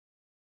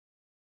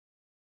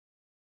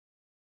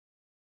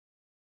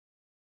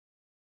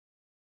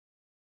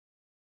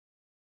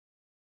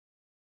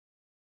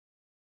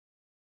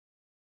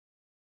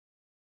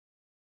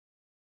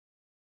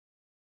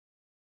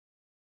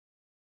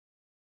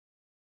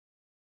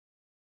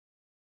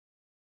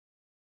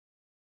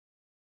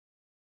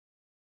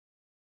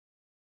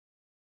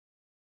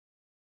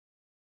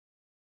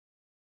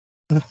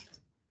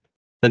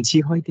冷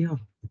气坏掉。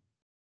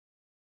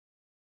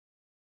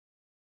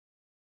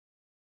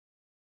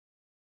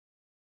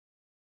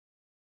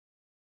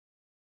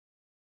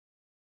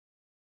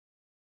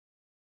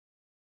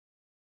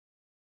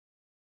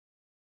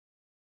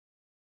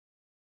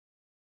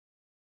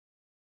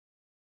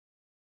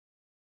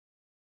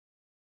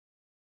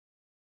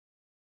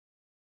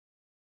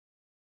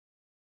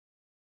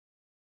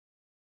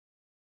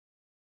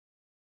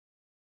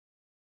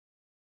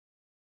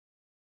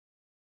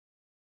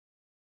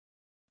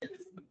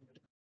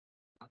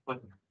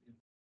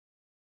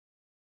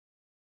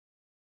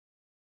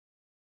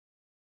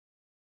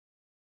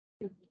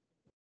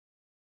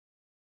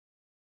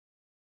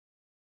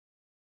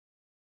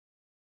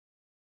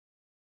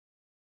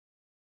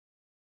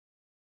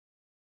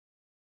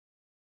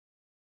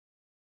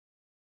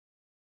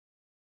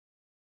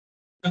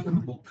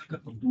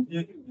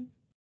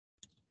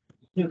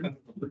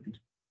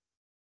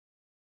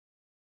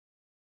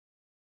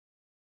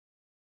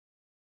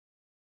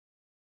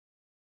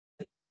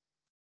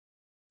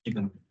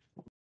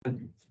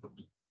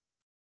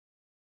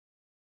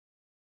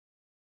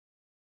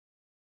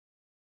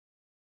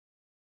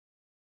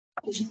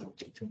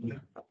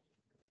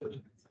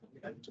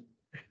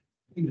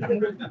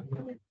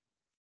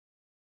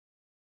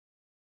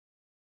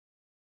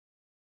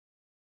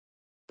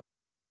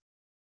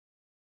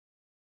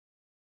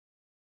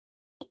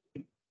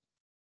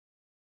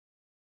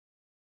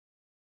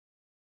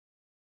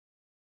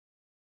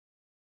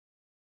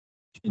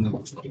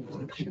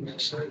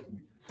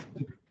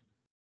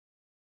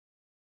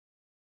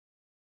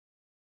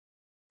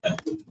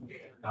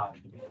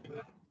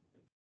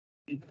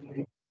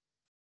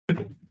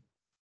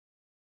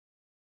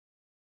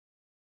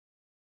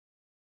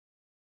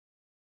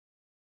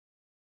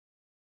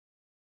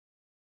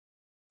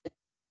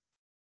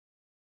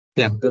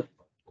两个，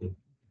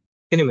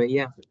跟你们一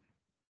样。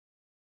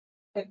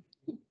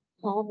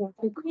哦，我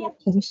这个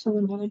同事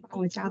能不能把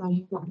我加到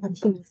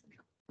Teams？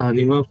啊，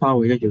你们发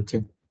我一个邮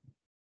件，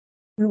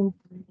嗯，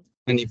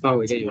那你发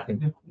我一个邮件，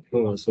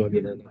跟我说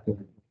你的那个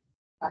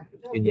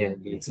今年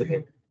你这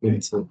边名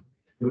字。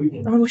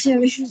然后我现在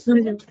微信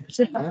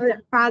是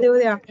发的有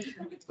点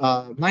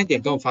慢一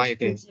点跟我发也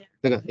可以，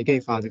这个你可以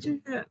发这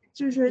个。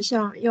就是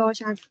想要一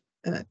下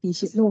笔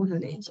记 note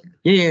那些。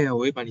耶，我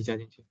会把你加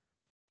进去。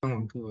上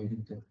网课我也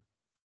对。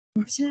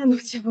我现在能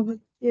加吗？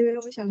因为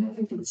我想弄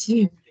笔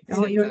记，然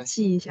后一会儿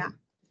记一下。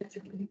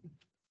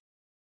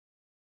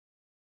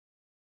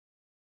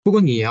不过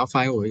你也要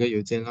发我一个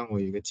邮件，让我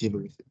有一个记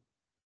录。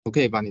我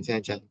可以把你现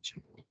在加进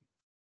去，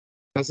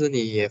但是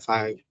你也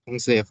发，同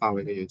时也发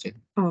我一个邮件。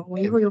哦，我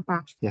一会儿就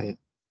发。呀，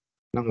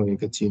让我有一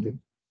个记录。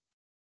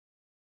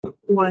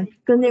我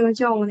跟那个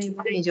教务那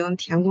边已经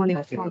填过那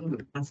个项目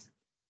了。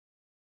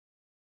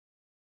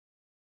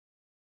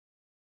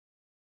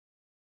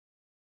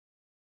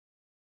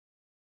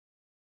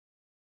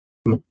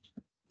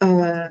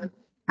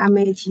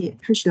MAT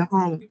是学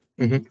号吗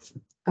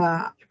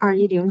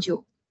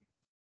？2109-464。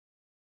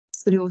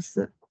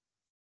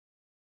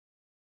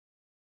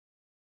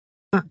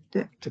嗯，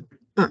对，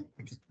嗯。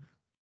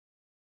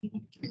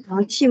然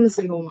后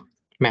Teams 有吗？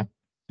没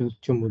有，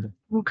就没的。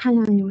我看一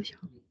下你邮箱。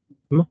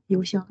什么？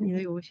邮箱，你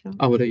的邮箱。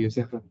啊，我的邮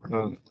箱号，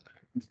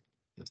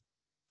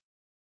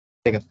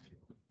这个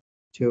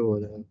就我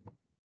的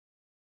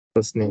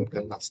first name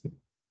跟 last name。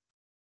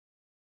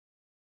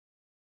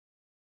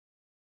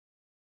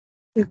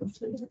这个。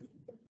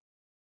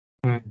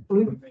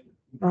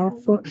然后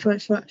说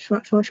什么？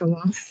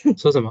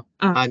说什么？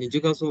啊，你就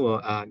告诉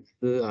我你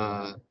是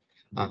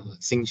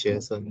新学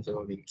生，什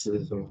么名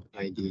字，什么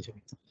ID 这样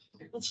子。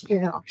谢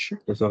谢老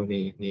师。就说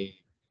你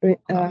回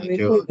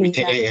复一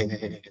下。对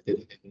对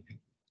对对。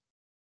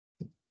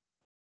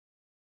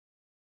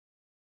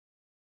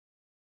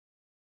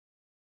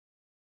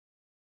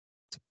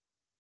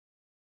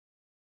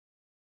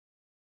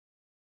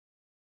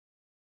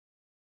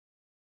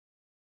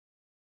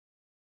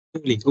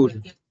理物理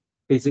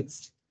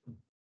physics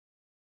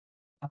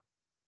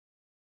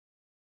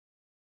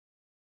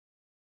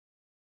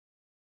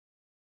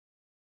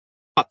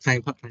part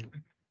time。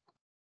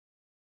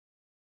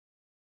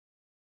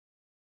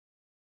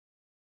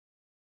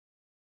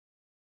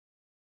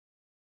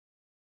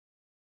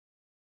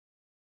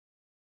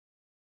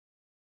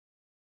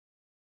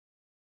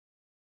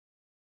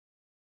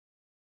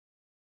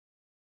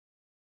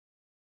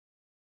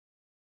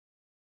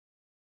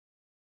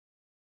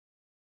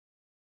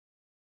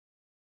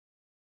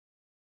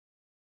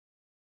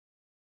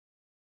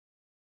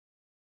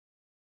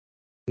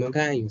你们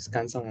刚才有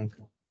刚上完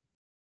课？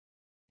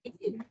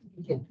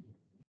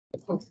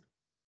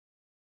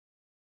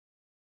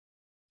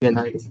点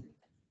哪里？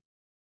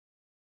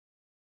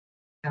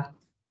啊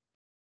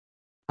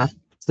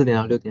，4点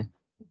到6点。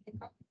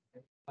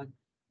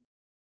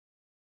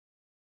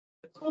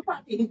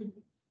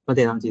8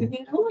点到几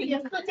点？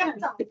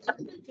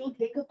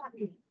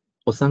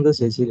我3个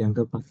学期2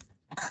个班。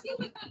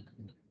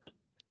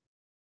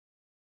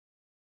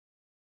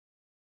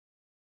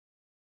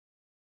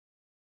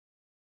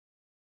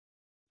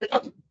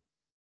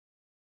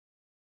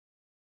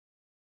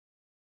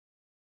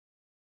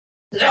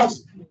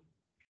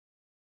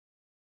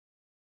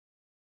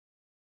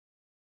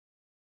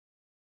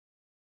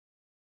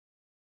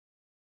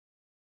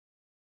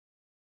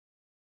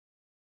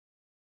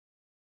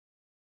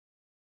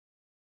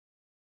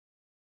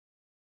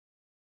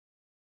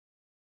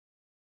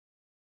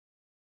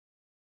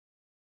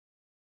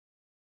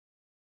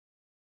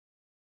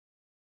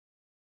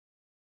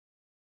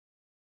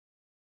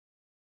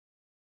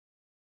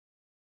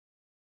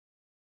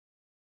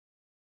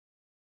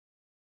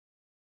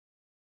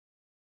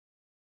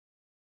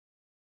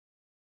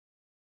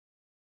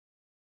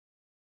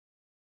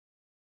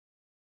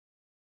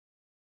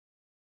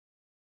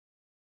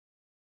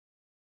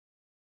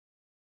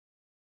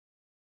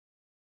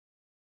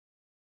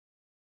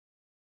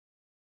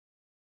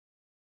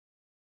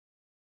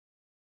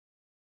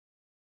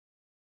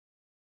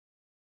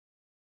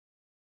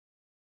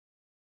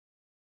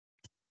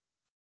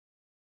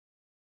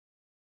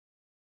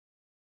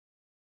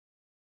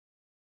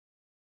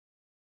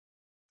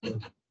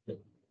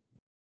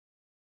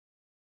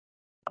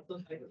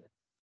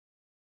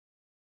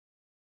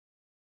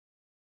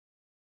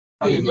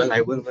你们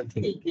来问问题。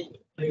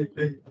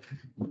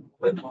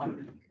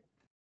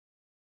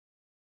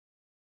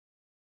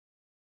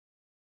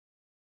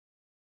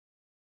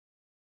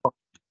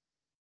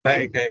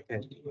可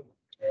以。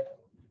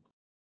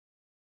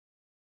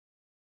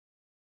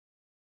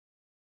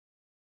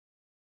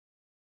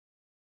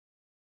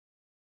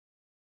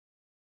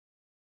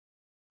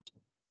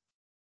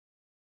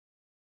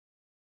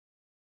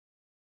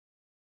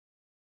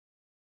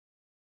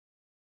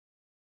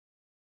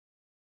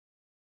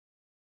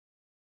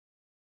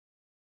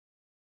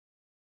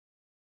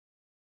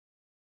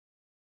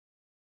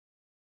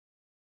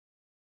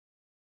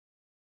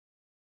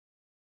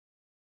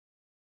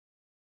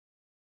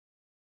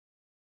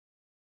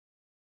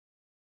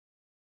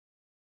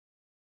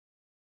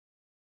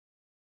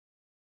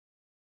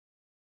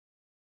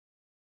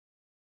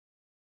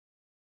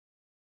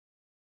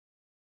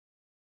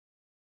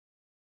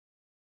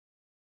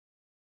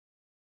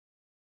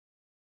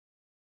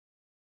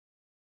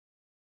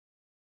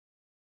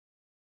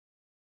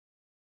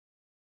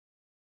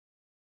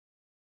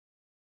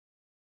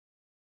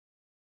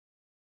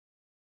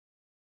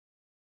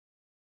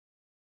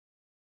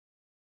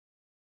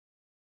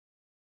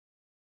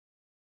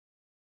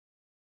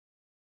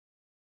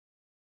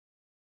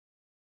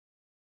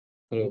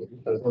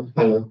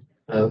Hello.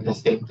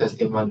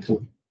 Testing 1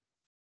 2.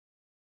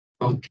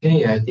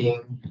 Okay, I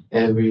think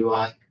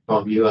everyone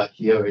of you are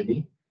here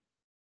already.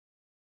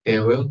 Okay,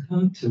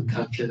 welcome to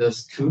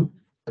Calculus 2.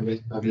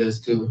 Calculus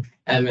 2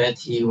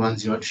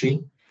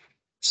 MAT103.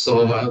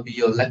 So I'll be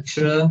your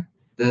lecturer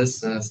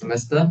this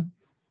semester.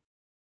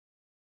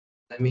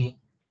 Let me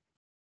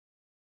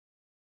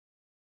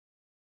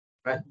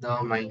write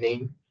down my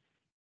name.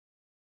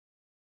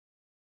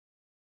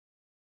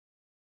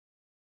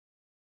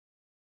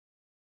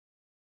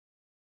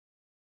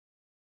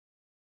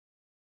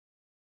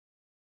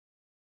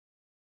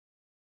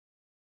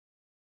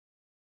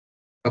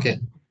 Okay.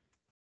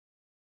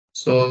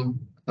 So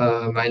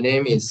my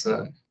name is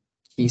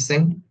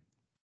Seng.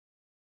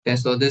 Okay,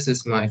 so this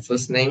is my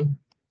first name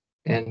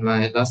and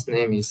my last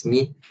name is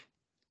Me.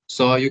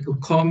 So you could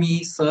call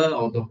me sir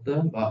or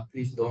doctor, but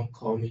please don't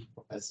call me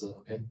professor,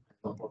 okay? I'm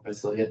not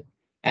professor yet.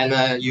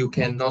 And you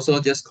can also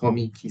just call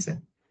me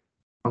Kisen.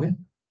 Okay.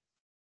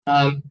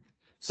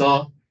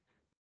 So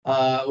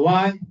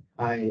why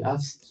I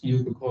asked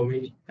you to call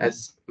me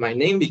as my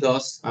name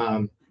because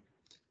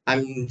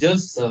I'm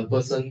just a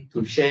person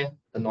to share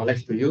the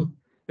knowledge to you.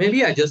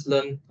 Maybe I just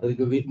learn a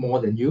little bit more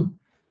than you.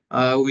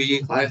 I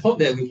hope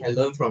that we can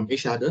learn from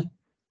each other.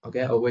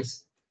 Okay,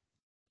 always.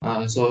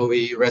 So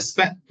we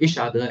respect each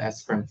other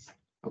as friends.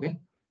 Okay.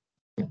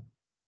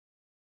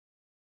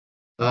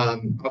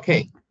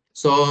 Okay.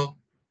 So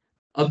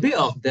a bit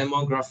of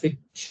demographic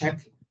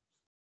check.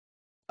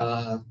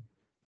 Uh,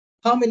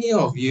 how many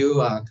of you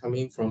are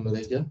coming from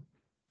Malaysia?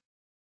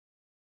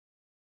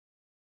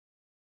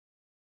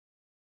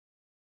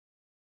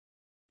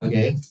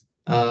 Okay.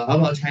 How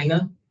about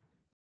China?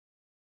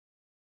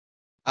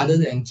 Other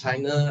than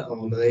China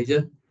or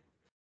Malaysia?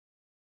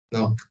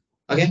 No.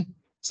 Okay.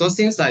 So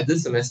since like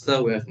this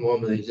semester we have more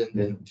Malaysian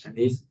than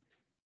Chinese,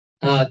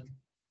 uh,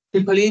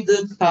 typically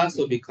the class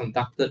will be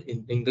conducted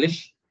in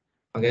English.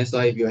 Okay. So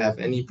if you have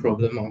any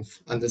problem of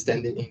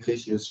understanding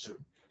English, you should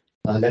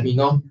let me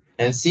know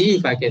and see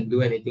if I can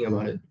do anything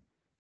about it.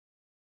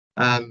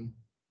 Um.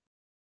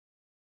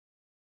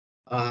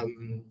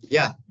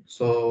 Yeah.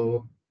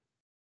 So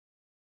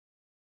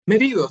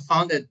maybe you have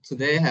found that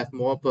today have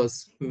more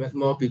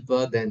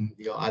people than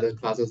your other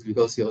classes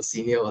because your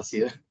senior was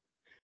here.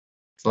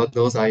 So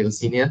those are your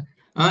senior.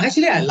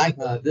 Actually, I like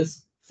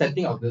this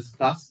setting of this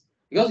class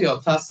because your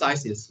class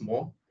size is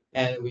small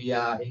and we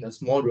are in a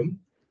small room.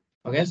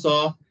 Okay,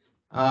 so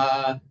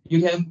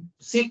you can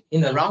sit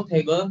in a round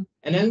table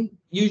and then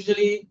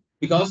usually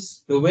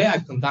because the way I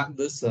conduct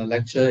this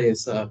lecture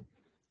is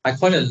I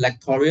call it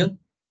lectorial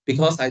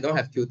because I don't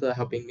have tutor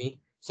helping me.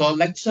 So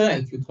lecture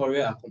and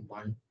tutorial are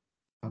combined.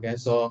 Okay,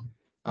 so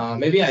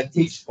maybe I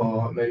teach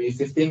for maybe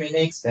 15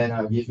 minutes, then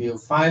I'll give you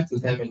 5 to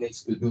 10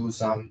 minutes to do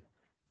some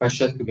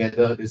question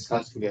together,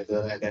 discuss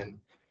together, and then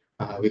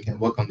we can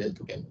work on it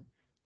together.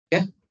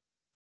 Okay?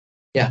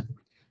 Yeah.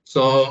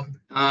 So,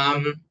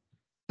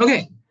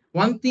 okay.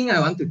 One thing I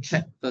want to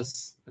check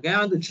first. Okay, I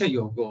want to check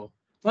your goal.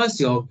 What's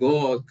your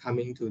goal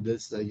coming to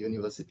this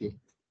university?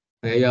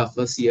 Okay, you're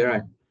first year,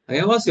 right?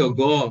 Okay, what's your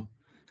goal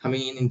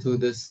coming into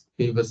this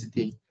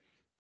university?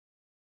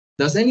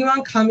 Does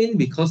anyone come in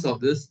because of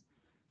this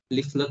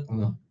leaflet or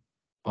not?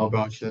 Or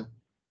brochure?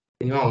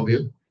 Anyone of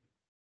you?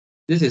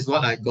 This is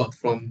what I got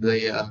from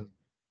the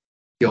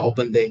your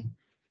open day.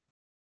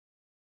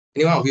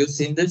 Anyone of you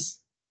seen this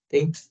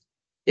thing?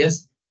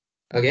 Yes?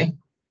 Okay.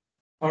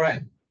 All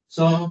right.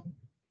 So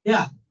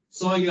yeah.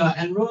 So you are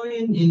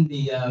enrolling in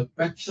the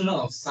Bachelor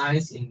of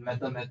Science in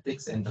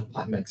Mathematics and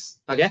Applied Maths.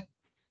 Okay.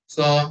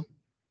 So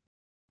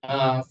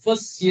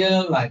first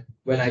year, like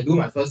when I do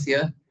my first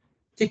year,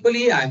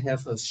 typically I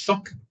have a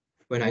shock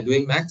when I'm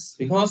doing maths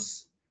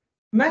because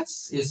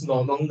maths is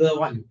no longer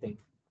what you think.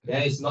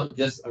 Okay, it's not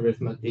just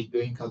arithmetic,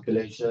 doing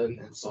calculation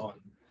and so on.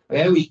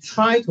 Okay, we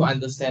try to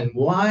understand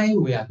why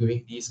we are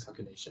doing these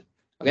calculations.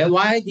 Okay,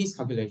 why these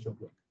calculations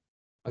work.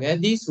 Okay,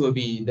 these will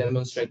be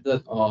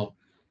demonstrated or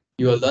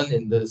you will learn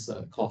in this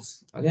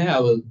course. Okay, I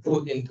will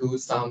put into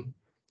some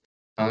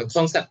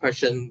concept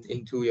question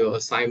into your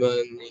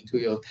assignment, into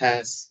your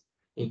test,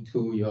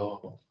 into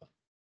your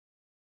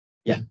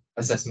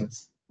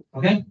assessments.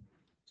 Okay,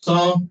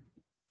 so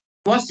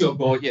what's your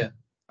goal here?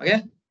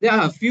 Okay, there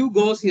are a few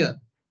goals here.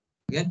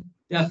 Okay,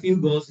 there are a few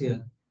goals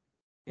here.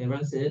 Can you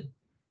run it?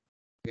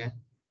 Okay,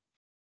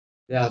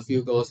 there are a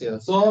few goals here.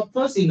 So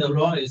first in the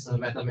role is a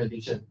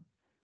mathematician.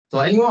 So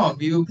anyone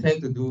of you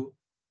plan to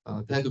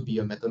be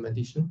a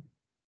mathematician?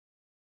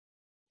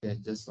 Okay,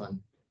 just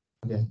one.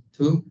 Okay,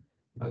 two.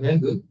 Okay,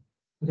 good.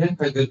 Okay,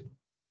 quite good.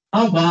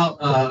 How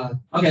about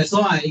okay,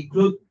 so I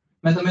include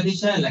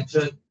mathematician and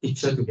lecturer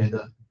teacher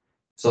together.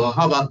 So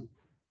how about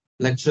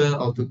lecturer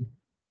or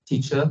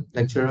teacher,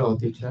 lecturer or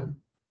teacher?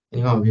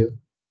 Anyone of you?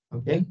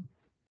 Okay,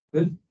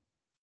 good.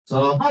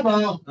 So how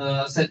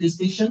about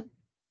statistician,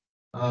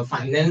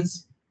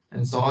 finance,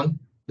 and so on,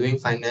 doing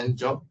finance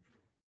job?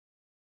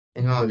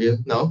 Anyone of you?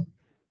 No?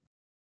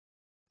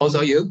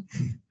 Also you?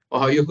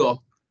 Or you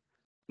got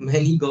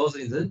many goals,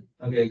 is it?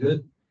 Okay,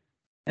 good.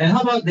 And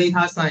how about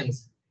data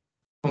science?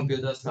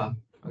 Computer stuff.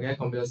 Okay,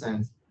 computer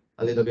science.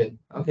 A little bit.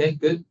 Okay,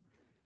 good.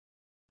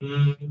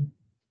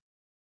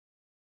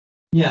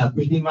 Yeah,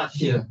 pretty much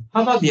here.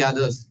 How about the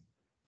others?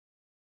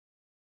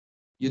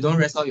 You don't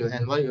raise out your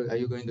hand. What are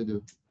you going to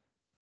do?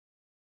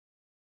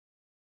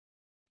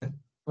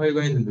 What are you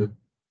going to do?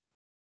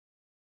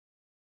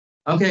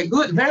 Okay,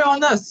 good. Very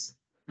honest.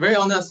 Very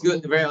honest.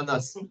 Good. Very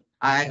honest.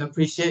 I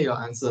appreciate your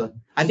answer.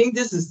 I think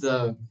this is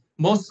the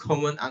most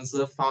common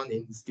answer found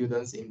in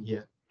students in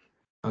here.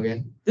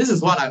 Okay, this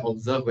is what I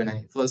observed when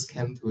I first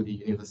came to the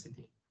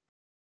university.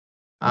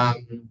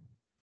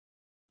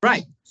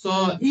 Right.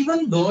 So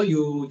even though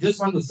you just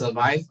want to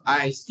survive,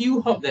 I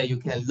still hope that you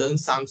can learn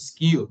some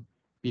skill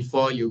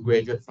before you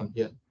graduate from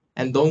here,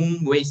 and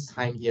don't waste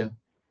time here.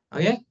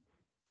 Okay.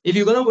 If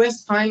you're gonna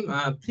waste time,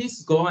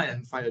 please go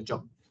and find a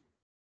job.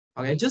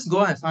 Okay, just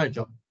go and find a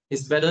job.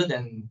 It's better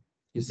than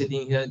you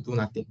sitting here do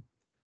nothing.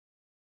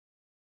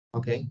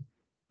 Okay.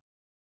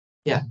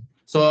 Yeah.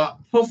 So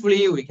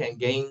hopefully we can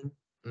gain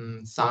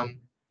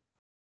some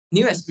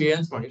new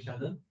experience from each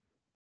other.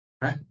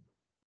 Right.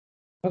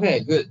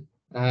 Okay. Good.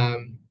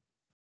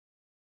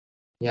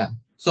 Yeah.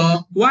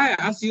 So why I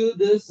ask you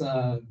this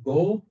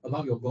goal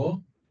about your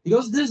goal?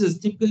 Because this is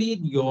typically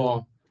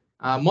your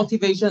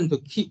motivation to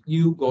keep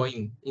you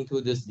going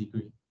into this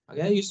degree.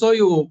 Okay. So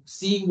you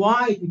see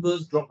why people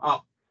drop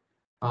out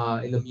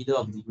in the middle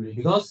of the degree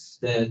because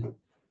then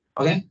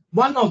okay,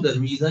 one of the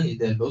reason is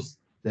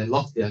they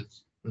lost their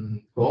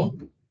goal.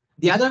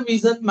 The other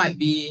reason might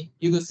be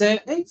you could say,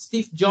 hey,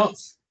 Steve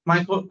Jobs,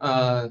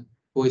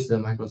 who is the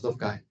Microsoft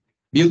guy,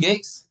 Bill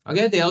Gates.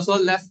 Okay, they also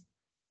left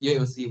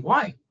university.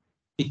 Why?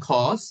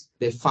 Because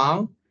they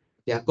found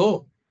their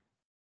goal.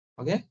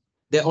 Okay,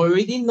 they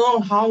already know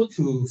how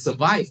to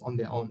survive on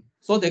their own,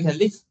 so they can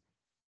live.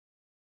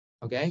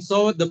 Okay,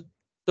 so the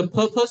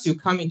purpose you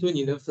come into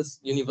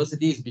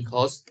university is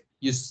because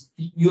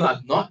you are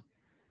not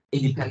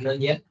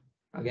independent yet.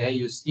 Okay,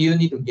 you still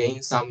need to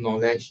gain some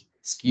knowledge,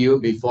 skill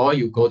before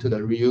you go to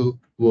the real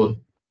world.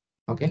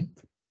 Okay,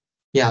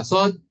 yeah.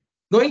 So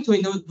going to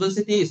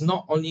university is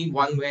not only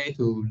one way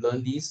to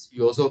learn this.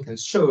 You also can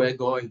straight away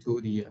go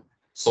into the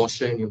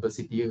social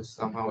university.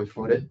 Somehow we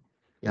call it.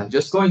 Yeah,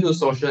 just go into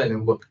social and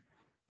then work.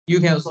 You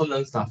can also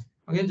learn stuff.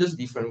 Okay, just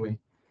different way.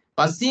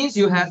 But since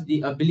you have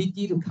the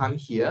ability to come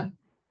here,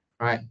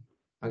 right?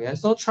 Okay,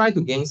 so try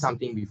to gain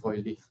something before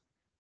you leave.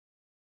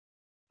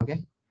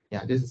 Okay,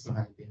 yeah, this is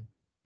my idea.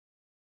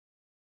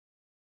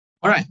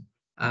 All right.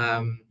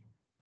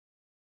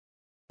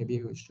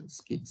 Maybe we should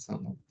skip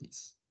some of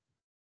these.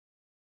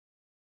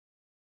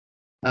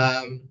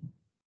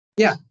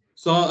 Yeah.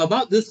 So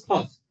about this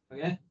course,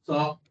 okay.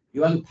 So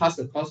you want to pass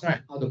the course,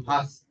 right? How to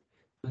pass?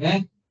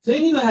 Okay. So you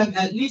need to have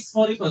at least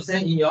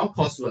 40% in your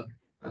coursework.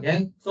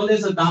 Okay, so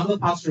there's a double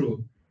pass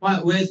through.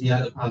 Where's the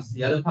other pass?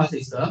 The other pass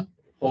is the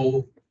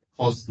whole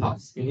course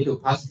pass. You need to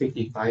pass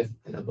 55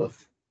 and above.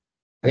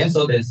 Okay,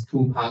 so there's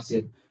two pass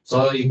here.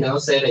 So you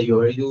cannot say that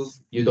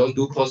you don't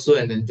do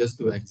coursework and then just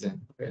do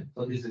exam. Okay,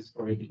 so this is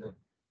prohibited.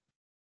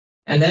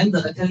 And then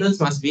the attendance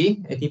must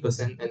be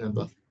 80% and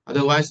above.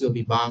 Otherwise, you'll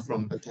be barred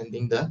from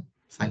attending the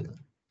final.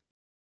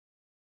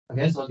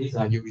 Okay, so these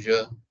are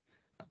usual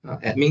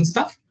admin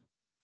stuff.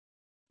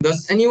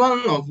 Does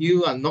anyone of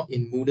you are not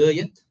in Moodle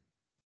yet?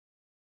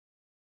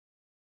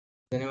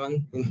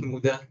 Anyone in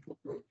Moodle?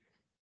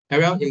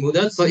 Everyone in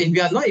Moodle? So if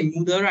you are not in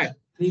Moodle, right,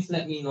 please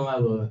let me know. I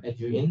will add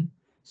you in.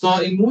 So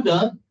in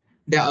Moodle,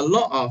 there are a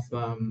lot of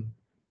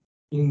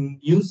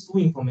useful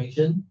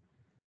information.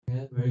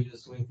 Yeah, very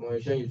useful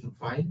information you should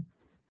find.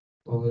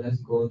 So let's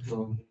go to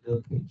our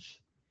Moodle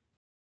page.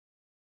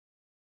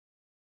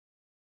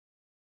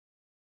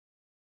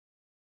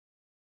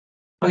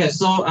 Okay,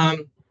 so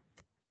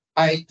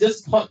I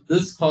just taught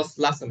this course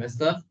last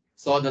semester.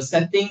 So the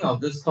setting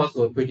of this course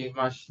was pretty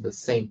much the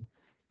same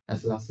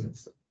as last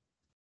semester.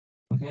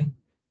 Okay.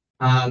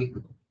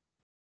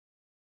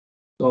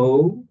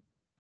 So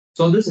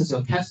this is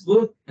your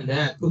textbook, and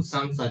then I put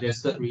some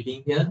suggested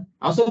reading here.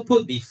 I also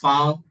put the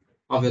file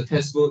of your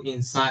textbook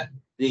inside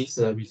this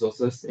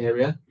resources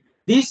area.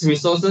 This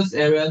resources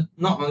area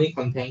not only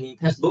containing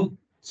textbook,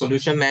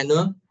 solution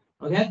manual,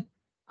 okay?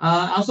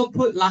 I also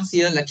put last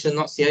year lecture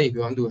notes here if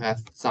you want to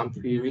have some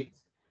pre-reads.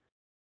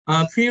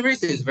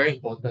 Pre-reads is very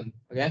important,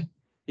 okay?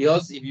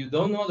 Because if you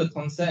don't know the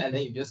concept and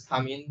then you just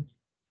come in,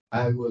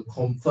 I will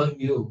confirm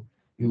you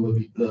will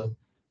be blurred,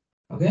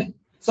 okay?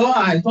 So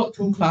I taught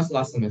two classes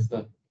last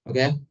semester,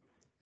 okay?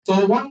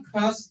 So one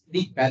class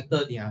did better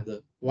than the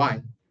other.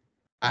 Why?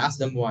 I asked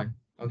them why,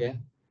 okay?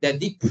 They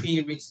did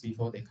pre-reads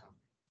before they come.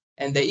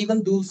 And they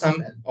even do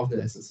some of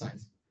the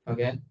exercise,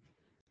 okay?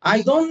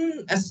 I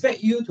don't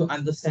expect you to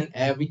understand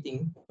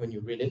everything when you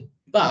read it,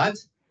 but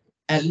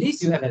at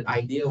least you have an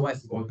idea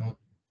what's going on.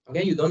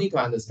 Okay, you don't need to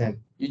understand.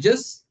 You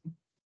just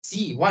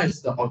see what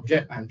is the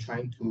object I'm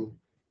trying to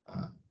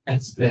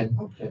explain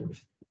or play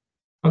with.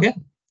 Okay,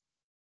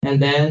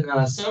 and then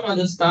some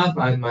other stuff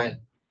I might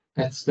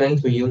explain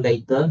to you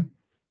later.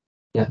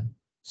 Yeah.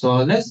 So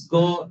let's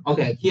go.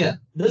 Okay,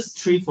 here this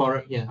tree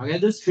forum here. Okay,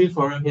 this tree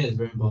forum here is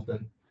very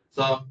important.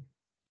 So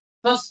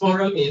first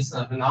forum is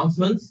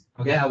announcements.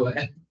 Okay, I will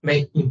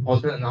make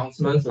important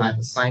announcements like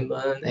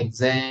assignment,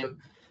 exam,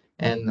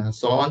 and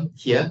so on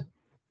here.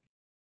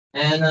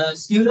 And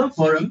student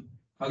forum.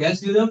 Okay,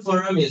 student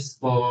forum is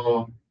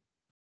for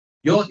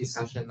your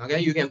discussion. Okay,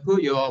 you can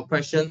put your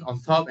question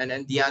on top, and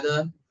then the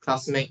other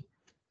classmate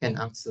can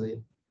answer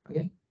it.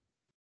 Okay,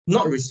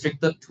 not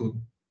restricted to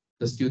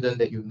the student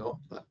that you know,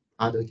 but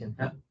other can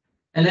help.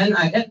 And then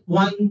I add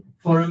one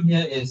forum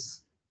here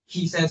is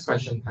key sense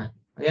question time.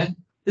 Okay,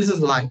 this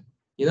is like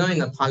in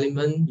the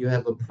parliament you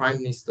have a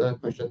prime minister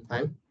question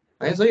time.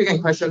 Okay, so you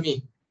can question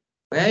me.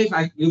 Okay,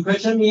 if you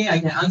question me, I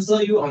can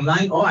answer you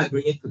online or I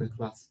bring it to the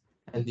class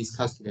and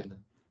discuss together.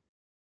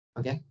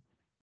 Okay.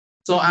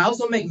 So I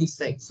also make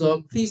mistakes.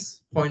 So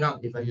please point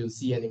out if you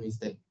see any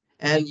mistake.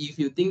 And if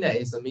you think that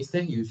it's a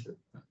mistake, you should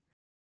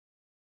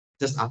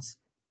just ask.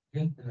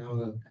 Okay, and I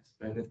will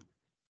explain it.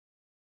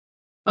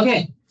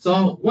 Okay,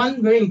 so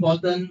one very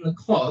important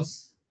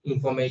course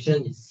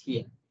information is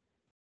here.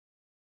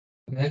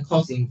 Okay,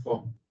 course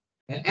info.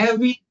 And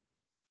every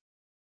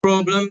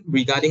problem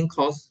regarding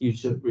course, you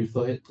should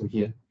refer it to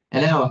here.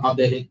 And then I will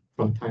update it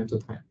from time to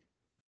time.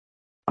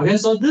 Okay,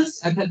 so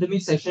this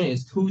academic session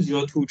is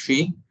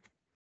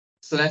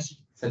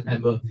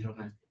 2023/September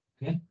 09.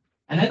 Okay,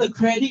 and then the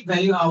credit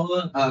value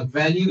hour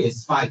value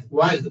is 5.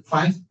 Why is it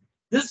 5?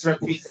 This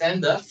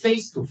represents the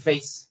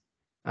face-to-face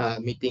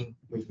meeting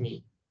with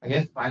me.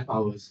 Okay, 5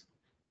 hours.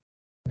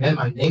 Okay,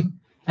 my name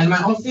and my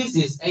office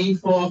is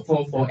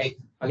A4448.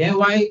 Okay,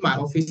 why my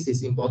office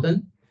is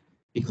important?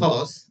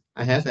 Because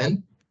I have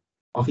an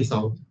office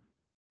hour.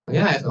 Okay,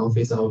 I have an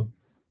office hour.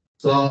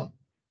 So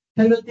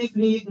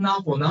tentatively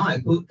for now I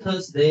put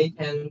Thursday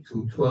 10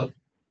 to 12.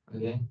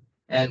 Okay,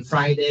 and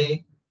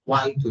Friday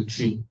 1 to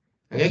 3.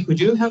 Okay, could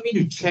you help me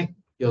to check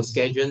your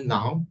schedule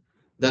now?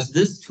 Does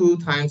this 2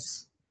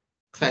 times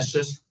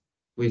clashes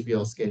with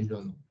your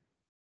schedule?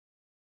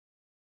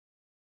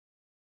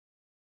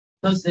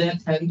 Thursday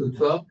 10 to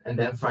 12 and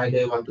then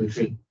Friday 1 to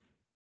 3.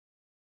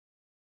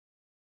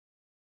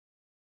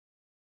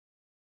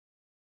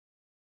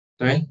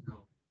 Sorry?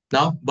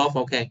 No, both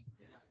okay.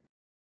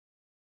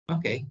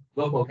 Okay,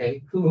 both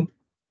okay, cool.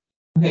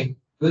 Okay,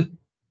 good.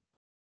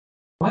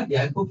 Why did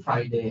I put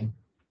Friday?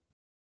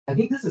 I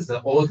think this is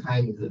the old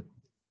time, is it?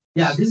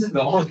 Yeah, this is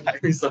the old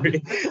time.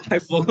 Sorry, I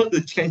forgot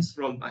to change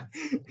from my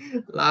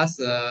last.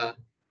 So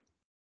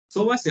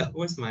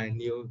what's my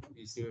new?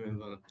 You still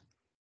remember?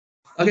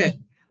 Okay.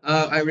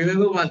 I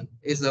remember one.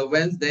 It's a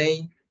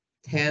Wednesday,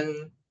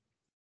 10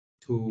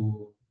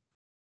 to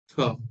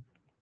 12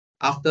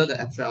 after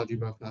the abstract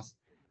algebra class,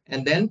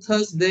 and then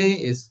Thursday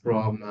is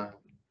from.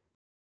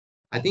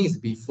 I think it's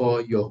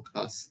before your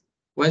class.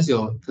 When's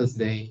your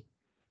Thursday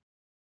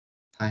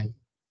time.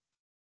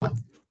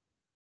 One,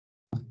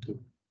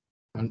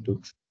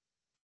 two.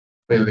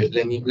 Wait,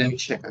 let me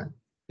check.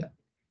 Yeah.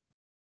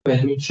 Wait,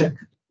 let me check.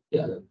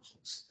 Yeah,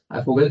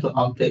 I forgot to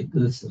update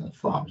this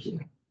file here.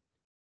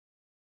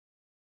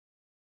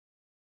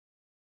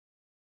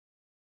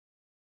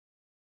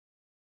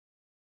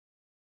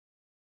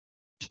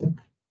 Check.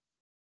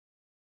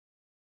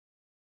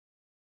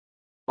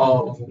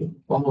 Oh,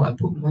 I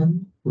put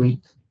one.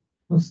 Wait,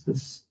 what's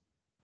this?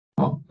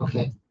 Oh,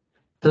 okay.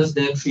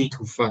 Thursday 3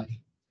 to 5.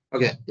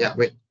 Okay, yeah,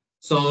 wait.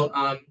 So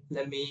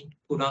let me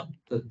put up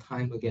the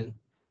time again.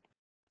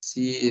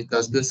 See,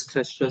 does this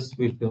clashes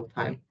with your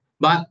time?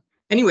 But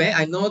anyway,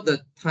 I know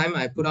the time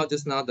I put out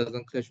just now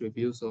doesn't clash with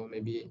you, so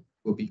maybe it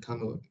will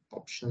become an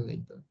option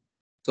later.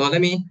 So let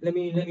me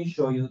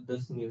show you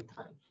this new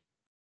time.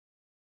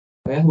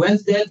 Okay,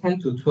 Wednesday 10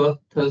 to 12,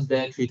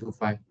 Thursday 3 to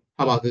 5.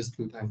 How about this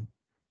two time?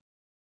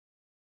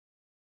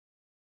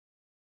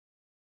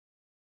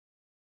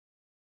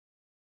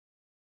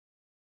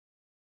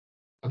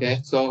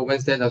 Okay, so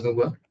Wednesday doesn't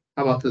work.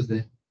 How about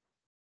Thursday?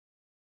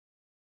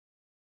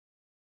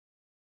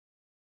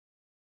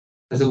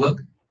 Does it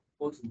work?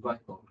 4 to 5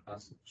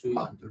 class, 3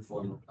 until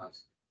 4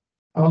 class.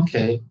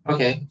 Okay.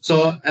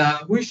 So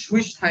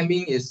which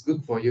timing is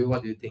good for you?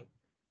 What do you think?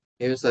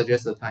 Can you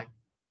suggest a time?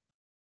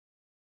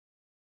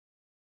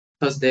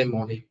 Thursday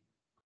morning.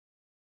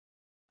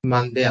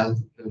 Monday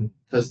afternoon.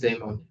 Thursday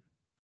morning.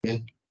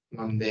 Okay.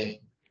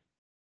 Monday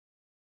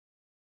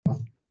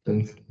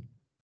afternoon.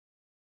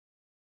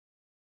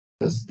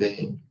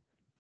 Thursday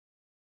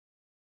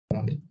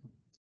morning.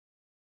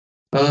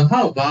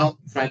 How about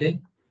Friday?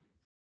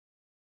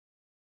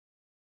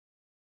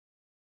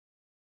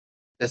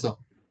 That's all.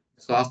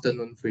 So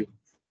afternoon free.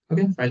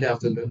 Okay, Friday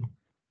afternoon.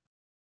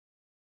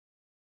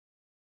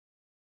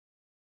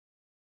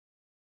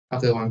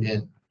 After 1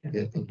 p.m.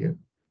 Okay, thank you.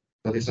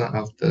 So this one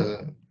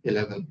after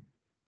 11.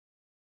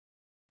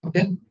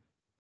 Okay.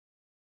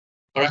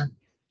 All right.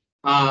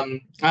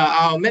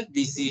 I'll make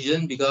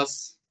decision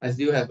because I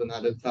still have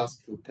another class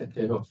to take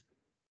care of.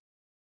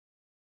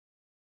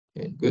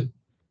 Okay, good.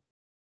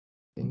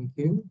 Thank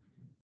you.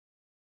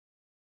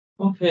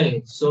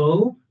 Okay,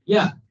 so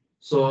yeah,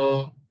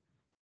 so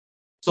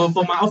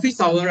for my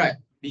office hour, right?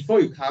 Before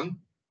you come,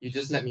 you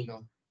just let me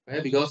know,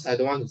 right? Because I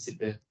don't want to sit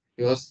there.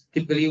 Because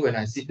typically when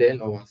I sit there,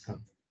 no one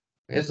comes.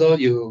 Okay, so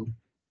you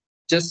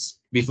just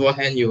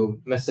beforehand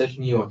you message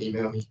me or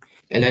email me,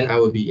 and then I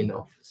will be in the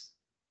office.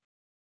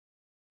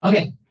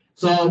 Okay,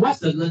 so what's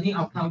the learning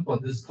outcome for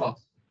this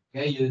course?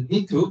 Okay, you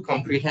need to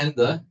comprehend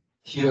the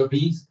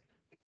theories,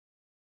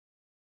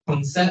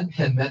 concept,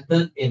 and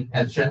method in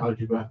abstract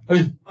algebra.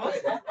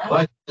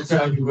 What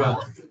abstract algebra?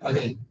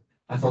 Okay,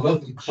 I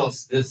forgot to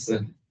close this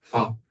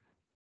file.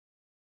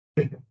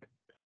 This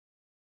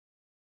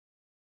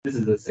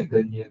is the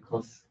second year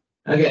course.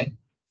 Okay,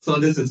 so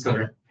this is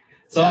correct.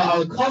 So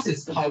our course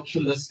is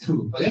calculus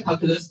 2. Okay,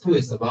 calculus 2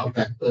 is about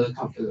vector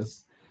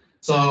calculus.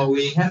 So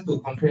we have to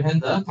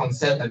comprehend the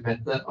concept and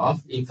method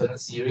of infinite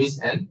series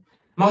and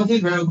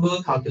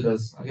multivariable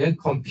calculus. Okay,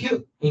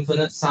 compute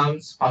infinite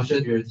sums,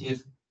 partial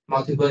derivative,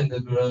 multiple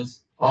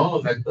integrals,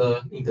 or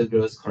vector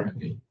integrals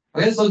correctly.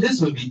 Okay, so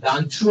this will be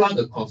done throughout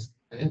the course.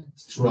 Okay,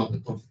 throughout the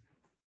course.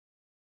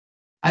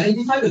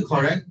 Identify the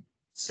correct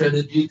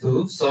strategy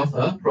to solve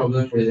a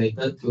problem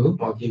related to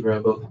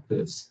multivariable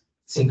calculus.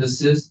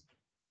 Synthesis,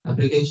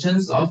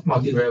 applications of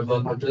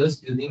multivariable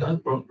calculus using a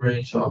broad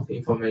range of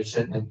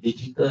information and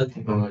digital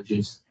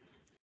technologies.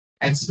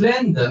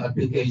 Explain the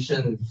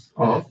applications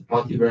of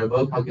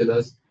multivariable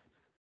calculus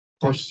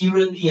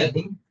coherently, I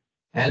think,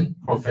 and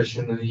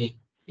professionally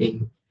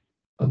in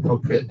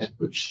appropriate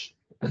language.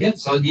 Okay,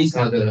 so these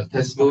are the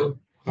textbook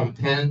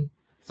content,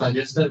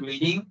 suggested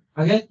reading.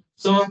 Okay,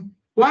 so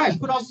why I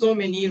put out so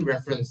many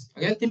reference?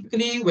 Okay,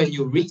 typically when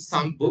you read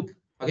some book,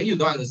 okay, you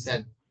don't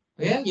understand.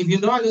 Okay, if you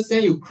don't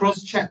understand, you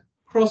cross-check,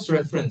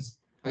 cross-reference.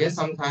 Okay,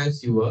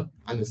 sometimes you will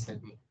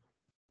understand more.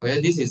 Okay,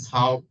 this is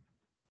how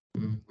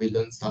we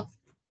learn stuff.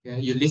 Okay,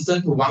 you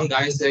listen to one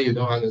guy say you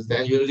don't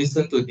understand, you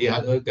listen to the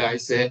other guy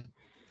say,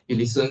 you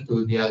listen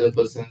to the other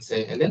person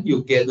say, and then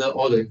you gather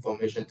all the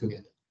information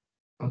together.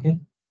 Okay.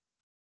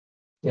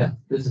 Yeah,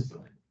 this is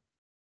right.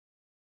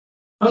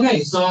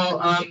 Okay, so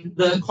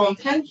the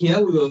content here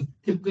we will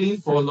typically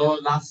follow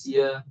last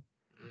year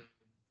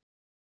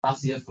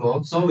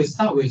flow. So we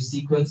start with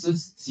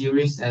sequences,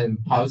 series, and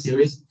power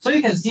series. So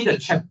you can see the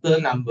chapter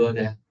number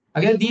there.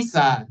 Okay, these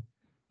are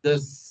the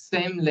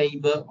same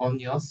label on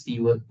your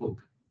Stewart book.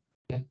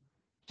 Okay,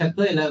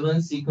 chapter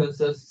 11,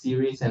 sequences,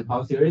 series, and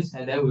power series,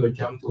 and then we will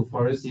jump to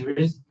Fourier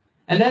series,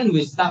 and then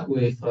we start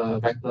with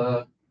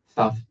vector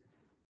stuff,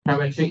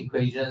 parametric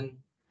equation,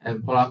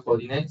 and polar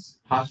coordinates,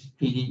 partial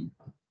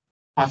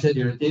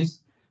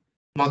derivatives,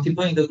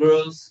 multiple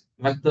integrals,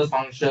 vector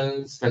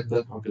functions,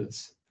 vector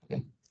calculus.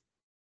 Okay.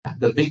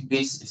 The big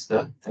beast is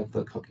the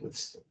vector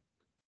calculus.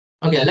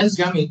 Okay, let's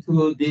jump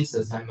into this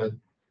assignment.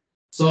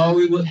 So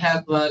we would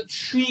have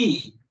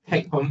 3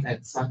 take-home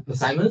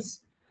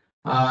assignments.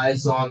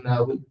 It's on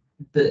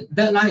the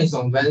deadline is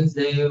on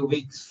Wednesday,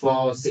 weeks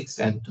 4, 6,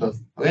 and 12.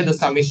 Okay, the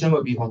submission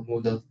will be on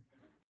Moodle.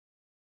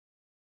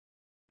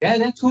 Okay,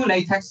 and then 2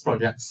 latex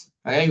projects.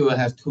 Okay, you will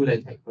have 2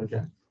 latex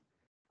projects.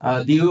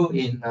 Due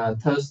in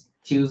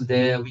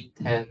Tuesday, week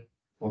 10,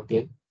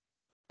 14,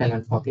 10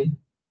 and 14.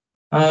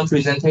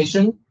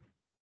 Presentation.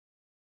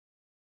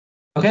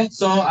 Okay,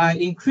 so I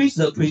increased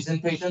the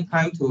presentation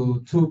time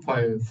to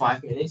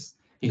 2.5 minutes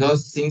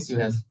because since you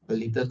have a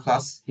little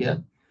class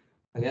here,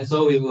 okay,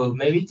 so we will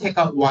maybe take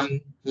out 1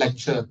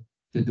 lecture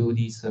to do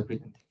this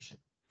presentation.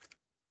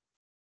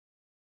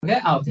 Okay,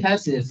 our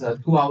test is a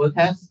 2-hour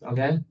test.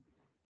 Okay,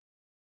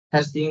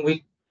 testing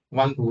week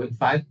 1 to week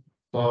 5.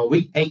 So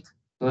week 8,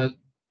 so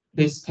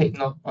please take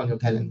note on your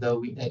calendar.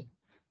 Week 8,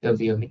 there will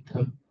be a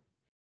midterm.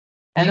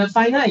 And the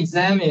final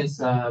exam is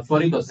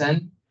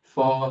 40%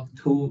 for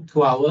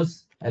two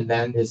hours, and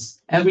then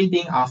it's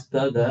everything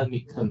after the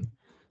midterm.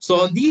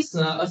 So these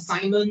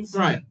assignments,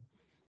 right?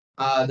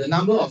 The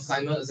number of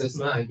assignment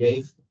assessment I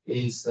gave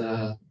is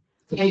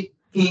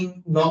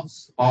taking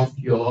notes of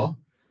your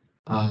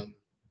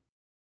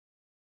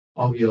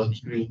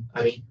degree.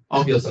 I mean,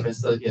 of your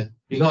semester here,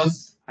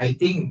 because I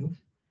think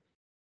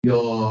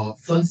your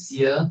first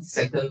year,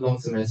 second long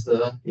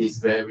semester is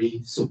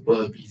very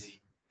super busy.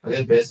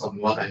 Okay, based on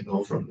what I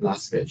know from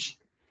last batch.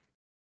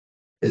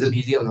 Is it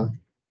busy or not?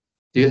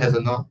 Do you have a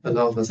lot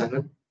of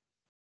assignment?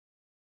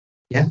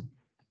 Yeah.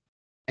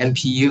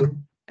 MPU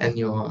and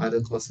your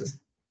other courses.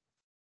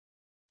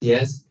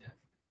 Yes.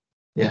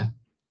 Yeah.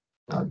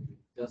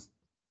 Just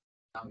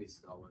now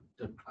is our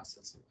third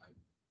classes, so I'm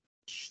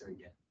not sure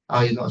yet.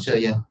 Oh, you're not sure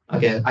yet.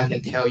 Okay, I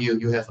can tell you,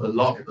 you have a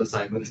lot of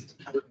assignments.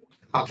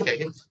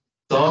 Okay.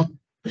 So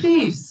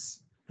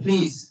please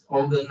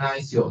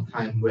organize your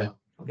time well.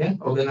 Okay,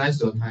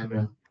 organize your time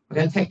well.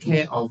 Okay, take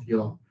care of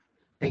your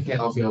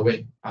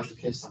weight.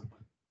 Allocate someone.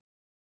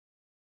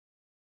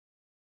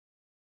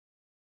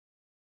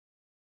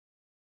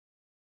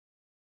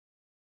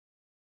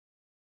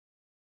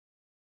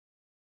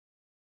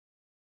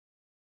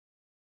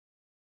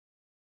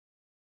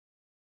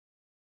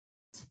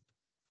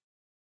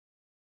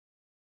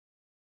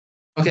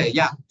 Okay,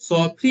 yeah.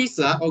 So please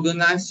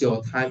organize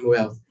your time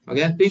well.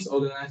 Okay, please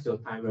organize your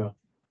time well.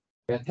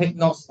 Okay, take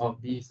notes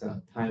of these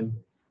time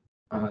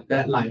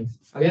deadlines.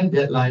 Okay,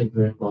 deadline is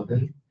very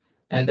important.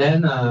 And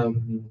then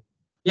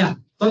yeah.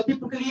 So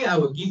typically I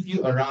will give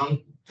you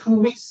around 2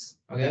 weeks.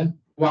 Okay,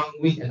 1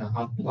 week and a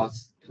half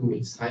plus 2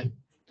 weeks time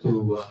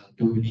to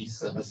do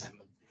this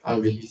assignment. I'll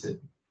release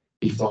it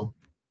before.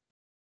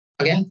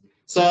 Okay.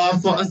 So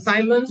for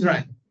assignments,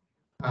 right?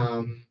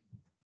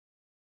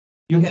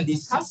 You can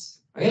discuss.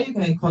 Okay, you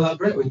can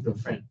collaborate with your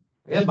friend.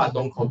 Okay, but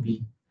don't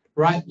copy.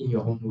 Write in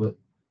your own word.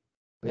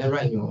 Okay,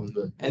 write in your own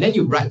word, and then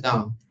you write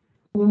down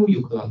who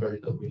you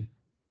collaborated with.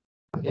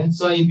 Okay,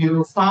 so if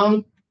you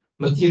found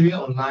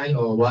material online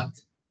or what,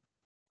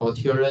 or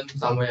theorem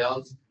somewhere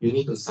else, you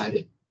need to cite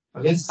it.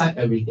 Okay, cite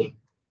everything.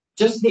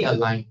 Just need a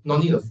line,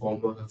 not need a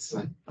formal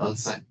slide.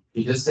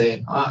 You just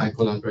say, I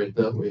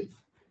collaborated with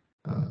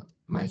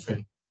my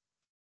friend.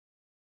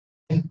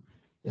 Okay?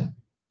 Yeah,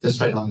 just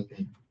write down the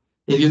name.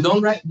 If you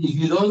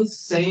don't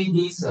say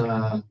these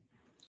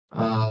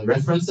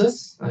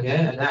references, okay,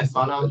 and then I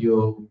found out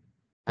you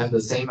have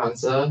the same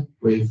answer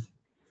with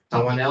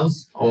someone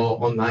else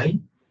or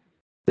online,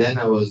 then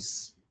I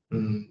was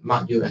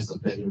mark you as a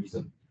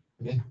plagiarism.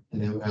 Okay,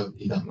 and then we have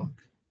deduct mark.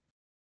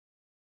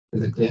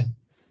 Is it clear?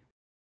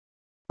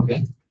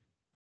 Okay.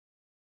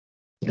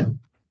 Yeah.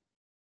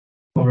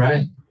 All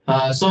right.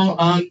 So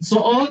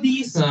all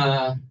these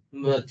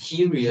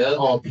material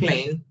or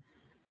plane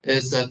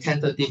is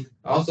tentative,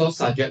 also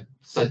subject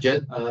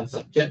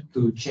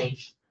to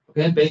change.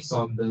 Okay, based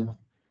on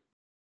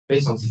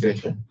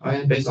situation.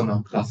 Okay, based on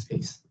our class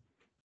case.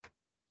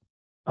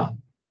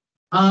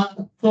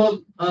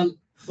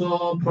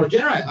 For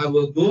project, right, I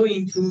will go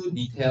into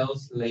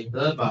details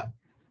later, but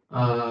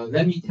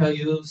let me tell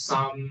you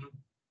some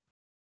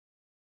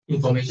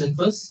information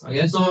first.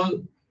 Okay,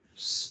 so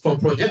for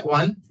project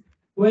 1,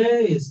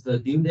 where is the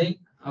due date?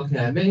 Okay,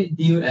 I made it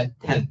due at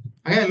 10.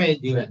 Okay, I made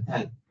it due at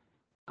 10.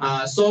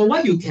 So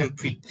what you can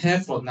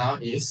prepare for now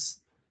is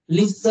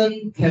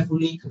listen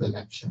carefully to the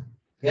lecture.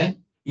 Okay,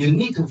 you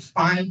need to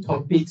find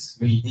topics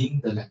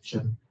within the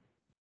lecture.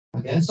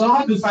 Okay, so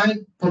how to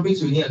find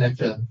topics within a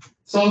lecture?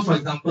 So for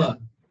example,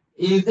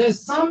 if there's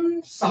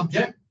some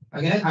subject,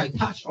 okay, I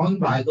touch on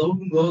but I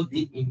don't go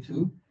deep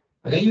into,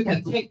 okay, you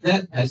can take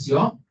that as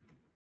your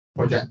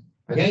project.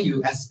 Okay,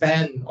 you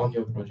expand on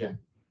your project.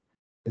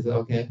 Is it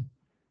okay?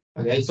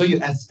 Okay, so you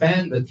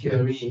expand the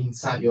theory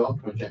inside your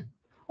project.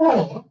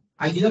 Or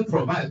I didn't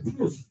provide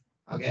proof.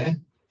 Okay,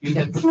 you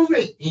can prove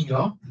it in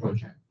your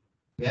project.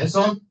 Okay,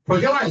 so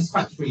project 1 is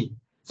quite free.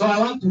 So I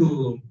want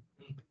to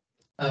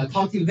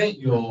cultivate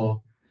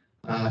your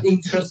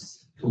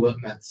interest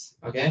toward maths,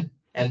 okay,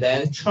 and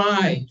then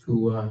try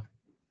to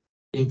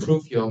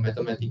improve your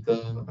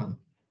mathematical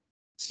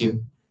skill.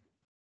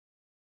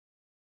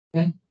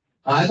 Okay,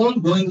 I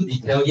don't go into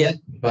detail yet,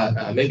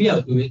 but maybe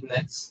I'll do it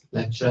next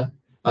lecture.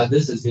 But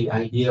this is the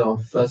idea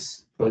of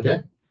first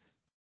project.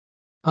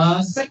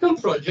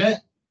 Second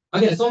project.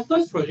 Okay, so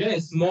first project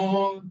is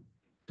more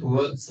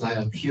towards like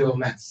a pure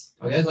maths.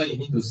 Okay, so you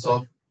need to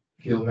solve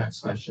pure maths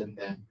question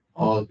there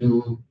or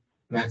do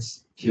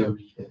maths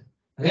theory there.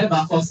 Okay,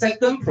 but for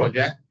second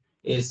project,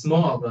 it's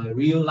more of a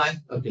real life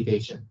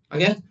application.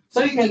 Okay,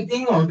 so you can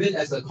think of it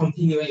as a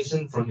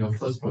continuation from your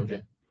first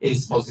project. It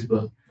is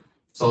possible.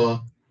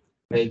 So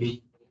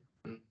maybe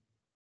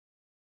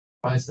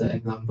what is the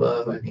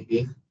example I can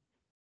give?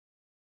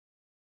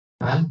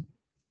 Huh?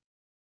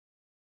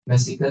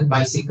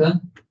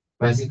 Bicycle.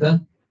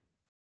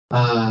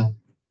 Uh,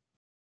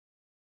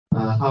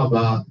 how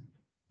about,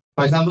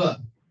 for example,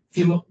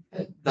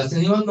 does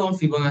anyone know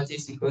Fibonacci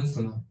sequence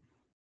or not?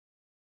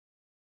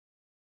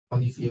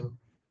 Only few.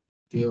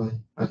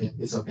 Okay,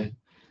 it's okay.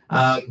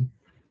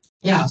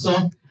 Yeah,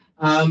 so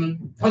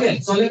okay,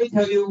 so let me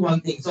tell you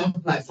one thing. So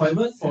like for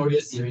example,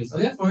 Fourier series.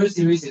 Okay, Fourier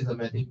series is a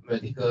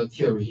mathematical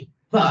theory,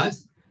 but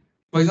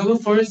for example,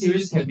 Fourier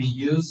series can be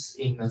used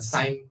in a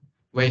sine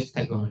wave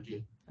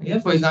technology. Okay,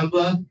 for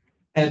example,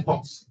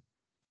 AirPods,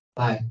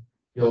 like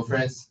your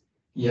friends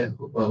here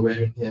who are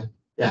wearing here.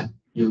 Yeah,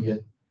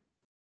 you.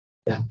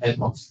 Yeah,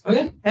 AirPods.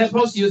 Okay,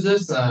 AirPods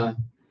uses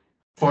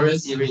Fourier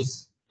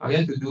series,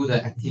 okay, to do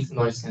the active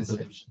noise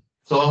cancellation.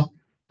 So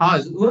how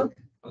does it work?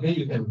 Okay,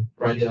 you can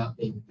write it up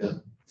in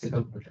the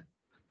second project.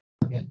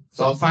 Okay,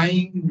 so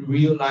find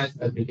real life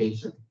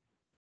application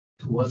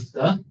towards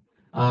the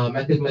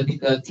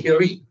mathematical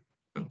theory.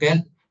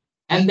 Okay,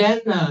 and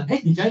then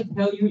hey, did I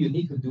tell you you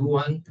need to do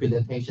one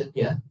presentation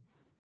here?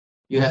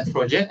 You have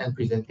project and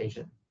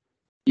presentation.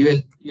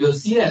 You'll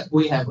see that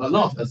we have a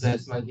lot of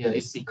assessment here.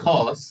 It's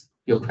because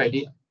your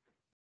credit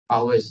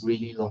hour is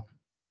really long,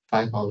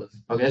 5 hours.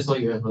 Okay, so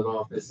you have a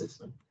lot of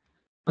assessment.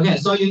 Okay,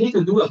 so you need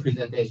to do a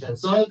presentation.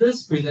 So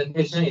this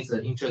presentation is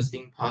an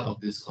interesting part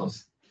of this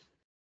course.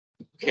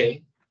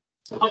 Okay,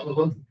 so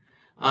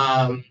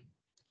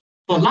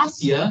for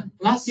last year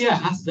I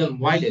asked them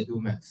why they do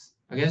maths.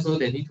 Okay, so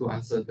they need to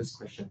answer this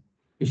question.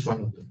 Which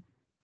one of them?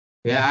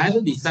 Yeah, I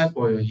haven't decided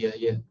for your year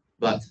yet,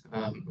 but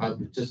I'll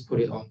just put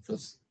it on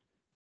first.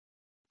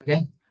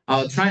 Okay,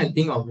 I'll try and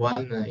think of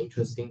one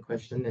interesting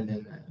question and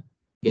then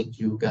get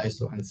you guys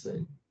to answer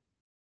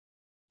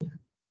it.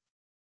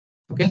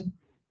 Okay.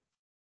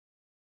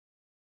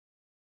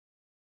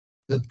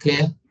 Is it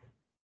clear?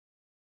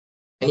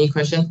 Any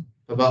question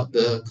about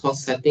the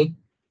course setting?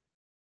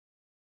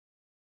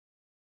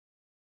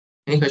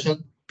 Any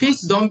question?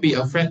 Please don't be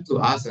afraid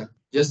to ask.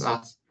 Just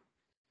ask.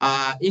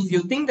 If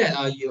you think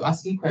that you're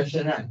asking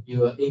question, right, you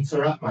will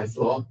interrupt my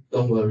flow.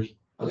 Don't worry.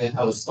 Okay,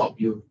 I will stop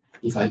you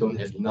if I don't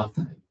have enough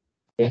time.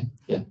 Okay,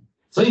 yeah.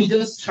 So you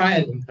just try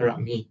and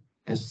interrupt me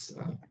as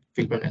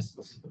frequent as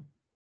possible.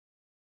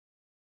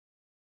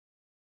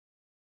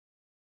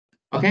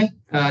 Okay.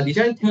 Did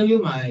I tell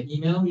you my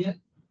email yet?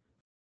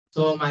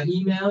 So my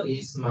email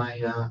is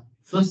my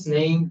first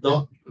name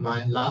dot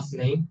my last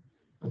name.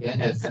 Okay,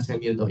 at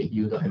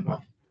smu.edu.my.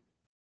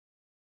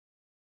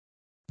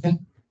 Okay.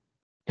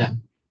 Yeah.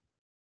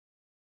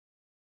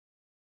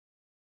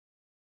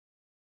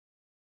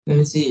 Let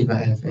me see if I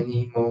have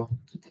any more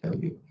to tell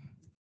you.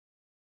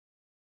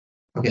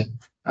 Okay.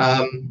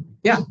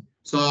 Yeah.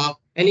 So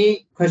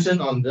any question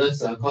on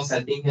this course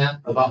setting here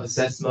about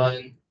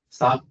assessment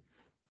stuff?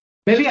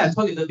 Maybe I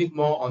talk a little bit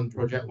more on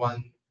project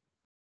one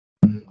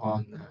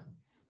on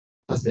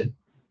Thursday.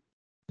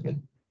 Okay.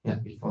 Yeah,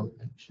 before the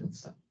lecture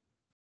start.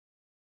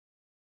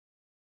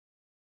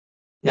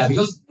 Yeah,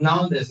 because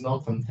now there's no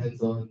content,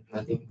 so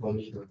nothing for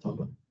me to talk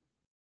about.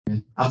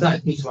 Okay. After I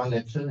teach one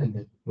lecture and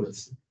then we'll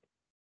see.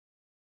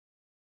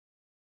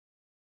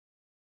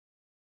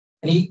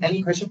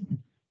 Any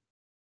question?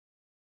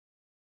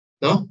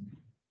 No?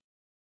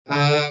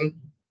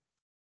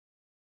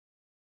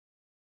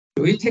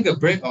 Do we take a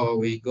break or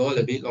we go a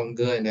little bit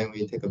longer and then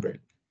we take a break?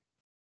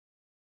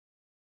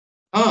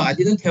 Oh, I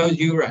didn't tell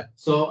you, right?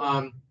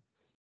 So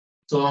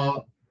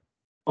so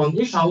on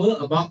each hour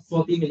about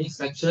 40 minutes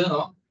lecture.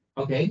 Oh,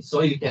 okay,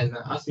 so you can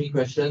ask me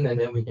question and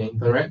then we can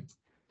interact.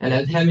 And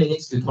then 10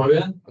 minutes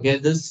tutorial. Okay,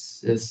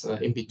 this is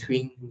in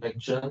between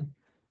lecture.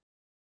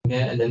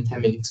 Okay, and then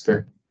 10 minutes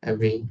break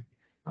every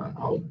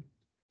hour.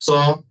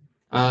 So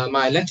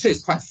my lecture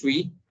is quite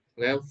free.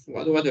 Okay,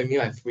 what do you mean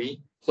by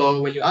free?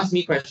 So when you ask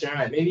me question,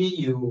 right, maybe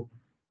you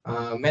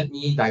met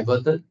me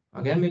diverted.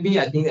 Okay, maybe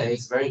I think that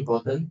it's very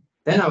important.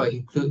 Then I will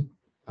include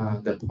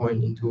the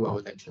point into our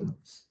lecture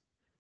notes.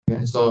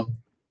 Okay, so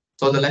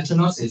the lecture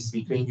notes is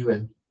between you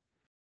and me.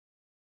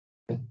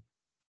 Okay.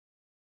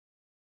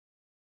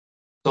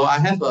 So I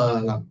have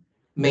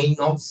main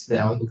notes that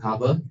I want to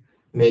cover.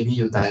 Maybe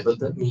you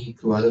diverted me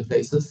to other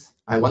places.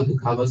 I want to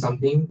cover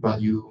something,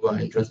 but you are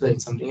interested in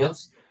something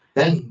else.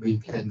 Then we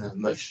can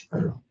merge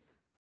around.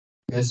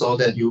 Okay, so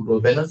that you will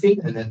benefit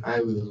and then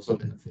I will also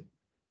benefit.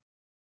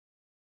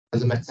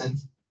 Does it make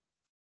sense?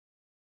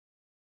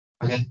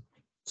 Okay.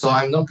 So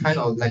I'm not kind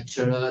of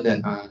lecturer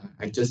that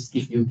I just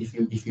give you,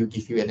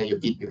 and then you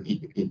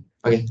eat.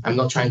 Okay. I'm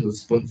not trying to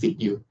spoon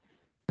feed you.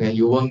 Okay.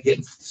 You won't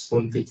get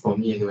spoon feed from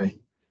me anyway.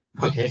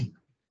 Okay.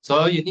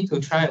 So you need to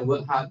try and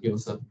work hard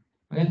yourself.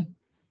 Okay.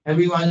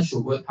 Everyone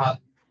should work hard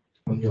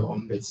on your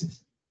own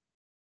basis.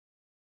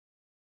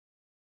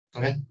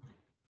 Okay.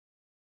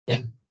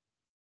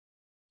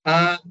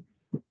 Yeah.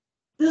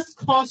 This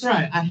course,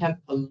 right, I have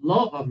a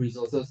lot of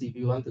resources if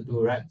you want to do,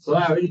 right? So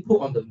I already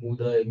put on the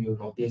Moodle if you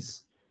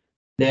notice.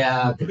 There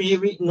are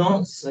pre-read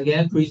notes,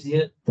 again,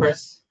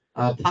 past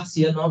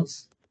year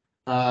notes.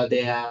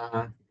 There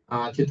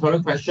are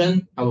tutorial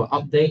question. I will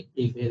update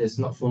if it is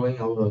not following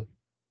our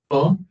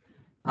flow.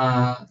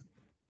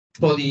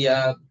 For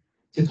the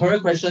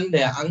tutorial question,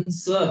 there are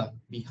answer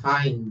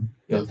behind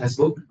your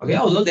textbook. Okay,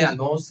 although there are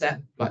no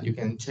set, but you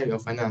can check your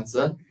final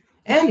answer.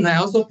 And I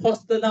also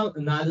posted out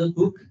another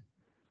book.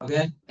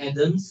 Okay,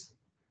 Adams.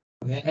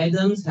 Okay,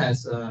 Adams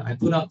has I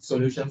put out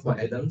solution for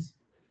Adams,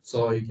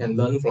 so you can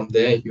learn from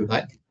there if you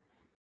like.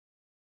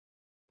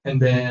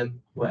 And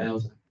then what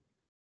else?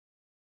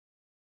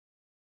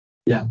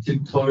 Yeah,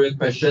 tutorial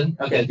question.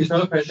 Okay,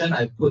 tutorial question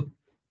I put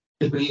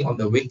typically on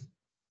the week,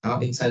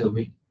 inside the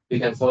week. You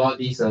can follow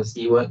these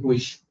keyword,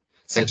 which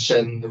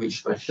section,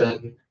 which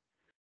question.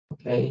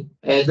 Okay,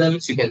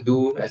 Adams you can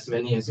do as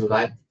many as you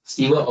like.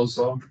 Keyword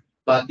also,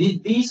 but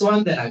these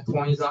one that I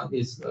point out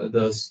is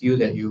the skill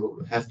that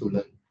you have to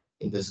learn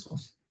in this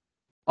course.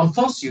 Of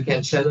course, you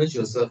can challenge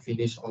yourself,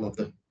 finish all of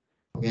them.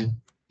 Okay,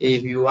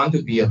 if you want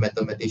to be a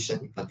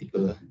mathematician in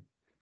particular,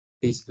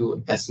 please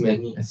do as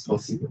many as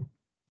possible.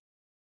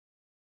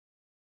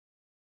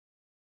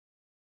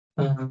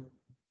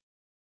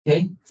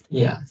 Okay,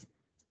 yeah.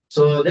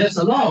 So there's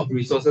a lot of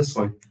resources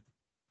for you.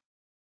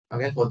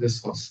 Okay, for this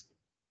course.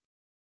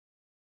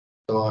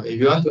 So if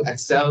you want to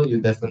excel,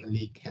 you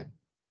definitely can.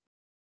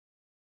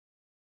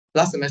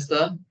 Last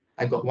semester,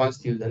 I got one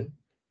student.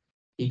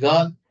 He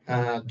got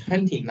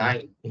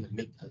 29 in the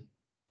midterm.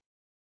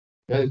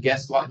 You want to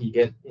guess what he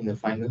get in the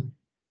final?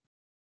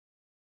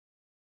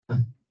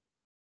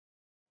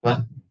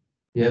 What?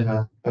 You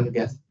want to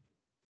guess?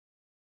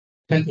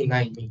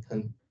 29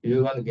 midterm. Do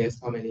you want to guess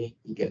how many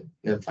he get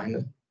in the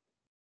final?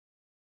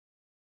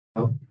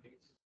 No.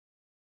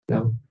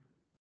 No.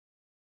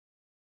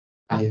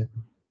 Higher.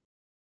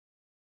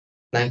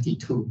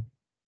 92.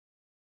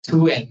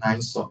 2 and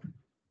 9 swap.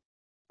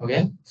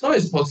 Okay, so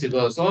it's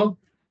possible. So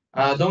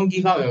don't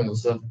give up on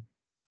yourself.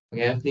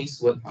 Okay, please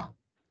work hard.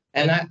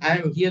 And I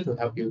am here to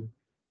help you.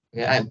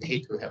 Okay, I am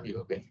paid to help you.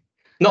 Okay.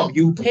 No,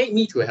 you paid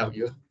me to help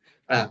you.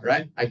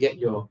 Right? I get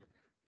your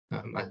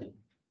money.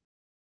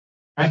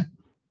 Right?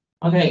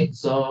 Okay,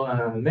 so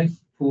make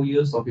full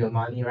use of your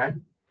money, right?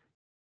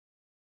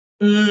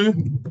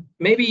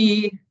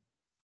 Maybe,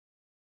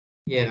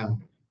 yeah.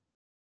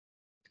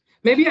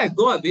 Maybe I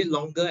go a bit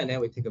longer and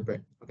then we take a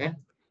break. Okay.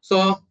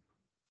 So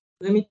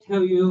let me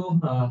tell you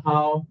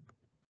how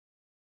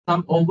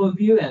some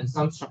overview and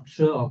some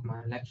structure of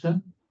my lecture.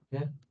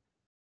 Okay.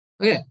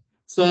 Okay.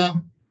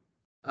 So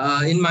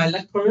in my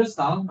lecturer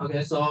style,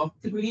 okay, so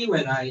typically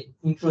when I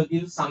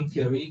introduce some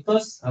theory,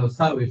 first I will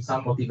start with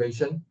some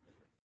motivation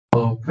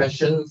or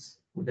questions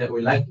that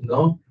we like to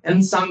know,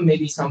 and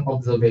maybe some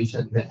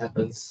observation that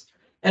happens.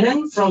 And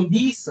then from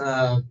these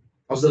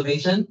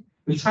observation,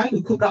 we try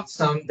to cook up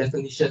some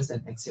definitions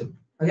and axiom.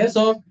 Okay,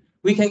 so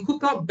we can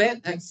cook up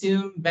bad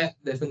axiom, bad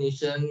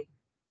definition,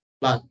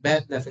 but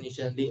bad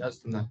definition lead us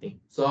to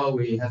nothing. So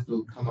we have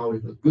to come up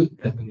with a good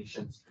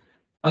definitions.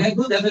 Okay,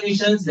 good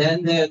definitions,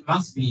 then there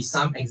must be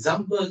some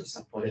example to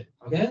support it.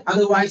 Okay,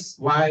 otherwise,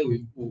 why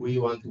we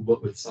want to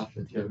work with such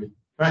a theory,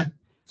 right?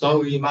 So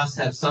we must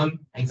have some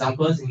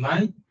examples in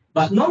mind,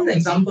 but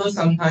non-examples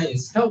sometimes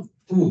is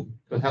helpful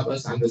to help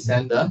us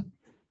understand the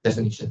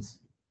definitions.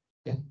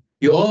 Okay,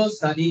 you all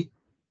studied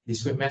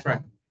discrete math,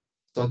 right?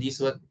 So this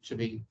word should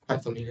be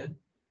quite familiar.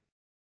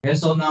 Okay,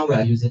 so now we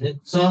are using it.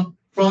 So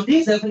from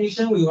this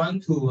definition, we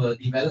want to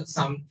develop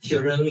some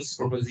theorems,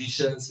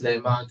 propositions,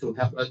 lemma to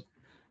help us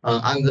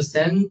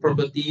understand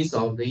properties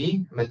of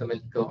the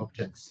mathematical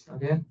objects.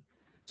 Okay.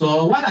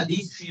 So what are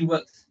these three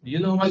words? Do you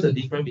know what's the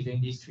difference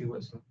between these three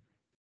words?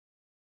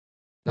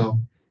 No,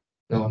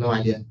 no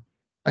idea.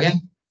 Okay.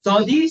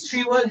 So these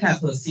three words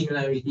have a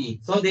similarity.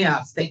 So they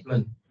are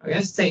statement.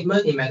 Okay.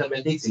 Statement in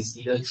mathematics is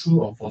either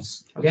true or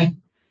false. Okay.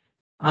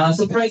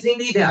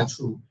 Surprisingly, they are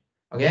true.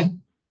 Okay.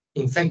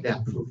 In fact, they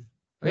are true.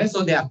 Okay.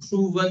 So they are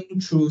proven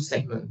true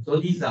statements. So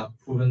these are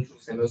proven true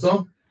statements.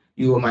 So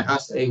you might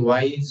ask, hey,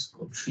 why is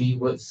three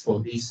words for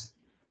this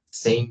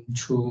same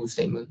true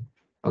statement?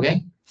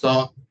 Okay.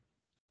 So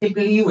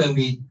typically when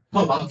we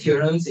talk about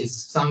theorems, it's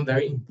some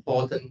very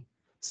important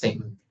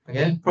statement.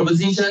 Okay.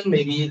 Proposition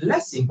may be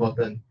less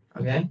important.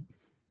 Okay.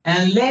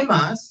 And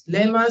lemmas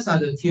are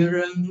the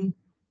theorem.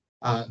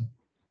 I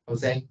should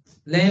say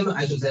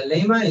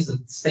lemma is a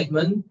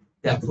statement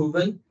that are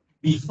proven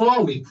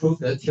before we prove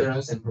the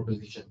theorems and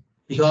proposition.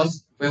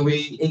 Because when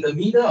we in the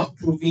middle of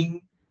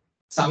proving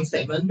some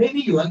statement, maybe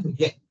you want to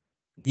get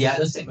the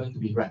other statement to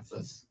be right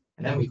first,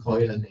 and then we call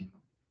it a lemma.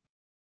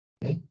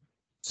 Okay.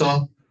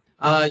 So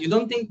you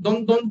don't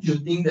you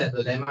think that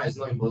the lemma is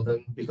not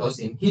important, because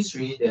in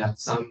history there are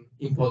some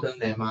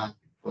important lemma,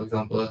 for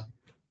example,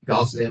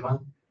 Gauss lemma,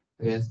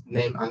 okay,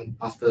 named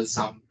after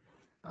some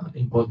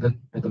important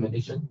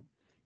mathematician.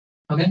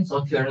 Okay,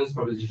 so theorems,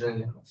 proposition, and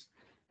lemmas.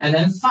 And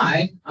then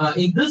 5,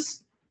 in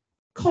this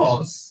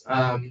course,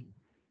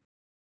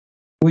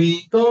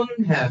 we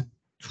don't have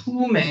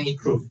too many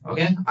proof.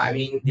 Okay, I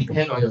mean,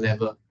 depend on your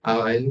level.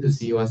 I need to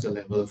see what's your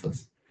level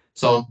first.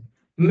 So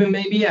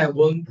maybe I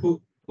won't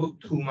put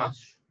too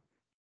much.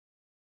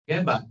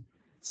 Okay, but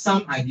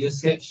some idea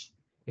sketch.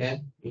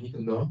 Okay, you need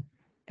to know.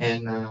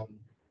 And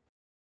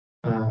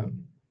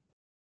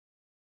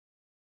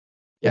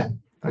yeah.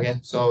 Okay,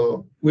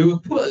 so we will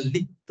put a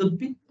little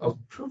bit of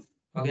proof.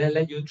 Okay,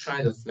 let you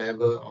try the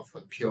flavor of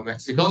a pure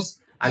maths because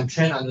I'm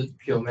trained under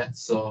pure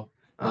maths, so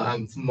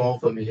I'm more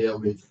familiar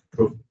with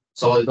proof.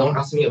 So don't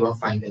ask me about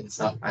finance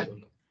stuff. I don't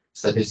know.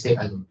 Statistics,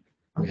 I don't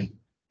know. Okay,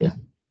 yeah.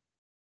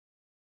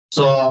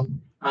 So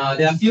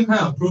there are a few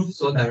kind of proofs.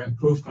 So direct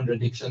proof,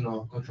 contradiction,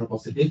 or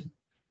contrapositive.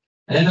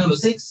 And then number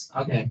 6.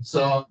 Okay,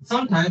 so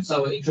sometimes I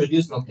will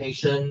introduce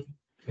notation,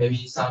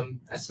 maybe some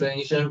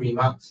explanation,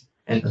 remarks,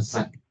 and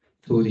aside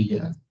to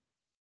the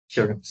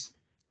theorems.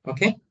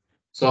 Okay,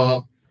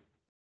 so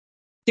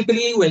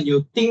typically when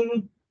you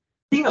think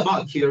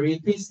about theory,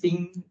 please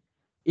think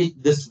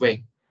it this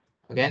way.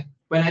 Okay,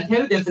 when I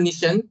tell you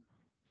definition,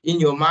 in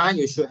your mind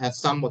you should have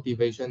some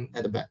motivation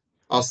at the back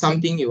or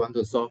something you want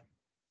to solve,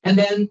 and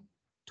then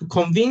to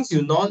convince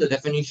you know the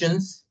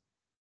definitions,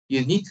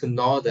 you need to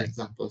know the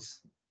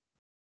examples.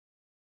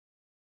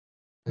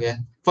 Okay,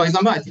 for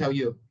example, I tell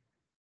you,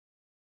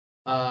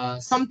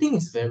 something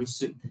is very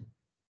sweet.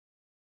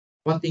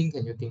 What thing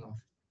can you think of?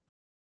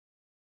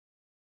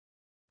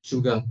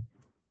 Sugar.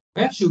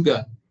 Yeah,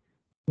 sugar.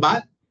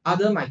 But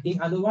other might think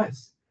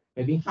otherwise.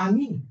 Maybe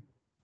honey.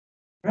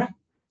 Right?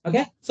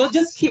 Okay. So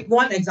just keep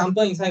one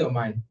example inside your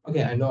mind.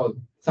 Okay, I know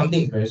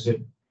something is very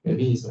sweet.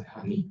 Maybe it's like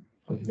honey.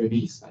 Okay, maybe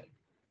it's like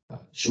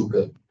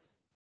sugar.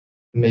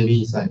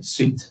 Maybe it's like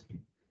sweet.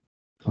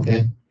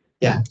 Okay.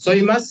 Yeah. So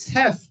you must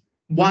have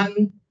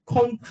one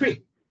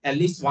concrete, at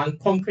least one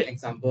concrete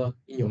example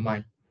in your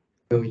mind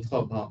when we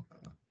talk about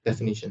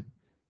definition.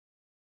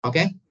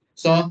 Okay.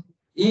 So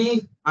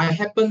if I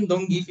happen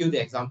don't give you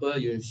the example,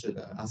 you should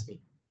ask me,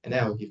 and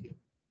then I will give you.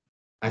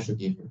 I should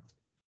give you.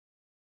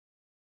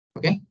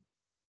 Okay.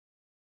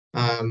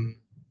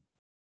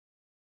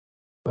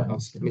 What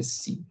else? Let me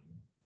see.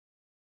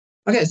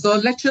 Okay, so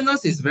lecture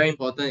notes is very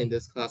important in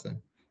this class.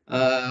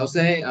 I'll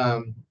say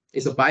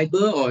it's a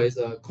Bible or it's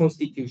a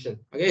constitution.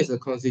 Okay, it's a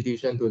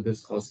constitution to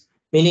this course.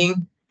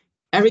 Meaning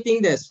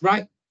everything that's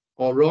right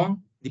or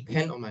wrong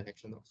depend on my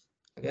lecture notes.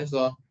 Okay,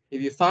 so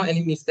if you found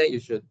any mistake, you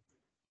should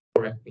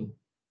correct me.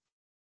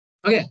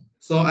 Okay,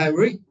 so I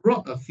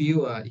wrote a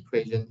few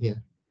equations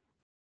here.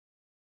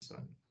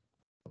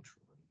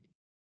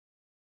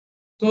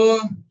 So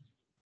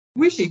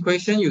which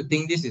equation you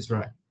think this is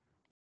right?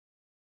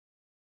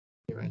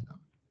 Right now.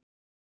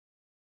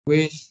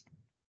 Which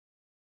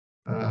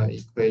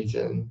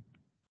equation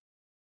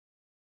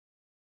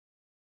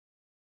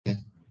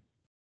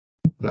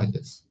like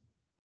this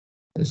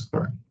is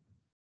correct?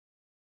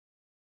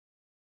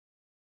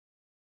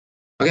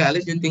 Okay, I'll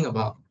let you think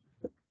about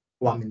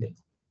 1 minute.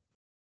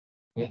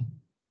 Okay.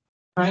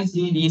 Try and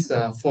see these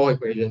 4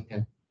 equations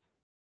here.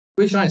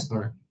 Which one is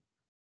correct?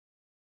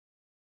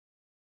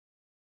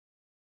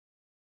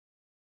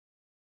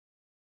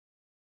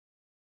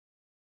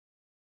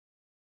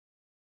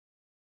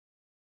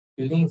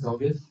 You think it's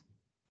obvious?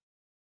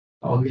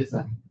 Obvious,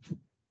 huh?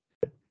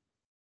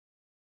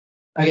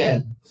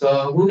 Again,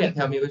 so who can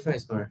tell me which one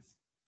is correct?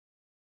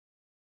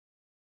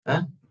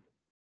 Huh?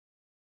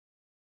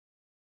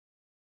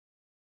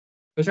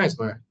 Which one is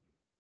correct?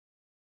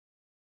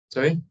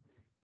 Sorry?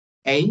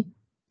 A?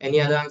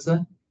 Any other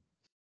answer?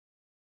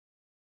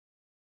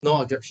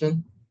 No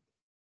objection?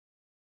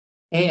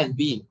 A and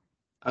B.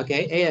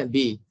 Okay, A and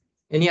B.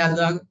 Any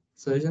other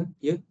solution?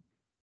 You?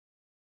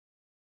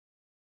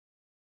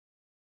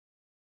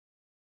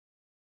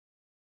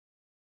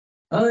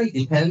 Oh, it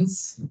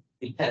depends.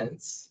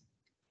 Depends.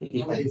 It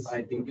If depends.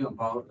 I thinking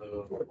about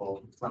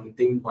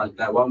something like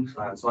that 1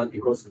 + 1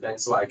 equals to that,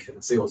 so I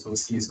can say also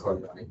C is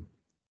correct, right?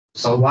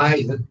 So why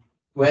is it?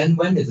 When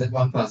is it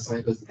 1 + 1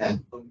 equals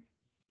 10?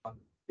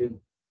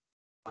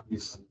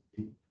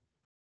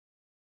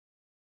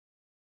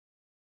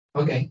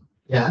 Okay,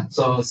 yeah,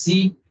 so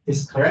C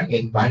is correct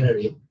in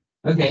binary.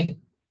 Okay,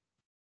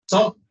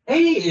 so A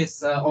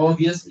is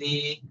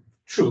obviously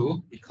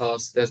true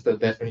because that's the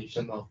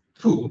definition of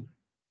 2.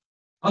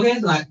 Okay,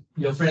 like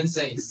your friend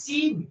says,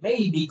 C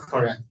may be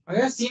correct.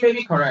 Okay, C may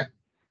be correct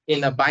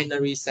in a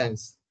binary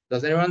sense.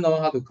 Does anyone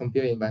know how to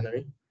compute in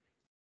binary?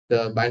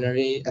 The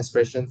binary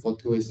expression for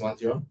 2 is 1,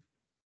 0.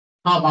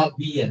 How about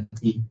B and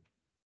D?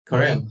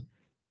 Correct.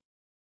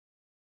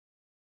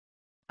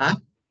 Huh?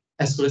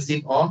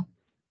 Exclusive or?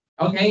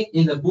 Okay,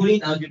 in the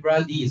Boolean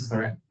algebra, D is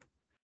correct.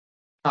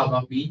 How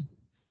about B?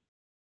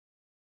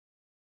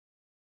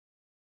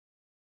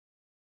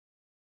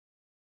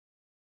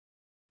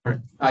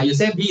 You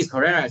say B is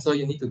correct, right? So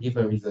you need to give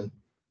a reason.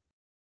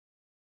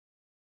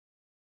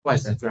 What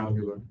is that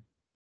algebra?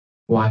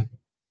 Why?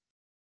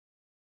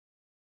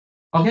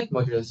 Okay,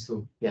 modulus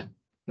 2. Yeah,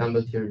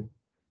 number theory.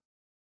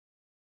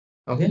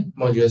 Okay,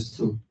 modulus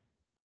 2.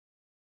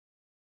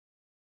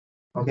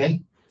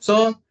 Okay,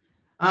 So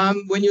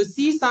when you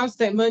see some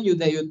statement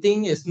that you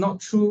think is not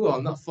true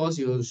or not false,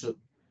 you should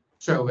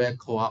straight away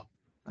call out.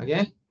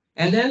 Okay.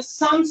 And then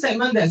some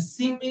statement that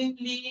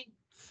seemingly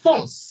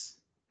false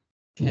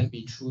can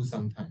be true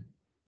sometimes.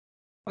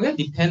 Okay,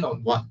 depend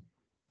on what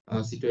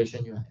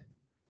situation you are in.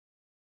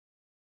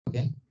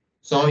 Okay,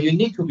 so you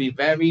need to be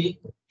very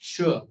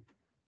sure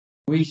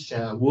which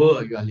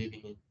world you are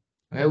living in.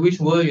 Okay, which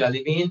world you are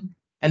living in,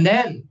 and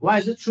then why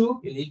is it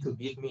true? You need to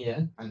give me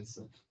an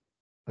answer.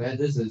 Okay,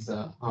 this is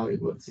how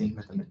it works in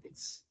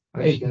mathematics.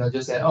 Okay, you cannot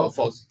just say, oh,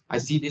 false. I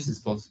see this is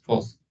false.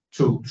 False.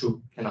 True.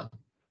 True. Cannot.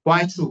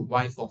 Why true?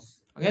 Why false?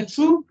 Okay,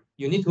 true.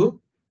 You need to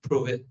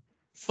prove it.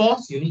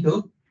 False. You need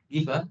to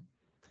give a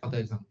counter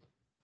example.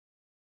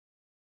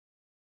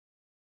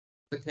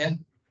 Okay.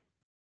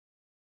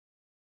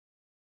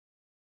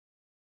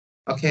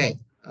 Okay.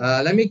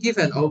 Let me give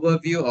an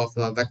overview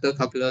of vector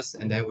calculus,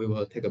 and then we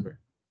will take a break.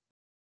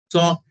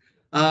 So,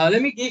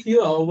 let me give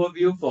you an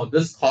overview for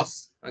this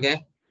course.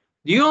 Okay.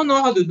 Do you all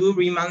know how to do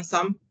Riemann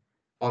sum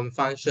on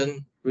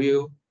function,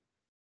 real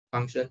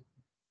function,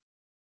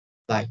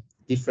 like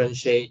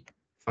differentiate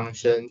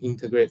function,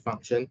 integrate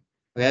function?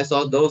 Okay,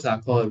 so those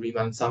are called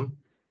Riemann sum.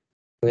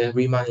 Okay,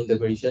 Riemann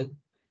integration.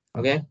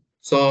 Okay,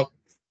 so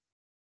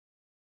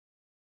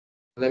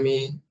let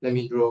me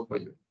draw for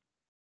you.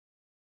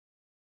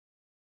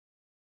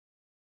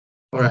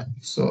 All right,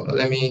 so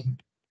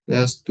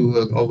let's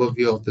do an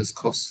overview of this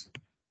course.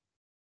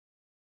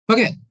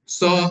 Okay,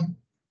 so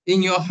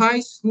in your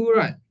high school,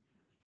 right?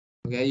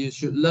 Okay, you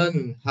should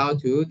learn how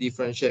to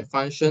differentiate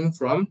function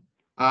from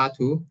R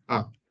to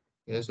R.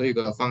 Okay, so you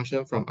got a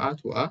function from R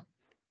to R.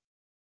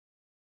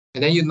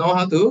 And then you know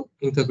how to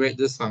integrate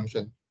this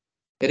function.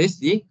 It is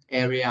the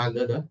area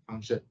under the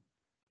function,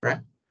 right?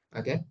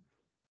 Okay.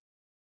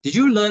 Did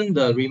you learn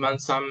the Riemann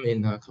sum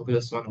in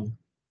calculus 1?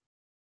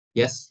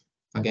 Yes.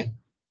 Okay.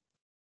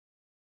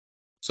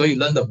 So you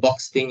learn the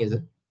box thing, is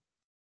it?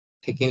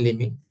 Taking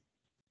limit.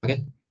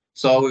 Okay.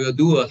 So we will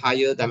do a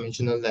higher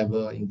dimensional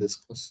level in this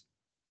course.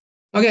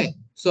 Okay.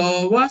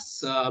 So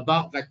what's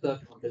about vector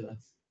calculus?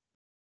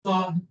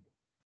 So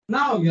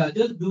now we are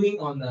just doing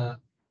on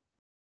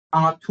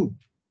R2.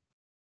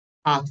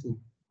 R2.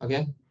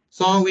 Okay.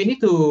 So we need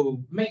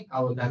to make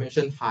our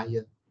dimension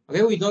higher.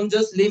 Okay, we don't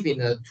just live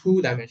in a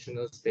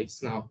two-dimensional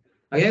space now.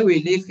 Okay,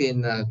 we live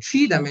in a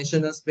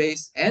three-dimensional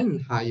space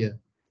and higher.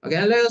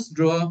 Okay, let us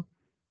draw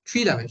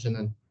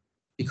three-dimensional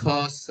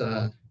because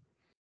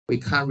we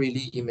can't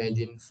really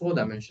imagine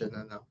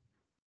four-dimensional now.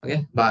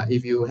 Okay, but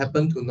if you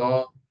happen to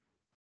know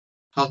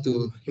how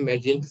to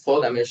imagine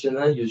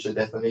four-dimensional, you should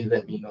definitely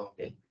let me know.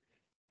 Okay.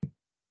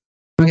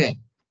 Okay.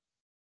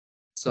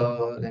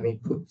 So let me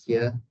put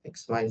here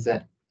x, y, z,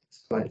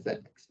 x, y, z,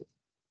 x.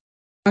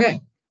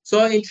 Okay.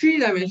 So in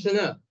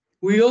three-dimensional,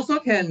 we also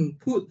can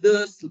put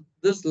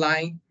this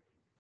line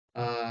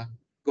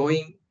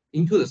going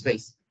into the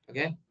space.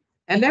 Okay.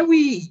 And then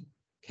we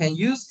can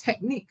use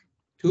technique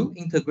to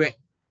integrate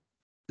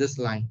this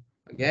line.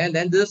 Okay. And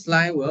then this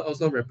line will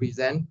also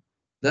represent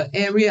the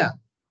area.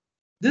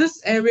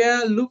 This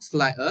area looks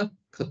like a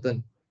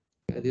curtain.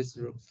 Okay, this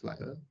looks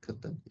like a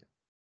curtain.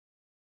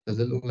 Does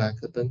it look like a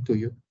curtain to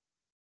you?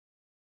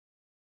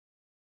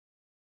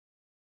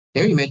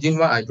 Can you imagine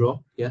what I draw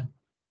here?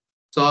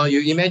 So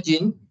you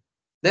imagine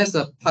there's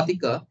a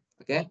particle.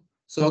 Okay.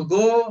 So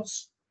go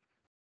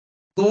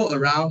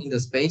around in the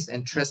space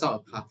and trace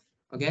out a path.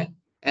 Okay.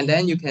 And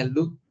then you can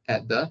look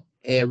at the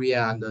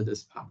area under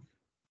this path.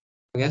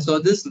 Okay. So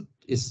this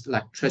is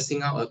like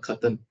tracing out a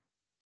curtain.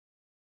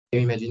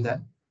 Can you imagine that?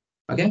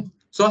 Okay.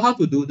 So how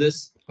to do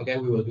this? Okay.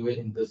 We will do it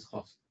in this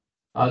course.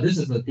 This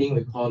is the thing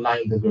we call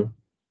line integral.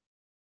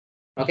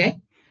 Okay.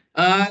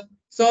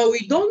 So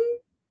we don't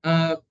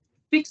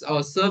fix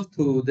ourselves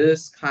to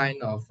this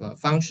kind of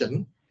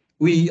function.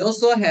 We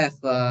also have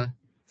a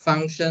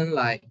function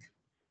like,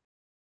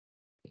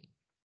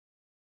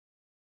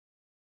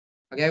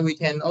 okay, we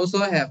can also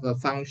have a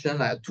function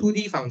like a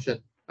 2D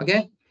function.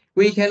 Okay,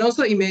 we can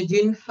also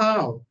imagine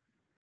how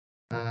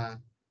a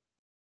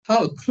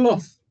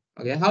cloth,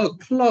 okay, how a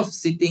cloth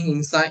sitting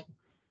inside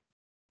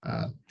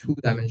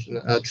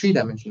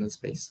three-dimensional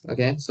space.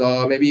 Okay,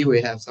 so maybe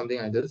we have something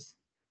like this.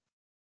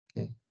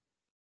 Okay,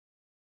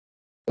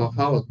 so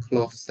how a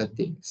cloth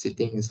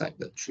sitting inside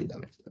the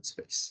three-dimensional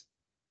space.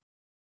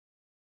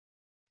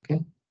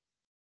 Okay.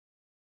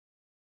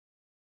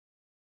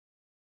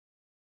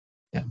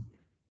 Yeah.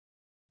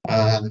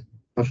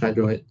 How should I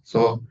draw it?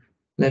 So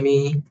let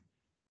me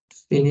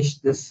finish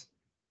this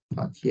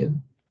part here.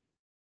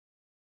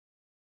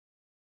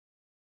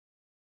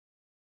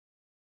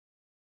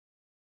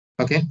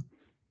 Okay.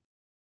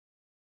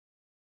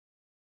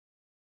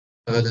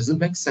 Does it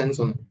make sense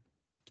or not?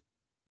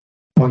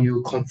 Or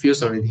you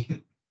confused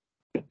already?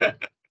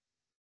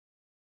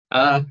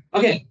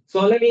 Okay.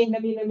 So let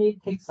me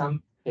take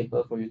some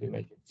paper for you to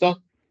imagine. So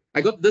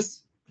I got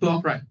this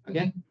cloth, right?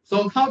 Okay.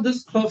 So how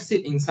does cloth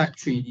sit inside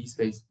 3D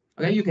space?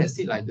 Okay, you can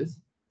sit like this.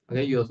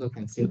 Okay, you also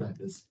can sit like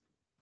this.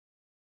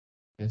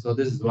 Okay, so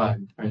this is what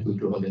I'm trying to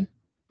draw there.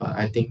 But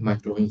I think my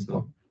drawing is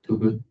not too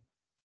good.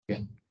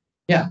 Okay.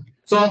 Yeah.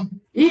 So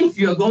if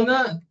you're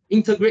gonna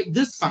integrate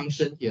this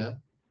function here,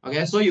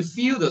 okay, so you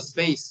fill the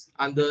space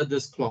under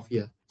this cloth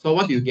here. So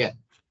what do you get?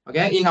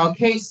 Okay, in our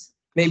case,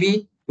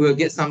 maybe we'll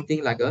get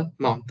something like a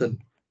mountain.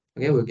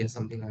 Okay, we'll get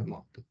something like a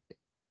mountain.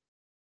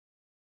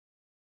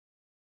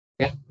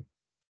 Okay,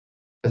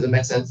 does it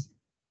make sense?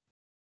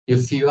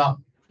 You fill out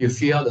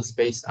the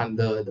space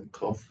under the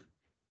cloth.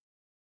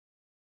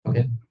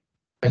 Okay,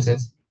 make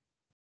sense?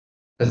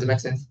 Does it make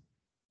sense?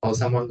 Or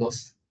someone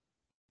lost?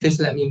 Please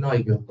let me know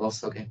if you're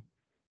lost. Okay.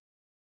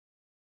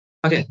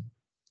 Okay.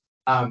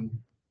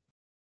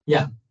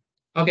 Yeah.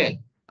 Okay.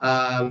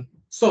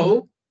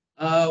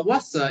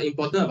 What's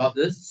important about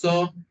this?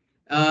 So,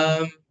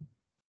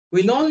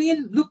 we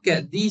normally look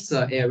at this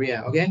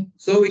area. Okay.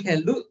 So we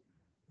can look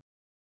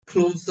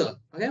closer.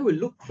 Okay. We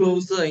look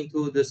closer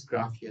into this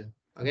graph here.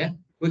 Okay.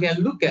 We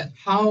can look at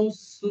how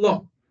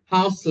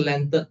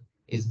slanted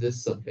is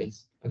this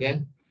surface.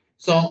 Okay.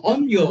 So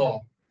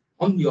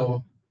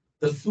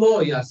the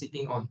floor you are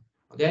sitting on.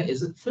 Okay.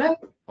 Is it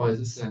flat or is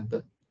it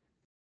slanted?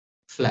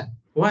 Flat.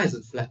 Why is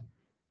it flat?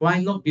 Why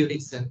not build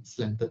it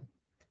slanted?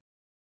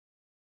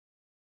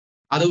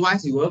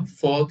 Otherwise, you will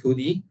fall to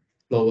the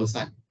lower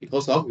side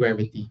because of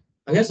gravity.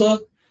 Okay,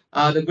 so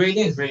the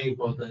gradient is very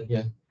important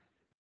here.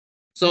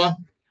 So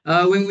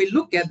when we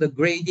look at the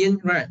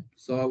gradient, right,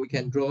 so we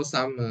can draw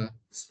some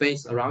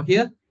space around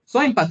here. So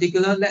in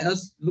particular, let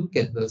us look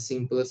at the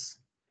simplest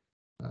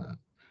to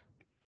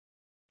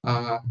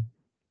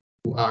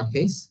our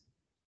case.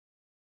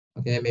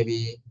 Okay,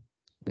 maybe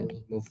let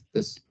me move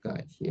this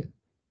guy here.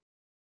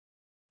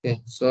 Okay,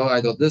 so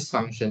I got this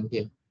function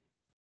here.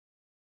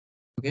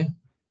 Okay,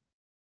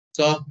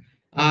 so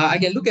I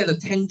can look at the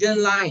tangent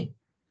line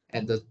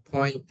at the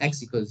point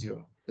x equals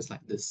 0, just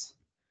like this.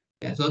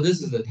 Yeah, so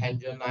this is the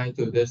tangent line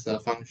to this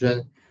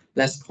function.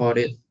 Let's call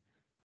it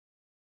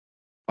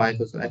y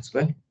equals to x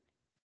squared.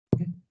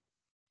 Okay,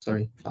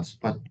 sorry, plus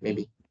 1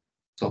 maybe.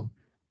 So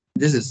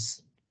this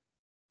is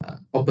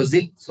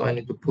opposite, so I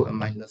need to put a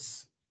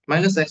minus.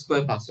 Minus x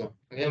squared plus 1.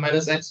 Okay,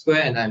 minus x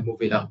squared, and I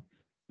move it up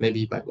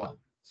maybe by 1.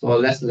 So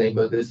let's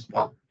label this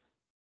 1.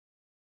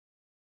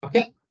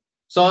 Okay,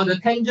 so the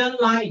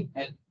tangent line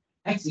at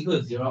x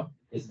equals 0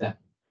 is that.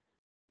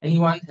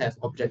 Anyone have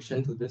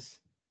objection to this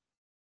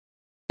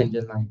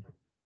tangent line?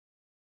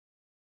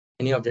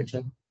 Any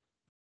objection?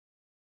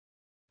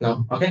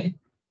 No? Okay.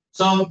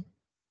 So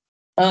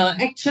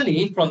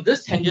actually, from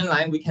this tangent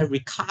line, we can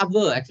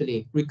recover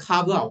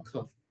our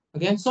curve.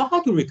 Okay, so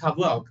how to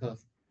recover our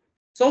curve?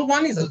 So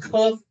one is a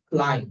curved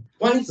line,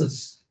 one is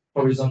a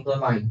horizontal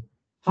line.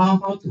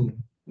 How to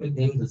make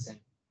them the same?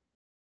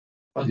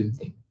 What do you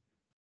think?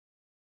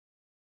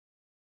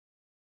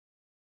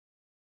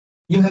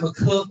 You have a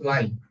curved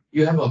line,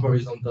 you have a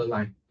horizontal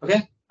line.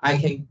 Okay,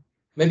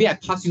 maybe I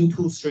pass you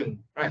two strings,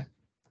 right?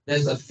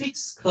 There's a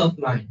fixed curved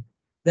line.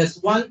 There's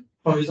one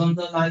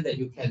horizontal line that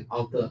you can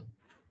alter.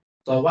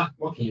 So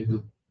what can you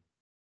do?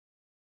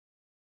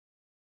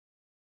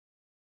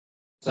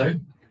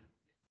 Sorry?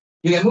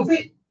 You can move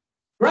it,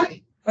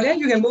 right? Okay,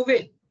 you can move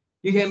it.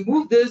 You can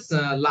move this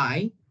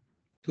line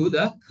to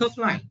the curved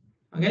line.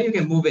 Okay, you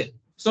can move it.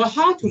 So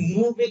how to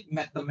move it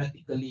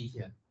mathematically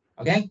here?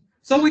 Okay,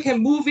 so we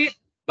can move it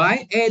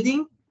by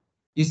adding,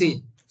 you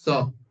see,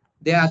 so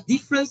there are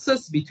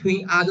differences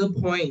between other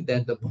point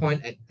than the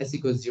point at s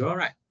equals 0,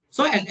 right?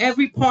 So at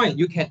every point,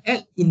 you can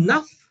add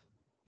enough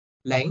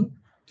length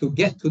to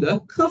get to the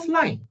curved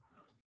line,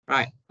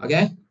 right?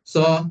 Okay,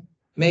 so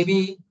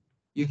maybe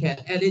you can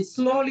add it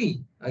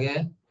slowly.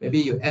 Okay, maybe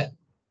you add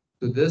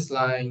to this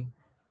line,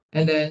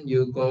 and then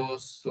you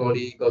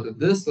slowly go to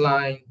this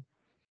line,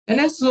 and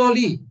then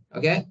slowly,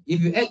 okay,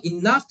 if you add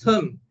enough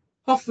term,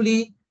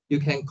 hopefully you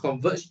can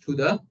converge to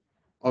the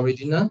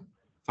original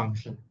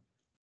function.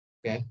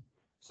 Okay,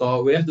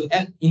 so we have to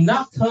add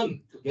enough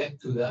term to get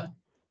to the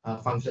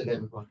function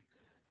that we want.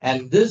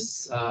 And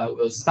this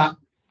will start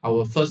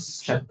our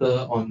first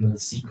chapter on the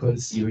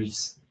sequence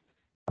series.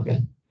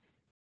 Okay,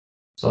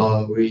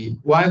 so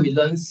why we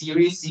learn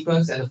series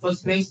sequence at the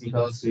first place?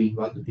 Because we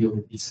want to deal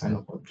with these kind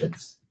of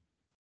objects.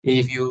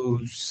 If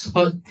you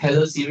heard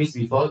Taylor series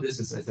before, this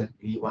is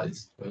exactly what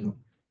is going on.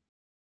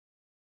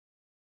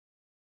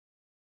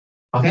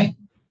 Okay,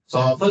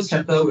 so first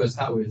chapter we'll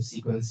start with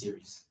sequence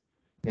series.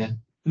 Okay,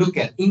 look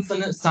at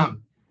infinite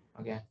sum.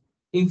 Okay,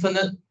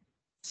 infinite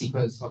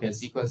sequence. Okay,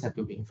 sequence have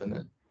to be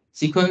infinite.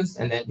 Sequence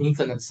and then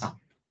infinite sum.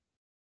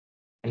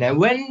 And then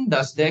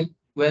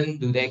when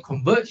do they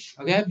converge?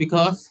 Okay,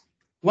 because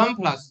 1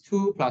 plus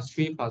 2 plus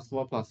 3 plus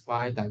 4 plus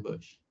 5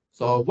 diverge.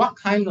 So what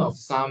kind of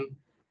sum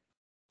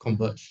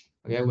converge?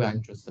 Okay, we are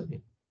interested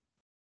in.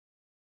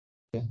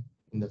 Okay,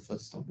 in the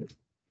first topic.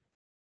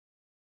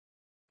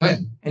 Okay,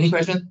 any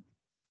question?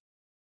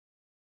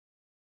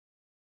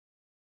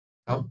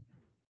 No?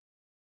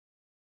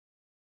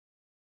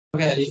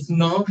 Okay, if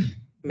no,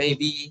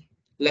 maybe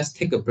let's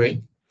take a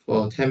break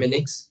for 10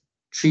 minutes.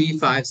 3,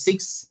 5,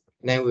 6,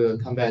 and then we will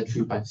come back at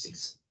 3, 5,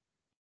 6.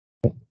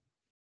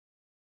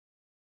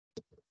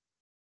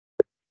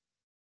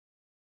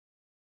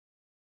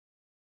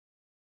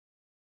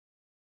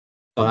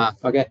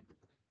 Okay.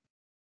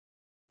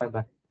 拜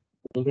拜，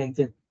明天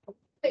见。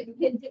对，明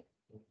天见。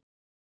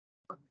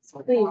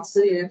可以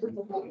10点，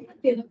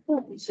点了不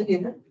10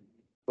点，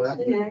我要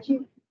10点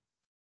去。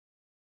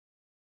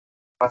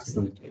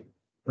 80。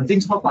我进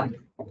错班。没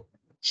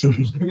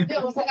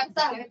有，我才刚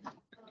上来。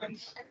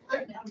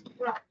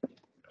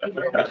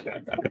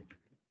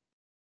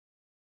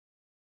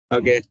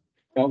Okay.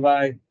 Bye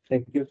bye.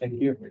 Thank you. Thank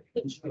you.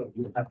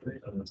 You have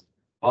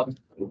all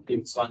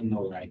this one,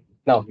 no, right?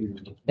 No.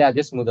 Yeah,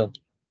 just Moodle.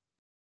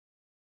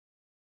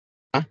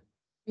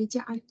 没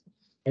加。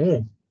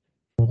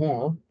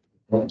哦。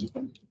哦。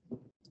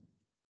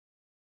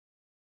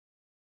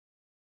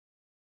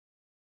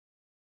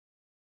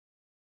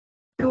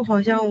就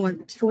好像我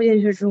输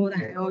进去之后，它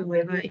还要有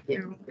一个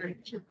error。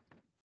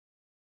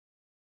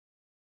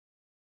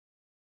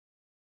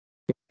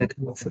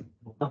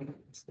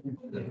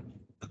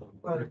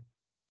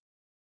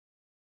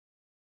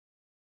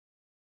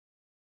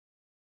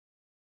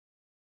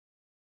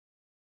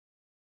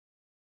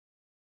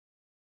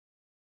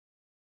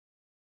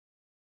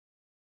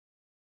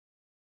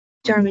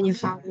这样给你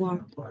发过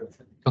了。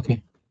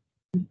OK。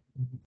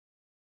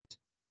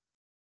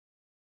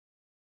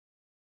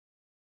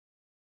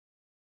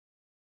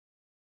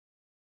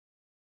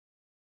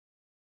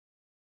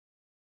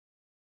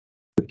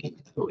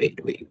Wait.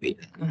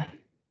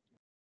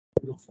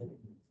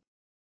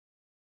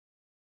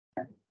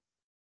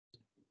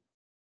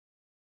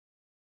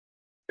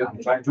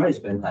 Try is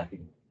been like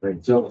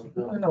right. So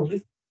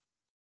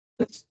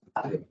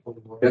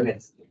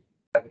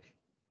okay.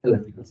 Hello.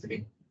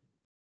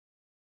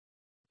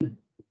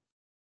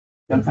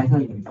 要看看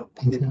你，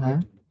等一下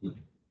啊。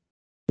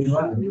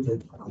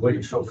我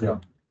也受不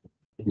了。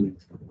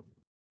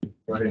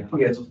我这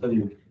也是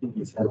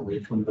你才围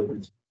冲的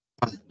问题。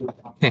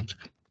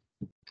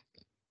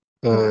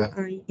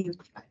221。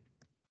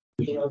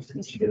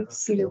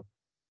46。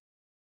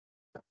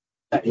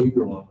在 A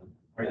国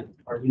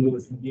，are you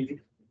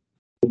listening?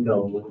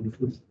 No.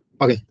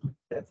 OK。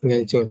应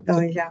该就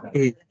等一下。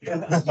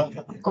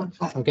哦，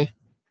好。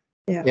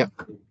 OK。Yeah. Yeah.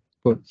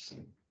 Good.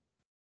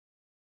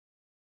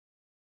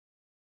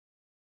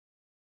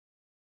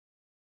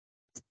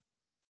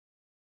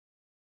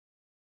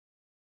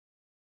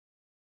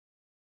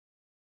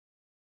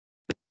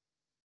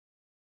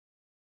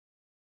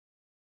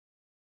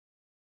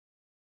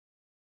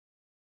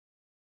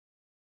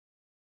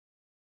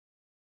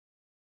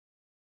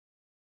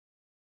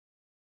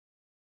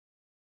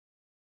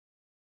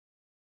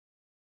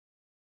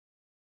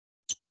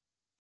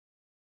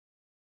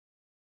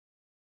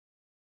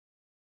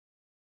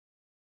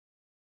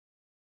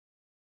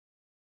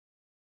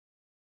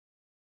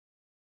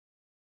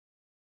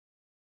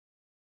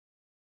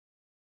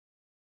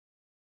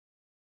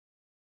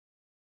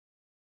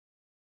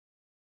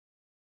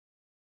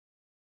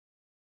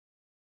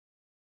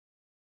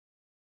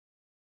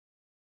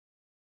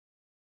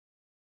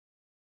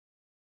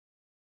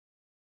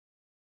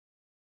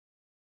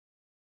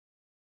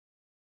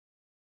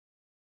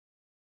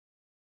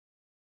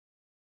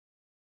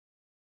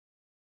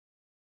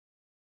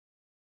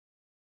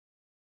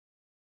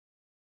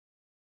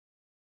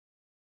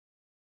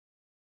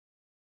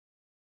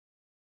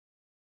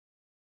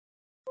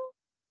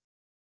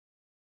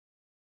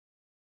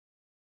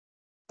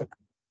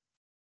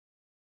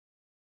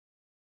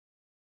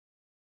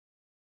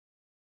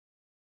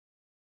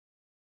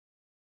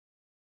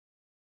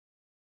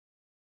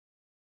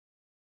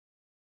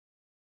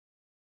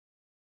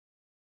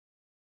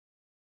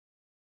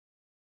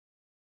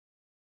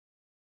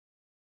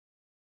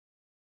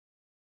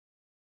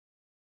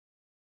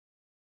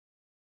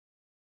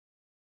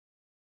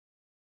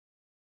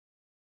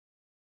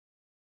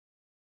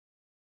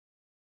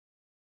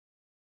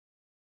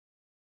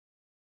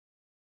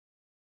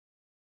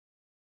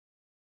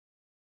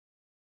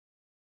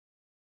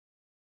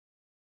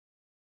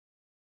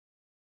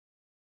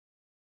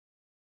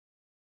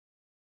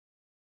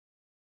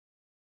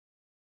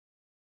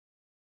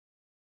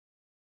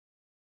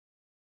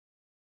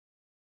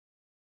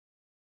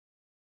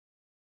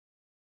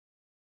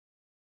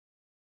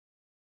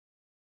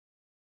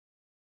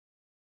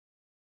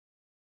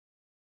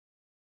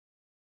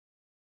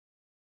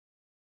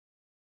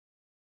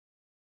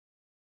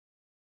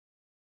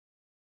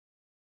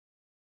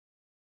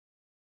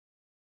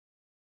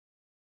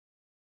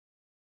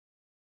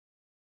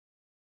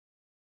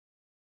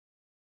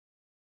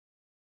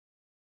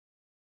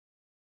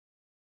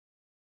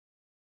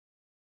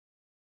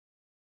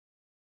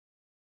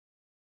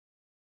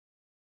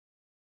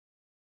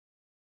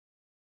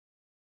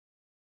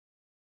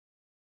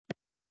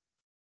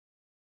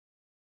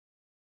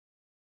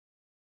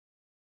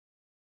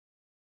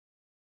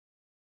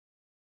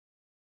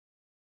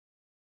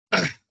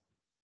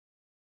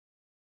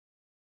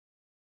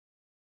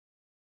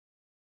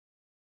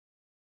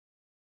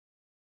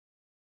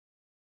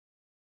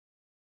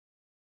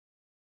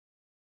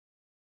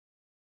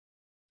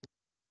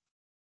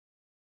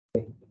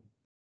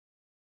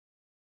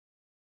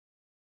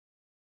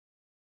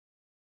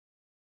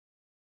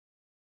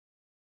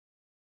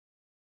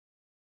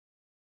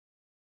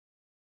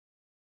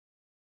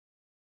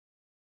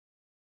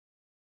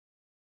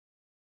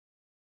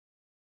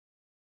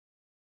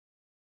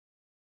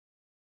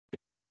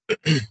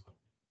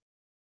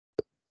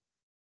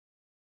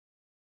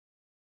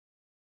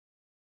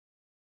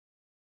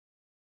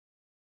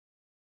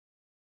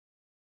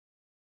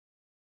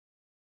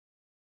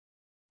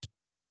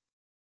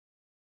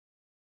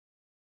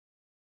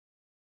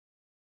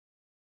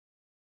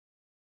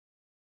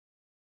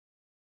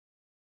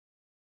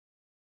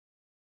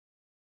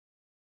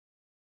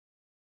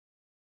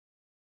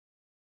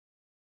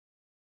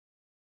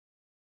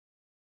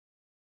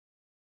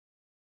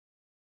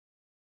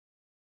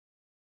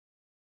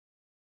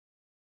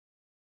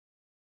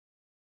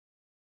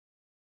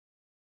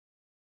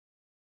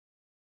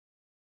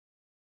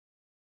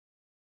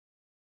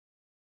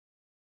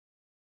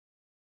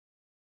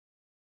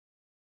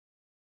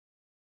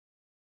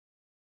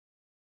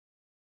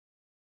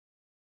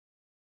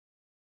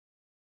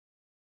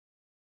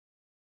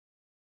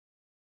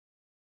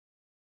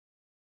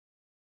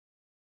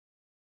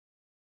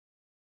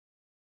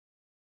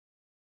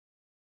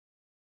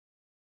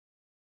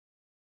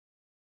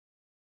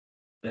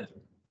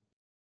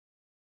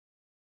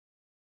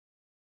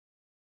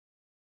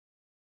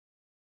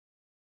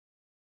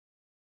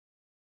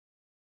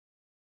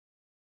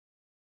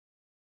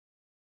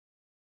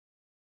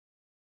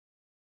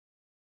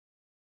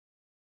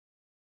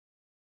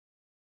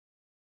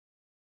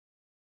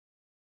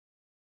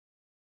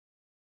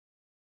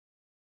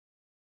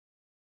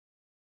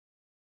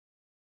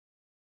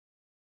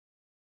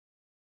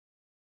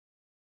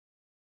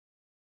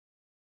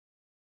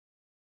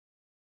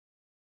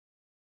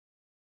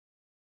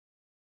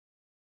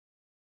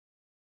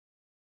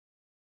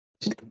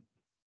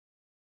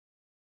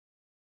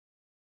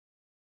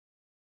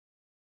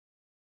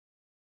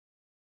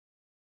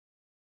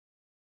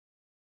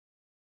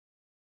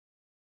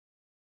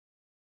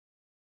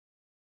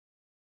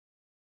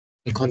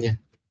 你看见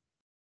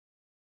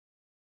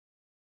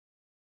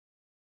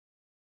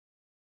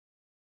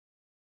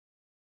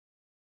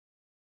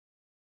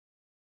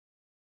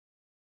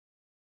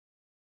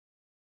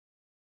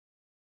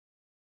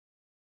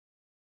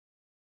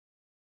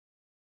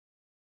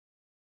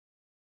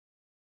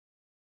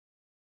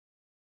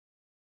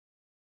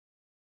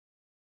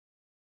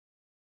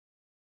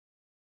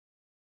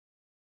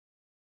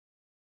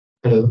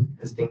？Hello,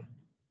 testing.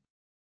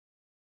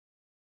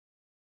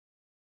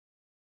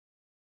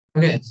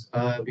 Okay,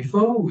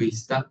 before we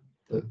start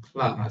the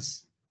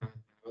class, I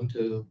want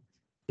to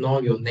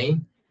know your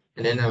name,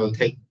 and then I will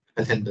take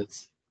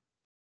attendance.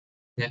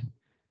 Yeah.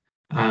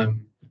 I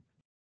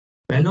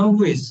know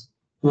who is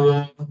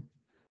Guo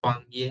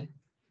Huangye.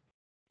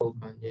 Guo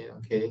Huangye,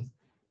 okay.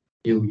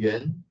 Liu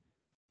Yuan,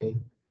 okay.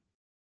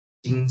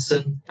 Jing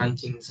Shen, Tan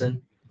Jing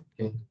Shen,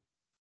 okay.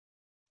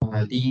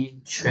 Li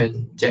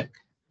Chuan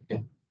Jack,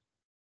 okay.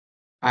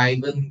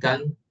 Ivan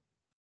Gan,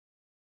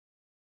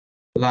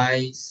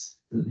 Lai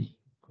Li,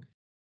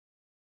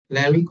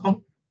 Larry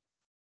Kong,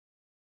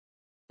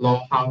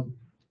 Lo Hao,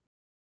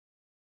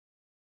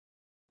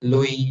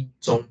 Lui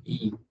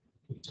Zhongyi,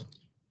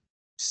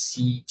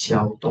 Xi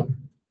Qiaodong,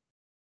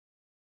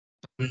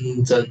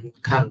 Zhen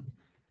Kang,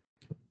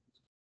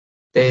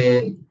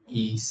 Teh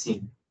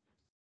Yixin,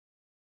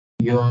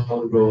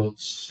 Yuo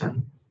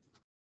Roshan,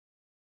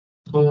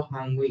 To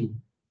Han Wei,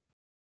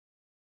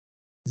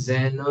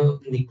 Zeno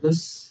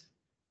Nicholas,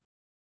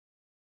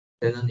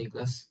 Zeno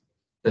Nicholas.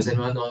 Does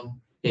anyone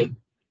know him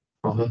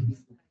or her?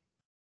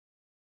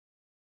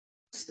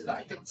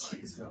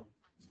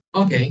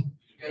 Okay,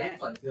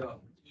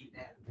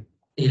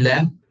 he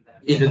left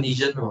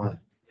Indonesian or what?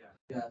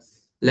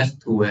 Yes.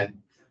 Left to where?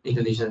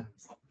 Indonesia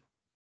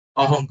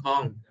or Hong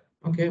Kong?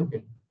 Okay,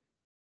 okay.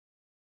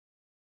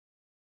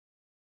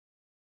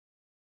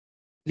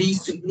 Lee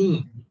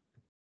Sydney,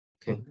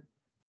 okay.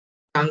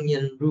 Kang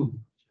Yan Ru,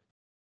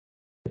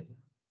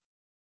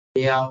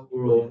 Liao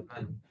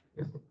Ronan,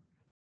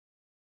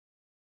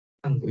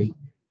 Kang Wei,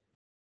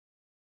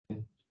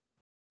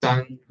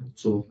 Zhang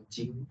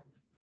Zuojing.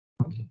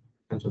 Okay,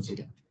 Zhang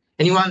Zuojing.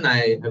 Anyone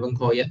I haven't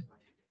called yet?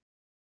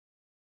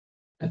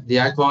 Did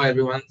I call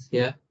everyone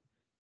here?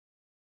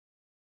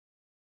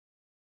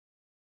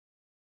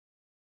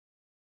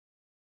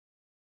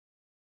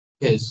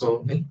 Okay,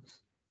 so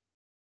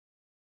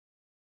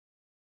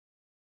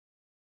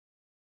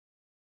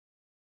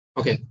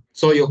okay,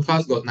 so your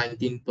class got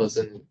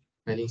 19%,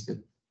 19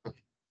 students.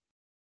 Okay.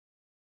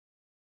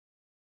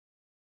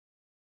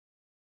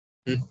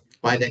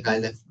 Why that guy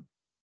left?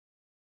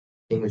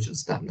 I think we should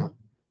start now.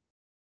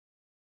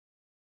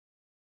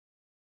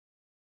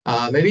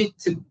 Maybe it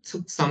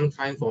took some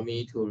time for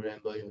me to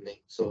remember your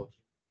name, so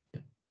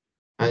yeah.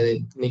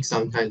 I need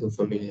some time to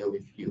familiar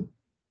with you.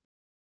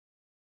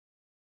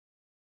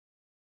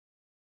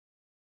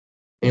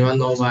 Anyone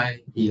know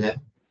why he left?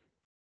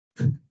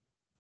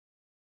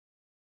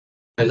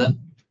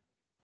 Helen?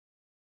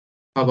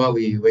 How about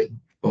we wait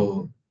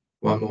for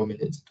 1 more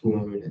minute, 2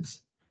 more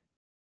minutes?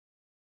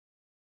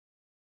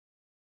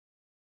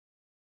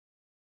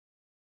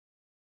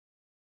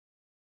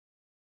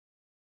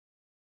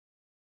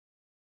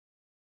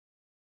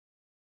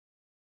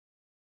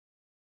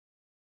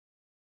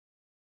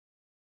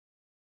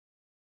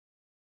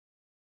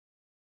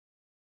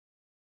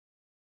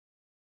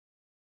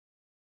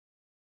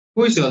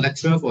 Who is your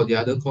lecturer for the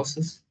other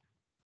courses?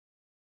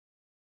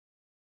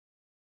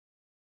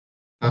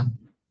 Huh?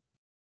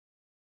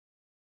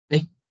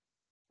 Hey,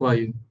 who are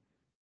you?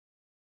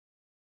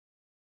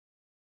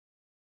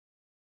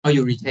 Oh,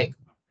 you retake.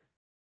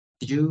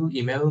 Did you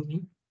email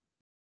me?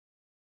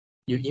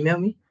 You email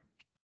me?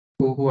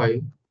 Who are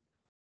you?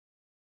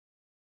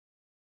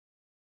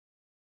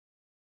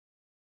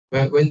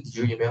 When did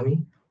you email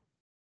me?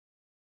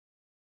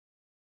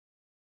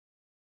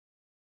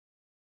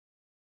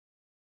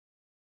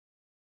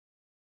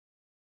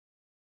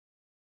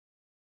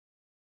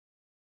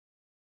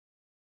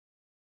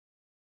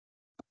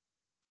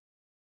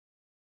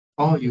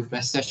 Oh, you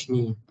messaged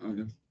me.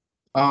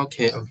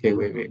 Okay. Okay.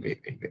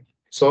 Wait.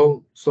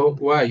 So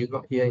why are you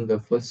not here in the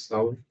first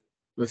hour?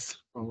 With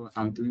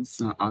I'm doing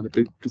some other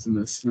big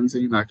business,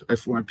 something like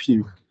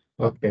FYP.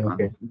 Okay.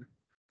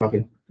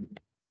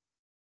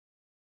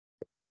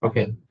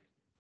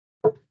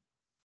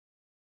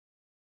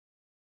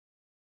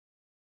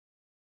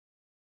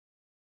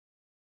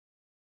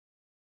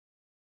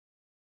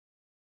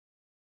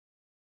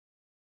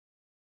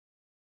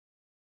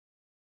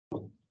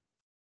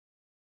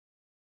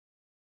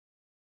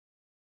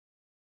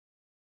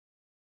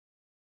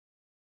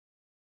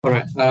 All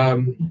right.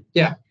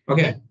 Yeah.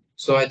 Okay.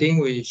 So I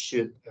think we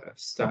should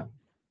start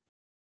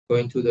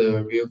going to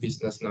the real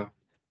business now.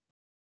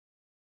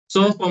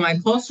 So for my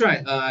course,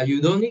 right?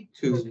 You don't need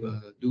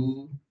to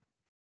do.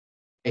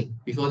 Hey,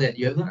 before that,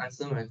 you haven't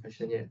answered my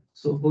question yet.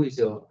 So who is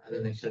your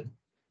other lecturer?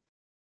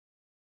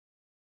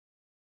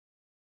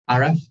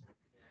 Araf,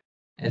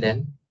 and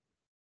then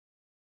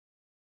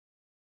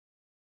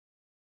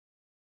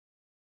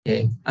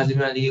okay.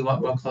 Ultimately,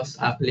 what course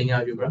are linear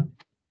algebra?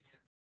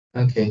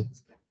 Okay.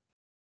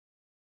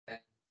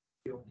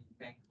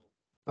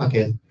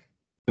 Okay.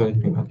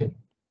 Okay.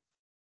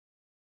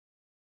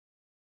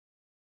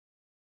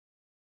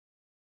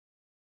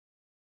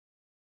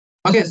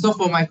 Okay, so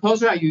for my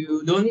course, right,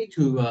 you don't need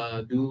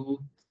to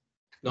do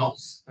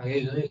notes.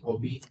 Okay, you don't need to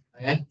copy.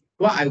 Okay,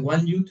 what I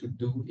want you to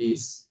do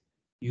is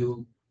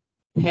you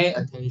pay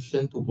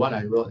attention to what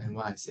I wrote and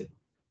what I said.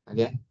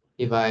 Okay,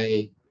 if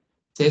I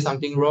say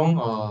something wrong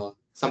or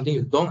something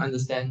you don't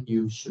understand,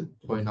 you should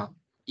point out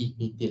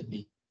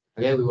immediately.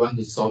 Okay, we want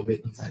to solve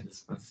it inside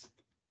this class.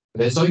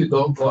 Okay, so you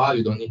don't go out,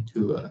 you don't need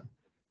to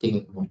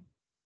think anymore.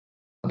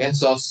 Okay,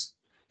 so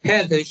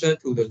pay attention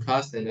to the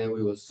class and then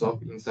we will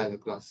solve inside the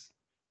class.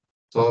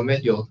 So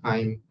make your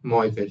time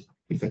more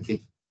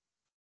effective.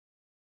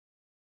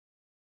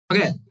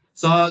 Okay,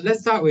 so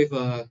let's start with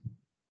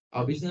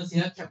our business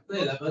here, chapter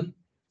 11,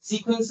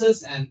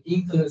 sequences and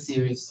infinite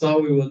series. So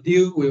we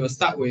will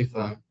start with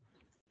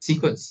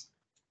sequence.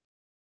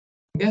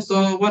 Okay,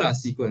 so what are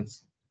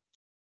sequence?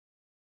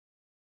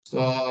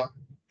 So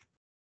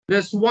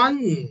there's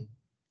one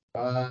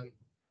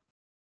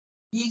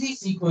easy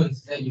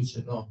sequence that you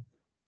should know.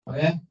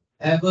 Okay,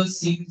 ever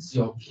since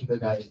your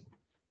kindergarten.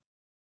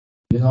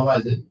 You know what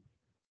is it?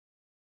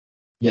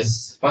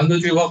 Yes, 1, 2,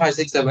 3, 4, 5,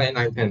 6, 7, 8,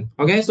 9, 10.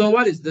 Okay, so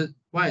what is it?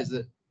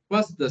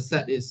 What's the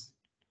set is?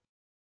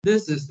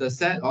 This is the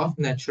set of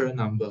natural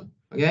number.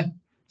 Okay,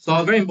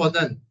 so very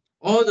important.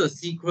 All the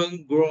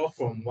sequence grow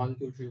from 1,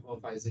 2, 3, 4,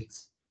 5,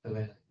 6, 7,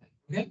 8, 9,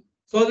 10. Okay,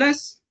 so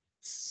let's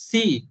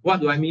see what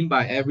do I mean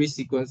by every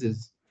sequence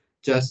is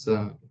just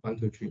 1,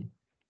 2, 3.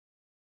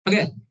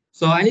 Okay,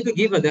 so I need to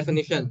give a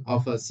definition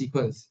of a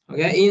sequence.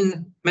 Okay,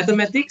 in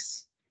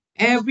mathematics,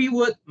 every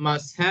word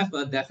must have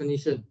a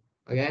definition.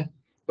 Okay,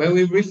 when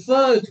we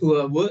refer to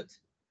a word,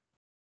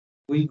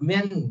 we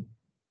meant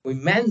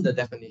the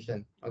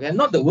definition. Okay,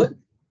 not the word,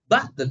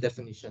 but the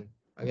definition.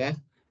 Okay,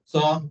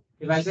 so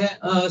if I say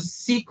a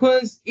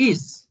sequence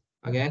is,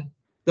 okay,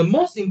 the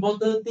most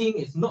important thing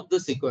is not the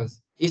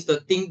sequence, it's the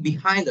thing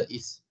behind the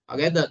is.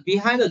 Okay, the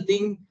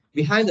thing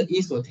behind the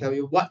is will tell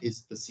you what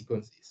is the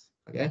sequence is.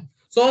 Okay,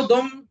 so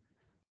don't,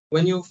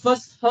 when you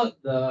first heard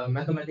the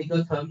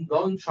mathematical term,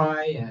 don't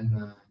try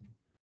and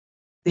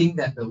think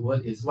that the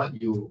word is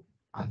what you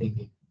are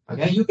thinking.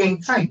 Okay, you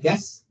can try and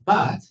guess,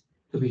 but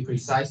to be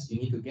precise, you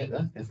need to get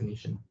a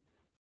definition.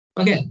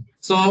 Okay,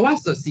 so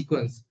what's the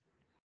sequence?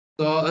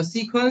 So a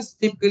sequence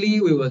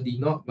typically we will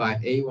denote by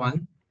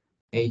A1,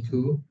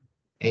 A2,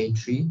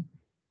 A3,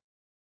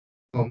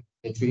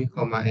 A3,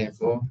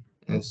 A4,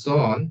 and so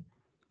on.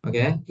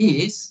 Okay,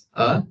 is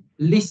a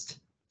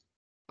list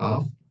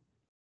of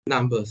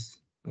numbers.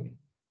 Okay,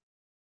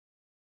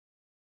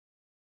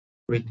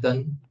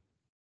 written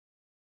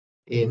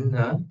in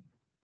a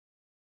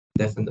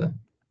definite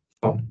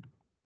form.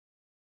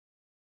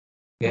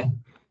 Okay,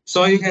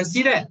 so you can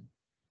see that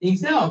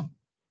instead of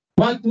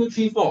 1, 2,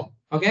 3, 4,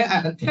 okay,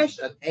 I attach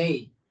an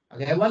A.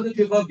 Okay, 1, 2,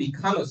 3, 4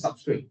 become a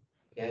subscript.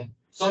 Okay,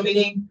 so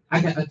meaning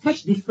I can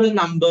attach different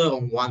number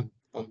on 1,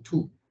 on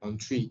 2, on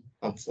 3,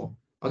 on 4.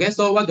 Okay,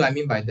 so what do I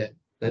mean by that?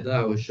 Later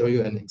I will show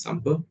you an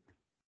example.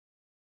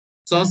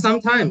 So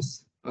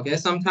sometimes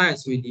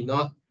we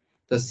denote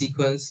the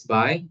sequence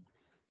by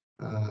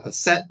a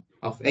set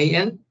of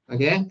an,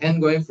 okay, n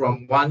going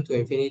from 1 to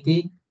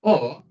infinity,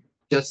 or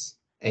just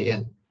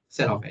an,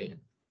 set of an.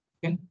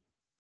 Okay.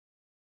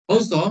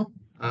 Also,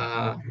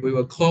 we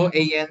will call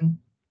an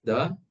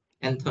the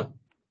n term.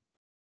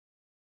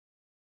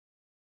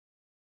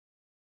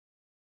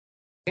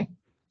 Okay,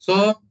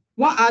 so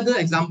what other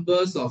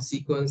examples of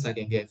sequence I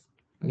can give?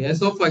 Okay,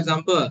 so for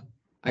example,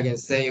 I can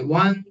say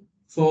 1,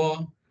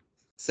 4,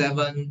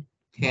 7,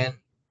 10,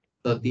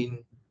 13.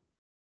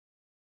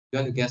 You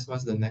want to guess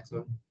what's the next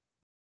one?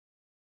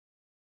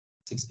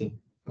 16.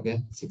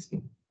 Okay,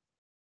 16.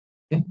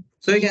 Okay,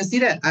 so you can see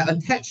that I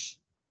attach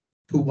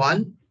to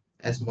 1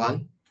 as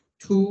 1,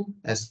 2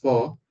 as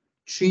 4,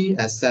 3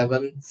 as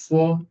 7,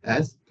 4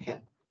 as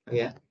 10.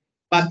 Okay,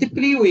 but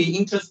typically we're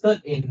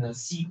interested in a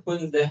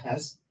sequence that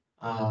has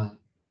a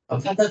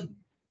pattern.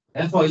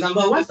 And for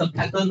example, what's the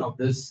pattern of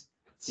this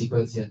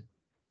sequence here?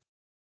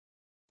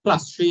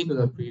 Plus 3 to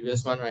the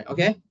previous one, right?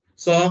 Okay,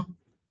 so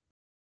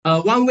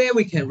one way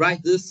we can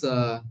write this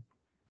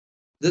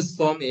this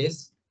form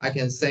is I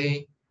can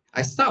say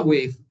I start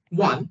with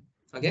 1.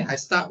 Okay, I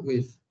start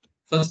with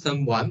first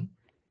term 1,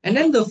 and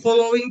then the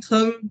following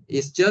term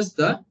is just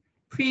the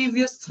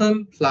previous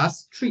term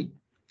plus 3.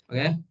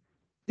 Okay,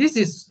 this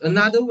is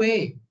another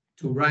way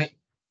to write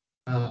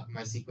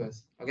my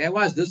sequence. Okay,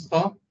 what is this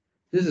called?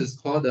 This is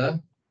called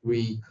the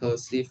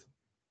recursive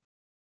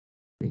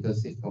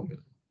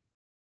formula.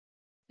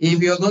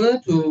 If you're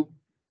going to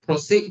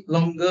proceed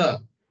longer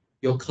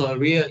your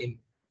career in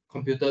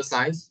computer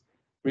science,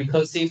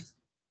 recursive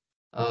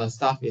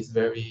stuff is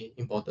very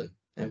important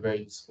and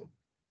very useful.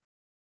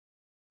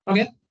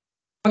 Okay.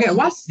 Okay,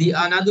 what's the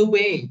another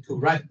way to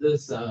write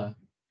this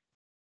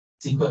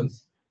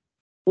sequence?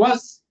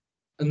 What's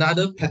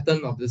another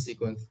pattern of this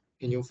sequence?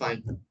 Can you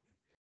find?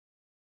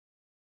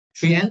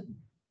 3n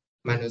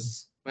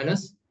minus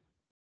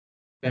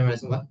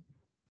what?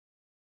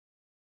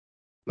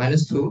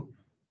 Minus 2.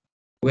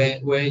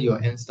 Where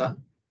your n start?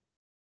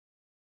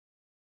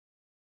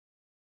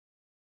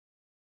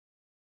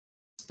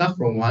 Start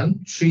from 1,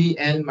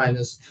 3n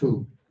minus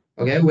 2.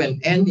 Okay, when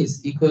n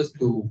is equals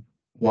to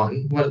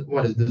 1,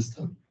 what is this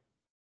term?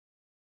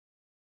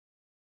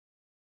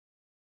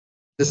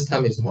 This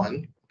term is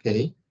 1.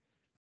 Okay.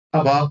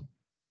 How about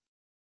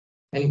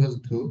n equals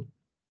to 2?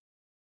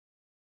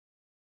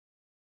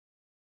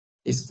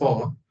 Is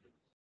 4.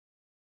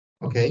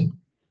 Okay.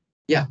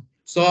 Yeah.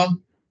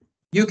 So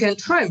you can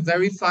try and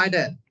verify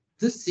that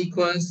this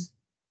sequence,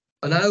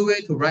 another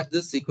way to write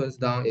this sequence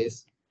down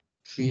is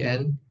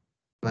 3n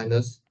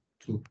minus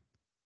 2.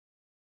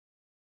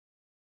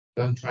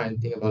 Don't try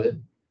and think about it.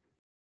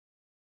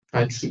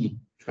 Try 3,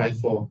 try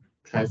 4,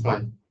 try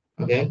 5.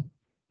 Okay.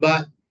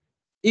 But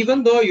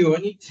even though you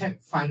only check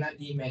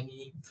finitely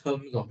many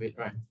terms of it,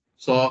 right?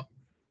 So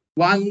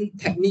one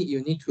technique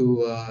you need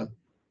to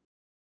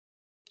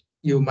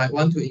you might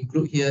want to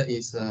include here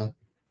is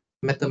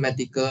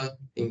mathematical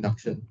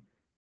induction.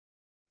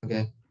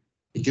 Okay,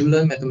 did you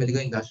learn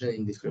mathematical induction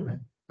in this group, right?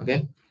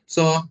 Okay,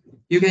 so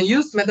you can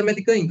use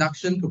mathematical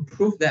induction to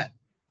prove that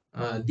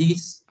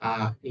these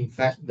are in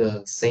fact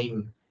the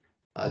same,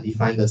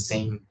 define the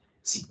same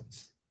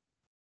sequence.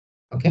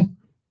 Okay,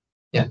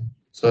 yeah,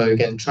 so you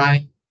can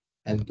try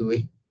and do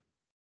it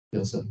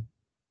yourself.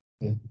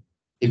 Okay.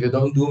 If you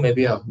don't do,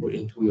 maybe I'll put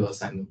into your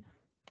assignment.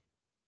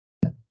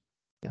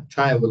 Yeah,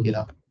 try and work it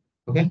out.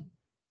 Okay.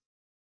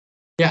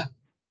 Yeah.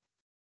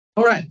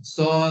 All right.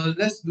 So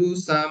let's do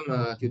some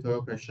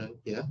tutorial question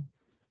here.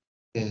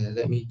 Okay,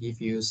 let me give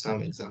you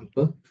some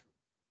example.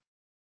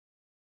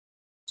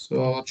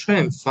 So I'll try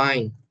and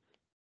find.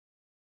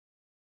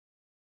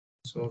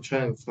 So I'll try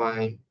and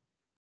find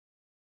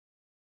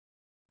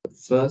the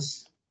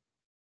first,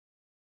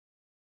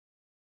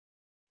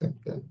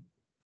 second,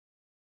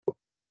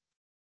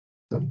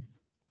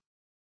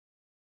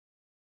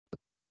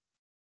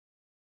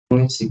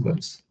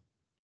 sequence.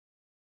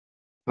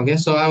 Okay,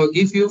 so I will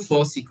give you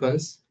 4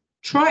 sequence.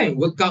 Try and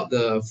work out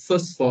the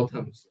first 4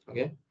 terms.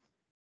 Okay.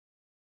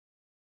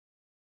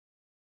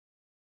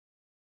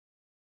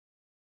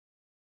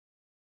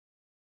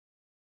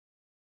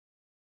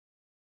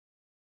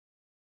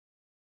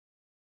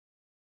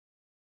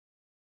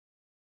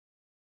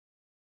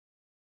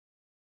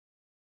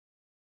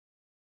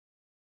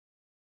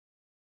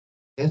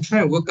 And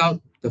try and work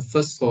out the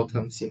first 4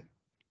 terms here.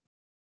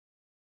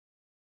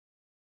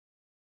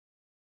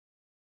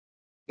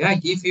 Okay, I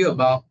give you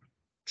about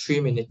 3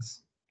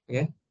 minutes.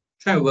 Okay,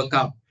 try and work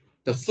out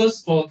the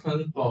first 4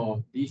 terms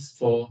of these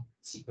 4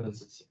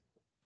 sequences here.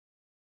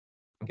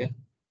 Okay,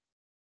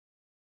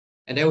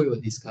 and then we will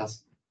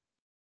discuss.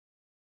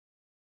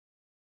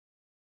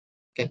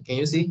 Can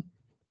you see?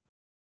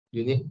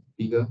 You need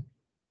bigger.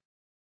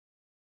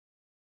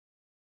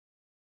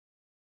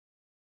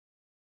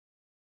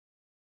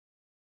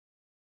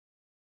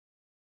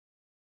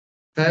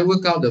 Try and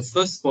work out the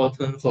first 4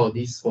 terms for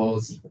these 4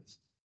 sequences.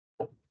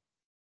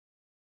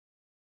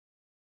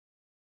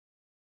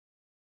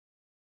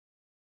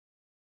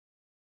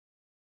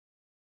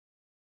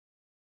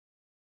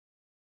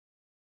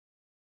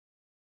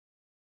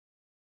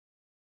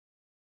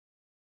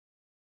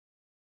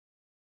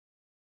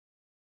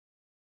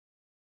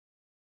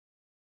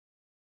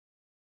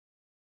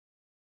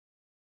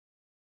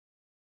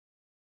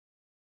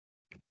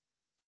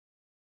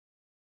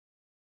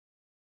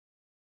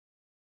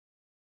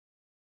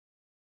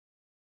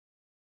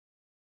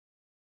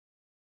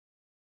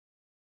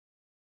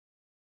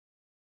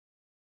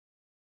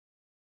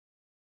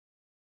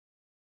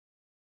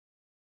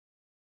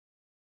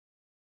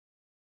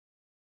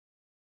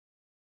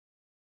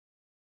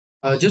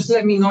 Just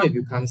let me know if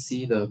you can't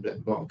see the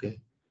blackboard, okay?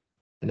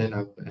 And then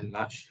I will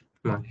enlarge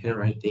my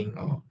handwriting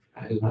or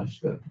enlarge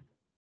the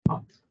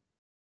font.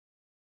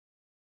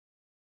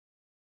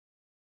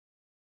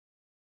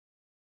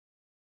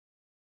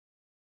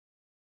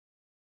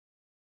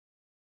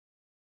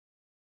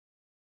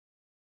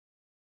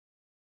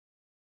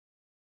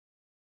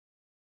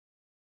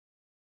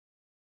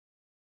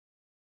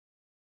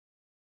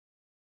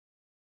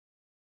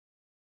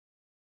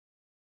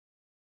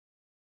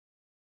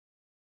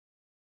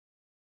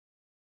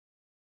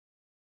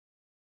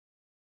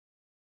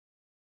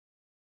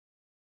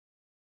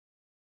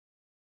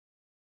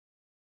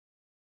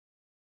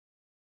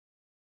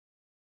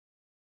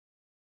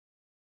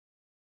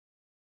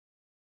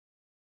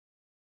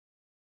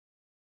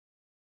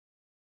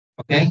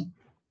 Okay,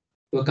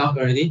 work out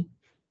already?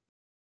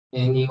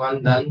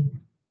 Anyone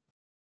done?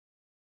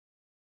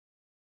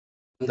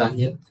 Done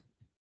yet?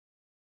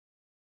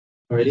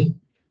 Already?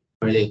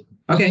 Already.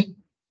 Okay,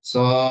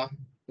 so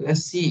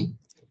let's see.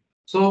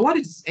 So what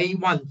is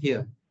A1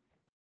 here?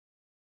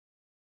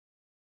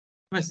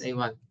 What is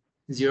A1?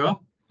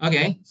 0?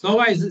 Okay, so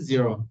why is it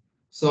 0?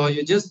 So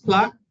you just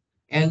plug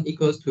n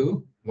equals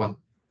to 1.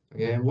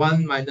 Okay,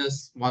 1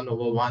 minus 1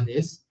 over 1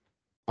 is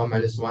 1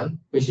 minus 1,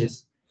 which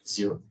is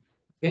 0.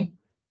 Okay.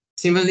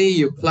 Similarly,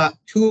 you plug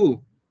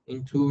 2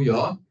 into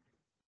your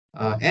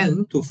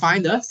n to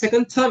find the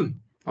second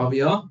term of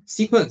your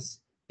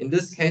sequence. In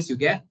this case, you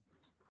get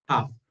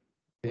half.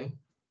 Okay.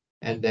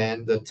 And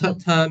then the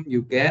third term,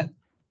 you get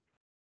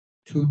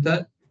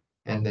 2/3.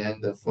 And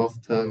then the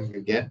fourth term,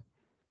 you get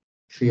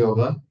 3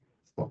 over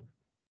 4.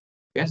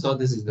 Okay, so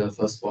this is the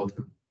first 4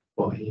 term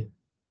for A.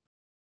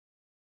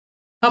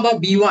 How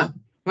about B1?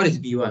 What is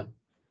B1?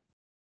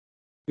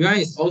 B1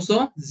 is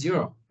also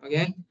 0.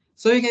 Okay,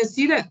 so you can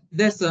see that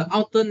there's an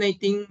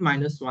alternating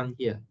 -1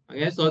 here.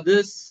 Okay, so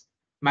this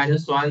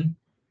 -1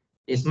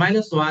 is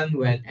 -1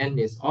 when n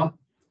is odd,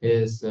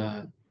 is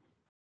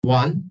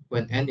 1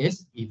 when n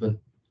is even.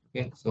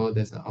 Okay, so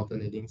there's an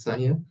alternating sign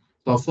here.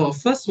 So for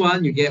first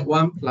one, you get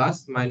 1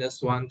 plus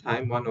 -1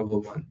 times 1 over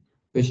 1,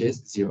 which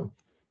is 0.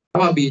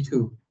 How about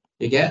B2?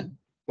 You get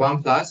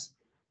 1 plus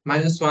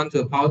 -1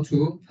 to the power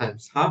 2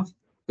 times half,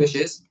 which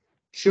is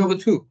 3 over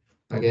 2.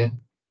 Okay,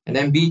 and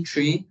then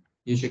B3,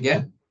 you should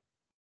get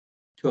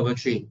 2 over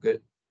 3.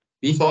 Good.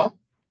 B4,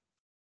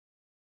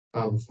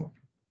 1 over 4.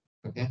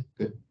 Okay,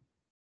 good.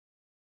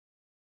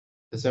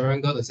 Does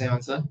everyone got the same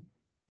answer?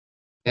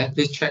 Yeah,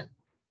 please check.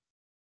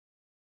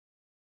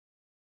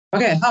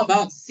 Okay, how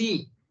about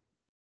C?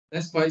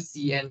 Let's call it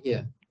Cn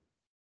here.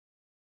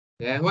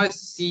 Yeah, what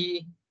is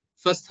C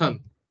first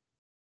term?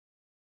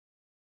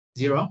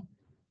 0.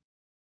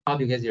 How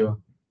do you get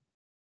 0?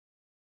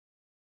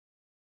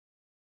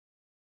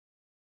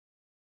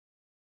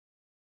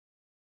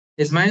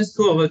 It's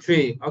 -2 over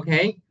 3.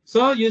 Okay,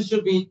 so you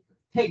should be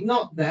take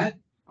note that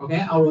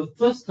our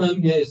first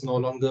term here is no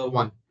longer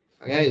 1.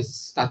 Okay, it's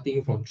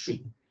starting from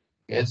 3.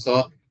 Okay,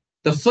 so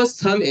the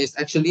first term is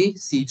actually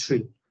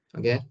C3.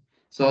 Okay,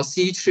 so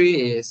C3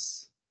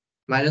 is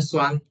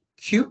 -1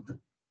 cubed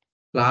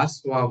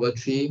plus 1 over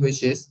 3,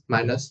 which is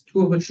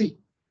 -2 over 3.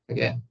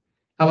 Okay,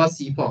 how about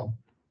C4?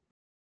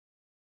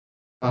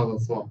 1 over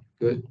 4.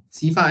 Good.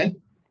 C5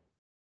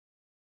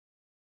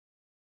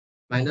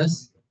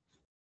 minus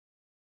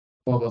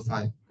 4 over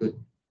 5.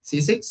 Good.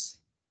 C6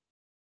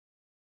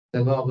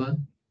 7 over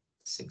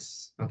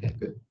 6. Okay,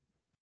 good.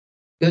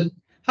 Good.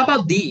 How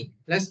about D?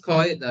 Let's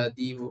call it the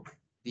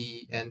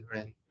D and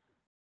ren.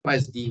 What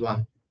is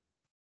D1?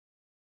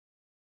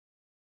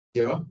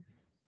 0.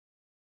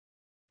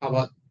 How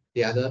about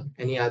the other?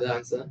 Any other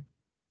answer?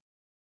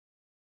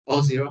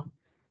 All 0.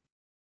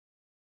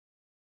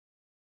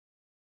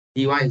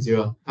 D1 is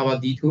 0. How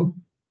about D2?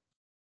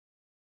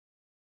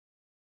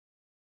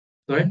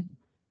 Sorry?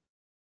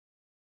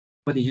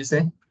 What did you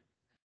say?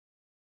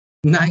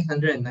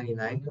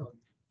 999.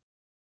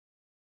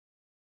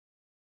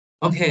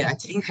 Okay, I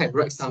think I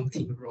wrote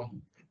something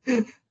wrong.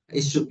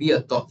 It should be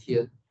a dot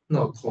here,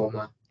 not a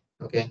comma.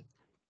 Okay.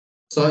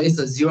 So it's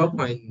a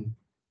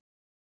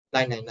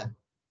 0.999.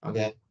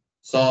 Okay.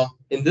 So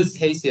in this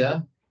case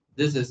here,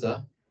 this is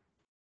a,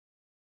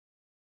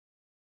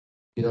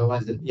 you know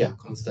what is it? Yeah,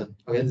 constant.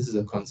 Okay, this is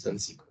a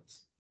constant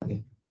sequence.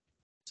 Okay.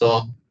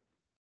 So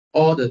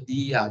all the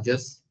D are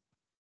just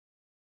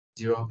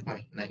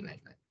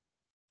 0.999.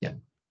 Yeah.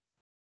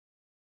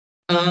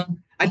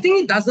 I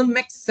think it doesn't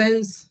make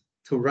sense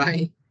to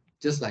write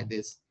just like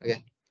this.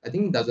 Okay. I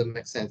think it doesn't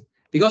make sense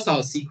because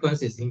our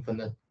sequence is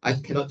infinite. I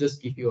cannot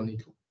just give you only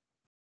 2.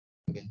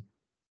 Okay.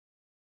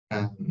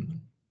 Yeah.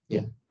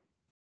 Yeah.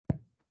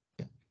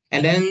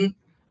 And then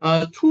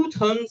 2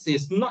 terms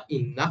is not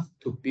enough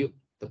to build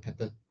the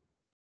pattern.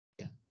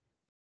 Yeah.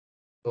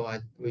 So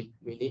we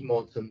need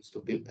more terms to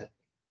build that.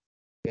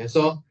 Okay.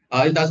 So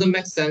it doesn't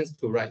make sense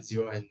to write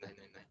 0 and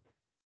 999.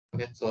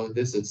 Okay. So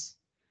this is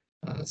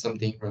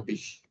something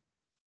rubbish.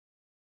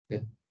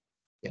 Okay.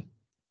 Yeah.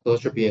 So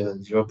it should be a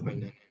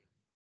 0.9.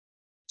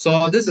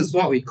 So this is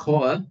what we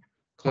call a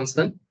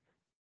constant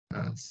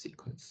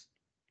sequence.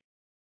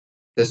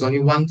 There's only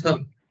one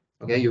term.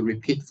 Okay, you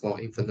repeat for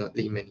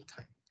infinitely many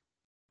times.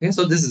 Okay,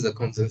 so this is a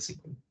constant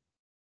sequence.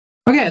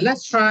 Okay,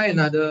 let's try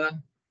another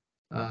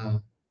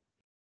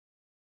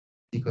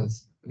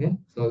sequence. Okay,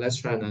 so let's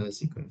try another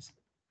sequence.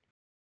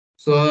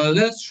 So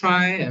let's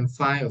try and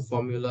find a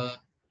formula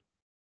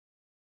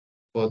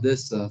for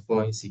this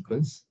following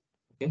sequence.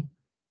 Okay,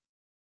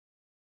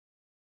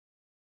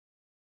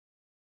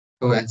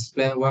 so I'll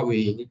explain what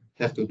we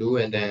have to do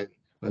and then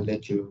I'll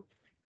let you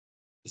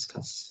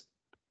discuss.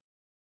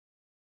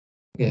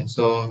 Okay,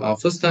 so our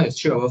first term is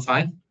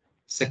 3/5.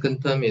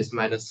 Second term is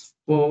minus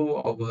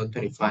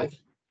 4/25.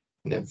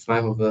 And then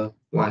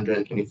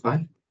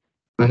 5/125.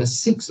 Minus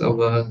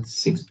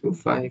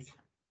 6/625.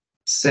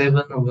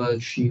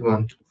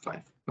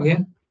 7/3125.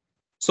 Okay,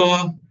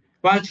 so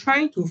we're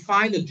trying to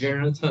find the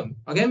general term.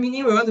 Okay,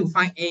 meaning we want to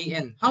find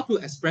an. How to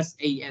express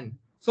an?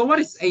 So what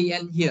is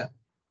an here?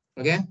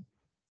 Okay,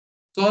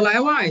 so like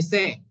what I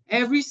say,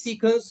 every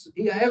sequence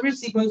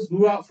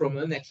grew out from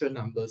a natural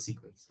number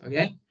sequence.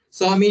 Okay,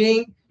 so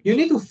meaning you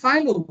need to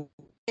find a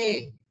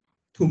way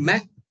to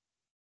map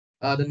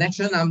the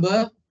natural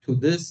number to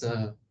this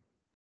the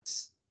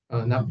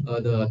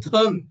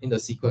term in the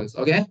sequence.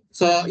 Okay,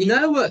 so in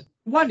other words,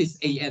 what is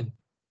an?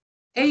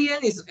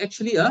 An is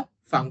actually a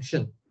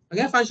function.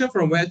 Okay, function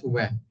from where to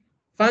where?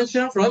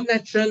 Function from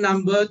natural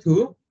number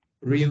to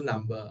real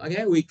number.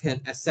 Okay, we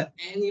can accept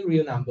any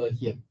real number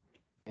here.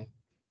 Okay.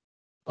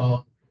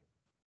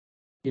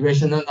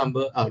 Irrational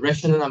number,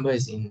 rational number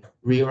is in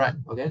real, right?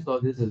 Okay, so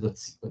this is the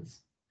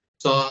sequence.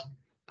 So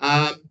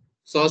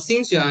so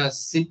since you are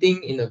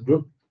sitting in a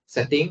group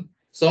setting,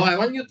 so I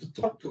want you to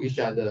talk to each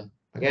other.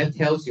 Okay,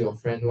 tells your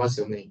friend what's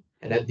your name,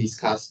 and then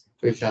discuss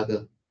to each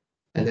other,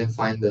 and then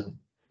find the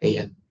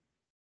an.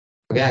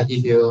 Okay, I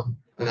give you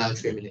another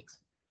 3 minutes.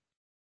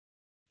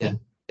 Yeah,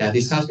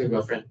 discuss with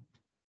your friend.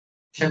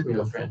 Check with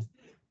your friend.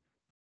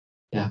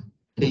 Yeah,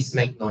 please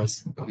make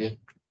noise. Okay.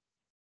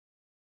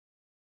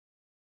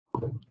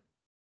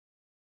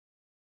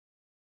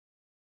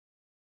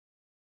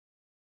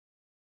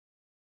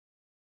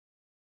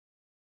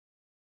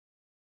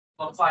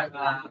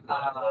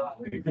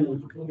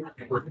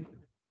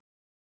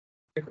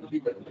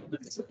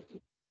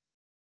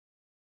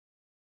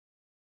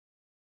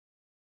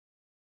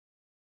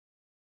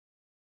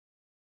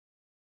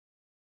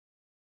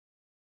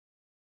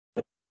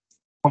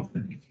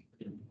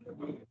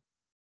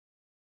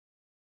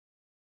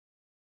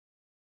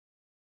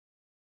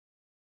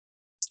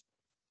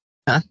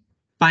 Huh?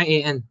 Find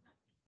an.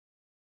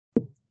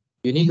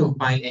 You need to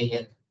find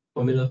an.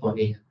 Formula for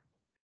an.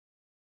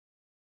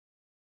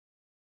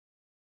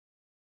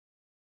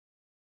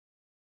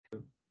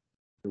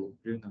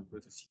 Real number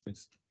the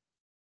sequence.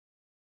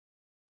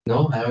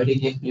 No, I already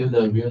gave you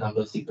the real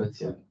number sequence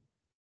here.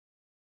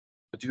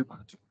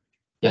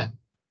 Yeah.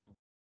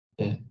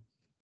 Yeah.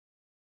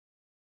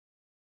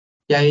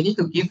 Yeah, you need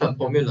to give a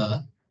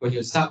formula. When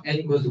you start n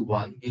equals to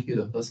 1, give you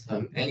the first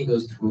term, n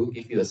equals to 2,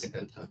 give you the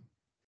second term.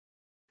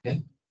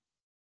 Okay?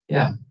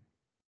 Yeah.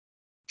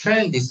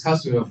 Try and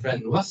discuss with your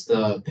friend what's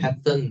the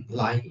pattern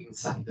lying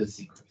inside the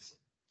sequence.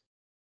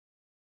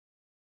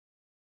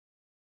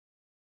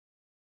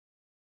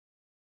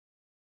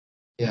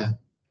 Yeah.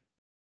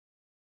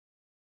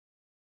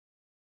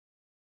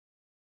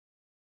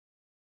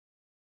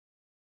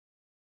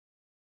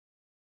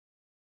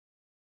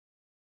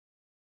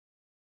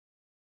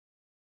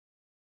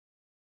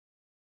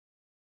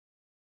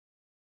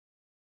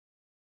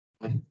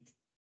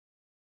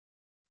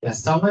 Yeah,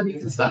 someone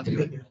needs to start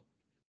doing it.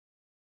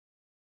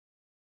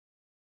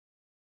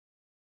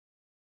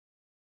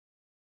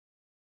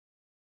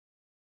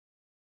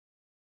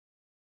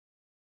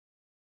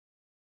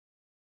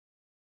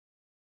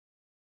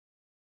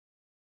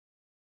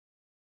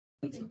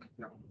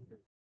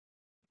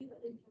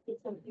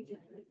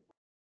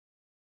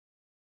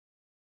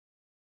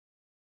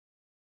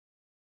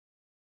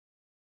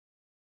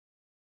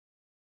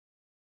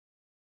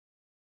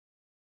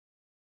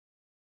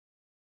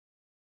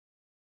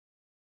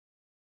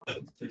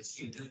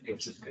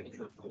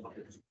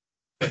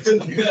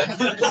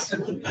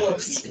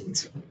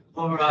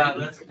 All right,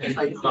 let's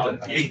take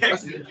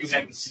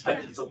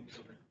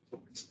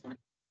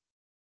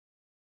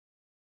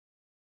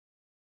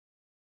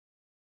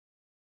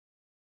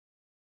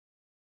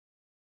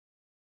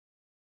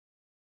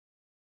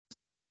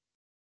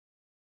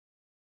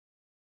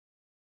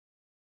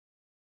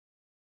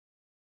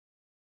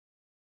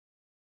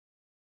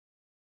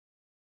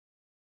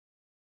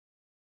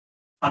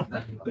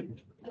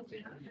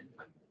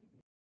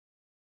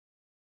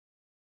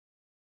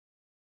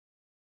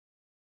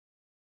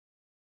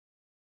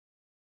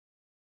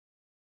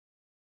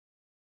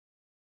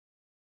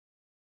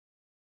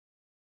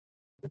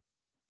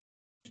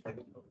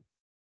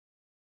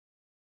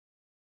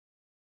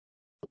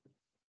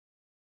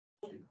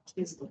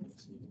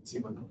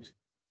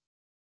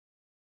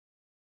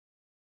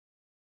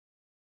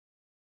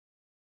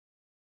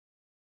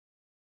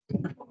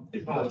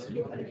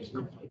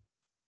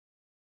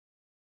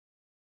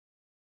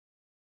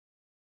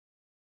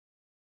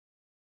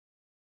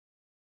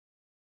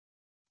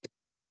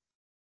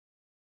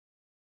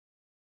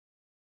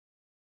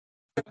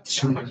拿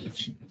出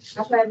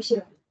来不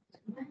是？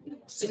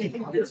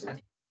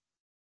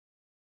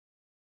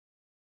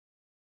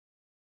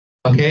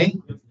 Okay,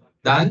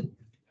 done.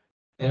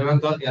 Anyone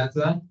got the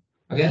answer?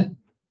 Okay.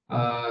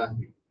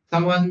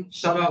 Someone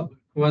shout out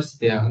what's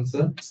their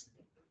answer.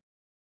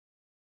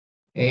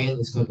 And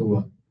it's going to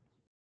work.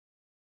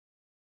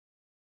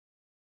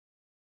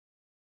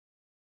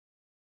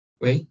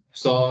 Wait.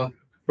 So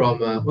from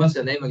what's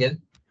your name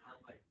again?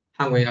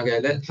 Han Wei.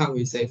 Okay, let Han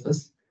Wei say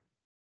first.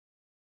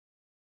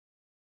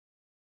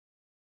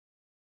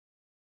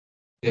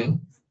 Okay.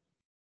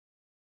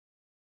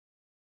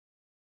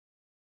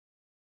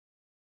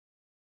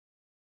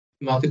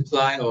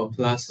 Multiply or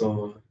plus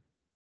or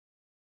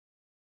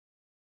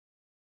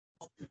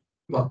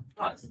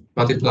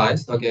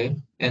multiplies. Okay.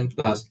 N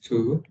plus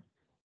 2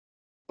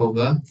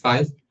 over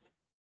 5.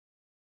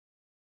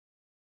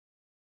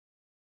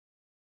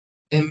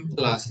 M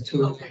plus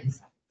 2.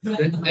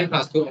 N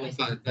plus 2 over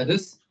 5. That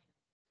is?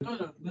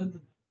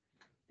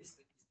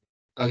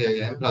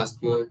 Okay, M plus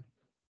 2.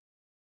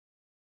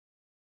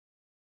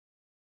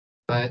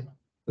 5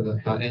 to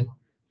the power N.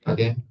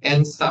 Okay.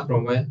 N start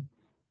from where?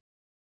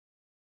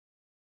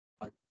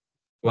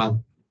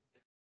 1.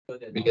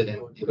 Bigger than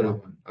equal to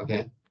 1.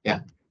 Okay. Yeah.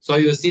 So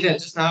you see that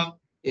just now,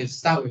 if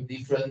start with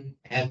different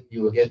N,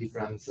 you will get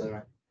different answer,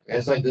 right?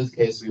 Okay. So in this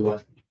case, we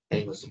want N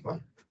equals to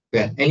 1.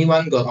 Okay.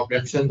 Anyone got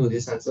objection to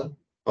this answer?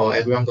 Or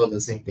everyone got the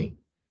same thing?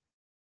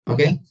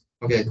 Okay.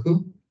 Okay,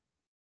 cool.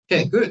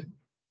 Okay, good.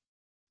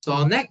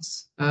 So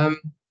next,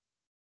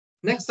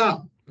 next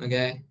up,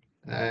 okay,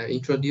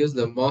 introduce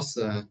the most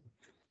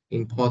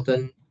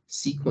important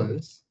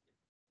sequence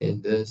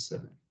in this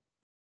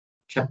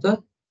chapter.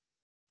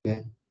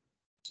 Okay.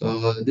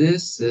 So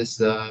this is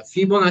the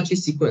Fibonacci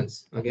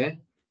sequence. Okay.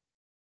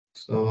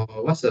 So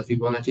what's the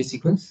Fibonacci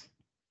sequence?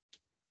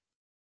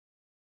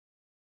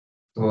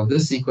 So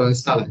this sequence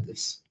starts like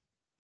this.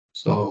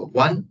 So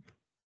 1.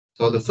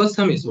 So the first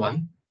term is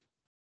 1.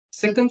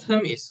 Second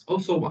term is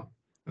also 1.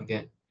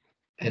 Okay.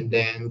 And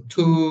then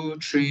 2,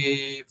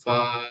 3,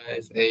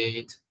 5,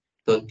 8,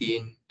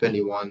 13,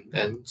 21,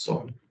 and so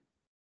on.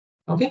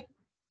 Okay.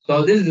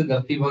 So this is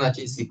the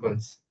Fibonacci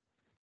sequence.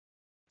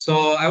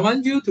 So I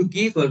want you to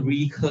give a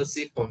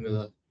recursive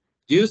formula.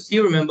 Do you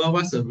still remember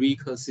what's a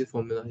recursive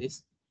formula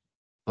is?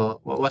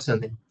 What's her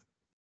name?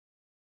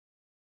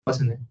 What's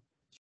her name?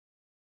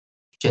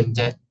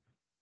 Genjet.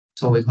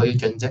 So we call you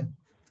Genjet.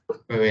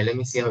 Wait, let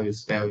me see how you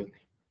spell your name.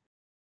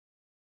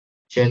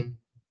 Gen.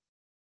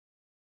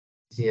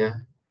 See how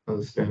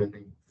to spell your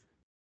name.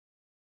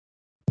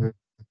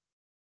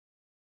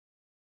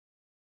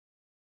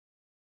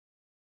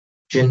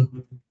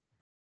 Gen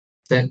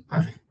Z.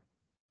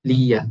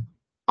 Li.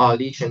 Oh,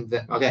 Li Chen Z.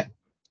 Okay.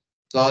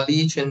 So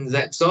Li Chen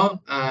Z. So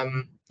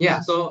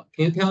yeah. So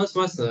can you tell us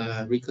what's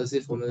the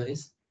recursive formula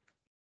is?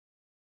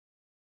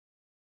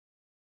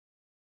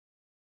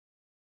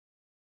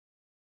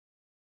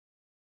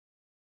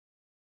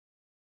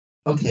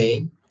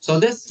 Okay, so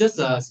that's just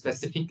a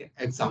specific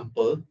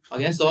example.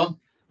 Okay, so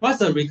what's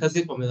the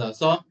recursive formula?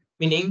 So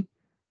meaning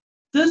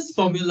this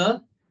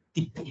formula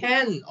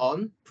depends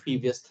on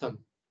previous term.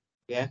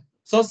 Okay,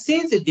 so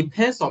since it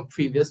depends on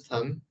previous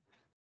term,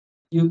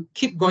 you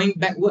keep going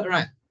backward,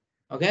 right?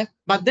 Okay,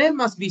 but there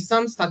must be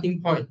some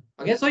starting point.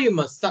 Okay, so you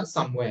must start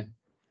somewhere.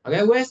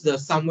 Okay, where's the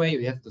somewhere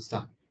you have to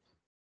start?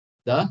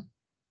 The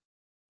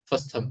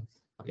first term.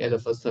 Okay, the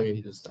first term you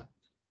need to start.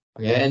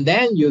 Okay, and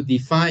then you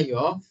define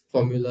your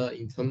formula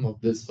in terms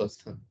of this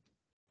first term.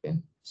 Okay,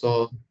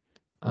 so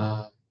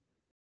do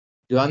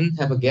you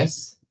have a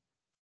guess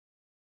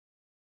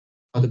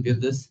how to build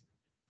this?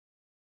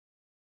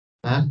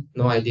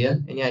 No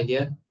idea. Any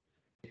idea?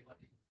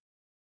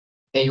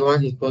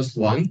 A1 equals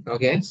 1.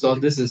 Okay, so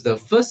this is the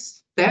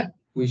first step.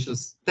 We should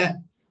step.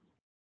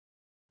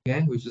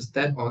 Okay, we should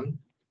step on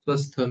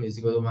first term is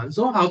equal to 1.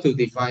 So how to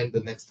define the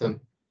next term?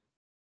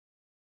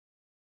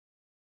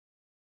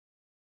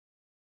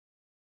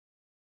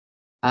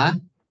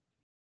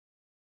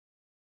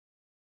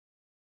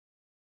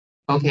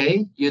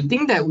 Okay, you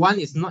think that 1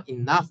 is not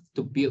enough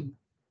to build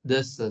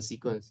this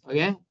sequence.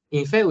 Okay,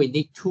 in fact, we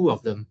need 2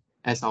 of them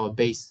as our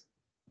base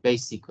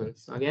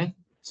sequence. Okay,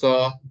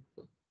 so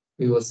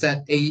we will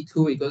set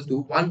A2 equals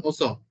to 1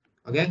 also.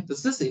 Okay,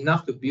 this is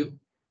enough to build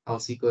our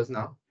sequence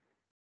now.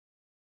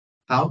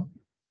 How?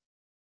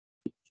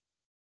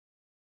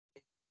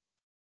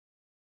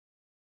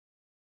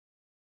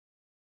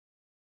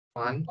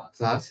 One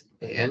plus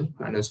an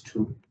minus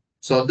 2.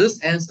 So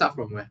this n start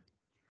from where?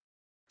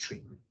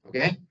 3.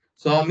 Okay,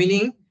 so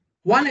meaning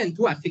 1 and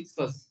 2 are fixed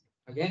first.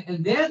 Okay,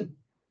 and then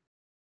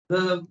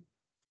the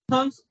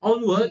terms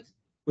onward,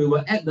 we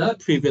will add the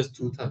previous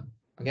 2 terms.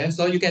 Okay,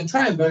 so you can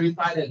try and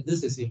verify that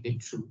this is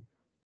indeed true.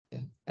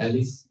 Okay? At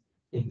least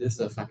in this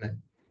finite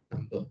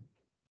number.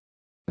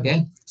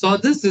 Okay, so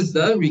this is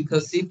the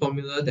recursive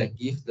formula that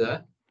gives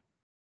the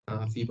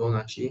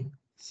Fibonacci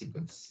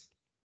sequence.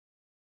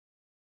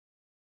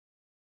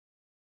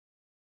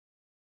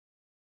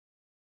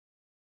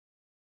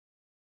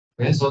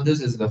 Okay, so this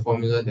is the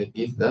formula that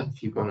gives the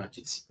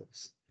Fibonacci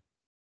sequence.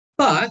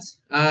 But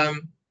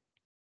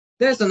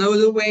there's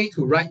another way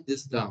to write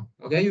this down.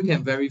 Okay, you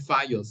can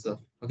verify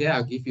yourself. Okay,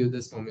 I'll give you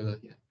this formula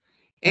here.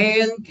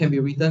 N can be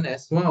written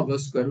as 1 over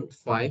square root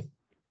 5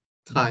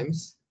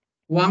 times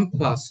 1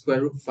 plus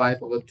square root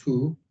 5 over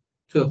 2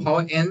 to the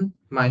power n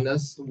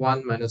minus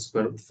 1 minus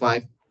square root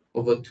 5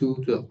 over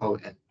 2 to the power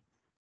n.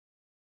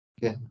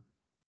 Okay.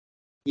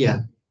 Yeah.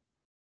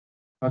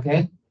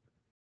 Okay.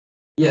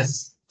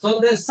 Yes.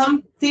 So there's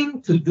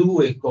something to do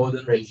with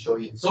golden ratio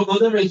here. So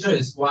golden ratio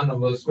is 1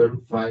 over square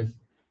root 5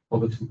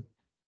 over 2.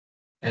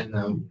 And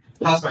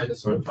plus minus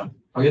square root 5.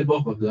 Okay,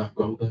 both of them are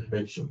golden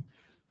ratio.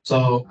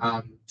 So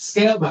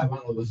scale by 1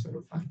 over square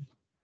root 5.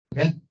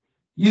 Okay.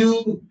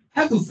 You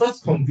have to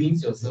first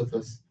convince yourself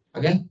first.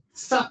 Okay.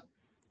 Start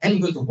n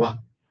equal to 1.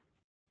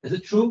 Is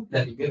it true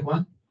that you get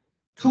 1?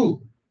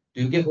 2.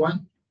 Do you get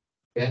 1?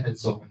 Okay, and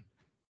so on.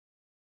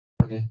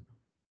 Okay.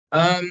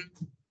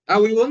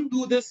 We won't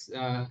do this.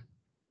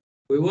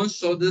 We won't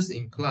show this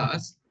in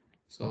class.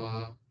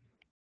 So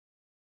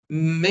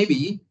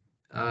maybe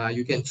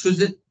you can choose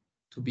it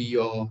to be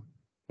your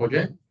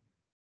project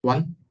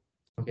 1.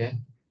 Okay.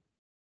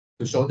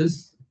 To show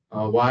this,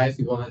 why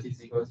Fibonacci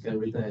sequence can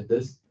be written as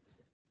this,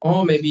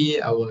 or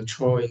maybe I will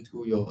throw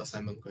into your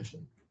assignment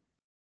question.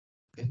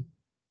 Okay.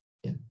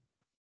 Yeah.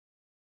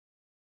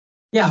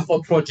 Yeah.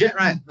 For project,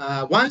 right?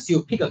 Once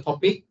you pick a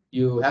topic,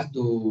 you have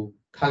to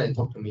come and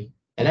talk to me,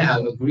 and then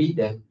I'll agree.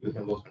 Then you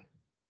can work on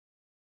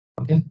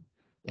it. Okay.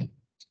 Yeah.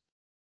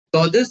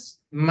 So this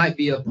might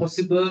be a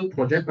possible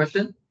project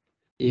question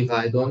if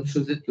I don't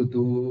choose it to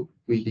do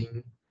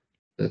within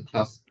the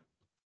class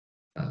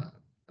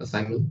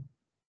assignment,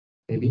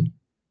 maybe.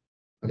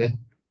 Okay.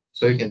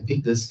 So you can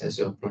pick this as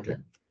your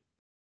project.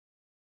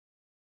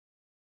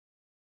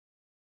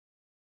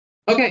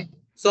 Okay.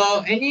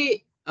 So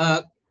any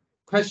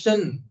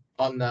question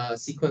on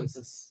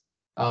sequences?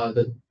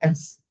 The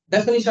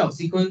definition of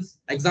sequence,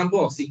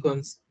 example of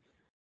sequence,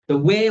 the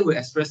way we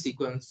express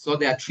sequence. So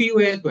there are 3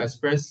 ways to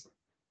express.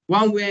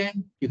 One way,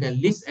 you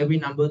can list every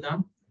number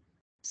down.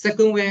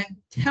 Second way,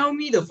 tell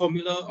me the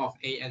formula of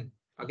an.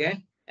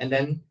 Okay. And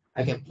then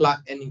I can plug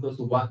n equals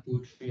to 1,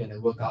 2, 3, and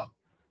then work out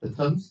the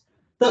terms.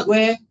 Third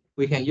way,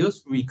 we can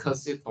use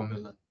recursive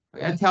formula.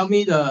 Okay. Tell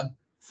me the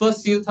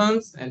first few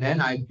terms, and then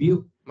I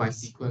build my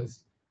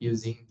sequence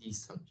using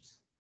these terms.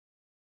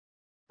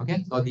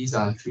 Okay, so these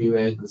are 3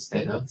 ways to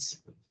state a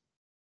sequence.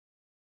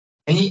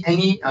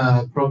 Any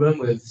problem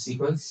with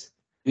sequence?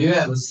 Do you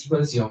have a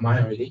sequence in your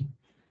mind already?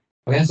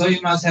 Okay, so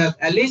you must have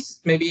at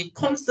least maybe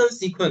constant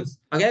sequence.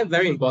 Okay,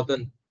 very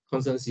important,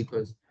 constant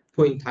sequence.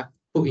 Put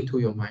into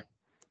your mind.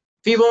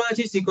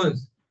 Fibonacci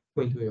sequence,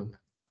 put into your mind.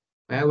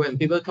 Okay, when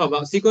people talk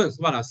about sequence,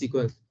 what are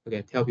sequence?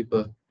 Okay, tell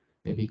people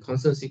maybe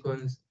constant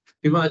sequence,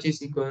 Fibonacci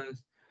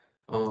sequence,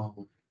 or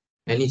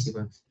any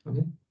sequence.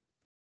 Okay.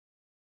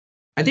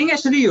 I think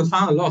actually you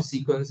found a lot of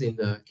sequence in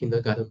the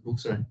kindergarten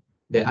books, right?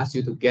 They ask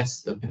you to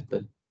guess the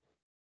pattern.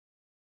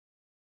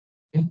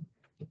 Okay.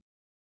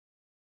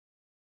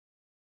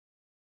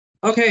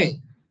 Okay.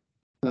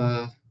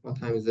 What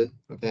time is it?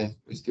 Okay,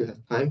 we still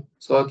have time.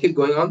 So I'll keep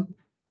going on.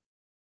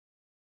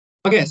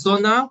 Okay, so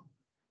now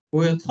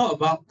we'll talk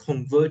about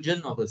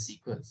conversion of the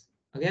sequence.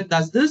 Okay,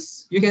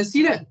 you can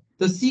see that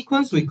the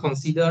sequence we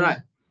consider,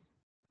 right?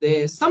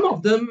 Some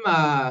of them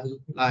are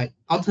like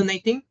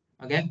alternating,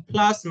 okay,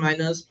 plus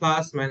minus,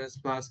 plus minus,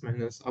 plus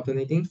minus,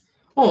 alternating,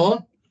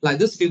 or like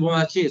this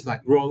Fibonacci is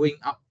like growing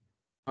up.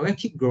 Okay,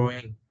 keep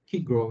growing,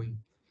 keep growing.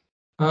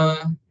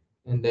 And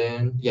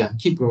then yeah,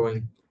 keep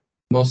growing,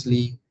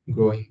 mostly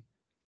growing.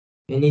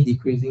 Any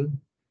decreasing?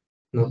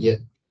 Not yet.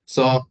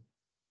 So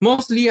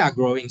mostly are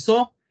growing.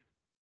 So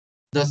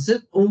does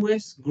it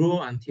always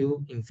grow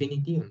until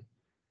infinity?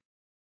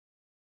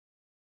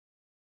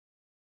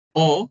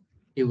 Or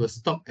it will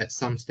stop at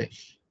some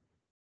stage?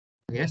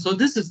 Okay, so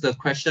this is the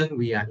question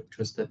we are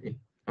interested in.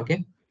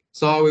 Okay,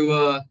 so we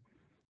will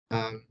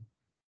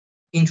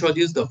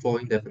introduce the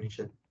following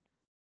definition.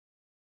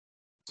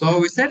 So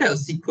we said that a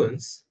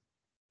sequence,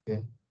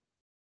 okay,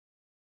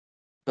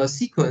 a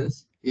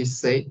sequence is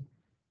said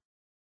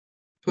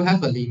to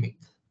have a limit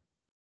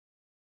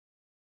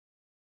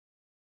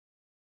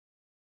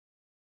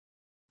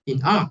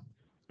in R.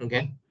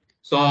 Okay,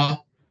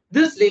 so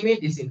this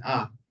limit is in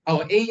R.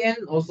 Our AN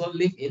also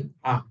live in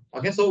R.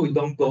 Okay, so we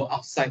don't go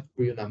outside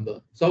real number.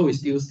 So we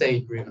still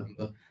stay real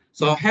number.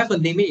 So have a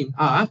limit in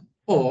R,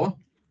 or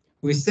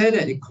we say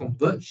that it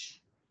converge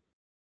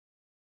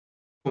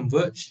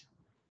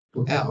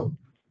to L.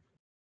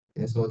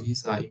 Okay, so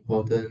these are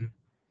important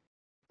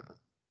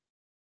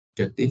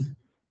objective.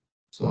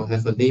 So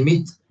have a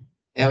limit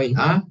L in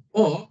R,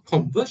 or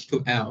converge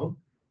to L.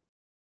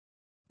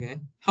 Okay,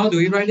 how do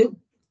we write it?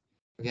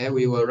 Okay,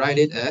 we will write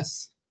it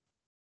as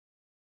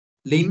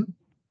lim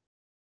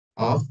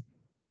of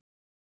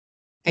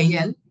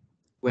AN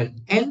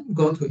when n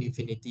go to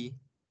infinity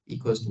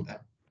equals to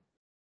L.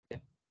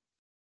 Okay.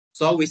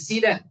 So we see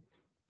that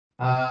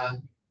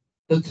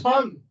the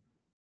term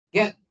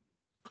get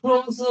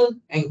closer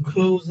and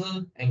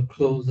closer and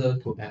closer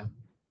to L.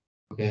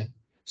 Okay,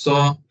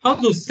 so how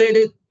to state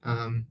it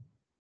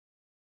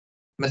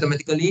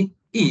mathematically?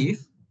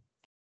 If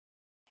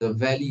the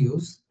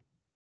values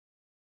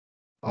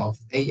of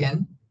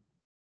AN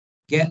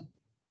get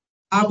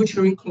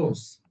arbitrarily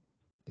close,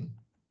 okay,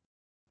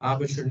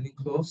 arbitrarily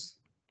close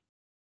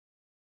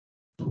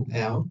to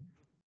L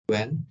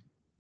when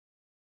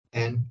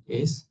N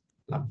is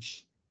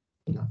large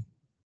enough.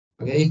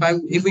 Okay,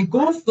 if we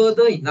go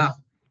further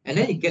enough and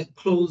then it get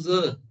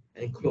closer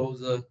and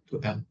closer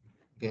to L.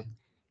 Okay,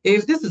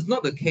 if this is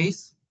not the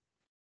case,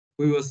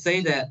 we will say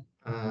that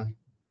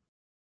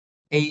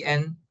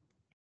AN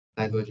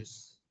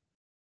diverges.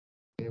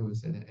 Okay, we'll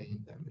say that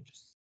AN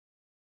diverges.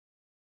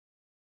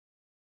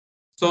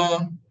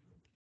 So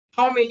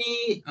how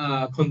many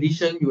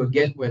conditions you will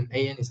get when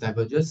AN is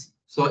diverges?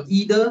 So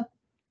either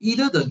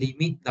the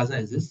limit doesn't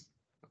exist,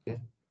 okay,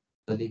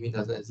 the limit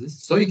doesn't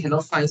exist, so you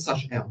cannot find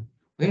such L.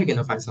 Okay, you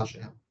cannot find such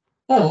L,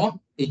 or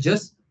it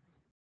just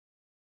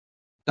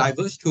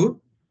diverge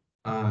to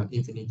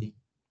infinity.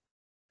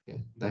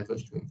 Okay,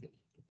 diverge to infinity.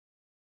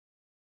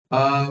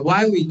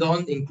 Why we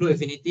don't include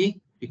infinity?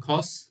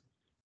 Because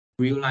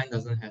real line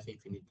doesn't have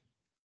infinity.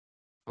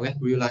 Okay,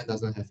 real line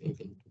doesn't have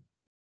infinity.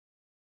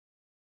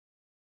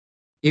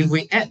 If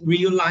we add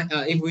real line,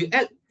 if we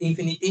add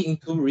infinity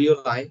into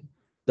real line,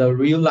 the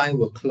real line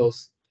will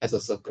close as a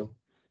circle.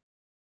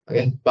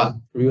 Okay, but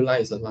real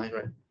line is a line,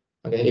 right?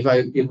 Okay,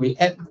 if we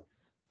add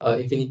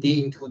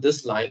infinity into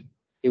this line,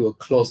 it will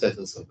close as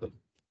a circle.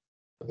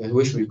 Okay,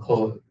 which we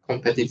call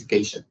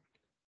compactification.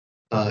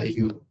 If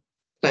you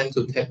plan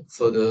to take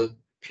further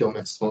pure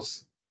maths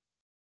course.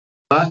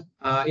 But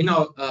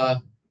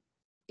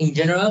in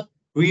general,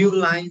 real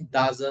line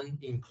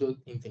doesn't include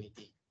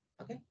infinity.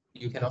 Okay,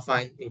 you cannot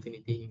find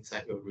infinity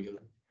inside your real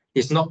line.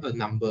 It's not a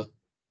number.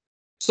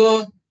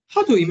 So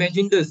how to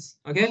imagine this?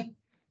 Okay,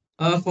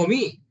 for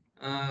me,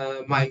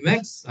 my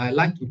maths, I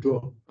like to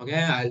draw.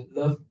 Okay, I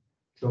love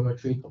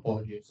geometry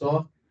topology.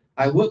 So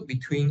I work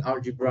between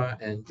algebra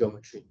and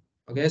geometry.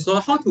 Okay, so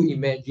how to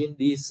imagine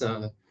this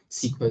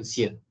sequence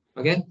here?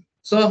 Okay,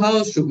 so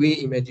how should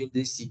we imagine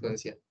this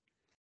sequence here?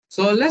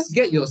 So let's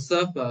get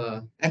yourself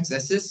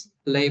x-axis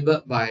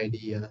labeled by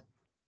the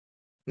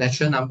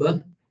natural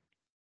number.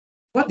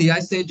 What did I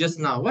say just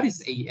now? What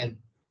is AN?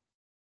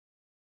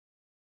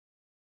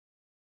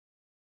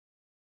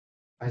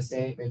 I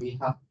say maybe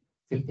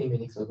 15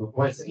 minutes ago.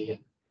 What is AN?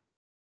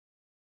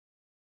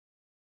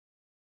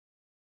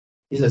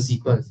 It's a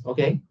sequence,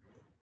 okay?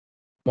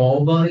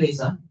 Moreover, it is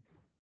a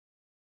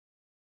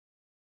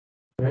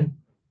right?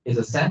 It's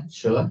a set,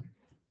 sure.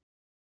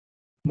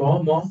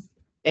 More.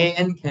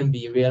 AN can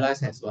be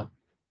realized as what?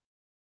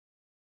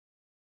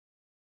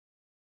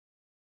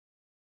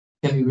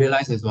 Can be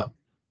realized as what?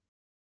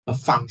 A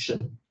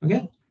function,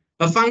 okay?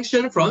 A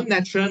function from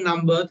natural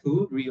number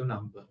to real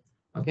number,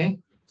 okay?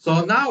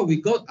 So now we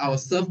got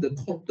ourselves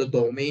the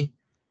domain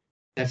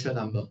natural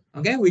number,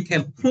 okay? We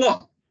can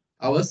plot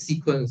our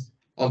sequence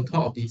on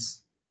top of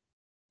this,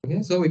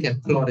 okay? So we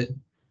can plot it,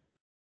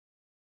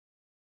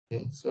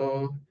 okay?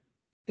 So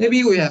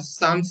maybe we have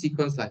some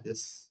sequence like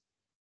this,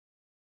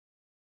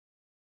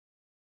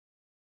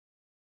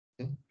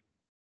 okay?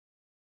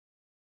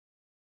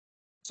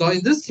 So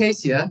in this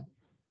case here,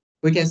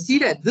 we can see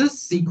that this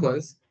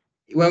sequence,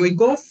 when we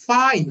go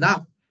far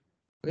enough,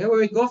 okay, when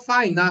we go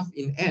far enough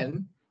in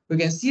N, we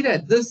can see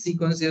that this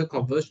sequence here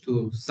converges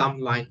to some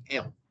line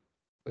L.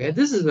 Okay,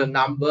 this is the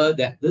number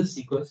that this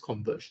sequence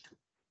converges to.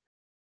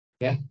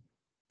 Okay,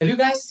 have you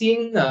guys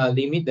seen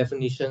limit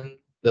definition,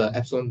 the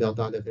epsilon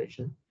delta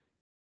definition?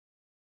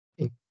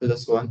 In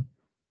calculus 1?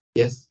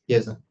 Yes.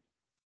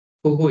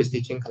 Who is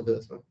teaching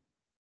calculus 1?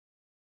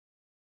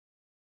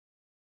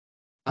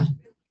 Huh?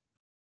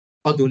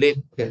 Oh,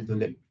 Dulip. Okay,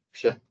 Dulip.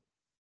 Sure.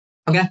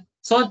 Okay,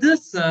 so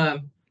this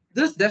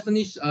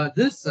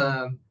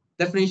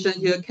definition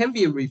here can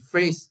be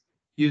rephrased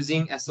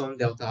using epsilon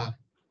delta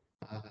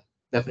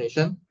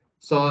definition.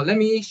 So let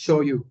me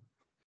show you.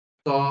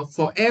 So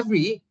for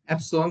every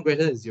epsilon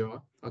greater than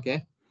 0,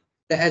 okay,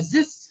 there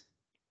exists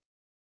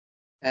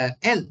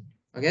n.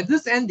 Okay,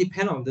 this n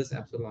depends on this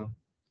epsilon.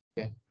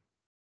 Okay,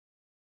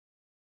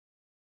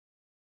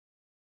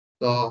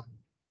 so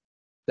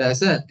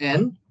there's an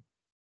n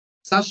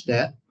such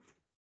that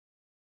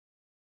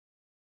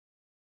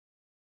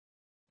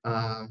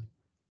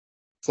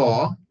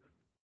for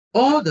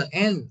all the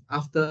n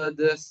after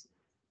this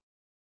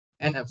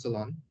n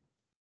epsilon,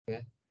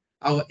 okay,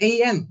 our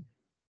an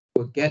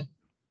will get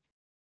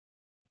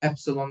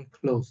epsilon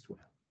close to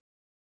L.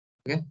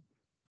 Okay,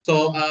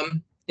 so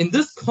in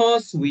this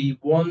course we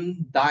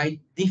won't dive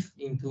deep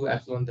into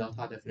epsilon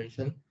delta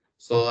definition,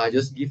 so I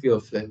just give you a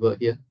flavor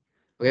here.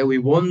 Okay, we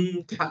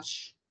won't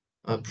touch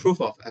proof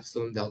of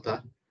epsilon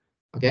delta.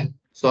 Okay,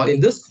 so in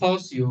this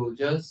course you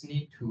just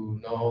need to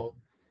know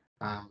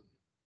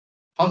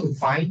how to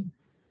find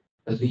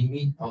the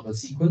limit of a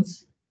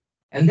sequence,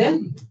 and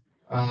then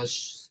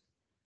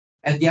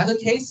at the other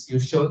case you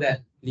show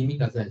that limit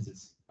doesn't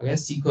exist. Okay,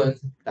 sequence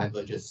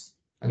diverges.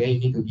 Okay, you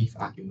need to give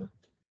argument.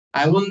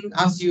 I won't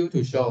ask you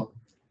to show,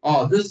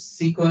 oh, this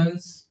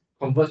sequence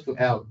converts to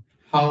L.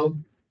 How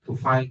to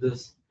find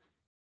this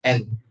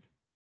N?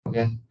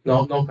 Okay,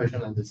 no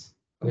question like this.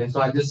 Okay,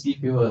 so I just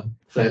give you a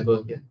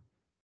flavor here.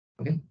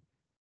 Okay.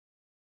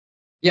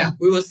 Yeah,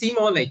 we will see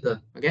more later.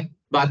 Okay,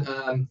 but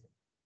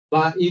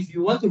if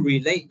you want to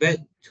relate that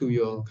to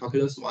your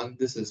calculus one,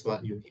 this is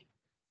what you need.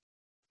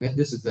 Okay,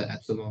 this is the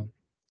epsilon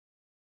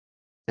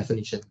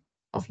definition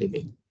of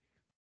limit.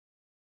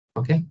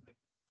 Okay.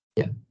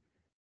 Yeah.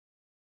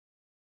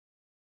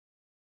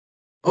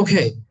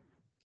 Okay.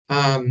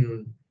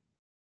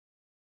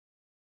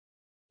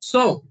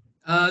 So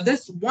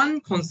there's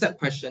one concept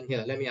question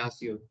here. Let me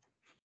ask you.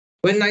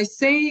 When I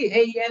say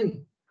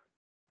AN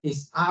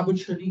is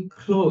arbitrarily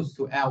close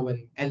to L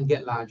when n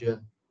get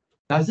larger,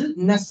 does it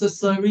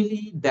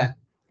necessarily that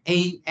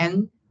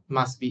AN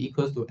must be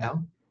equals to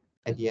L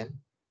at the end?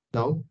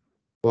 No.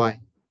 Why?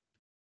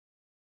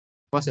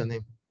 What's your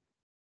name?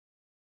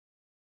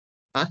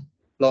 Huh?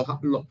 Law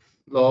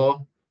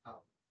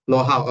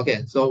how?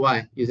 Okay. So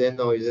why? You say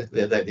no, you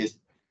say like this.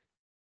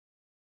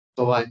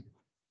 So why?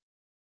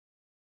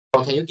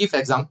 Or can you give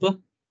example?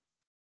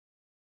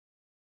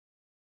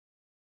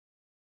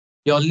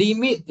 Your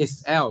limit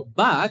is L,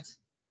 but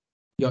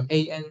your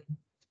AN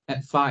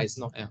at phi is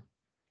not L.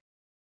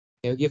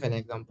 Can you give an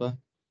example?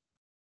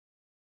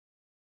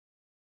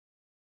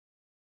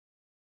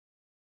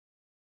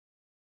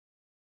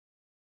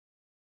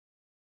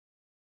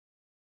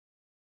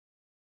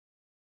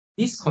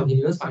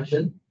 Discontinuous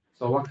function.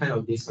 So what kind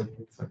of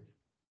discontinuous function?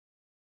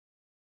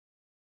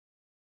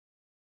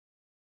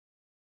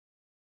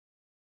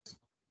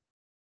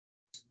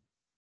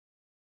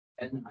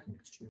 And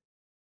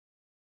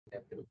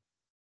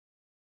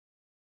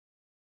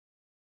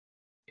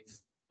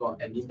it's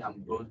got any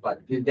numbers,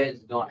 but that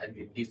is not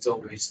additive,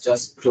 so it's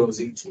just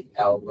closing to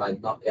L,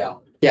 but not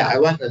L. Yeah, I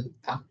want an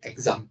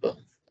example.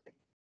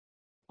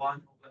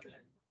 1/n.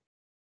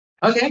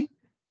 Okay,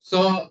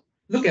 so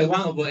look at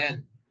 1 over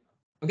n.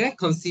 Okay,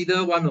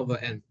 consider 1 over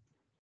n.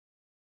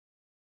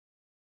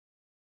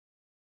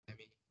 Let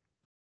me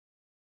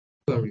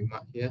put a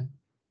remark here.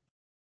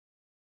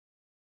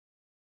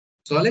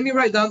 So let me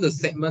write down the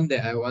segment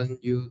that I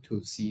want you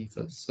to see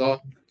first.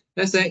 So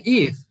let's say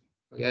if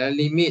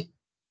limit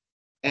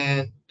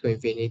n to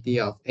infinity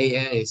of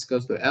an is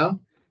equals to L,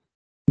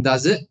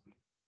 does it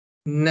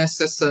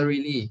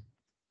necessarily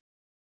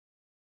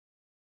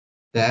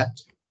that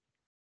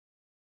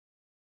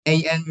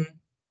an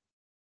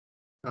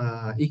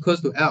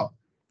equals to L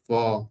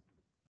for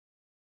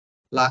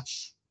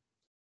large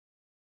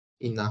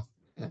enough?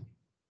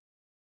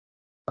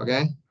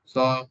 Okay,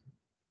 so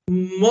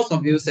most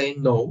of you say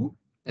no,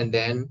 and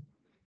then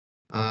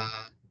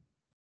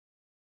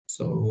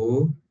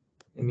so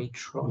let me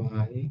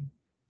try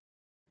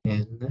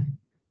and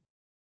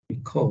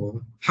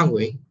recall Hang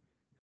Wei.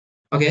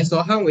 Okay,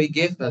 so Hang Wei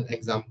gave an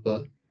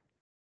example.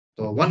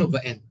 So 1 over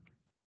n.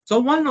 So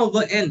 1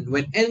 over n,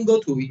 when n go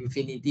to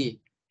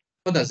infinity,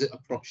 what does it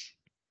approach?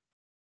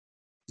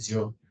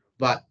 0.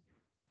 But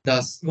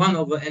does 1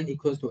 over n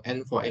equals to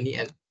n for any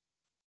n?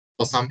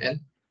 For some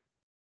n?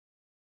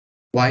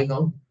 Why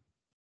no?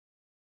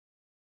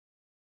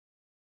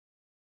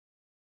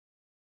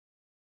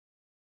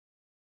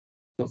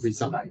 What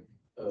result? Like,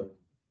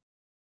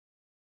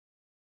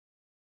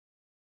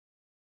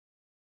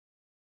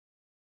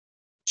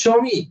 Show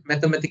me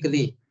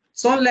mathematically.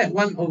 So let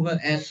 1 over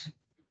n,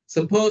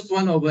 suppose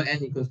 1 over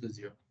n equals to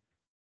 0.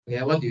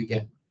 Okay, what do you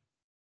get?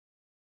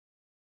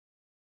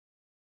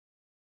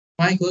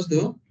 Y equals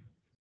to,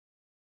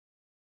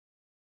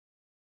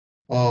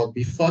 or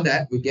before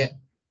that, we get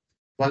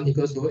 1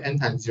 equals to n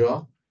times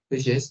 0,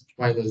 which is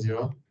y equals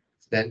 0.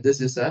 Then this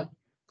is a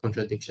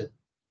contradiction.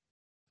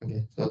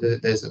 Okay, so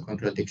there's a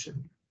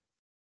contradiction.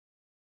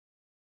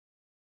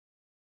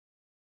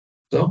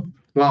 So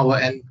 1 over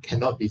n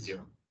cannot be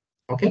 0.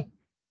 Okay?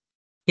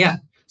 Yeah.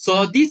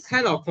 So this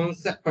kind of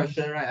concept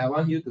question, right, I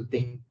want you to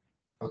think,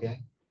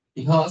 okay?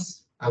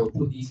 Because I will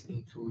put this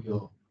into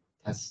your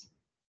test.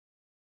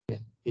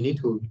 Okay? You need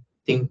to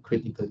think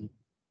critically.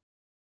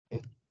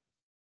 Okay?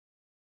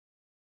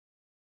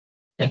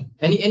 Yeah.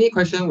 Any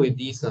question with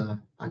this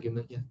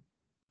argument here?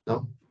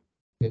 No?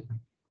 Okay.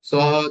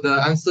 So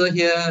the answer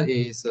here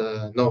is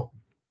no.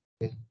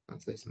 Okay,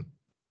 answer is no.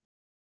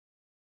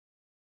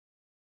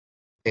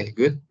 Okay,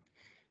 good.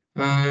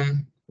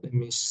 Let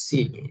me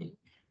see.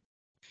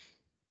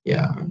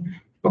 Yeah.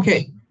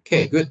 Okay.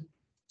 Okay, good.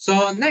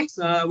 So next,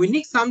 we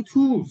need some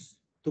tools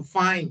to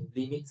find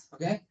limits.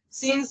 Okay.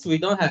 Since we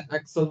don't have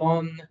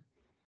epsilon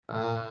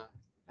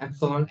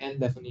n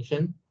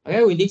definition,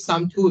 okay, we need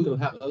some tool to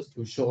help us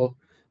to show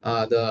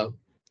the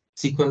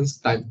sequence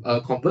type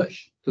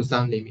converge to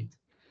some limit.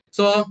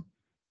 So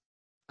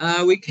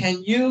we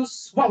can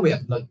use what we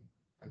have learned.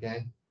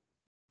 Okay.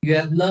 You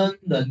have learned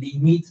the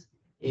limit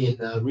in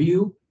a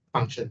real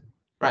function,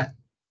 right?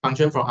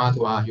 Function from R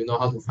to R, you know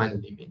how to find the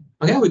limit.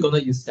 Okay, we're gonna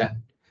use that.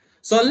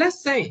 So let's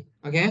say,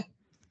 okay,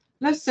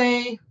 let's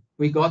say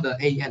we got the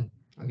AN,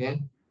 okay?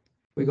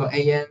 We got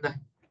AN,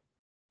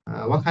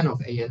 what kind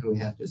of AN we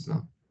have just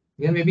now?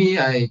 Okay, maybe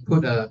I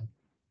put a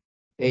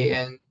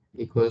AN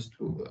equals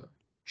to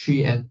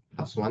 3n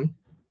plus 1,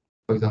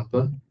 for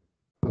example,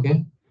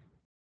 okay?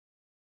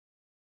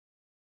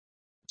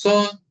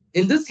 So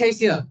in this case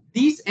here,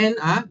 these n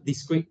are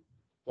discrete.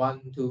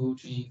 1, 2,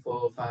 3,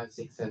 4, 5,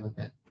 6, 7,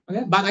 10.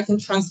 Okay, but I can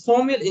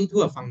transform it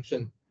into a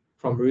function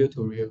from real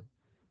to real.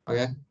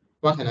 Okay,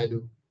 what can I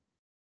do?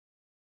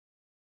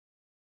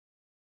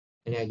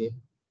 Any idea?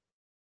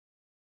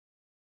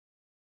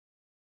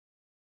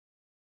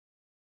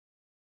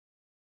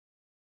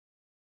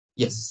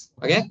 Yes.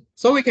 Okay,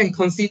 so we can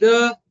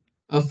consider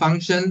a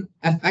function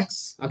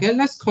fx. Okay,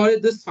 let's call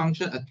it this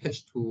function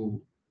attached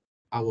to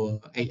our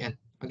an.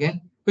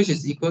 Okay, which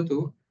is equal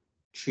to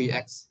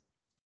 3x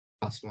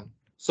plus 1.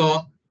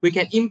 So we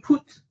can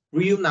input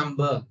real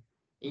number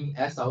in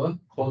as our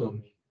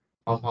codomain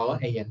of our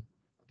an.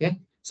 Okay,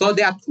 so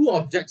there are two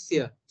objects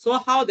here. So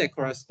how they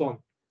correspond?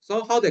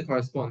 So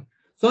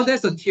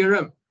there's a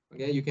theorem.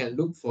 Okay, you can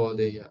look for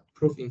the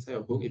proof inside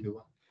your book if you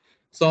want.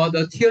 So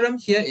the theorem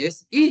here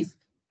is if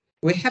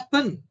we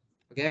happen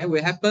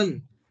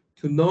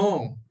to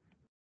know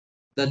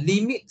the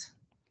limit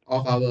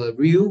of our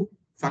real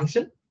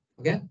function.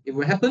 Okay, if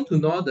we happen to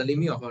know the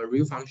limit of our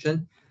real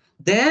function,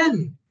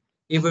 then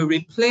if we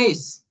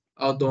replace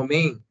our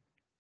domain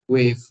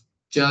with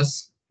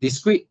just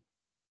discrete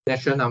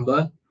natural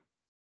number,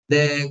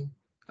 they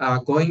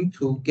are going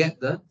to get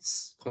the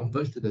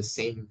converge to the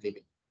same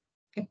limit.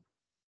 Okay,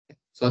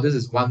 so this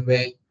is one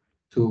way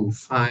to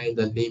find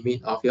the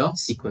limit of your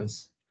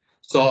sequence.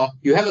 So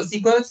you have a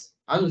sequence,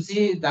 I want to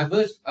see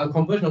diverge,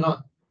 converge or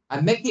not. I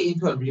make it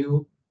into a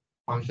real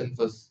function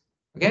first.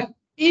 Okay,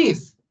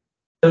 if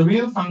the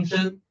real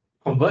function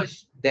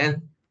converge,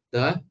 then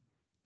the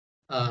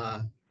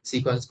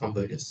sequence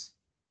converges.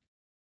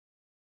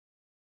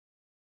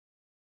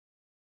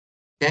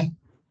 Okay,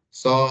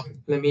 so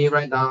let me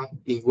write down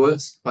in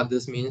words what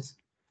this means.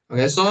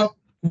 Okay, so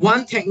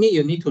one technique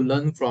you need to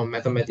learn from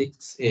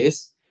mathematics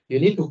is you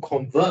need to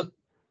convert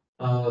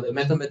the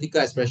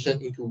mathematical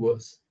expression into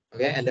words.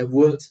 Okay, and the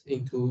words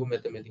into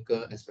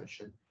mathematical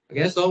expression.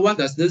 Okay, so what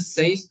does this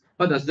say?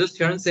 What does this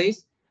theorem say?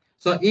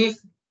 So if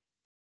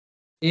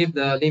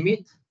the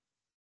limit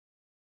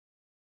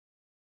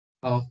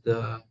of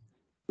the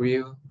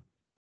real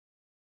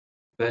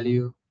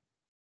value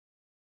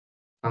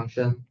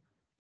function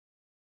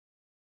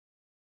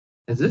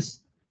is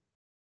this,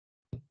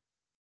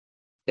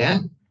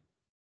 then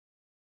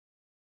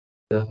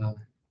the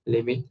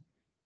limit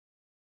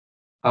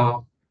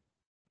of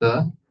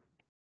the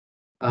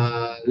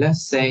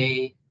let's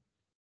say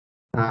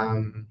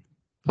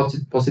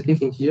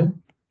positive integer,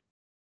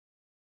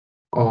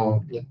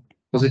 or yeah,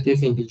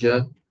 positive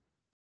integer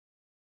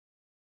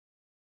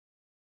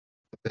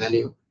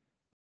value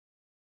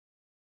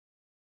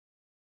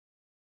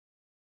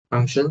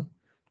function,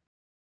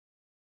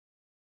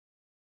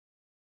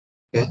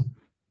 okay,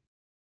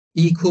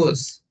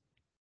 equals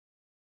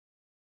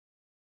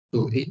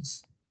to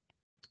its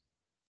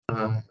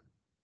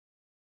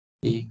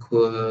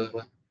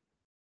equal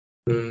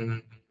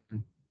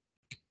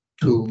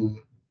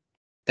to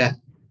that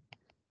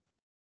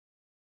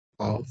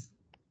of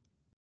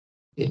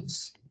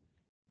its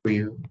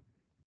real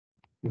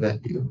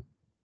value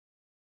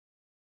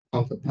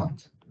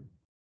counterpart.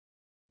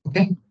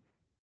 Okay,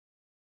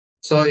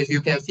 so if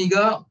you can figure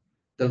out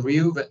the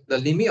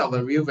limit of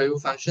a real value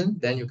function,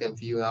 then you can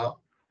figure out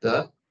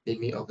the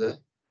limit of the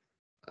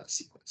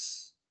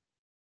sequence.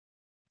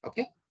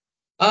 Okay,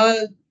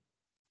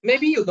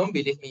 maybe you don't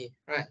believe me,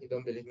 right? You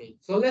don't believe me.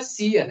 So let's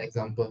see an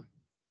example.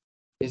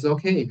 It's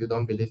okay if you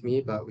don't believe me,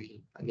 but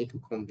I need to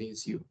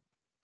convince you.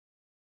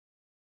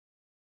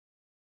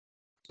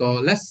 So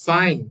let's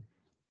find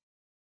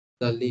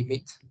the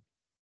limit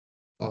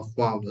of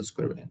 1 over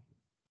square root n.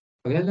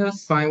 Okay,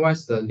 let's find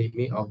what's the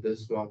limit of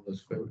this 1 over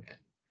square root n.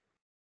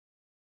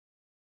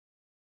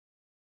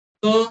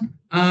 So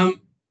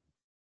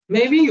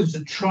maybe you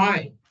should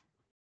try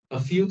a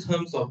few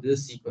terms of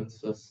this sequence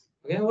first.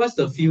 Okay, what's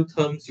the few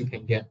terms you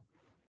can get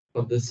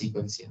from this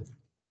sequence here?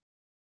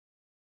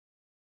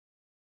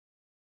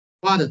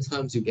 What are the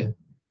terms you get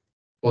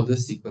for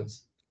this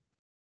sequence?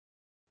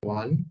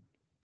 1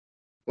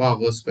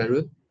 over square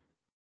root,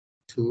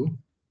 2,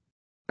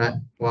 right?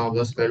 1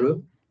 over square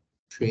root,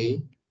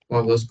 3,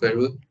 1 over square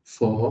root,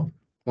 4,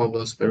 1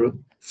 over square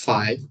root,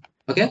 5.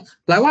 Okay,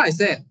 like what I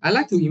said, I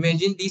like to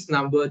imagine this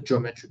number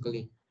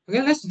geometrically.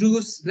 Okay, let's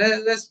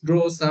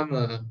draw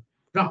some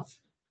graph.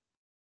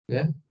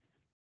 Yeah,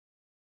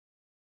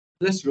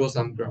 let's draw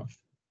some graph.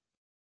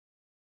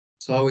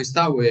 So we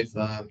start with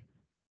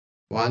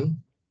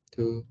 1,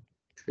 2,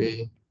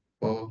 3,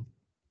 4,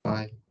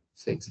 5,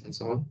 6, and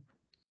so on.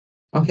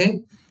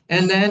 Okay,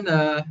 and then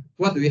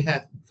what do we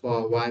have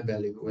for y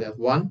value? We have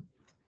 1,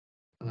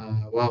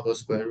 1 over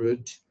square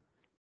root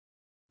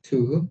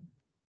 2,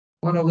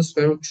 1 over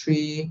square root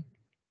 3,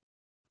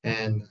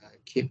 and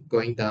keep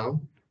going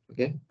down.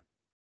 Okay,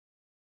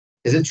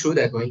 is it true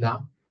that going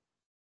down?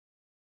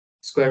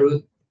 Square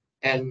root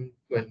n,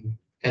 when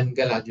n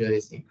get larger,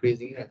 is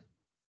increasing, right?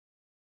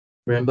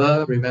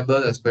 Remember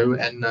the square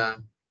root n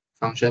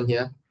function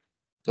here.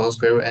 So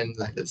square root n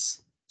like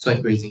this, so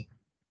increasing.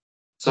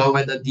 So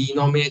when the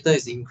denominator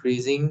is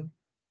increasing,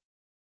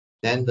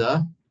 then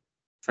the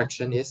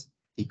fraction is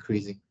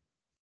decreasing.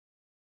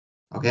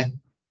 Okay.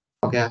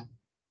 Okay.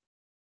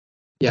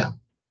 Yeah.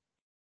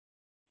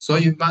 So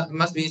you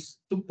must be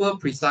super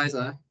precise.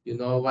 You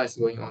know what is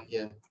going on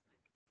here.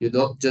 You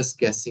don't just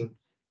guessing.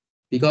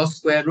 Because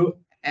square root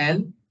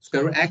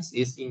x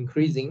is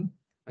increasing.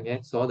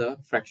 Okay, so the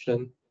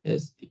fraction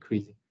is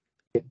decreasing.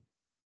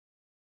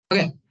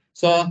 Okay,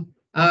 so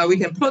we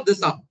can plot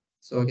this out.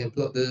 So we can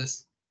plot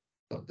this,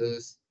 plot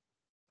this,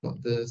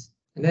 plot this,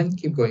 and then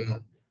keep going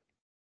on.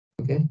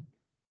 Okay.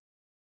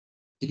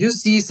 Did you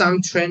see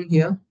some trend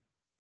here?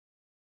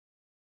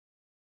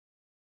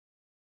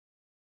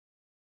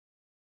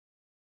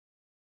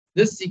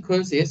 This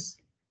sequence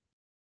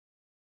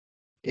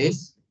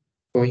is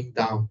going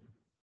down.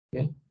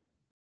 Okay.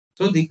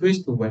 So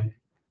decrease to where?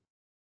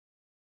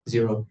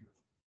 0.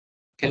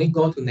 Can it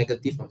go to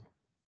negative or not?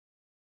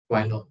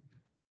 Why not?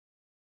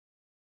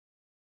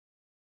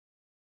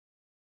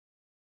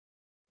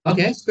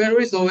 Okay, square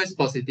root is always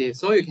positive,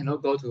 so you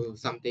cannot go to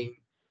something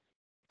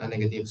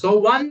negative. So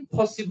one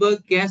possible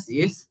guess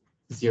is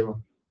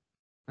 0.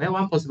 Okay,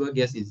 one possible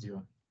guess is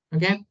 0.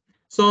 Okay,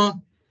 so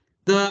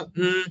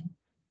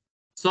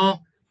so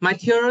my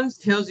theorem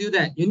tells you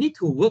that you need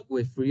to work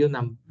with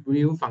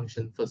real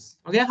function first.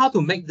 Okay, how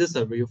to make this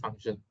a real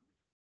function?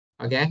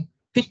 Okay,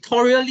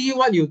 pictorially,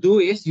 what you do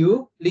is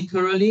you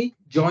literally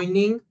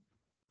joining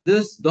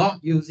this dot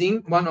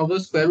using 1 over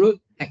square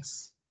root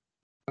x.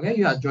 Okay,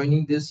 you are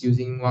joining this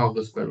using 1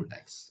 over square root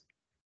x.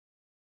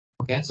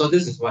 Okay, so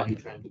this is what you're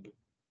trying to do.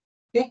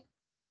 Okay,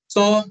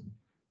 so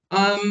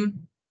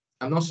I'm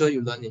not sure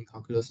you learned in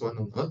calculus 1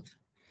 or not.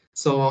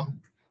 So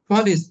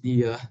what is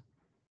the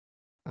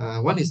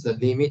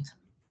limit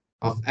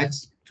of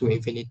x to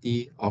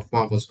infinity of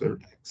 1 over square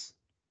root x?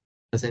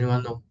 Does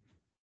anyone know?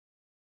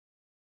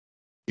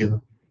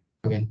 0.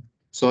 Okay,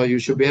 so you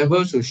should be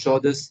able to show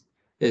this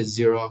is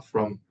 0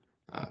 from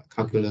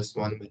calculus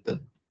 1 method.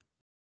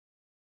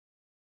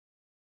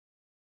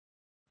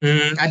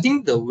 I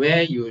think the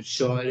way you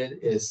show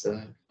it is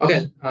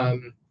okay.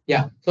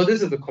 Yeah. So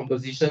this is the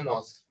composition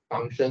of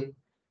function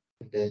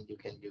that you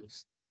can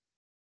use.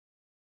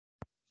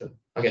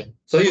 Okay.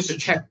 So you should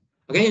check.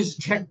 Okay, you should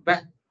check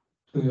back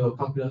to your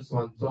calculus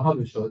 1. So how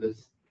to show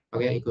this?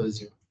 Okay, equals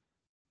 0.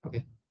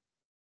 Okay.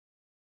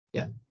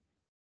 Yeah.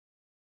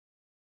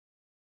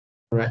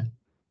 All right.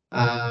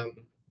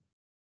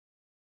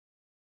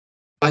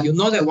 But you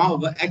know that 1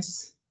 over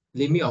x,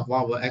 limit of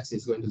 1 over x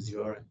is going to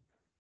 0, right?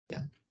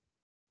 Yeah.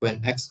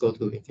 When x go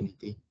to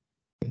infinity.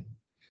 Okay.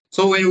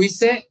 So when we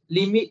say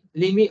limit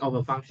of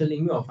a function,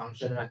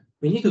 right?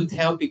 We need to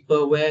tell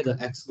people where the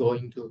x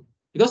going to.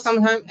 Because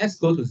sometimes x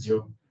go to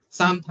 0.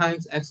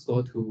 Sometimes x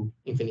go to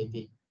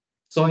infinity.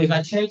 So if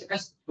I change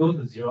x go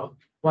to 0,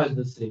 what is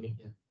this limit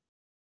here?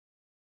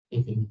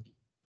 Infinity.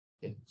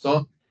 Okay.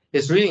 So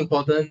it's really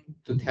important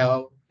to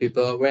tell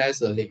people where is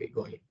the limit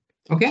going.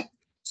 Okay.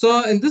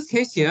 So in this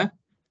case here,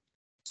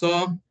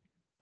 so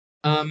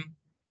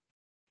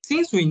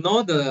since we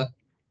know the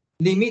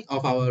limit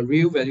of our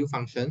real value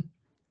function,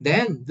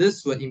 then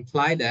this would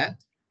imply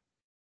that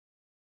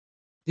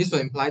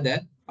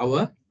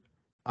our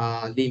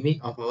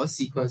limit of our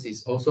sequence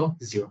is also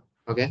 0.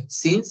 Okay,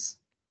 since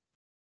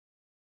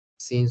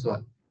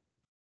what?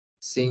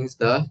 Since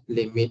the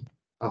limit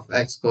of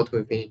x go to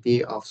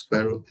infinity of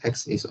square root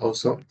x is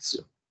also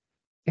 0.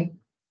 Okay.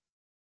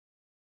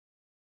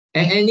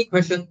 And any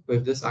question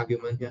with this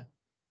argument here?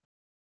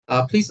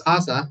 Please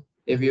ask.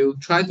 If you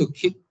try to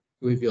keep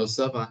with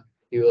yourself,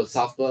 you will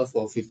suffer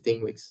for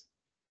 15 weeks.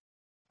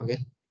 Okay,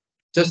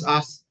 just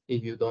ask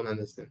if you don't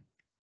understand.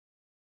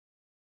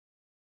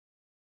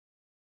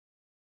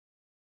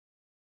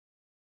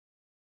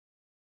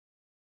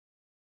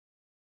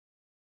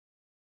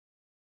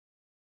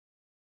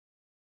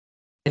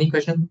 Any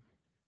question?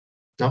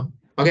 No?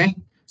 Okay.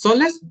 So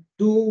let's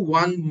do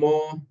one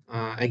more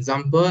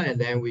example and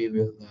then we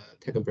will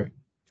take a break.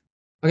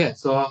 Okay,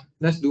 so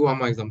let's do one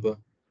more example.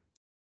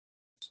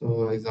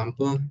 So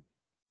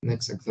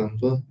next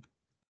example.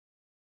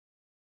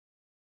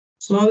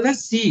 So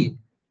let's see.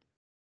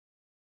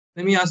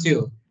 Let me ask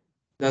you,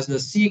 does the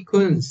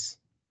sequence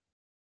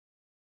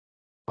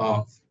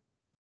of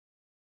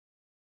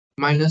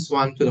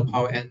 -1 to the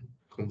power n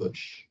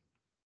converge?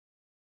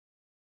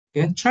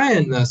 Okay, try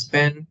and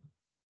spend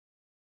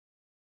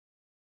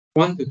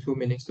 1 to 2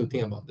 minutes to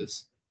think about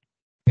this.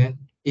 Okay,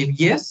 if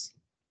yes,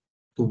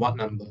 to what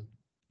number?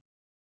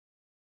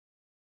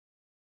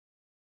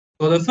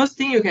 So the first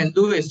thing you can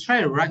do is try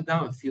and write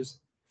down a few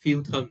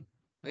terms.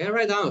 Okay,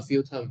 write down a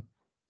few terms.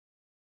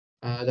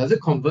 Does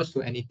it converge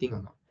to anything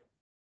or not?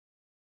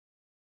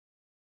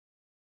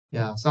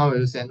 Yeah, some of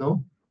you say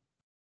no.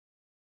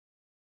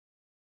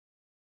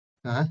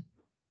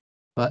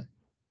 What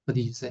did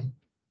you say?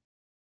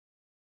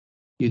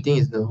 You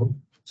think it's no?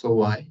 So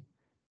why?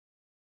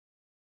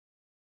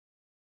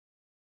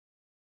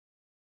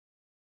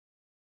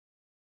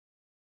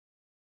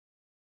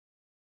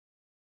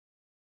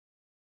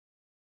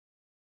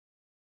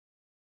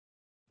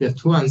 You have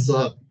two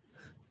answers.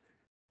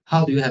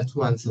 How do you have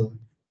two answers?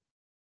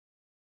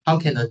 How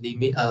can a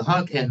limit?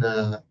 How can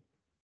a?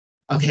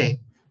 Okay,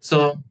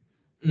 so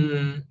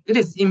it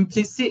is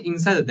implicit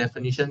inside the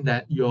definition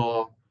that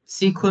your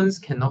sequence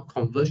cannot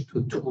converge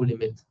to two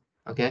limits.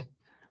 Okay,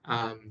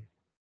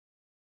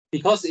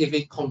 because if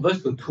it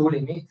converges to two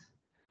limits,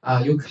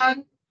 you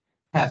can't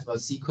have a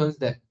sequence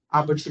that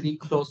arbitrarily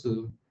close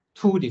to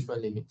two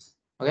different limits.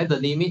 Okay, the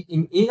limit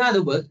in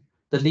other words,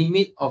 the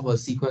limit of a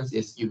sequence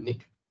is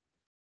unique.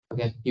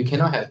 Okay, you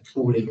cannot have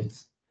two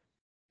limits.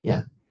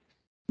 Yeah,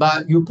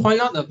 but you point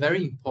out a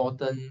very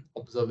important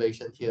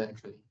observation here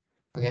actually.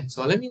 Okay,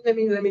 so let me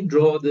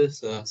draw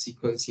this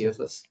sequence here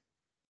first.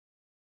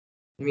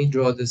 Let me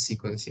draw this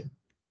sequence here.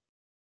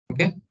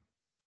 Okay.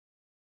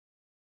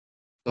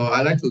 So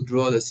I like to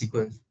draw the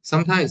sequence.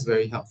 Sometimes it's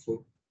very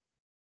helpful.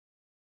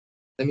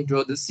 Let me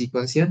draw this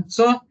sequence here.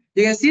 So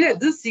you can see that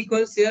this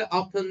sequence here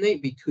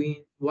alternate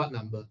between what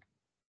number?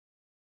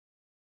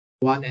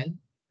 1 and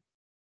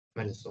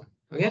 -1.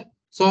 Okay.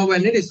 So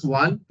when it is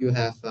 1, you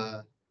have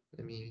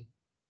let me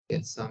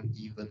get some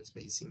even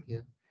spacing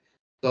here.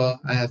 So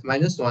I have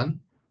 -1,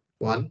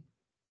 1,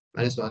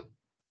 -1,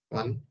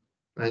 1,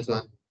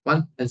 -1,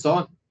 1, and so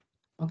on.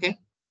 Okay.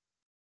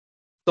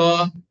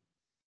 So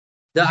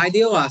the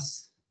idea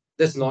was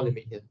there's no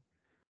limit here.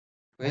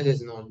 Okay,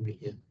 there's no limit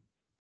here.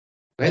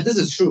 Okay, this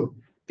is true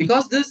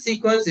because this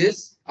sequence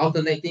is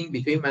alternating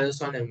between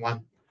 -1 and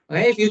 1.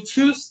 Okay, if you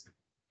choose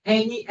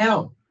any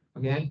L,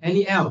 okay,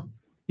 any L,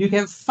 you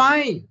can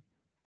find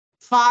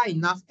far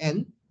enough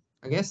n,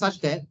 okay,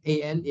 such that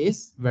an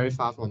is very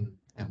far from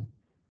L.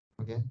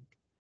 Okay,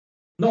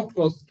 not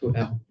close to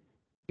L.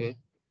 Okay,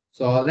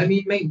 so let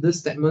me make this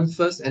statement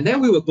first, and then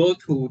we will go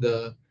to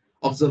the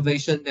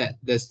observation that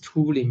there's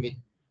two limit,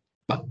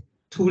 but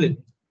two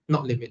limit,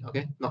 not limit.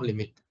 Okay, not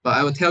limit. But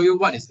I will tell you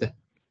what is that.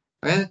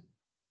 Okay,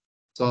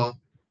 so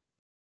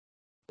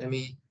let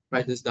me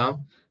write this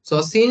down.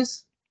 So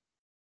since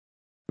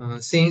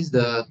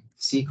the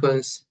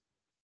sequence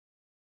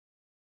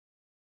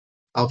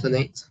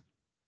alternates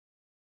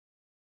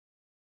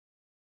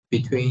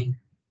between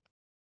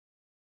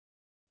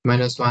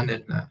 -1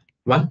 and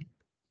 1,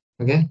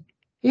 okay,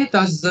 it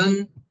does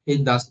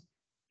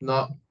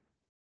not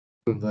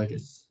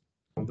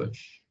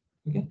converge.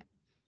 Okay,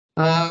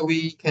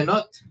 we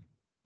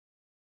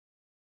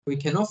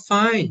cannot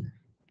find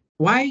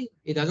why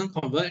it doesn't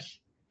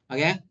converge.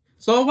 Okay,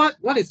 so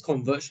what is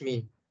converge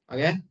mean?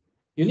 Okay,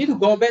 you need to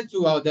go back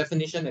to our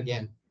definition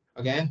again.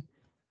 Okay,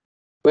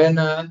 when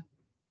an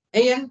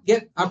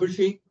get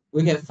arbitrary,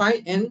 we can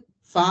find n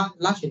far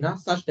large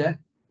enough such that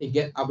it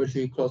get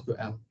arbitrarily close to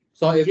L.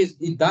 So if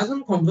it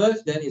doesn't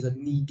converge, then it's a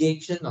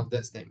negation of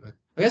that statement.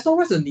 Okay, so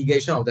what's the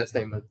negation of that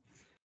statement?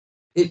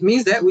 It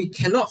means that we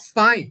cannot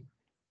find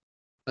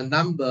a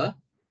number,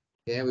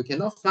 okay, we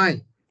cannot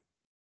find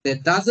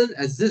that doesn't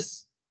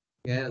exist,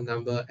 okay, a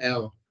number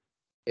L,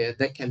 okay,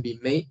 that can be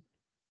made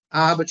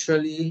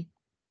arbitrarily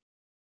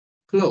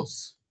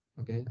close,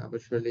 okay,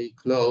 arbitrarily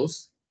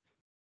close.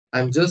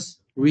 I'm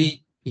just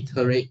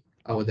reiterate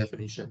our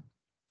definition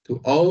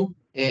to O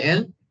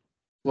an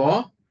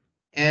for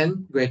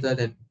n greater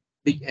than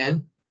big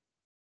N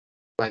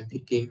by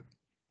picking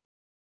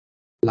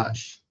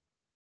large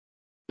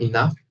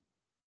enough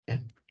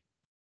n.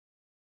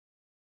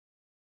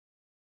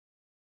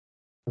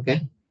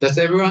 Okay, does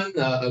everyone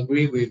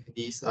agree with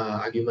this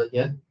argument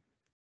here?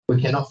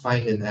 We cannot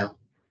find an L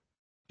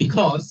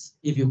because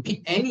if you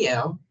pick any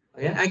L,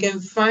 okay, I can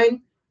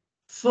find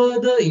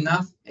further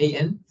enough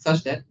an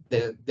such that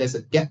there's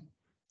a gap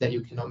that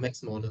you cannot make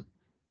smaller.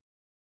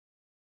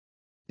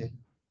 Okay.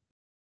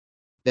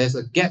 There's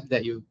a gap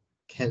that you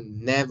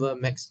can never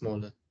make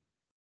smaller.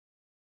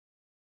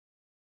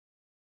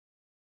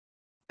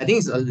 I think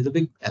it's a little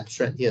bit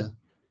abstract here.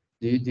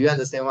 Do you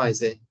understand what I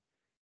say?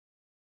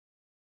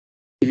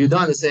 If you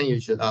don't understand, you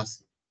should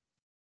ask.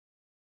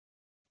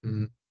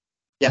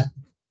 Yeah.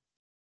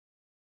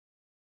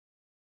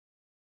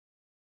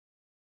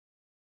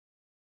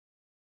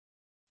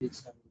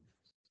 If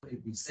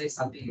we say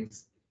something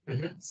is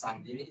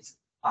some limits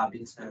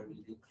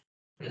arbitrarily,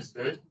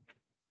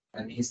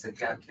 that means the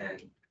gap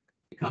can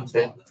become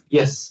smaller.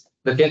 Yes,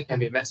 the gap can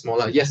be made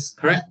smaller. Yes,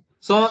 correct.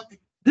 So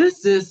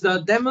this is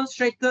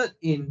demonstrated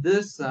in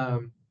this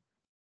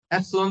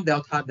epsilon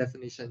delta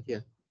definition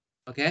here.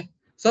 Okay,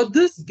 so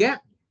this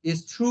gap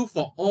is true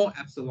for all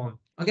epsilon.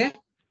 Okay,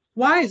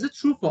 why is it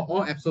true for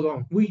all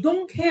epsilon? We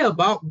don't care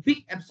about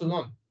big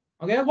epsilon.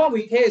 Okay, what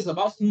we care is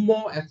about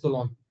small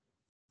epsilon.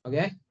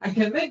 Okay, I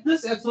can make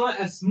this epsilon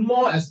as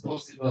small as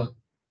possible,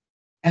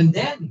 and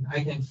then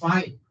I can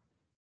find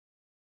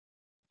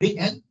big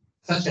N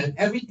such that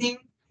everything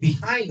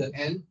behind the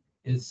N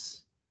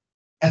is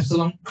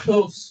epsilon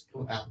close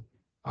to L.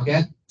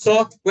 Okay,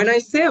 so when I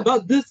say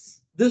about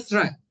this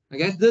right,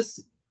 okay,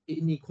 this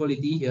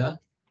inequality here,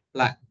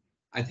 like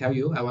I tell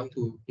you, I want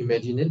to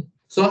imagine it.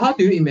 So how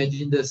do you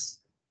imagine this?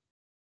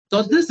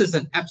 So this is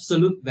an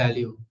absolute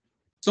value.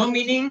 So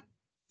meaning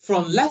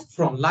from left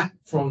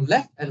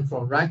and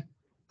from right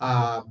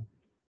are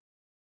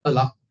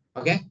allowed.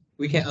 Okay,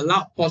 we can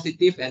allow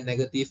positive and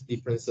negative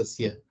differences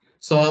here.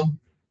 So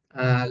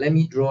let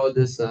me draw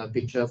this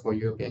picture for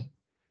you. Okay,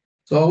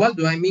 so what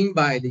do I mean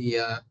by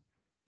the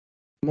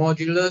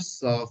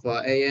modulus of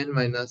an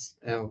minus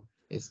L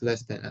is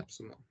less than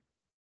epsilon.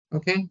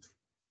 Okay,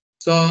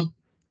 so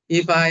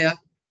if I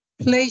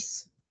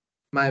place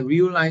my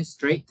real line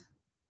straight,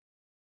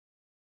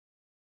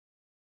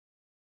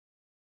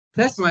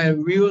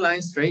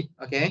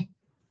 okay.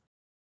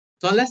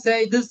 So let's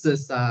say this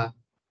is L,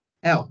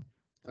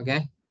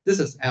 okay. This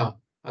is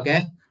L,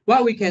 okay.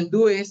 What we can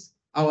do is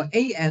our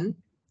an,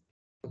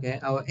 okay,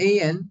 our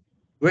an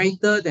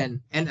greater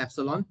than n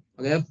epsilon,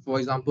 okay. For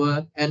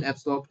example, n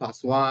epsilon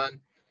plus 1,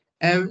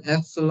 m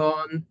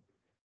epsilon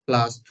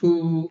plus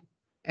 2,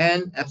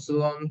 n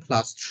epsilon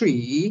plus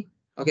 3,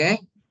 okay.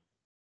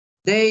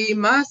 They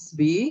must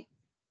be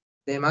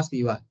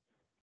what?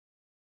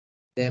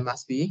 They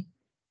must be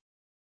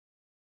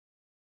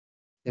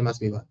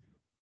what?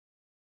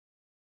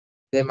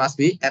 They must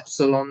be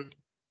epsilon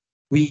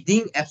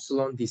within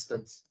epsilon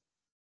distance.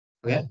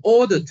 Okay,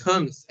 all the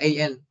terms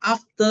an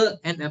after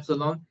n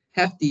epsilon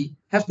have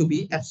to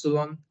be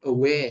epsilon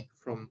away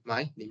from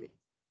my limit,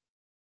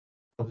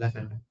 from left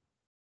and right.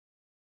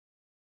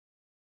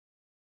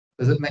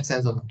 Does it make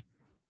sense or not?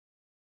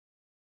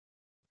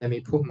 Let me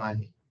put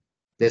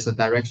there's a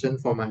direction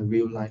for my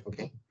real line.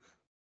 Okay.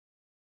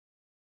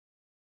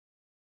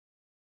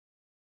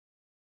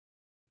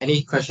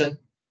 Any question?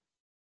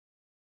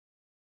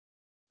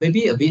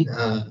 Maybe a bit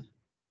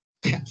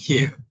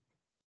here.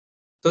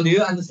 So do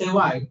you understand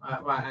why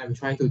I'm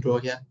trying to draw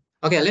here?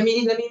 Okay, let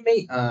me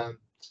make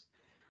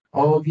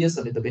obvious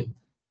a little bit.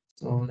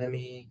 So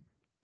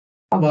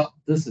how about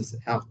this is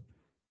L.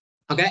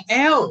 Okay,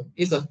 L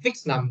is a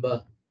fixed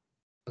number.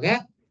 Okay,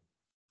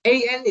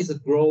 an is a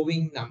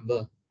growing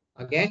number.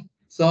 Okay,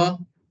 so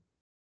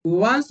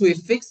once we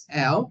fix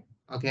L,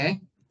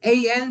 okay,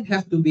 an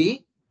have to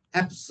be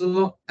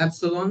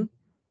epsilon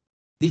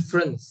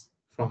difference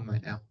from my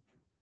L.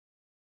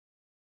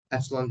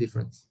 Epsilon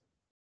difference.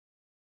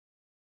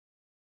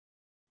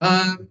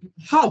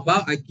 How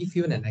about I give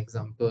you an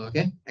example?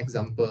 Okay,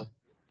 example.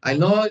 I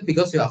know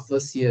because you are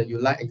first year, you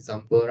like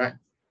example, right?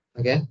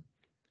 Okay.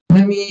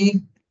 Let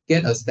me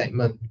get a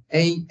statement.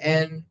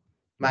 An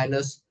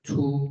minus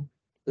 2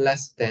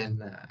 less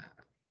than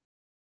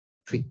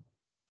 3.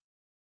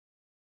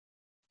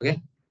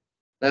 Okay.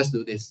 Let's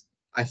do this.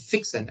 I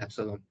fix an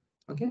epsilon.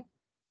 Okay.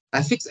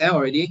 I fix L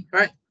already,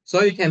 right?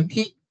 So you can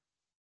pick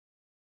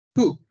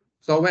 2.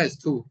 So where is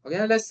 2?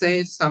 Okay. Let's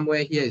say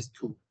somewhere here is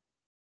 2.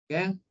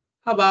 Okay.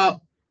 How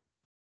about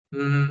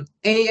an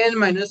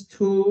minus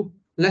 2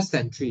 less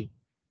than 3?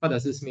 What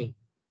does this mean?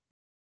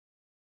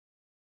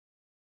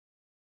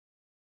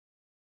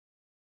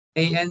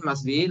 An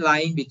must be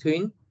lying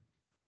between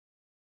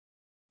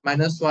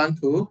 -1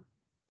 to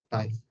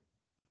 5.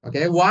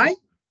 Okay, why?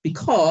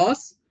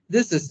 Because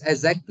this is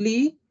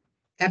exactly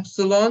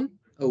epsilon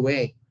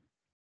away.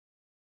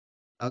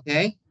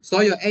 Okay,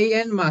 so your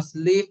an must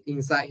live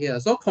inside here.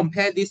 So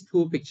compare these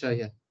two pictures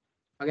here.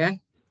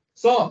 Okay,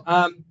 so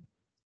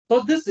so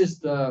this is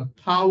the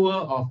power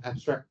of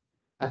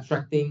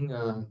abstracting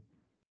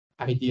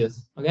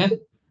ideas. Okay,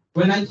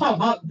 when I talk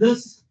about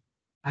this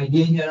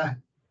idea here, right,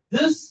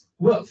 this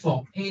work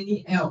for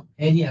any L,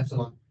 any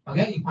epsilon.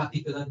 Okay, in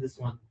particular this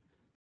one.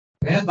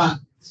 Okay,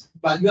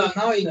 but you are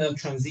now in a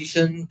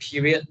transition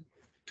period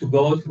to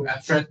go to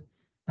abstract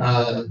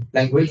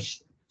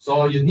language.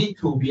 So you need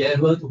to be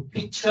able to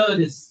picture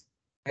this.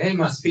 Okay, you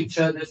must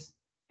picture this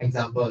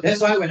example. That's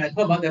why when I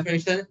talk about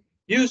definition,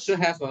 you should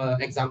have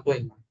an example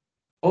in mind.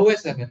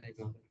 Always have an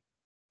example.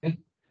 Okay,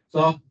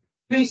 so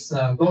please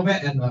go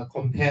back and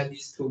compare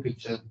these two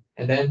pictures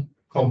and then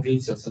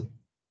convince yourself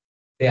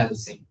they are the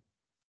same.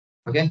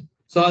 Okay,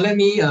 so let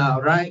me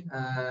write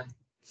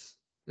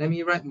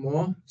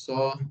more.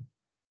 So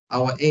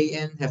our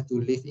an have to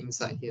live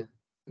inside here.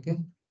 Okay,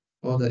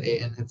 all the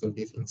an have to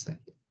live inside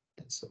here,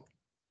 and so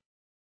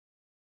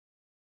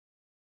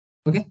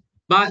okay.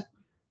 But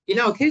in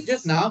our case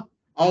just now,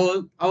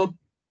 our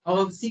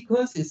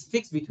sequence is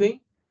fixed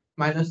between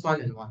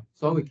 -1 and 1,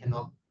 so we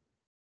cannot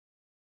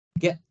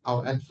get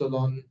our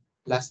epsilon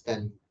less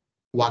than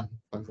 1,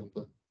 for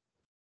example.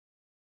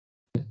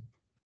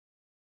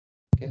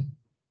 Okay.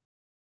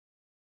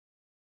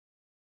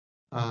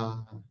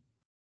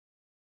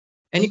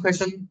 Any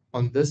question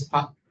on this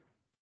part?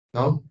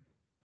 No.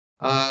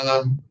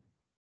 How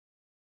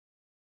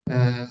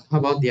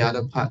about the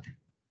other part?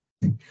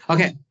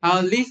 Okay,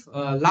 I'll leave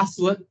last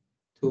word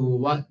to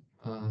what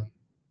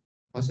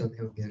what's your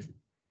name again?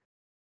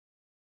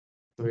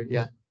 Sorry,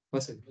 yeah.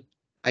 What's it?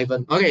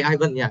 Ivan. Okay,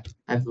 Ivan, yeah.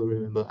 I have to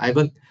remember.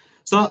 Ivan.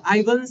 So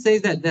Ivan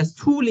says that there's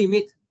two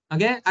limits.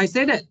 Okay, I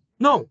say that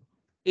no.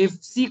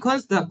 If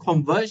sequence that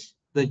converge,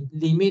 the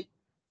limit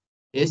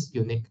is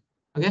unique.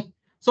 Okay.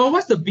 So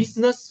what's the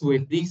business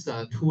with these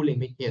two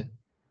limit here?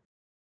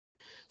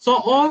 So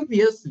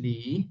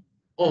obviously,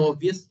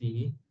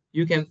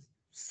 you can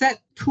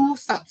set two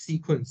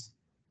subsequence,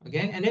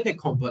 okay, and then they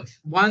converge,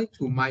 1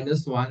 to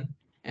 -1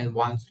 and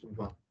 1 to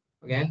 1.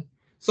 Okay.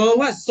 So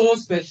what's so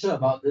special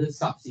about this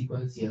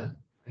subsequence here?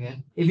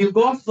 Okay. If you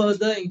go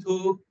further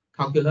into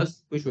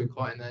calculus, which we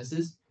call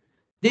analysis,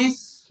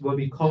 this will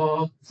be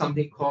called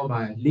something called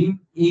by lim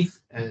if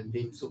and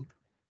lim sup.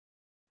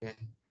 Okay.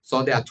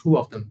 So there are two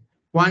of them.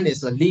 One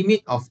is a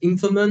limit of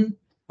increment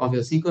of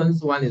your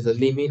sequence, one is a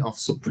limit of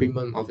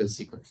supremum of your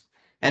sequence.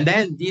 And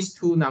then these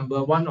two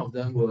numbers, one of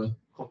them will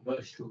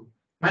converge to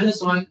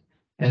 -1,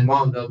 and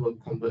one of them will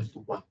converge to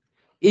 1.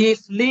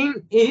 If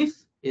lim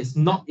if is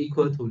not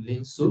equal to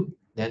lim sup,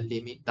 then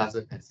limit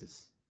doesn't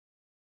exist.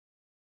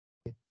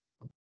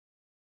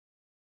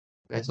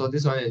 Okay, so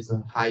this one is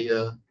a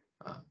higher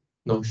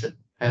notion,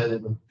 higher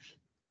level notion.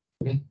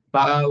 Okay,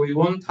 but we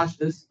won't touch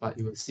this, but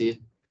you will see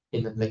it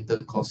in a later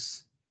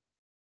course.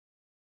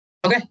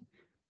 Okay,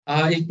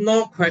 if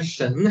no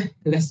question,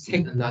 let's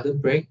take another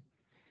break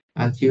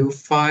until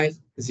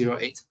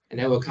 5:08, and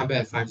then we'll come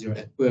back at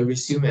 5:08. We'll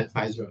resume at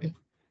 5:08.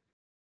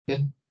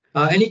 Okay.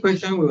 Any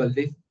question we will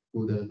leave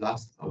to the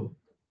last hour.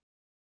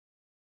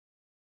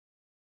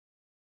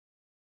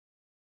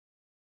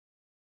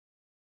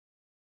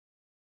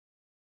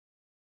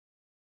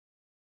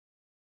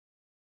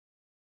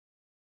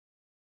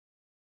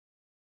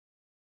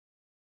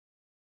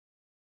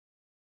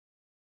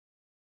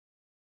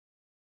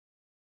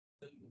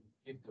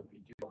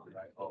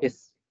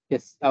 Yes,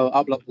 yes, I will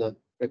upload the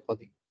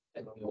recording.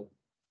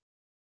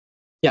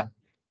 Yeah.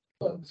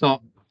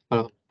 So,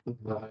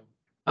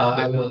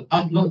 I will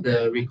upload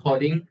the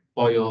recording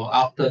for your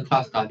after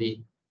class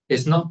study.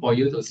 It's not for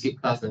you to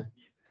skip class,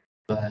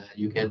 but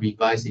you can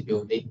revise if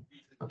you need.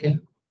 Okay.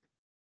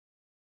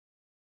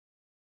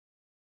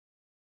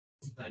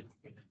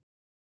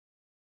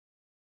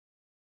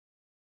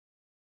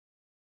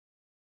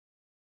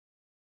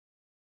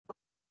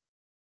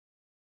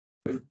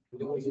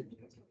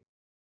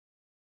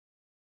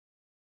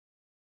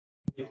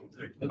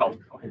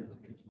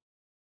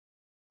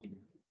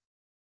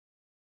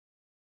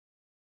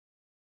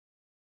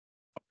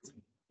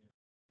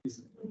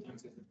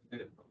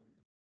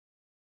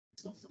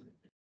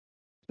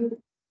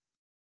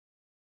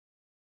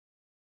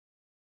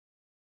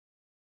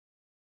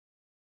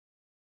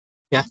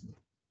 Yeah.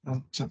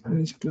 想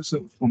问一下，就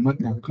是我们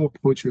两个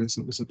project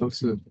是不是都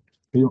是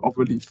可以用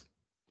overleaf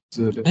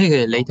之类的？可以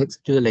，latex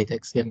就是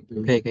latex，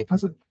可以。它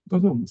是都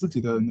是我们自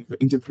己的那个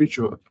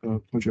individual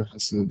project 还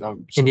是要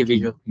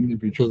individual？因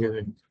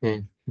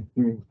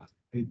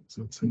为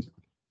这成绩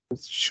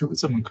修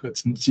这门课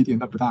成绩点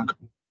都不大高。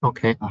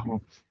OK。然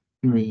后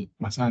因为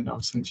马上要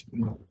申请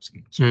那个，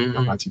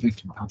要把几点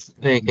给他。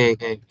可以，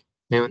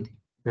没问题。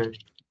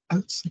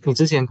你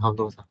之前考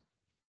多少？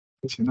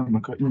之前那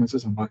门课因为是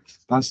什么？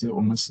当时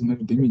我们是那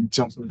个林敏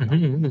教授，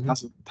当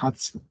时他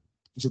是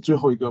最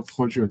后一个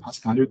project，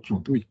他就组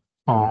队。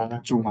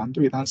组完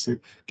队，当时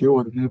给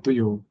我的那个队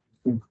友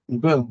五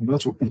个人，我们要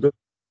组5个，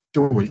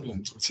就我一个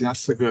人组，其他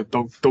4个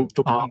都。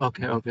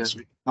OK。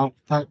然后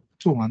他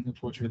做完那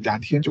project 2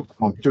天就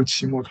考，就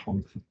期末考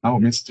了，然后我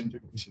没时间就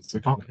写这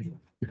个。OK。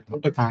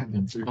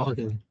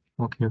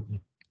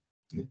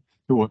对，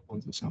就我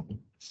只想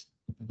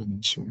那个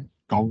能修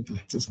高一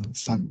点，至少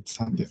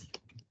3点。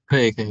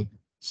可以，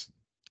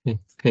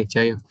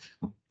加油。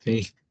可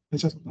以。那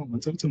教授，那我们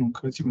这门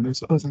课基本都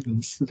是2、3、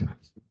0、4的。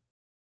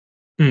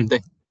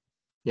对。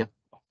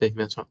对，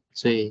没有错。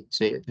所以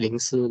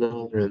04的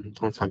人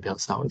通常比较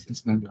少一点。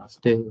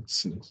对，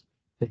是。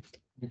对。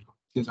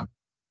谢谢。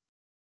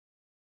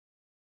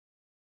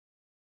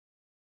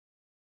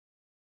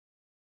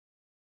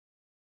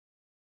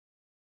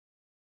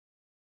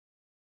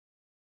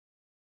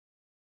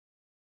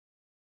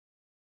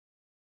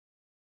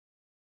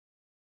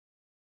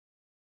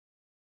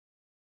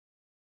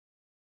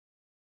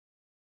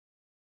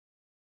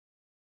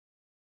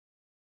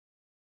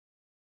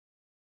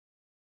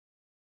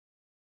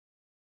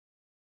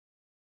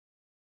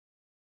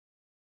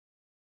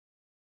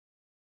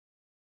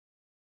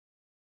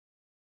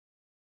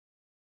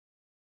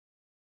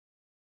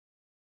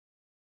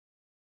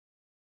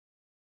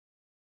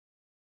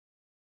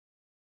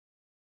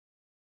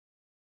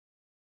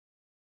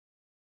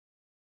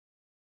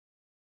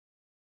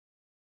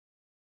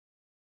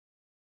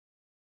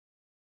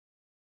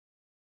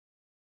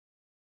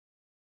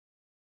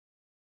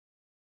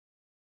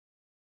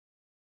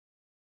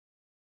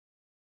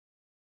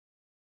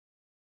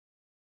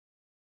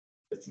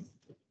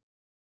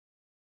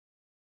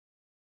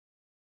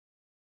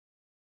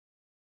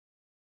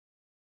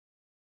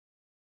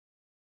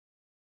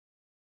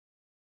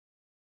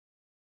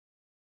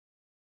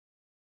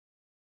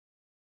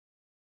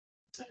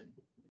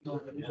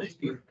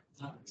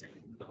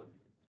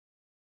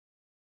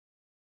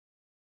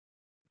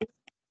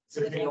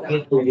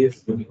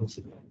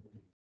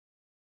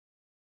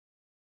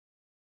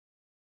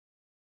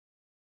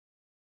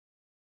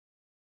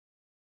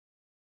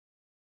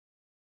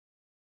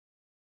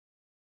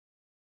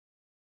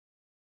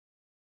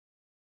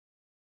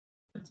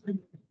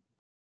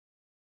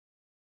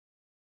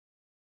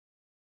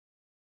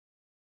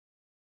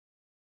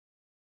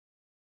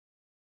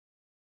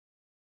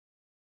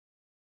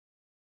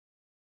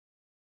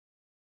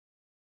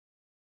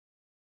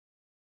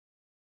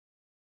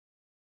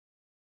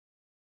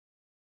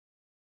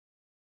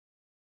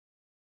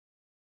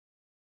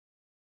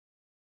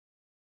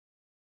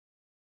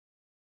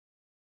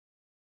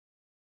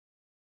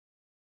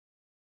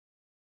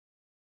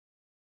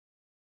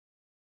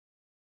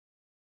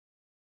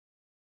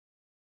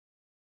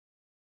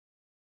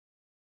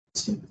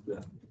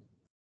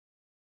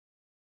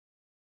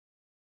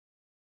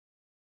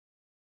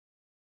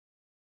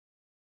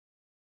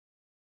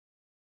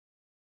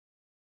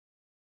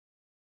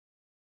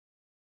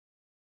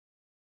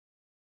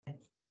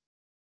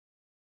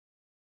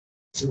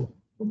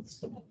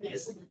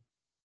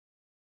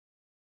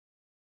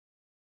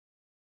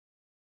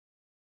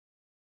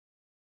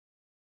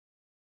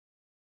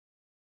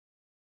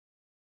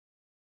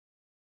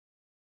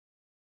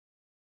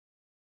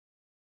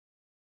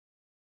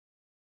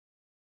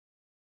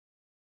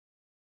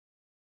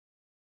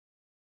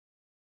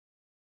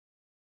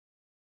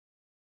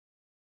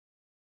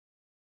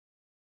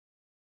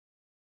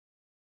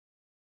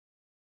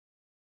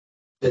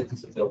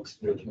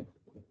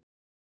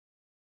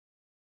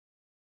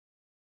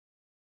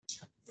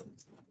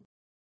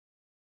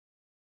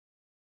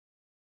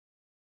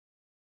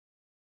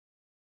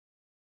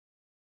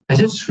I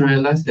just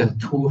realized there are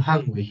two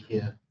Hanwei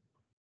here.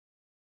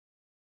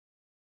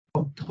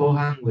 Two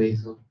Hanwei,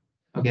 so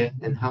okay,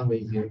 and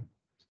Hanwei here.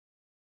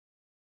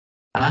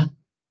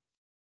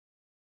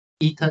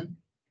 Eaton.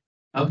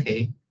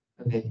 Okay,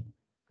 okay,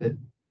 good.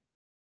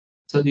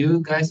 So do you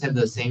guys have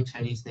the same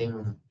Chinese name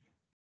or not?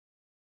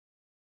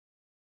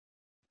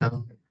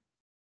 No.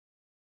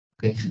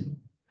 Okay.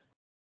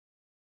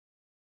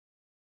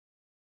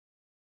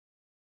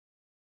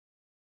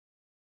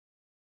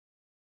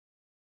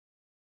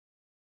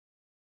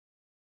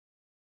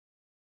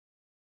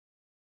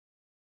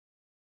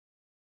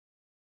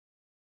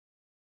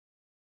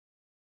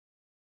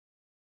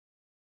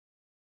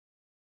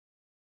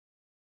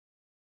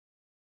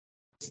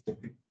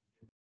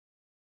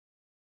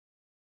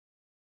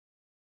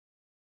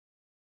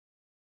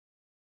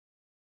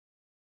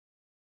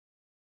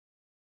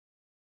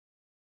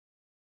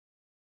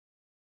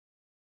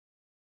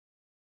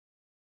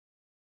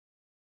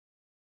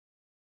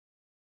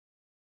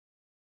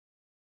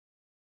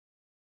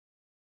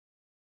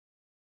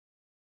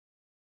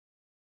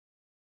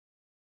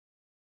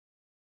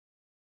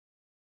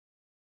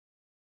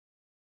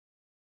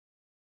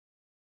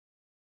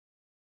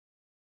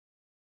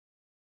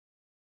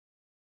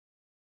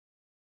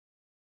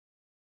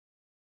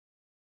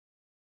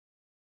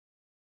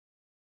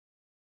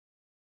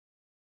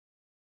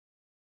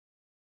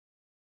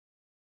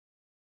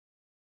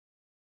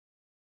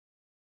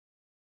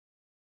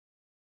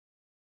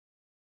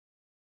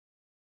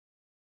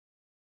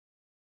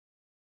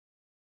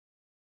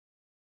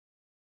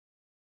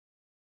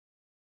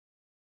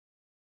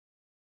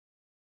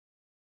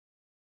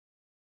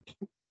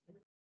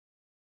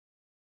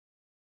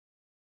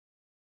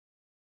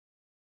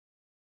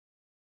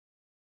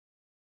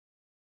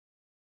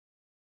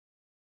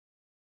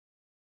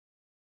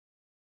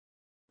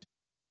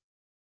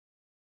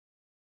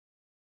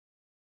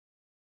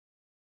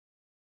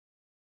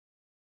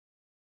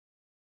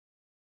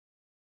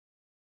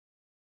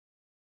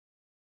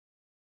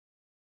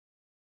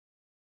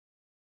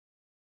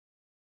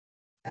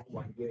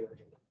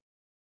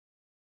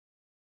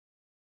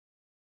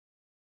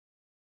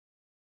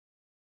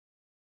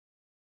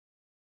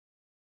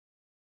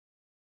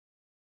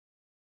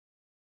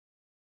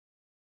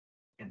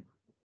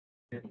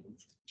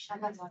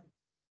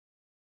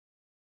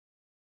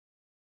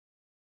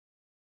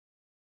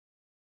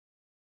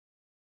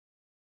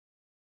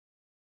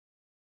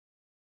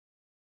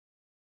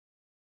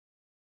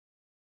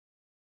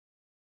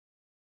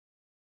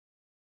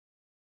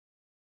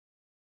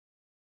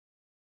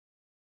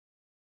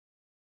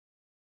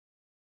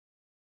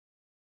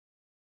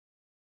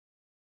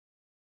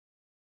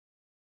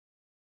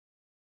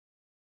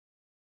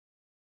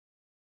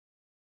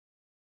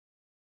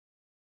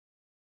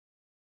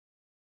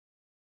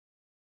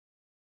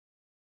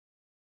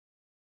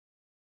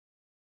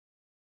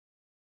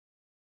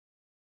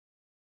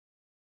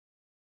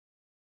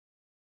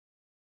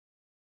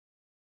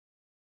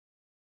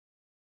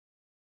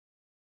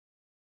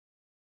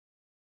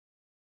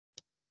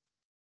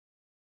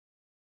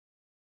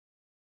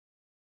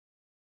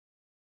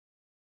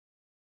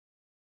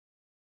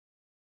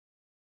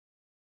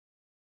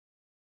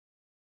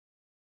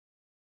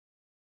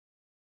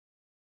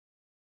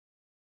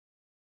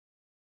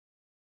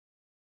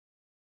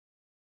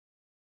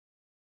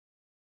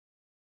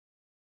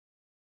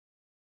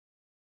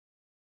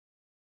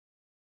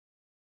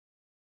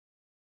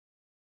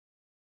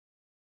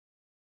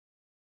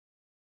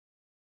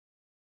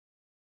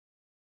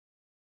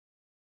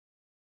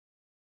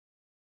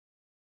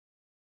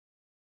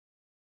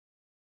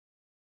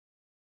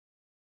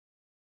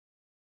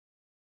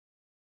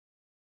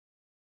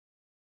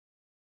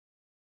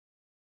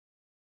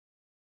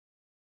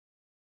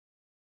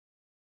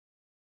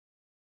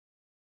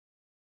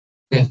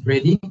 Okay,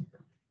 ready?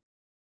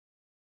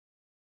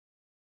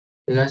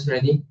 You guys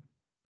ready?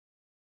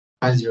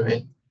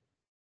 508.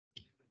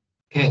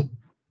 Okay.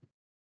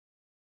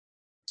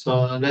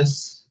 So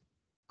let's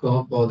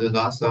go for the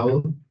last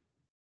hour.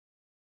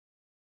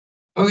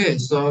 Okay,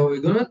 so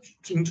we're gonna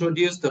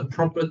introduce the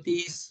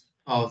properties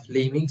of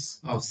limits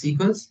of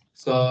sequence.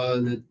 So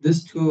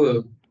this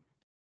tool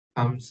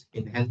comes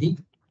in handy.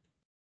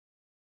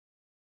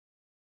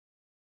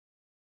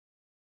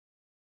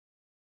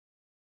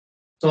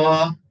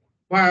 So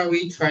what are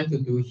we trying to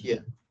do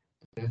here?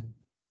 Okay.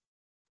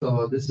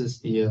 So this is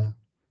the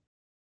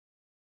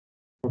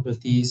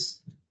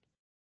properties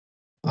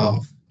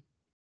of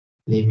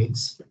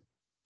limits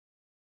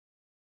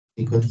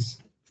sequence.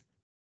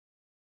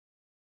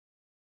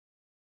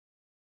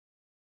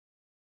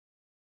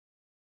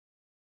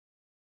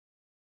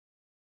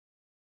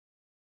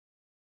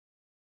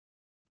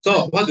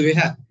 So what do we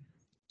have?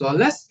 So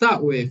let's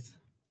start with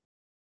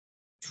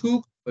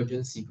two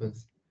convergence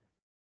sequence.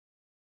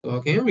 So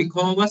can you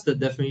recall what's the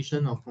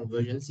definition of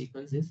convergence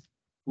sequence is?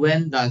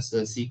 When does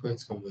the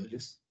sequence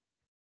converges?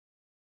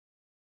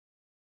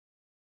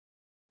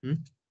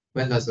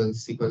 When does the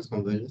sequence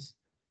converges?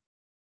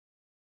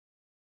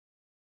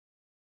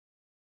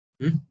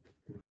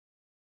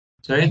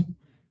 Sorry?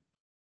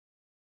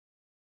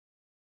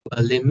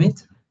 A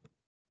limit?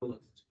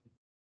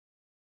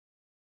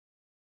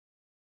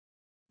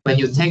 When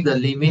you take the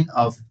limit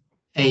of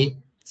a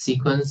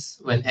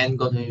sequence when n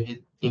goes to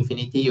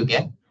infinity, you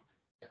get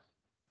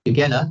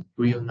a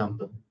real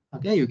number.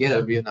 Okay, you get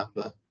a real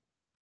number.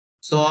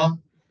 So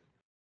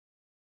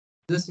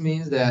this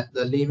means that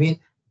the limit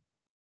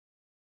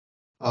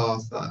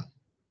of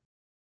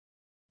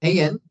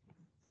an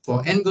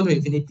for n go to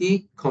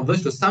infinity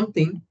converge to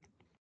something,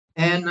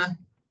 and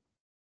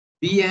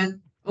bn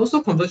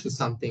also converge to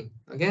something.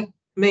 Okay,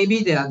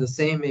 maybe they are the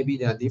same, maybe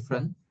they are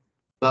different,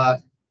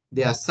 but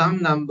there are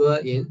some number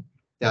in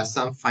there are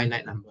some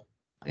finite number.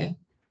 Okay,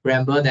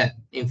 remember that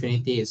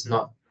infinity is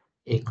not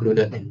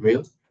included in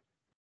real.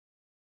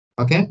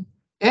 Okay,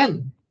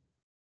 and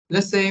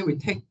let's say we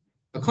take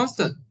a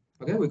constant.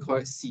 Okay, we call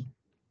it c.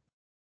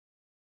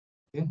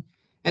 Okay,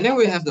 and then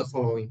we have the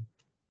following.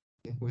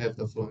 Okay, we have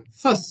the following.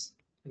 First,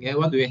 okay,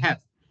 what do we have?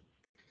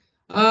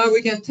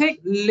 We can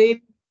take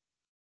limit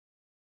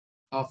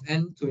of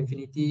n to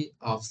infinity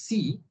of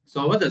c.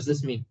 So what does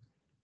this mean?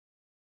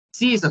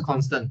 C is a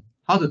constant.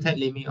 How to take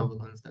limit of a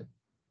constant?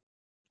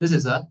 This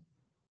is a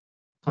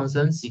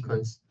constant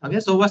sequence. Okay,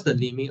 so what's the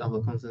limit of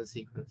a constant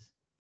sequence?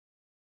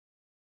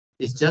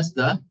 It's just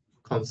the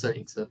constant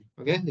itself.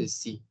 Okay, it's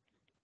C.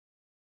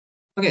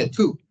 Okay,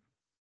 2.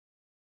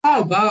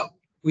 How about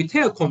we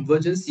take a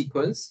convergent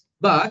sequence,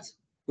 but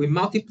we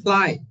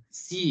multiply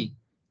C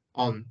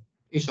on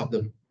each of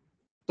them.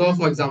 So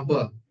for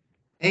example,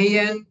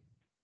 AN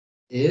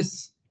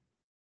is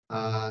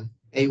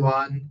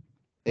A1,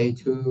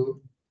 A2,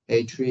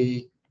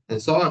 A3,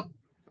 and so on.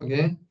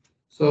 Okay,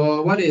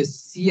 so what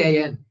is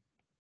CAN?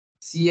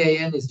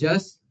 CAN is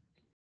just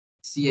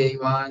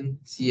CA1,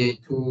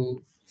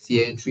 CA2,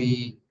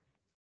 CA3.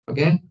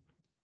 Okay,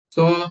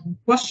 so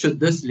what should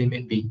this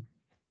limit be?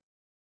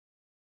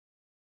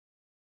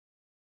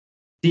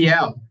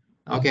 CL.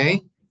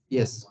 Okay,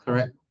 yes,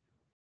 correct.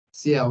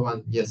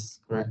 CL1, yes,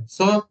 correct.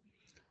 So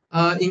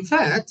in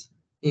fact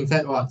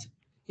what?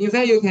 In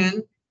fact, you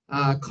can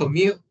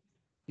commute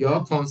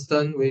your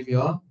constant with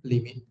your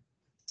limit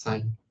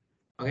sign.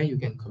 Okay, you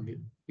can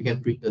commute. You can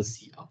bring the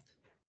C out.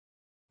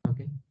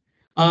 Okay.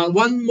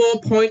 One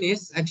more point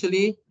is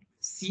actually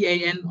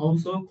CAN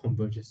also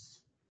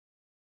converges,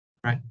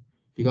 right?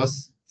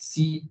 Because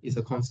C is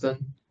a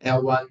constant,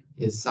 L1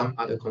 is some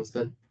other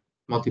constant.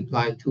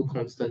 Multiply two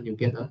constant, you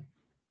get a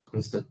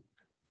constant.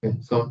 Okay,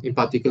 so in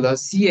particular,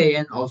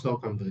 CAN also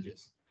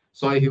converges.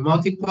 So if you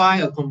multiply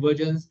a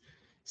convergence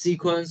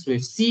sequence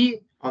with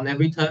C on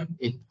every term,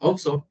 it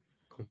also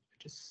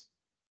converges.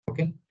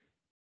 Okay.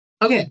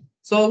 Okay.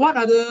 So what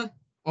other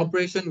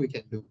operation we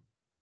can do?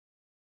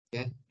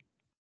 Okay.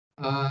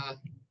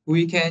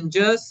 We can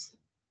just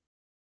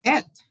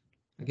add.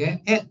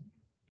 Okay. Add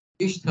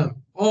each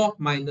term or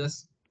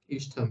minus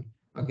each term.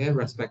 Okay.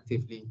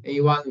 Respectively,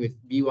 A1 with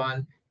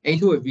B1,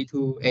 A2 with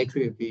B2, A3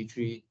 with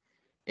B3,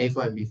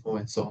 A4 and B4,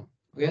 and so on.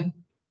 Okay.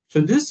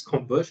 So this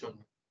conversion.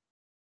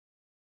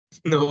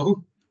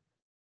 No.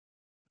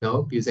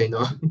 No, you say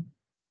no.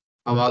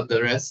 How about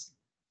the rest?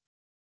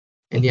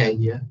 Any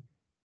idea?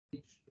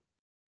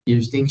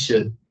 You think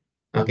should.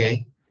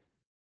 Okay.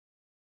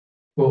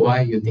 Well,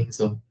 why you think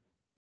so?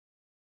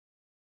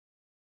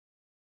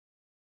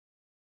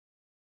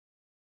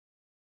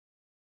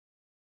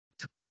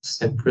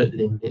 Separate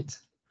limit.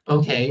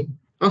 Okay.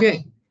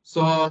 Okay.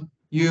 So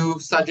you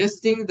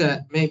suggesting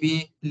that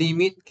maybe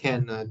limit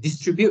can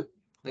distribute.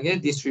 Okay,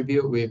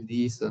 distribute with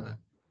these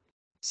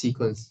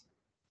sequence.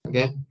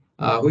 Okay.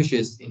 Which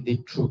is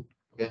indeed true.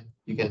 Okay,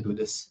 you can do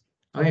this.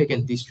 Okay, you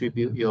can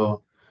distribute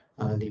your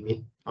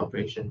limit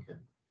operation here.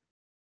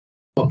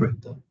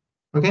 Operator.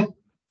 Okay.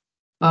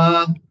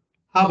 How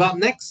about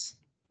next?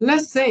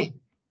 Let's say,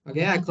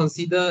 okay, I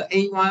consider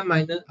A1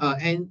 minus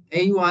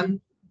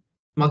A1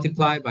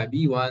 multiplied by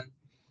B1,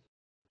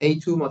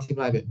 A2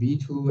 multiplied by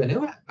B2, and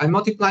then I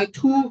multiply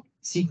two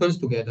sequence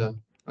together,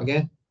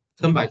 okay,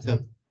 term by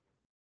term.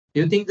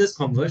 Do you think this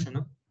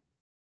conversion?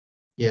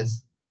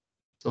 Yes.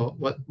 So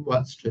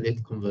what should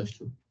it converge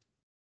to?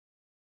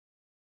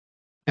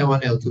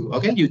 L1, L2.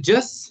 Okay,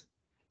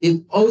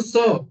 it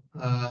also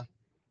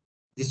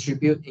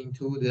distribute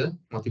into the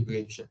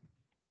multiplication.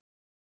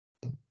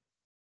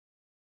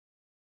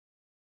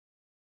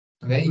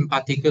 Okay, in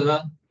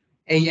particular,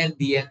 AN,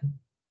 BN,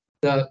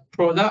 the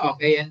product of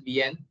AN,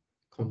 BN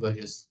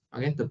converges.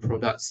 Okay, the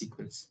product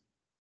sequence.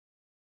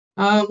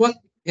 What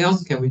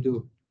else can we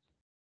do?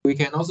 We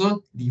can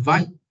also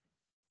divide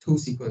two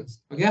sequence.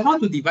 Okay, how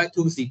to divide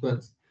two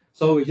sequence?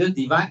 So we just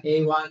divide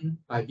A1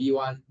 by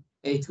B1,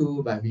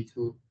 A2 by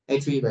B2,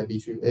 A3 by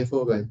B3,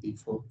 A4 by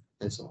B4,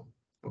 and so on.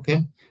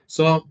 Okay,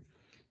 so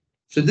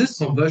should this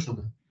converge or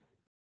not?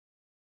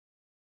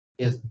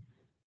 Yes.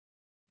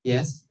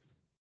 Yes.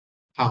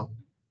 How?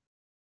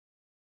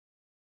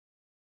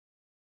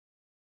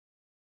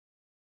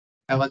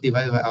 L1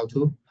 divided by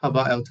L2. How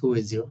about L2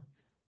 is 0?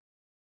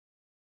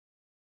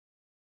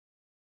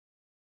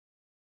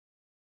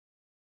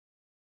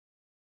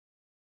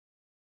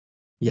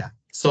 Yeah.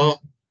 So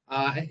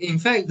in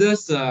fact,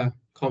 this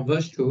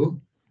converge to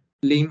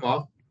lim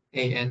of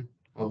AN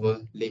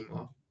over lim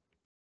of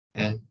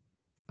N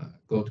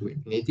go to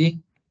infinity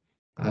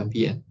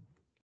Bn.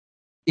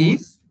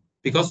 If,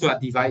 because we are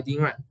dividing,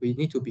 right, we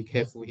need to be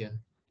careful here.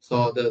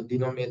 So the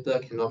denominator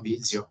cannot be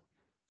 0.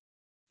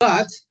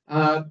 But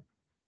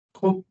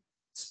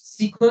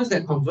sequence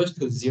that converge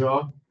to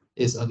 0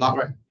 is allowed,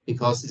 right?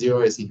 Because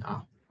 0 is in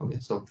R. Okay,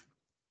 so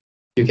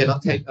you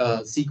cannot take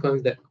a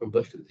sequence that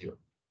converge to 0.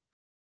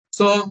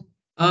 So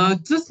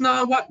just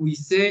now what we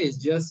say is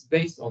just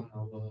based on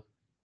our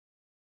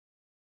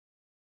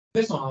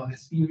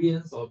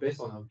experience or based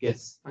on our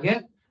guess.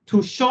 Okay,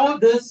 to show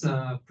this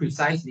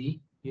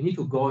precisely, you need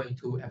to go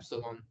into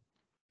epsilon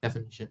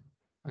definition.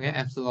 Okay,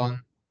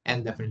 epsilon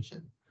and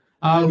definition.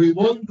 We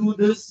won't do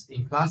this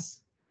in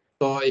class.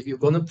 So if you're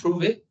gonna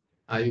prove it,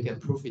 you can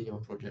prove in your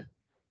project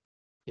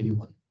if you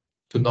want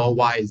to know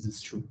why is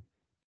this true.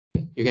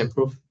 Okay? You can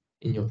prove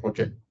in your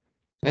project.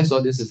 Okay, so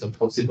this is a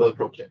possible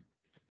project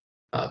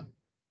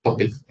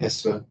topic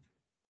as well.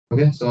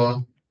 Okay,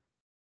 so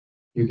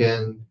you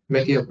can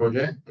make it a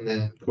project and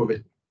then prove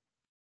it.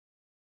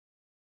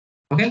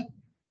 Okay,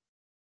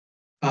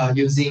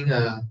 using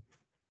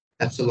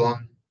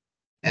epsilon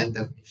and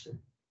definition.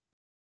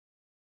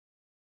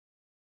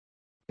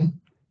 Okay.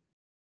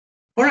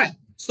 All right.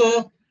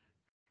 So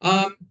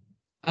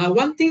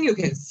one thing you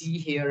can see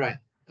here, right?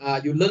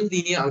 You learned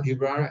linear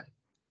algebra, right?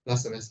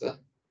 Last semester.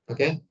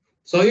 Okay.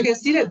 So you can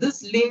see that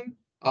this lim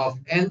of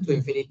n to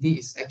infinity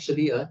is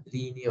actually a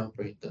linear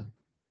operator.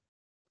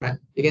 Right?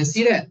 You can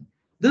see that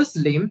this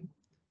lim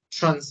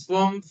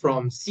transform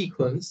from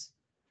sequence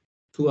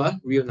to a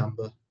real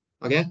number.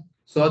 Okay.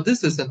 So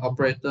this is an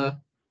operator.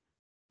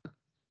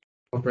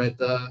 So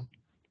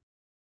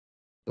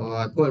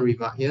I put a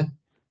remark here.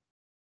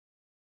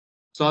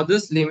 So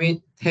this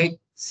limit take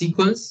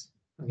sequence.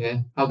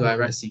 Okay, how do I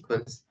write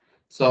sequence?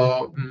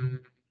 So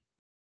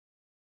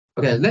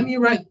okay, let me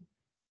write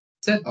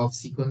set of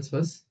sequence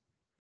first.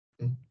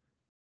 Okay.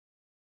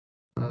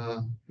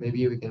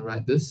 Maybe we can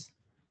write this.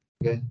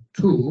 Okay,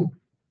 2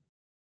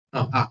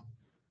 R.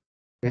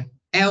 Okay,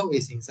 L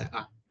is inside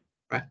R,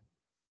 right?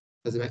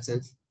 Does it make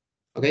sense?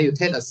 Okay, you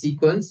take a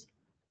sequence,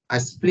 I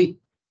split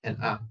an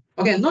R.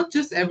 Okay, not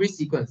just every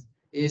sequence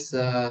is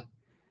a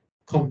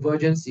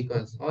convergent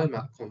sequence. All it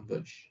must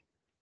converge.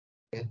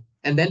 Okay,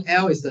 and then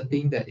L is the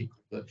thing that it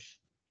converge.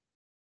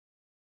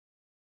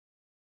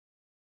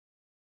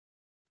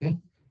 Okay,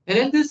 and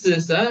then this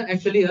is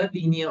actually a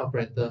linear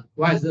operator.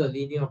 Why is it a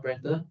linear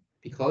operator?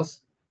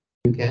 Because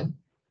you can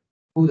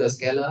pull the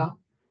scalar out,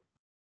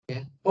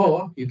 okay,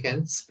 or you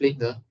can split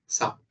the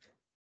sum.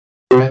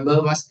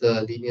 Remember what's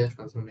the linear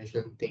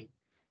transformation thing?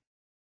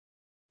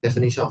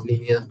 Definition of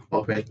linear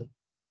operator.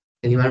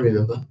 Anyone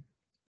remember?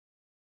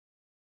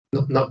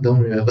 No, not don't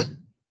remember.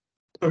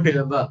 Don't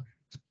remember.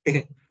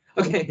 Okay.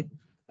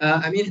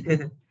 I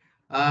mean,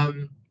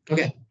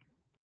 okay.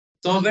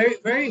 So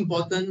very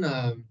important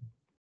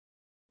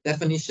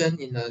definition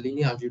in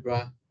linear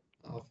algebra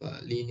of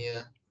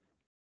linear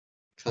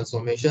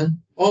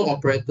transformation. All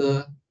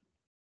operator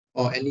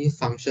or any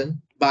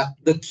function, but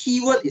the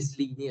keyword is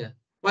linear.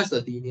 What's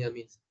the linear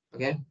means?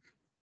 Okay.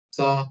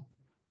 So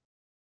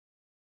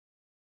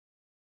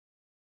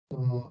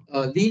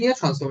a linear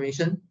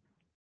transformation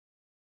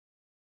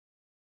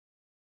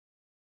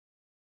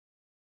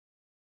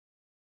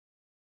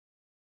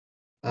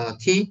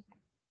T,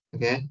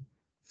 okay,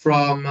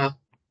 from a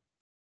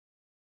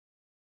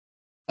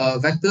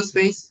vector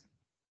space.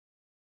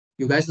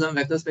 You guys learn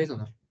vector space or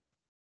not?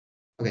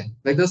 Okay,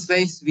 vector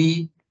space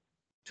V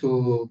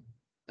to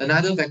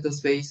another vector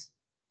space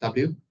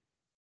W.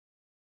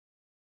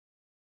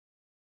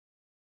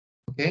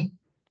 Okay,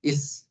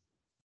 is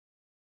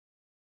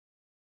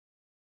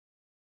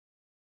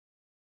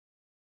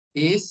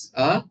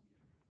a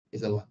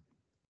what?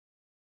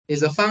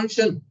 Is a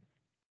function.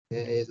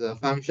 Okay, is a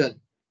function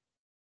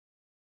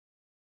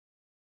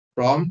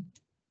from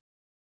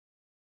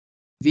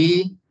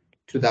V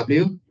to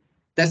W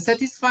that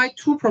satisfy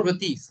two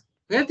properties.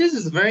 Okay, this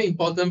is very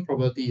important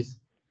properties.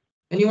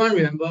 Anyone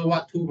remember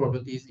what two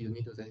properties you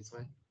need to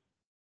satisfy?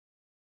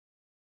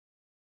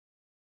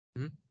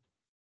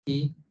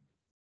 E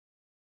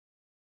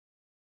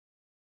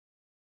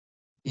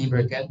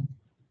bracket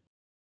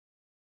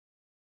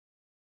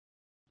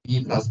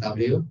E plus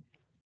W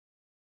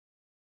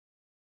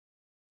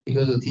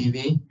equal to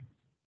TV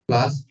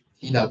plus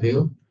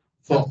TW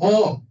for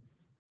all.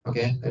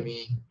 Okay, let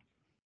me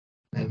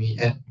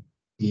add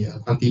the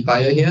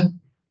quantifier here.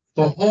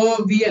 For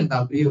all V and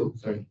W,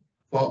 sorry,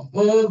 for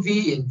all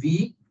V in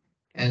V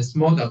and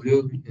small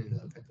w in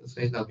the vector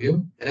space W.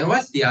 And then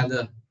what's the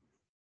other?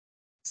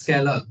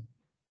 Scalar.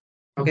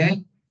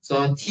 Okay,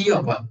 so T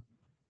of what?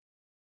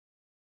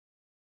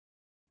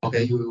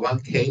 Okay, you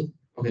want K.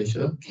 Okay,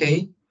 sure.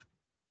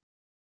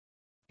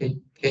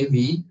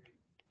 KV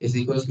is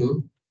equals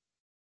to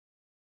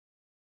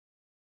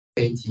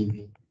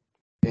KTV.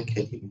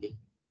 Okay, KTV.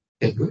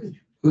 Okay,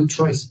 good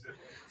choice.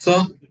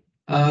 So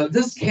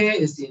this K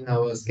is in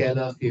our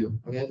scalar field.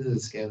 Okay, this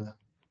is scalar.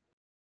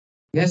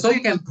 Okay, so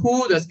you can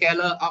pull the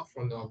scalar out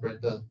from the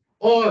operator,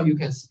 or you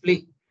can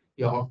split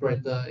your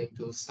operator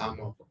into sum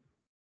of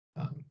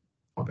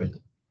operator.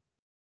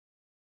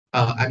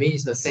 I mean,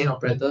 it's the same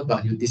operator,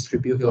 but you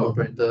distribute your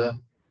operator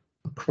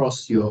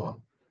across your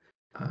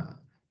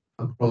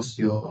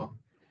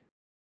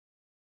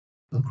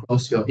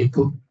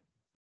input.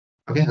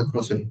 Okay,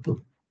 across your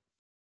input.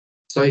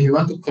 So if you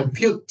want to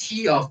compute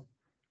T of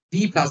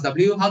V plus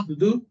W, how to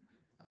do?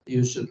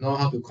 You should know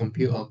how to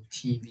compute of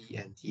TV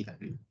and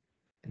TW.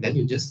 And then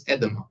you just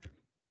add them up.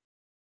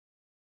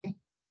 Okay.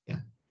 Yeah.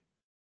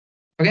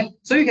 Okay,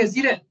 so you can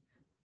see that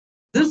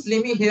this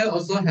limit here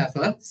also have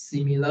a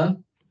similar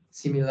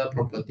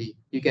property.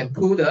 You can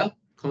pull the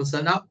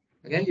constant up.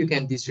 Again, you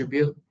can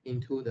distribute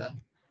into the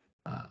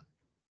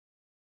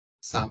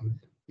sum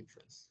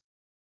difference.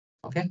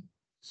 Okay,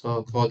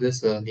 so call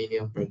this a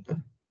linear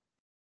operator.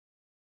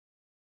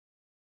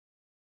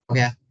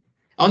 Okay.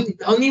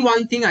 Only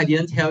one thing I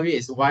didn't tell you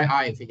is why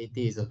R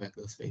infinity is a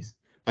vector space.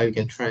 But you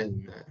can try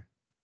and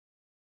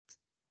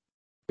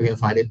you can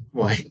find it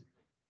why.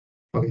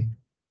 Okay.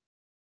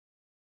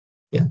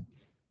 Yeah.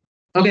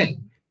 Okay.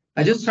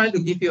 I just trying to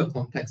give you a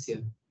context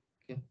here.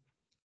 Okay.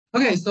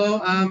 Okay. So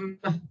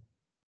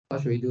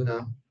what should we do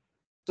now?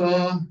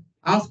 So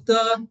after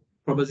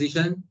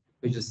proposition,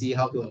 we should see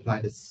how to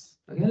apply this.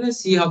 Okay. Let's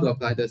see how to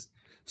apply this.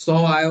 So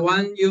I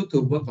want you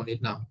to work on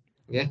it now.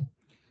 Okay.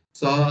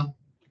 So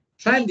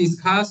try and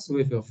discuss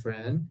with your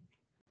friend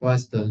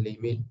what's the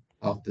limit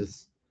of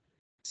this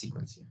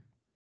sequence here.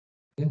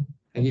 Okay.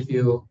 I give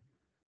you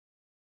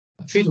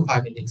 3 to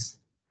 5 minutes.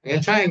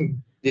 Okay, try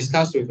and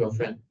discuss with your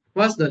friend.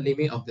 What's the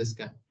limit of this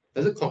guy?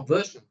 Does it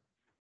conversion?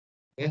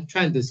 Okay,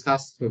 try and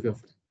discuss with your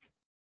friend.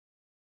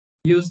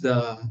 Use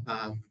the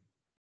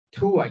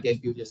tool I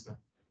gave you just now.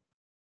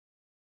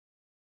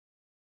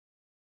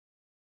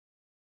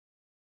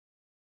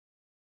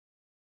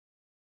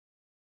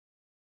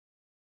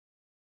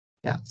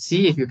 Yeah,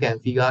 see if you can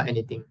figure out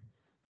anything.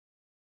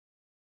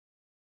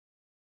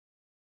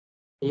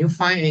 Can you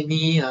find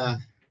any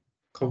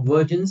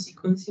convergence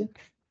sequence here?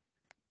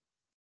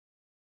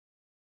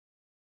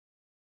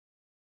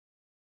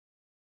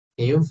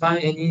 Can you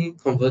find any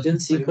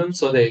convergence sequence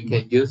so that you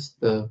can use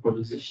the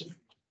proposition?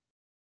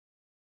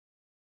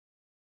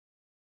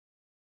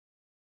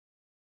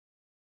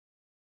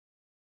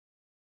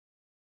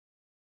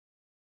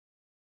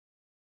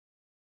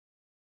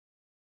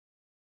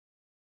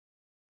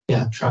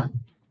 Yeah, try.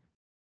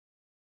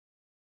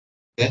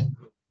 Okay.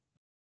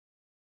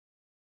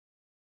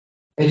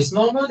 It is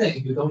normal that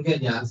if you don't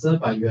get the answer,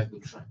 but you have to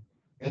try.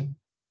 Okay.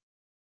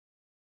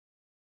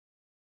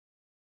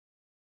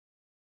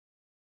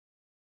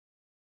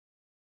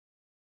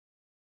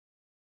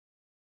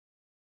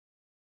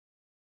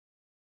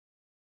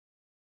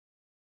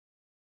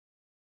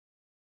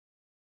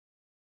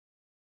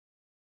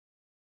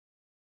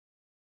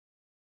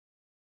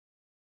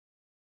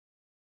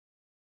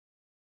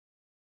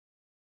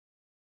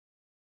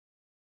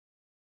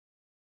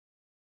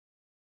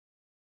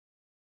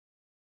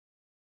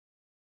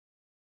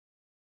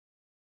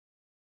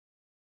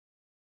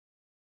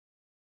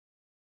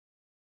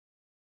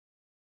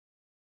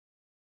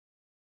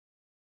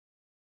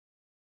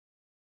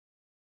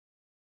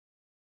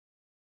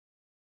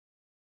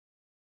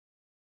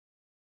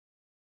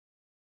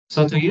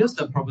 So to use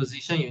the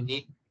proposition, you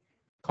need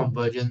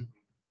convergent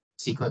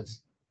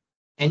sequence.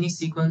 Any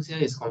sequence here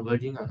is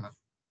converging or not?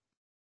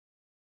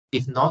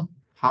 If not,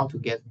 how to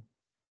get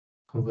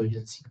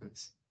convergent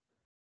sequence?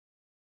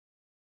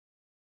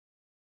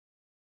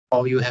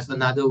 Or you have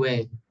another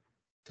way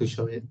to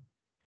show it?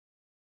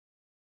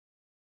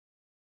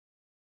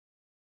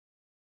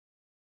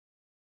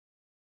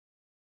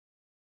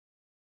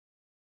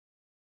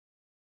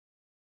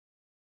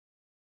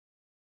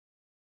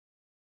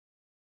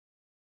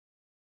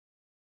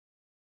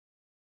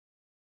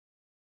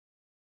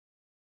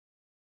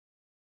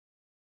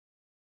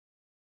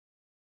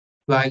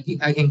 But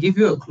I can give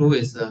you a clue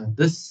is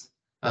this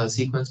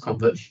sequence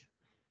converge.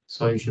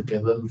 So you should be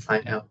able to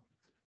find out.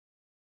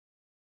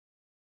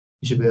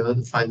 You should be able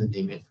to find the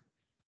limit.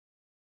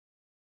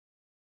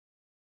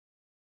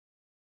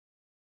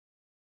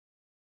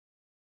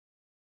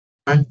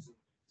 Right?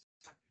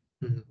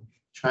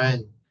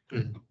 Try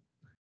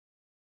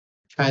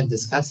and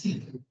discuss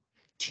it.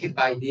 Give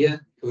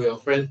idea to your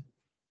friend.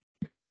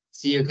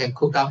 See you can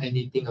cook out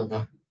anything or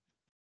not.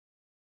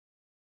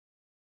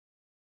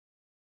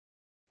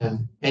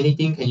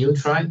 Anything can you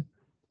try?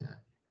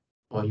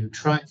 Or you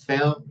tried,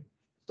 failed,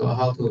 so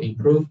how to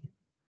improve?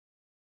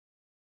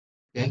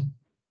 Okay.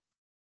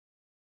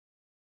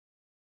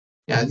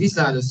 Yeah, these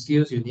are the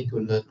skills you need to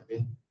learn.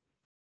 Okay.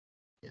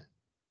 Yeah.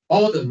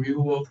 All the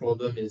real world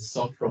problem is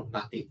solved from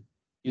nothing.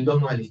 You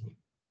don't know anything.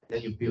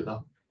 Then you build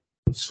up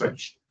from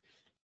scratch.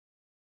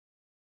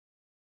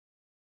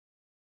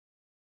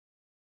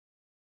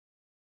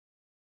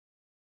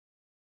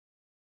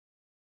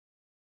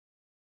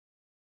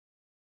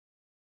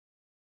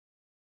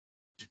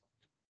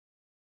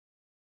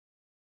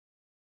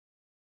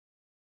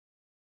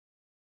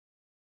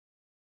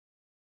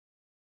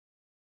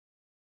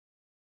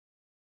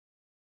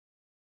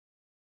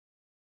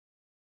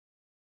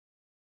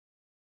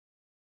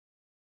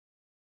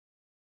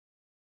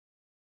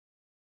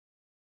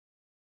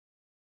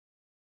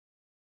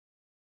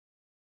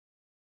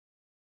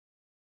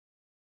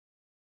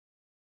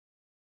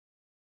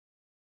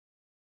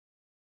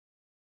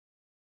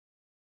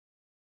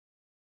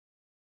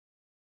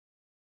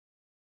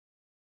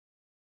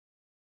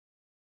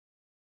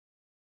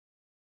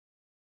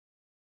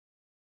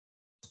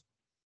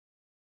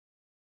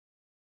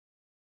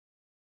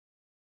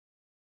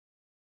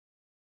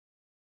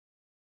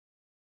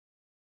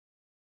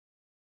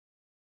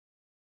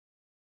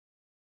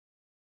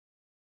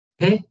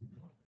 Okay.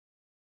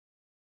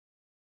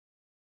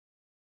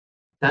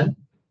 Done.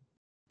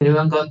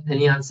 Anyone got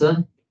any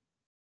answer?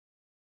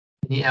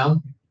 Any else?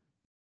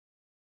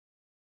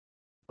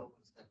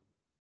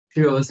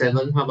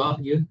 307. How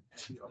about you?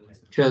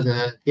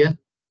 307. Yeah.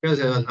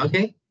 307.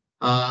 Okay.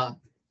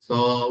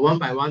 So one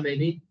by one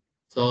maybe.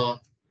 So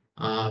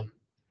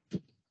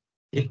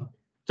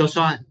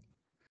Joshua.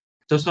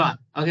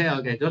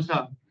 Okay,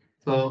 Joshua.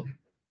 So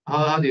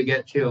how do you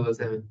get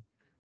 3/7?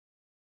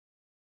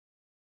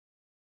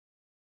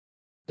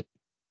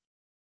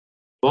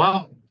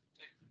 Wow.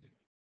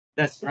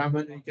 That's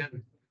ramen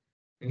again.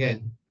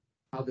 Again,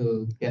 how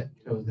to get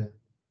 3/7?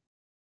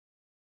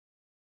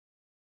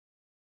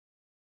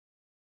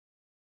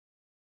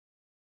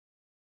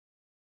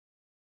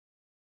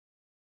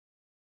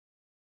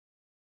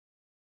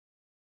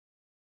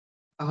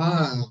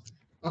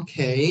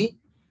 Okay.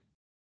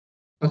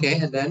 Okay,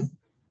 and then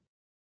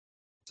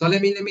so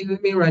let me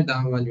write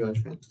down what you are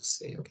trying to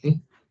say. Okay.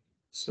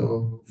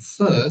 So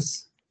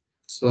first,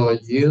 so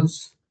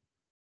use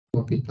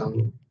L'Hopital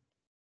rule.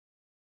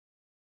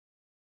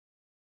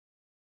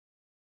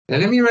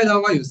 And let me write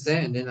down what you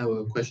say, and then I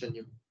will question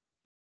you.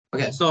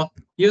 Okay, so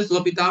use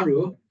L'Hopital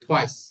rule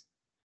twice.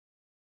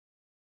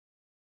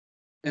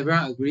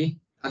 Everyone agree?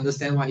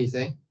 Understand what he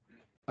say?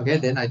 Okay,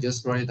 then I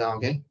just write it down.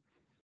 Okay.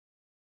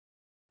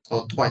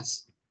 So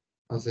twice.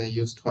 I'll say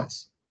use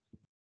twice.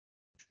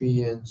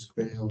 3n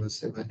squared over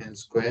 7n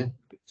squared.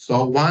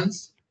 So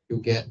once you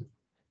get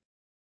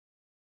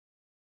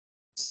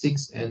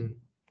 6n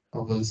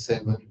over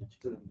 7.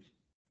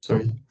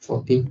 Sorry,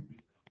 14.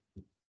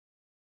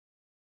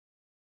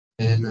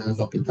 And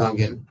L'Hopital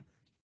again.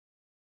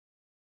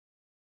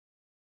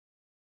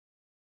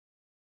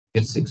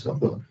 Get 6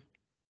 over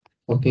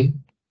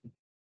 14.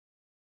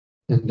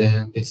 And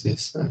then this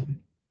is 7.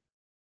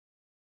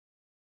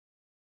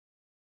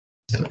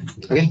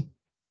 Okay.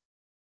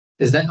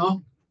 Is that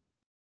all?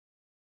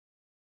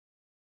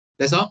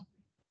 That's all?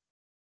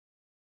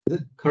 Is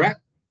it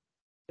correct?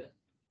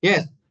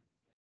 Yes.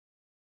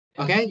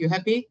 Okay, you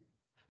happy?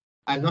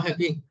 I'm not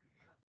happy.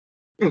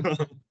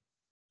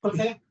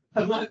 Okay,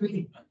 I'm not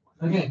happy.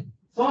 Okay,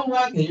 so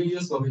why can you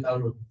use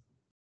L'Hopital rule?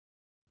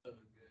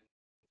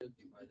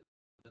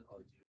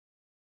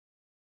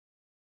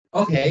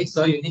 Okay,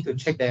 so you need to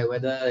check that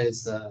whether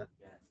it's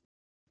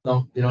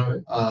no,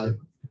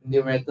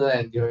 numerator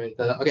and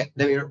denominator. Okay,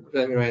 let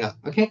me write out.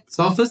 Okay,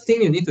 so first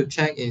thing you need to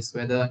check is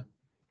whether.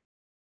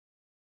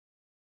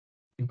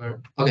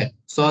 Okay,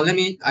 so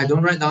I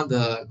don't write down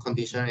the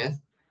condition yet.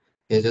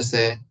 Okay, just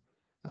say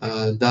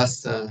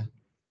does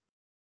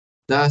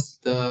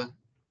the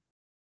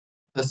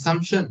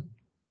assumption.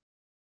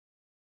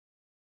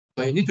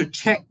 So you need to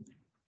check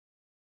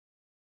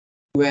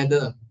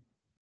whether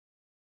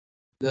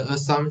the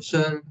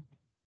assumption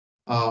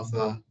of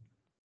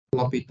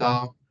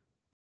L'Hopital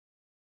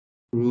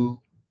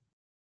rule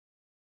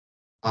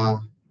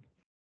are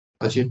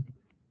achieved.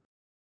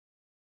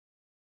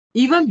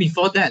 Even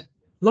before that,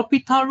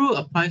 L'Hopital rule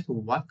applies to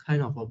what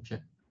kind of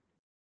object?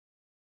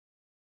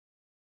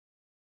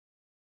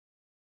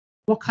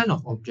 What kind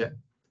of object?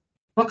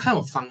 What kind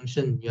of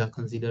function you are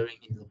considering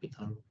in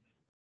L'Hopital rule?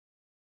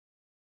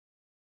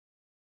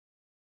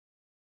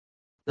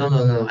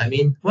 No. I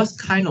mean, what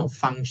kind of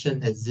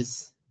function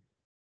exists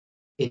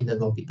in the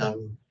L'Hopital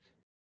rule?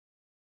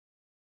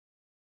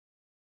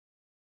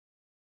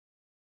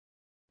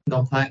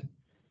 Not quite.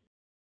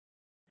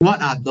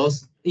 What are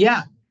those?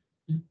 Yeah,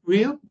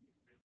 real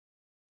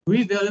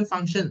value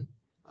function.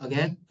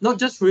 Okay, not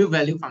just real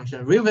value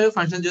function. Real value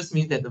function just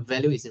means that the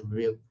value is in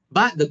real,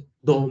 but the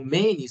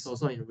domain is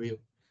also in real.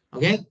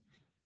 Okay,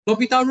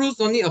 L'Hopital rules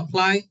only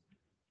apply.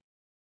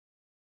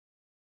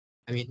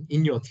 I mean,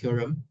 in your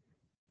theorem,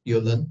 you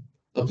learn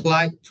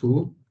apply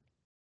to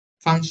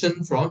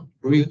function from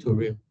real to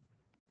real.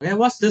 Okay,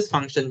 what's this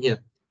function here?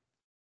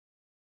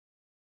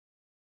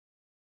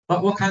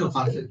 What kind of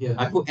function here?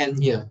 I put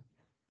n here.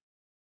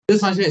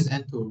 This function is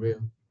n to real.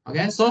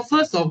 Okay, so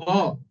first of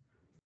all,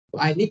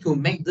 I need to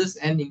make this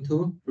n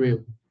into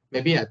real.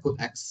 Maybe I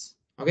put x.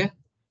 Okay,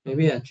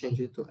 maybe I change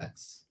it to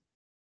x.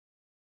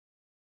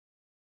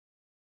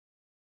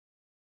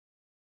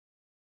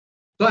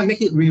 So I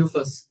make it real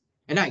first,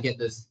 and I get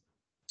this.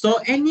 So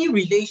any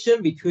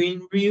relation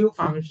between real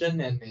function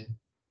and an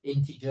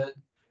integer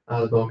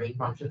domain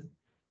function?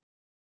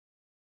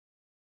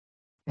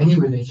 Any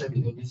relation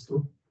between these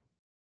two?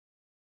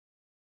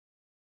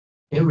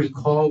 Can you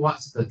recall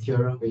what's the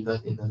theorem we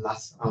learned in the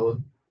last hour?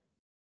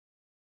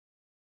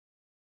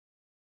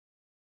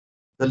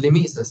 The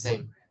limit is the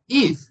same.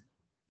 If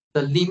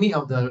the limit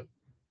of the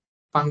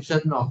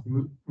function of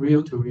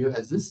real to real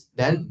exists,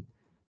 then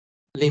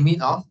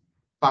limit of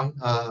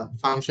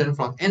function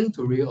from n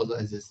to real also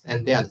exists,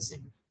 and they are the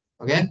same.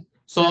 Okay,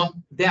 so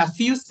there are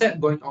few steps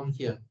going on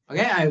here.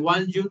 Okay, I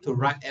want you to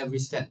write every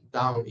step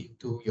down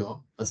into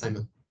your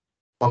assignment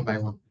one by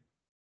one.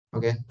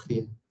 Okay,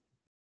 clear.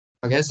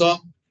 Okay, so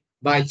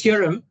by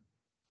theorem,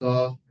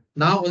 so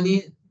now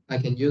only I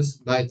can use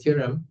by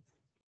theorem.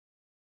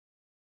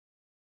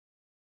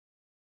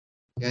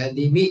 Okay,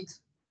 limit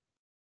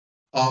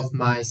of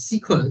my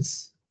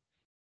sequence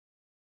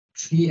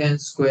 3n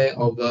squared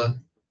over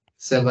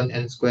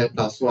 7n squared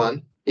plus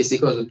 1 is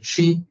equal to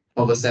 3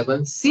 over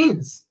 7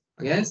 since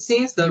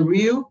the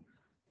real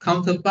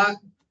counterpart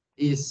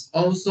is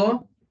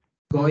also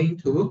going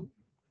to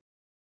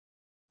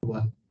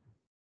what?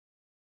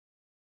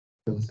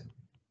 Okay.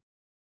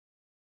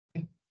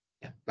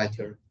 Yeah, by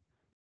theorem.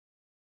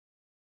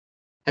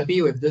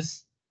 Happy with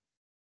this?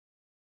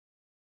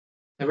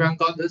 Everyone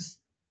got this?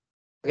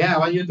 Okay, I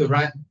want you to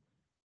write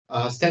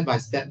step by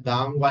step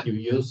down what you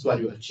use, what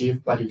you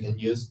achieve, what you can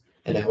use,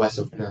 and then what's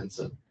your final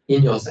answer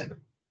in your assignment.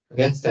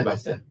 Okay, step by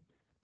step.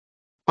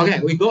 Okay,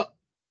 we got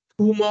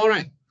 2 more,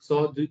 right?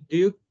 So do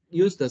you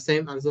use the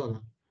same answer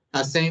or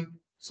not? Same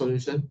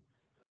solution?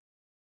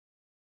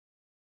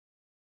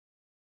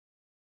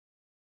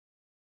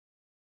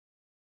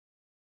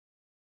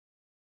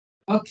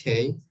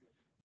 Okay,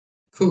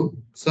 cool.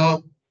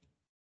 So,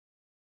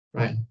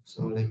 right,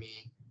 so let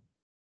me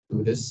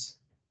do this.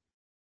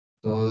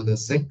 So the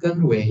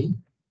second way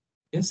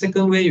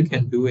you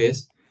can do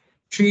is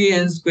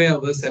 3n squared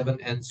over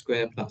 7n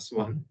squared plus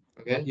 1.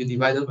 Okay, you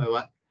divide it by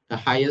what? The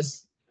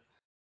highest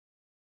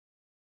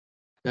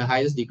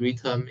degree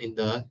term in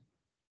the.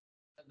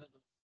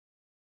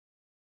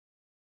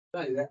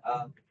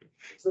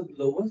 So the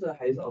lowest the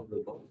highest of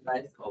the both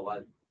sides or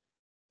what?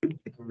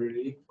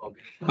 Really?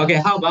 Okay,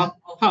 how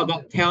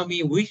about tell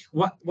me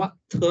what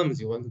terms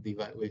you want to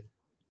divide with?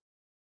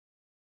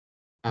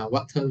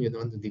 What term you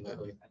want to divide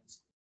with?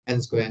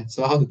 N squared.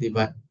 So how to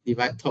divide?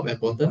 Divide top and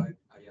bottom?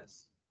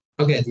 Yes.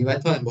 Okay,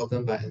 divide top and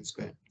bottom by n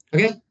squared.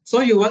 Okay,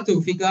 so you want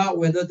to figure out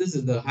whether this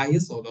is the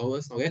highest or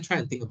lowest. Okay, try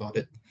and think about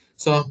it.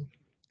 So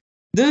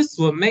this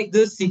will make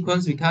this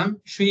sequence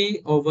become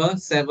 3 over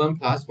 7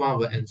 plus 1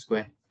 over n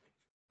squared.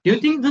 Do you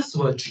think this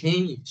will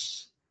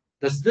change?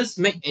 Does this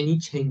make any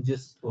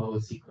changes to our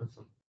sequence?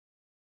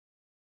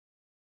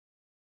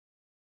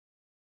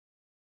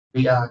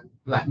 We are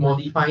like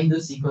modifying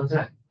the sequence,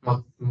 right?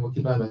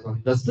 Multiply by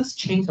something. Does this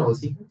change our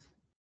sequence?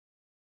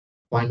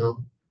 Why not?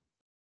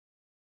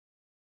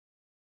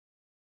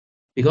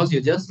 Because you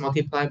just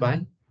multiply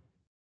by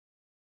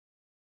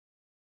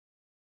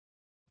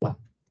 1.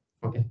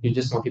 Okay, you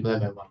just multiply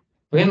by 1.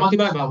 Okay,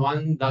 multiply by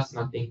 1 does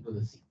nothing to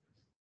the sequence.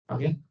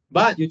 Okay,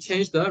 but you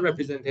change the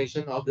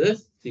representation of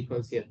the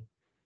sequence here.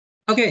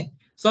 Okay,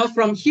 so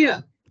from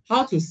here,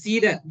 how to see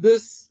that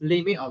this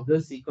limit of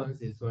the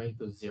sequence is going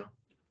to 0?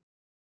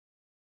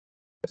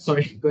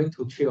 Sorry, going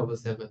to 3 over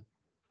 7.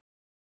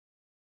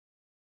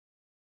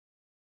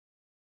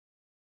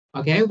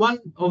 Okay, 1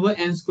 over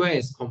n squared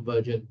is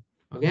convergent.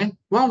 Okay,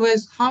 how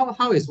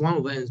is 1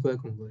 over n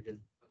squared convergent?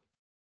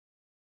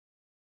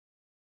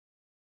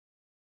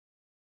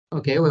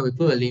 Okay, when we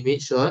put a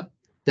limit, sure,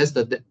 that's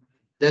the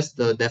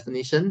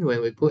definition.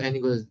 When we put n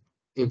equals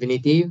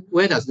infinity,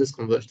 where does this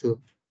converge to?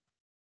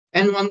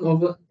 N 1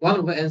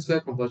 over n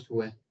squared converge to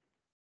where?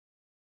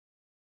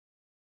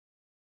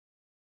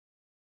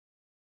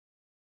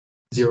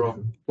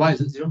 0. Why is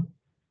it 0?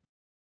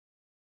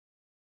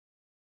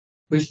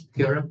 Which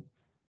theorem?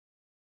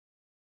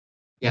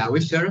 Yeah,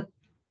 which theorem?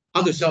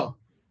 How to show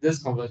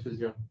this converge to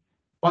 0?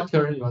 What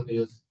theorem you want to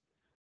use?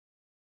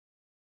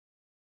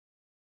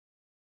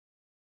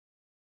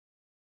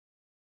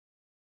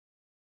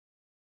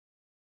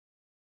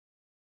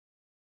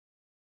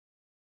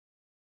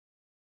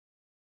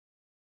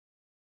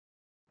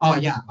 Oh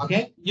yeah,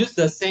 okay. Use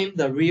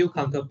the real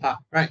counterpart,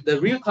 right?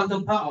 The real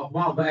counterpart of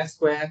 1 over x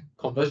squared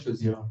converge to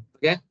 0.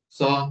 Okay,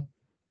 so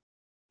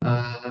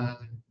by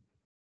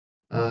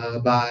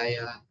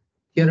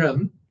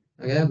theorem,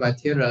 okay, by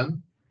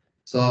theorem,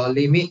 so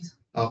limit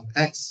of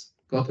x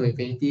go to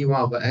infinity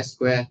 1 over x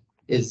squared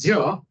is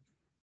 0.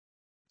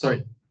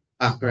 Sorry,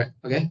 correct.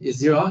 Okay, is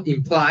 0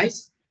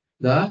 implies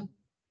the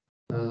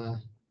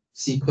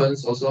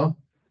sequence also.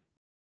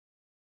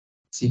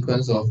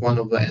 Sequence of 1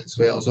 over n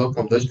squared also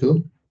converge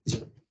to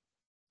 0.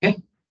 Okay.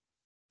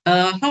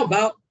 How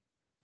about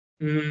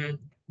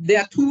there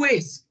are two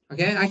ways.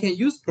 Okay, I can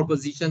use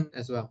proposition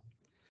as well.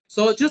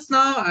 So just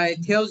now I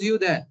tells you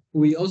that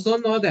we also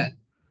know that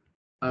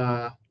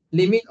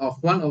limit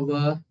of 1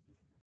 over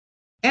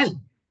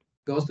n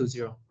goes to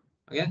 0.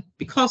 Okay,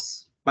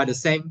 because by the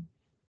same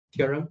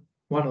theorem,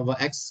 1 over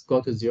x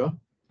go to 0.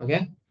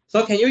 Okay,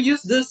 so can you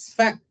use this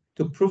fact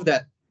to prove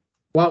that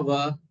 1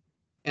 over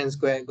n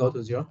squared go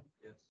to 0?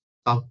 Yes.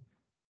 How?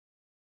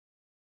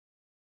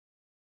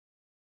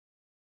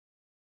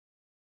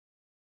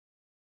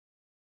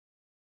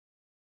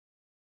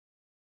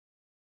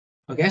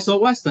 Okay, so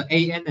what's the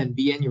an and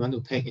bn you want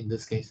to take in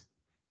this case?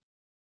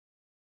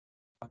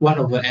 1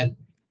 over n.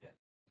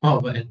 1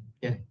 over n.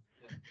 Yeah.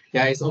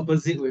 Yeah, it's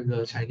opposite with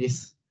the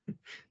Chinese.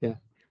 Yeah.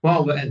 1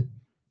 over n.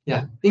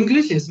 Yeah.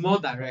 English is more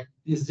direct.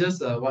 It's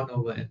just 1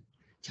 over n.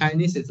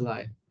 Chinese is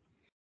like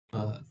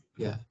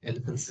yeah,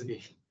 elephant.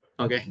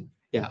 Okay.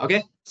 Yeah,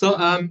 okay. So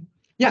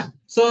yeah.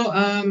 So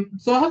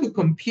how to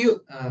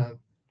compute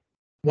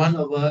 1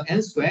 over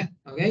n squared?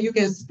 Okay, you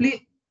can split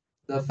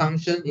the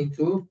function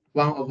into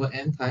 1 over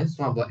n times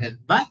 1 over n.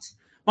 But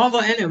 1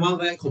 over n and 1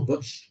 over n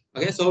converge.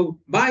 Okay, so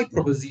by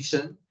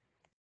proposition,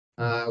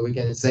 we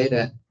can say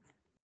that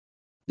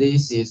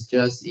this is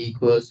just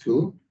equals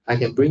to, I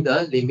can bring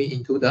the limit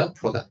into the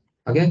product.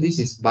 Okay, this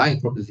is by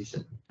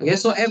proposition. Okay,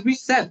 so every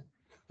step,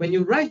 when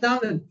you write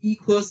down an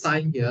equal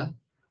sign here,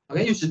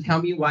 okay, you should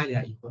tell me why they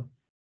are equal.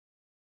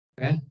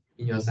 Okay,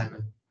 in your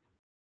assignment.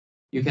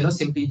 You cannot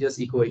simply just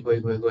equal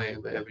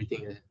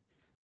everything and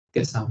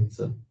get some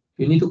answer.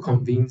 You need to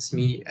convince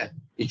me at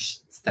each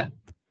step.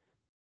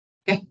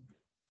 Okay.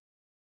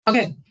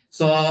 Okay.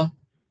 So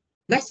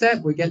next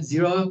step we get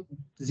 0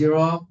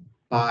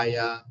 by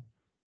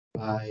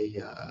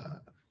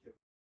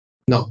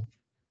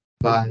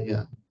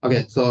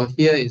okay. So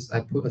here is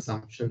I put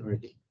assumption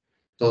already.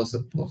 So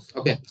suppose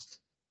okay.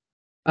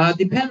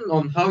 Depend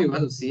on how you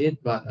want to see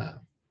it, but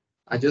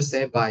I just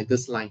say by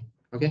this line.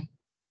 Okay.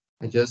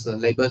 I just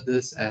label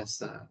this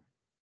as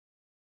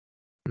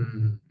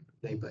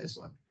label as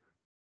what?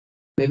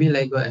 Maybe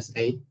label as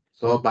A.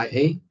 So by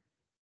A,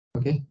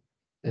 okay,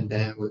 and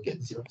then we'll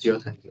get 0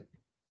 times 0.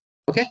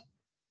 Okay.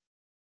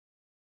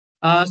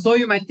 So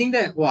you might think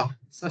that wow,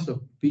 such a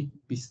big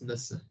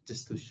business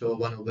just to show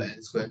 1 over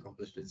n squared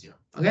converge to 0.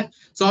 Okay.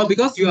 So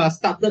because you are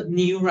started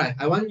new, right?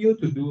 I want you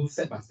to do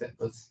step by step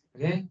first.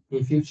 Okay.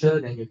 In future,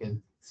 then you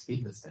can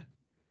speed the step.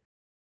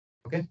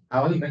 Okay.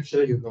 I want to make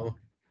sure you know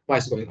what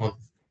is going on.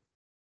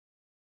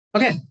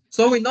 Okay,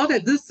 so we know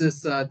that this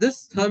is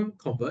this term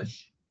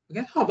converge.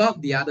 Okay, how about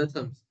the other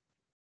terms?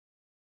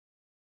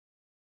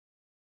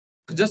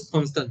 Just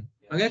constant.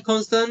 Okay,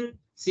 constant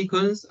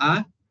sequence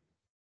are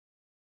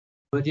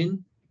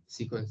converging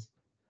sequence.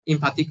 In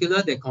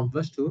particular, they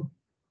converge to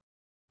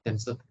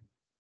themselves.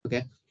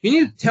 Okay, you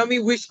need to tell me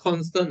which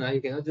constant.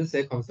 You cannot just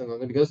say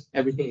constant because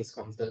everything is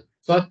constant.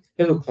 So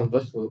you have to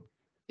converge to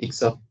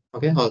itself.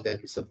 Okay, how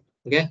that itself.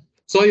 Okay,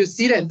 so you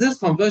see that this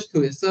converge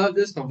to itself,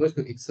 this converge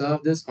to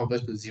itself, this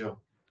converge to 0.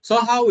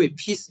 So how we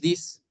piece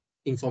this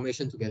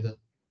information together?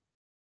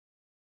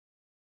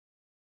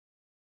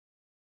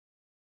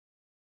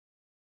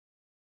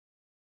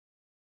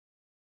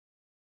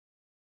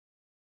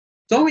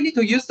 So we need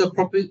to use the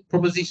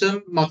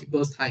proposition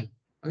multiple times.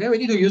 Okay, we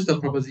need to use the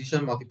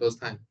proposition multiple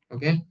times.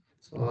 Okay,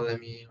 so let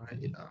me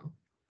write it down.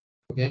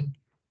 Okay,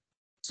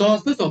 so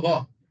first of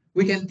all,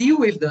 we can deal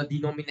with the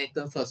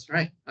denominator first,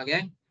 right?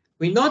 Okay,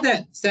 we know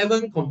that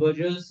 7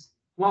 converges,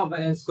 1 over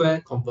n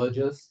squared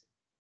converges.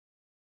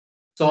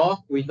 So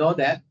we know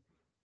that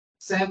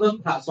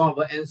 7 plus 1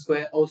 over n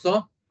squared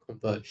also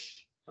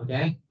converge.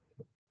 Okay,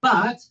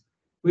 but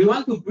we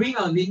want to bring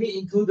our limit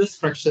into this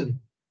fraction.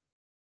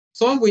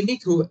 So we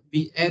need to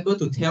be able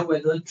to tell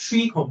whether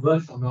 3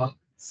 converge or not,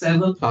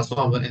 7 plus 1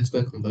 over n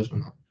squared converge or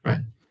not, right?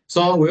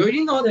 So we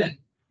already know that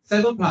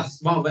 7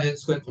 plus 1 over n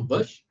squared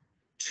converge.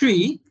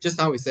 3, just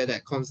now we said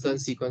that constant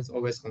sequence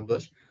always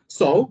converge.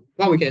 So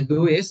what we can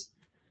do is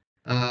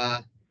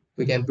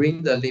we can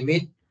bring the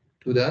limit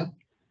to the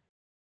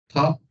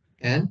top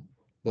and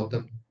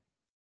bottom.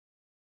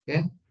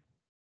 Okay.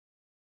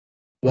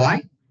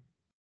 Why?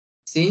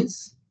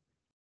 Since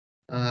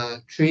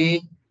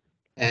 3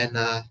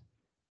 and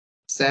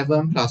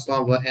 7 plus 1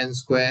 over n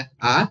squared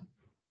are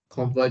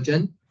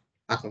convergent.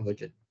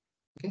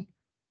 Okay.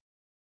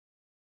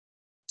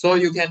 So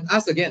you can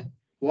ask again,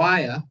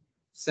 why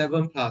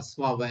 7 plus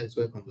 1 over n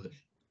squared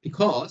converge?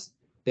 Because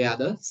they are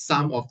the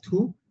sum of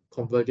 2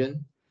 convergent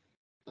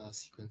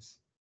sequence.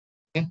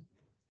 Okay.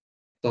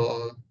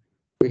 So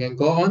we can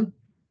go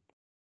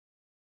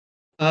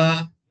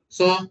on.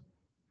 So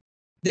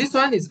this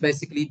one is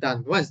basically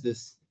done. What is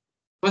this?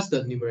 What's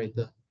the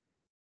numerator?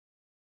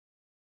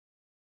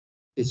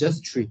 It's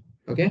just 3.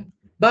 Okay.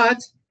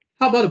 But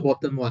how about the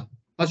bottom one?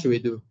 What should we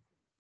do?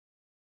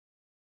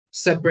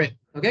 Separate.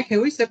 Okay.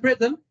 Can we separate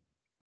them?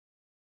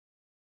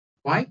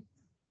 Why?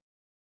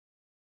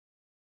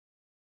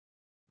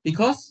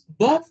 Because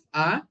both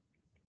are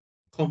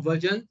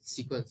convergent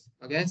sequence.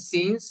 Okay,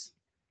 since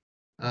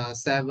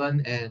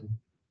 7 and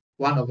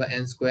 1 over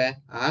n squared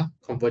are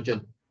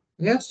convergent.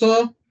 Okay,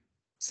 so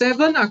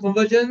 7 are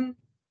convergent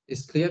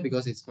is clear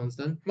because it's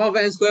constant. 1 over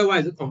n squared, why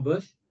is it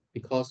converge?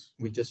 Because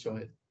we just show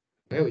it.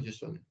 Okay, we just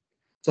show it.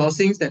 So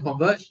since they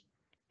converge,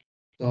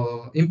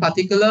 so in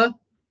particular,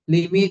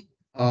 limit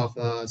of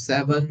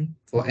 7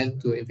 for n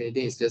to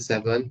infinity is just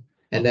 7,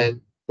 and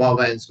then 1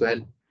 over n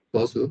squared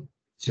goes to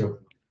 0.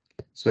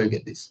 So you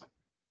get this.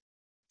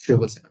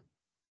 3/7.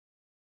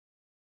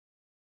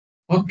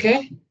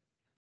 Okay.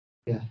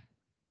 Yeah.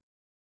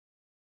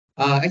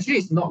 Actually,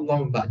 it's not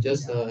long, but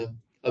just a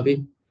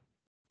bit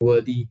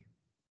wordy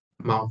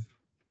mouth.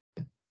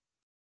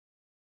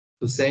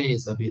 To say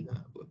it's a bit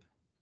word.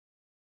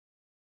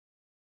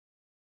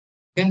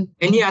 Okay.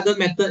 Any other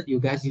method you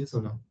guys use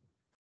or not?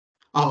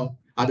 Oh,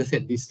 other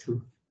than these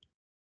two.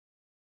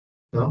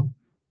 No?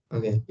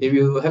 Okay. If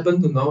you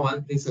happen to know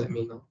one, please let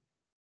me know.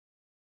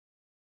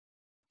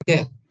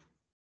 Okay.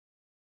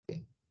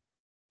 Okay.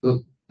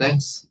 Good.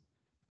 Thanks.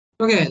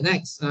 Okay,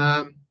 next.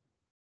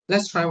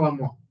 Let's try one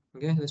more.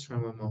 Okay, let's try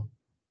one more.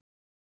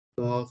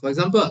 So for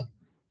example,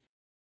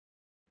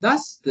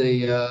 does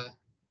the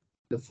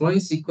following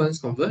sequence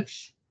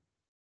converge?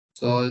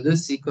 So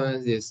this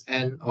sequence is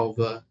n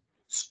over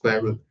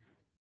square root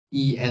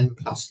en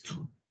plus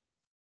 2.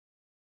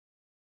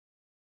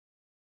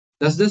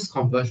 Does this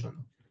converge or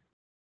not?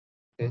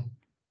 Okay.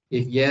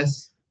 If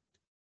yes,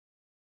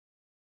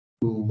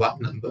 to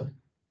what number?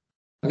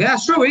 Okay, I'll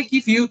straight away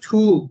give you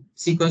two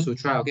sequence to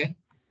try. Okay.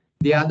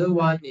 The other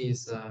one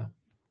is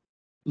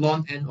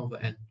ln n over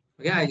n.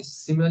 Okay, I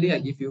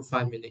give you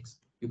 5 minutes.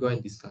 You go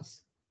and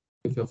discuss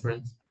with your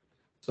friends.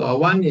 So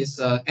one is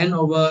n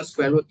over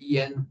square root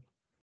en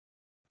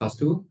plus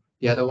 2.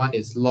 The other one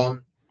is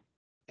ln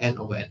n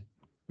over n.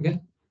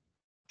 Okay.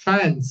 Try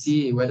and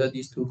see whether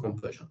these two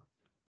converge or not.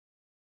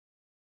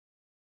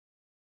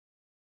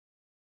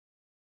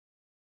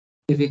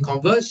 If it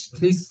converge,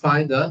 please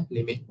find the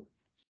limit.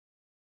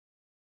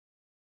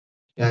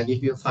 Yeah, I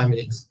give you 5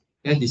 minutes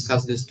and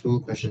discuss these two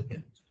questions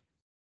here.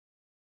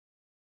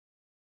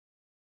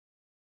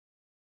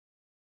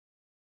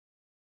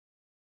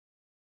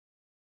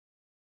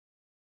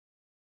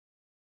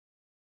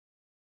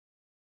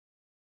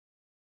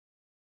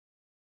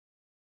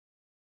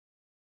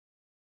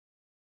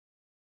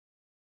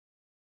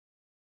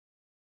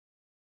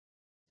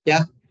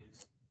 Yeah.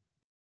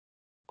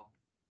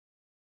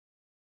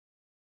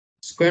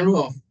 Square root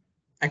of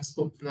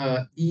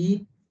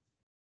e,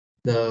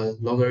 the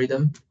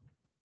logarithm,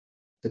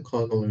 the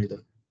core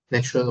logarithm,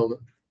 natural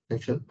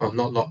logarithm,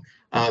 not log,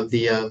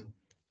 the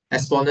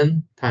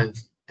exponent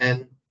times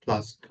n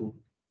plus 2.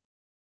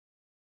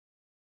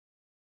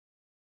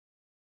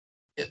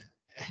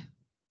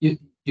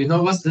 You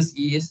know what this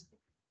e is?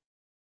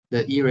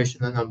 The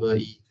irrational number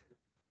e.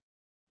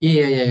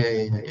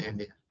 Yeah.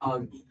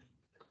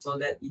 So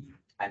that e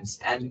times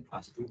n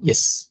plus 2.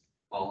 Yes.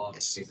 Oh,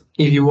 Yes. okay.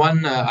 If you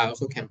want, I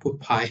also can put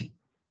pi.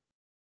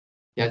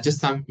 Yeah, just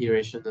some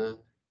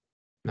irrational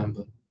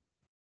number.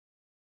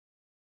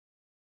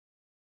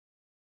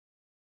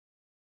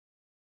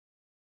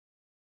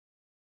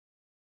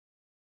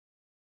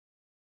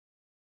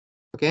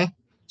 Okay,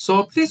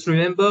 so please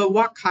remember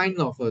what kind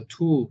of a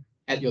tool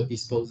at your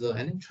disposal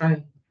and then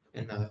try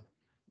and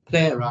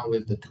play around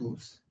with the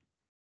tools.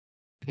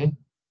 Okay.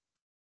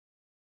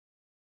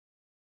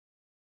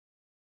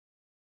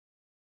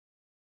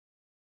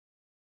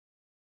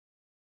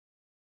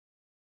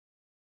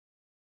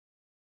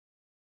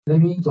 Let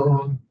me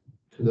go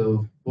to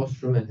the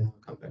washroom and then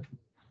I'll come back.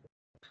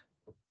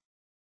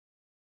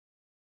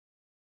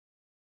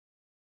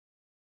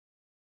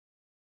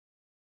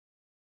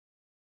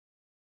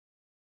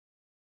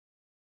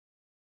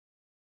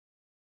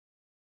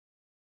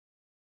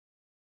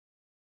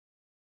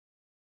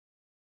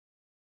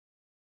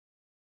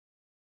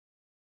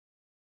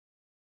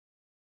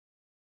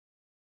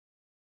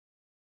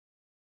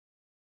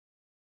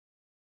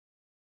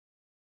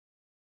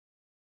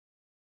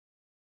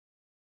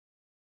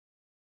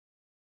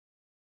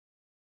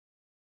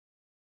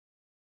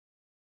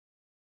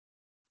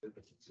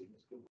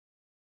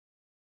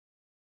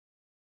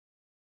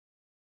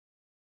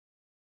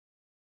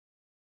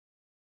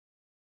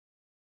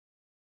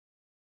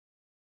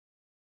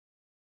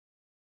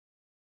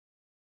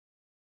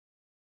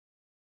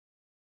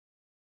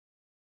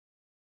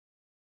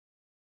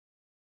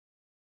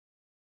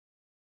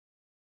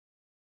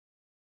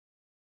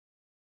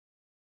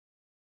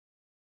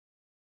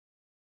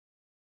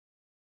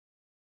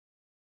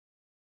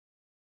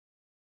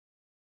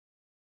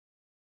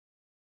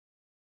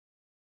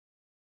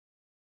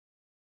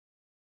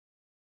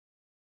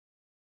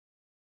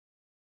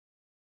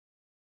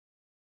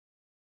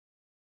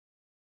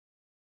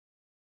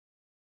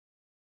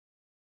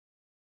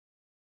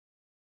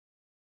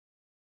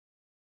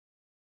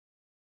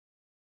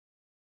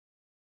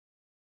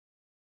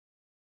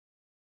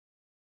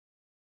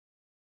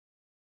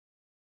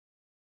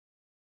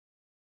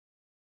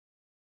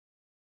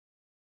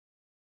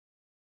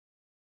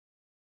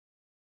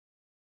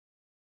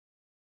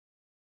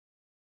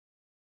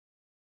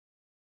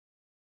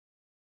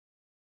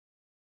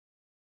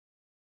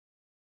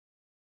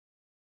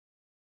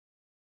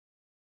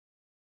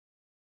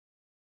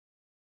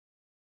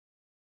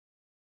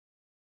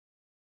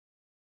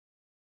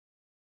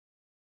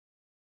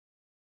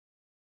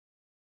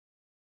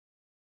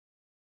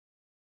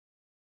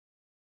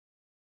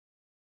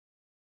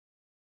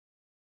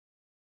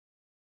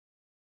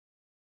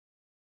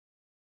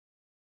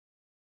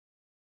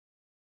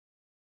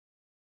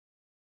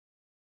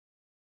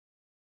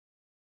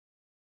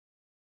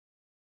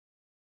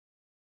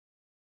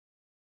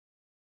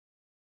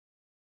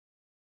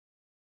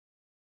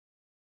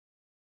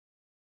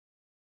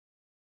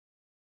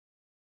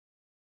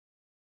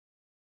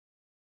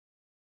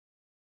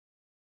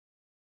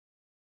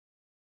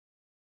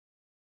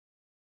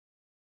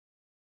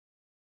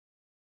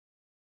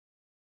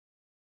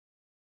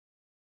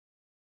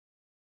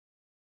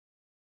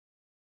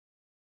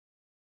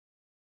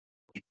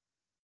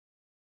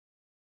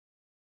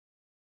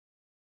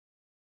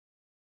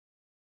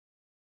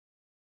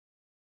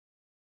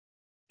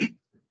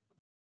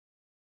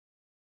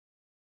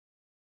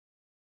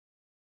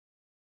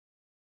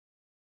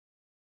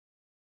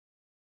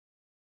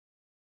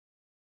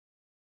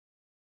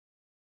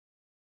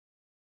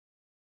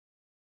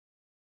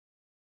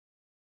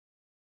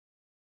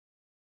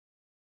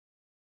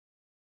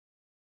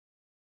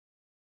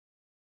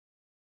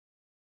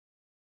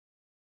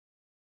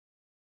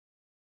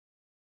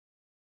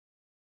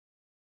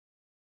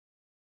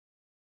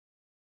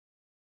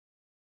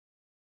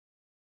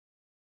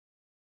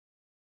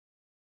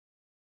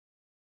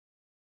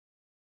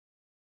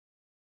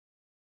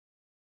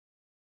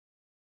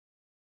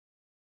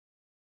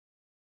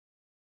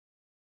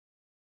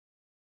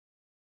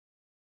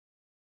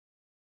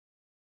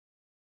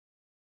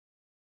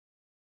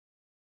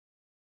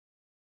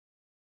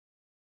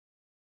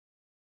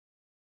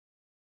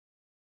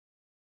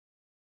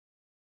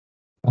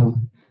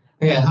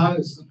 Okay, how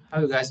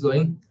you guys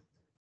going?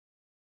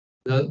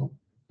 Good,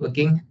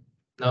 working?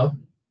 No?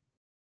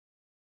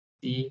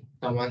 See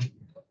someone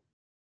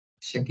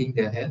shaking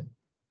their head.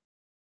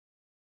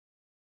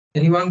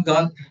 Anyone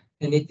got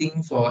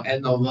anything for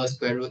n over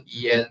square root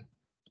en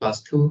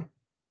plus 2?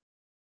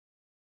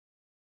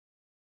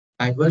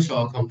 Diverge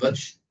or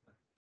converge?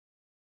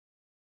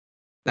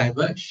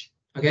 Diverge.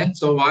 Okay,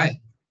 so why?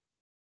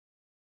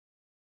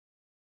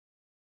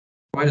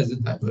 Why does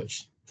it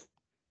diverge?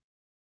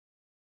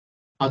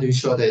 How do you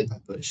show that it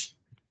diverge?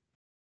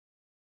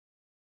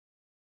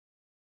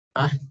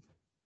 Huh?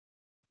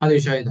 How do you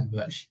show it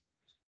diverge?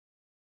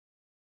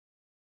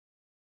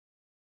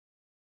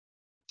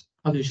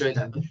 How do you show it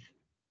diverge?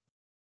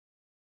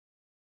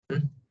 Hmm?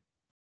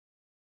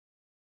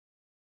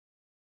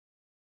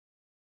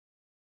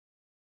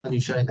 How do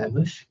you show it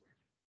diverge?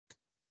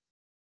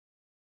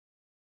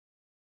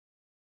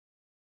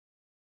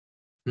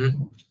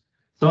 Hmm?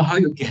 So how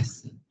you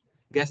guess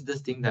this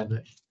thing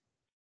diverge?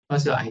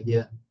 What's your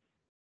idea?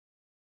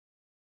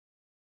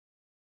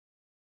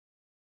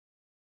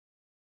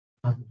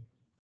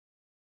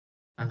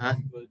 Uh-huh.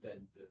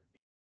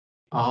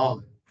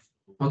 Oh,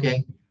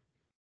 okay.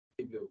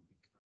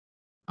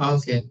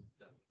 Okay.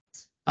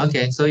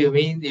 Okay. So you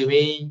mean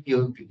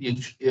you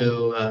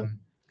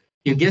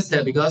guess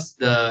that because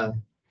the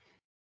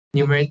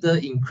numerator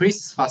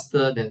increase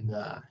faster than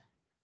the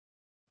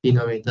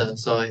denominator,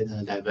 so it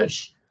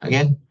diverge.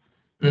 Okay.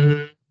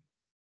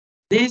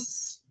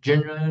 This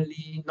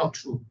generally not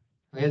true.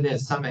 Okay,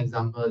 there's some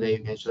example that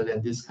you can show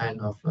that this kind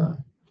of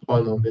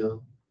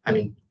polynomial, I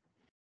mean,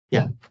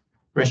 yeah,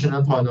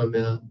 rational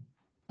polynomial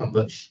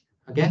converge.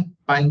 Okay,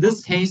 but in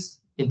this case,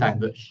 it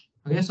diverge.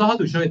 Okay, so how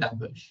to show it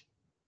diverge?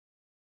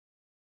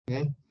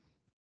 Okay,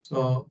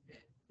 so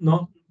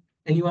no,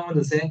 anyone want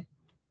to say?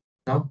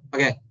 No?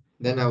 Okay,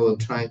 then I will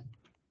try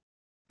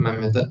my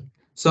method.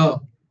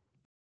 So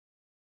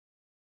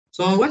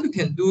what you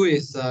can do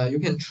is you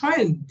can try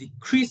and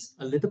decrease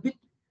a little bit.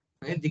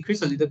 Okay,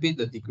 decrease a little bit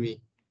the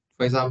degree.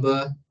 For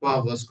example, 1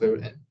 over square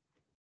root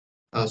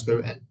n. Square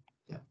root n.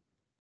 Yeah.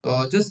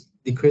 So just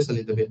decrease a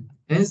little bit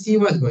and see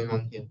what's going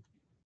on here.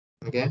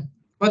 Okay.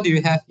 What do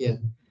you have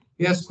here?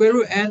 You have square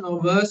root n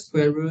over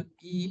square root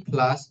e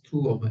plus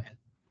 2 over n.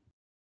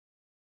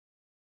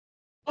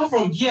 So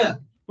from here,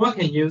 what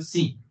can you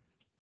see?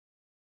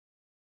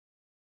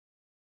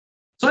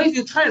 So if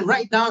you try and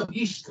write down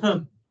each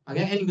term,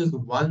 okay, n equals to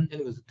 1, n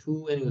equals to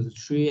 2, n equals to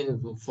 3, n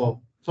equals to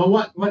 4. So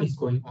what is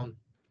going on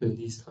with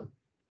this term?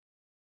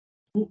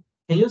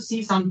 Can you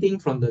see something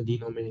from the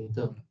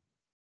denominator?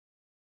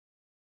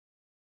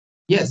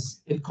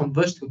 Yes, it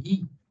converges to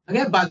e.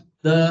 Okay, but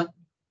the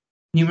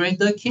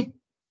numerator keep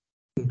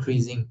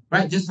increasing,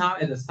 right? Just now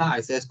at the start,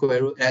 I said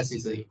square root s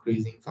is an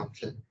increasing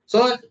function.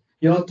 So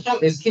your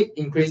top is keep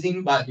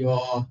increasing, but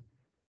your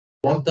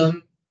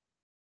bottom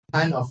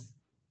kind of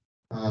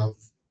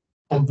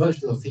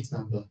converge to a fixed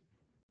number.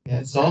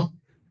 Yeah, so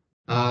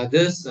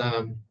this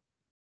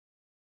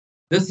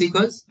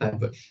sequence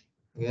diverge.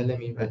 Okay, let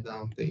me write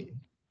down the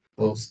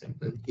whole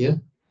statement here.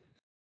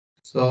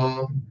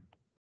 So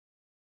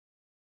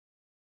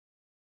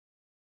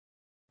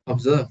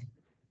observe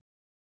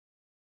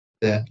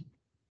that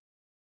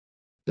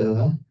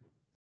the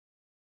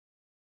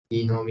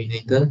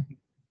denominator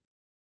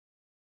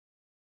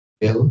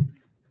will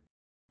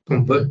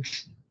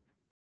converge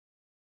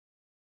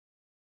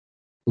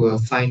to a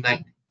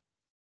finite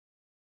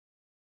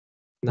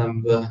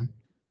number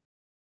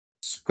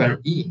square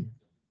e,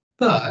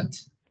 but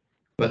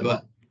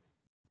what?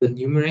 The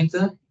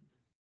numerator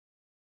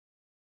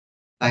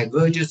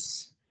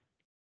diverges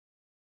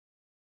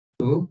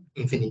to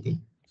infinity.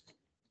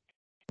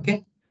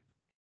 Okay,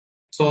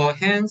 so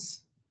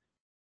hence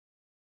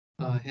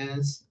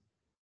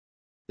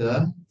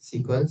the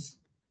sequence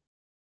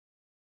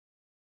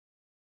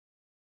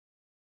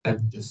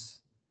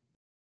diverges.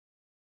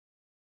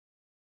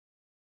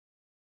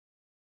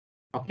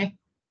 Okay,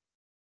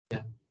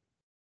 yeah.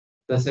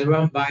 Does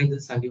everyone buy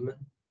this argument?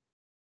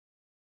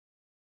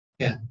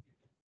 Yeah.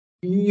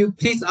 You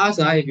please ask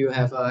if you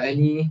have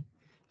any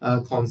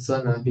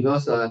concern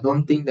because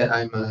don't think that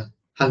I'm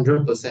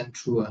 100%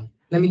 true.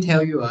 Let me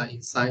tell you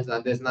in science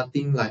there's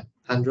nothing like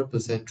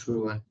 100%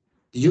 true.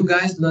 Did you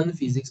guys learn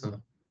physics or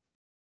not?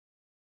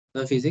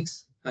 Learn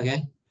physics?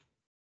 Okay.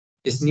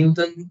 Is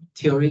Newton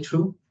theory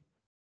true?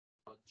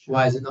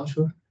 Why is it not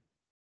true?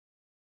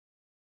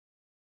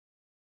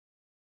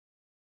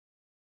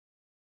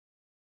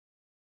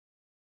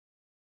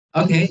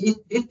 Okay,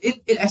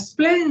 it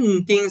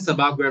explains things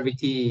about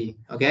gravity,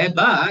 okay,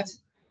 but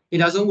it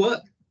doesn't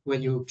work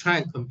when you try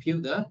and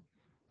compute the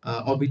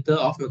orbiter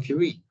of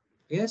Mercury.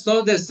 Okay,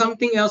 so there's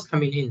something else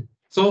coming in.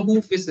 So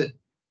who fixed it?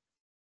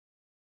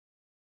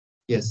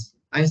 Yes,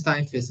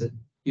 Einstein fixed it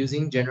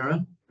using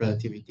general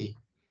relativity.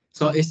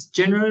 So is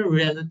general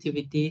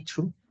relativity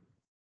true?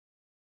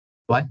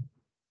 Why?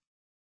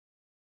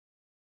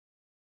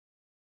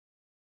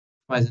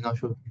 Why is it not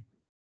true?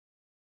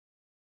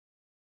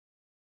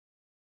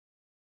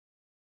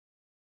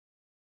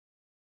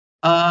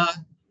 Uh,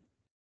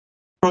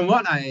 From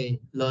what I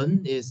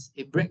learned is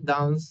it breaks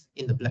down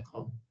in the black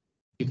hole.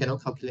 You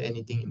cannot calculate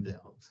anything in black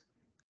holes.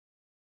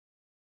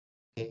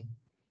 Okay.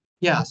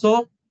 Yeah,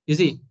 so you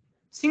see,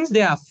 since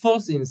they are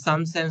forced in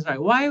some sense, right?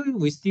 Why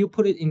we still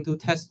put it into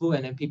textbook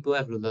and then people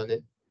have to learn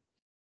it?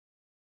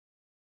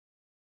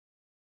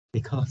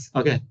 Because,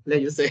 okay,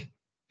 let you say.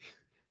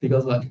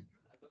 Because what?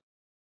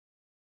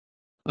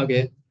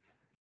 Okay.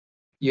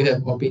 You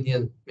have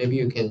opinion. Maybe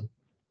you can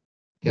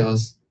tell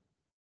us.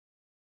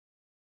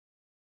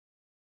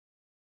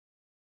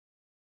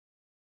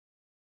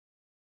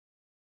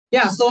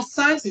 Yeah, so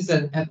science is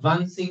an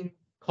advancing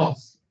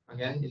course.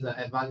 Okay, it's an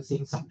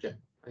advancing subject.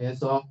 Okay,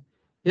 so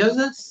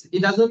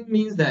it doesn't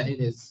mean that it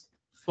is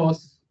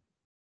false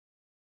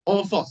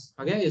or false.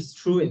 Okay, it's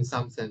true in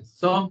some sense.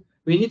 So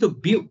we need to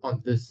build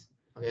on this.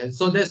 Okay,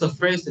 so there's a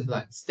phrase is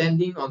like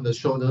standing on the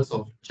shoulders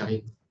of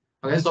giants.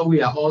 Okay, so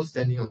we are all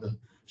standing on the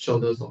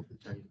shoulders of the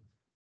giants.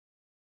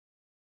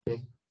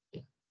 Okay,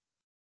 yeah.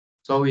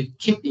 So we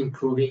keep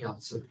improving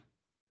ourselves.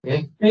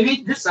 Okay,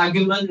 maybe this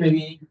argument,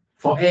 maybe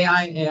for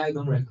AI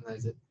don't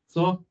recognize it.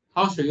 So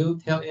how should you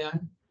tell AI?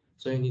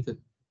 So you need to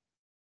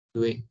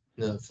do it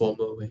in a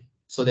formal way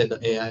so that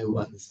the AI will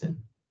understand.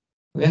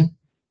 Okay.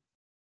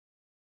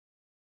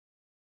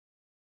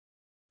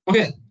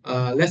 Okay.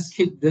 Let's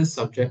keep this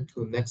subject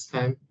to next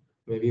time.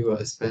 Maybe we'll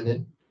expand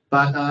it.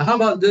 But how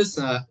about this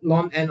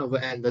ln n over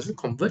n? Does it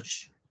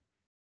converge?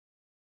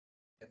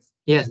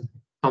 Yes.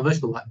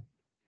 Converge to what?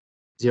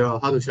 0.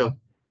 How to show?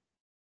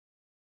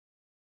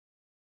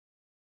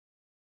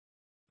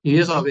 You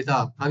use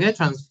orbital. Okay.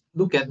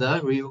 Look at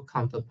the real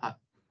counterpart.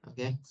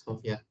 Okay.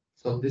 So yeah.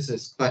 So this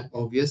is quite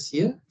obvious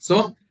here.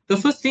 So the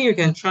first thing you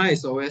can try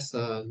is always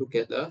look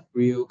at the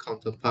real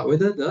counterpart,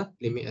 whether the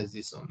limit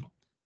exists or not.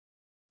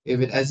 If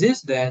it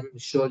exists, then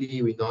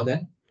surely we know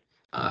that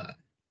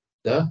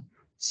the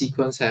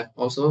sequence have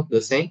also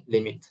the same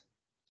limit.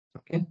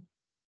 Okay.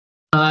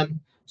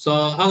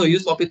 So how to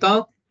use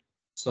orbital?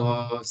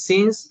 So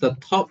since the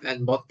top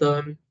and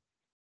bottom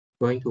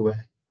going to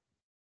where?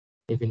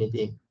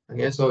 Infinity.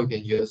 Okay, so we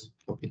can use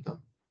orbital.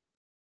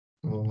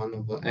 So 1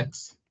 over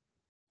x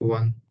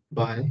 1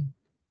 by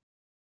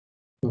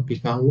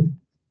orbital.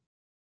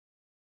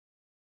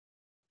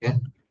 Okay.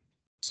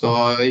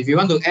 So if you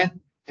want to add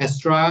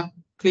extra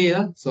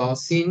clear, so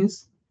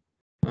since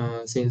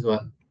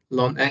what?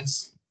 Ln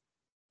x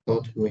go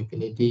to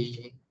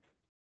infinity,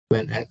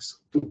 when x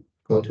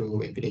go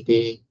to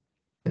infinity,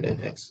 and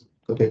then x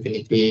go to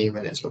infinity,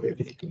 when x go to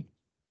infinity.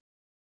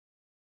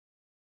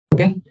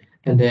 Okay,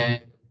 and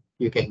then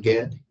you can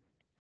get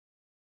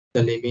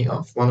the limit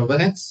of 1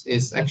 over x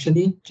is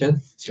actually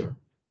just 0.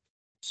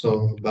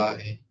 So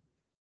by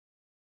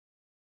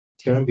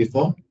theorem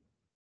before,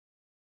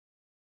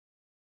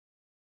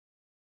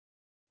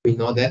 we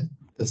know that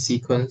the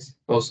sequence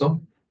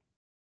also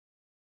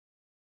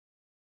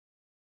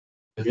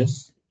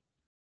converges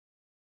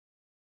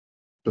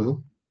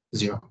to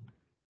 0.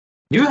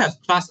 Do you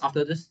have class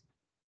after this?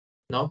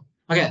 No?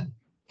 Okay,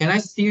 can I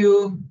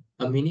steal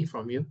a minute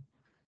from you?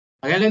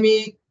 Okay, let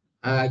me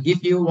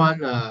give you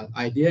one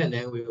idea and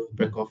then we will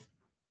break off.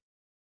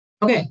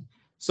 Okay,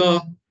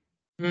 so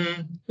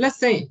let's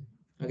say,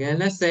 okay,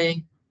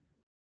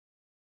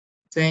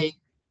 say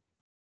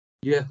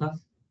you have class.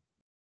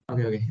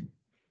 Okay.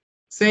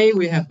 Say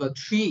we have a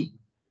three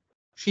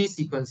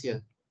sequence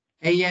here,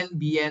 AN,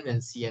 BN,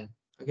 and CN.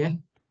 Okay.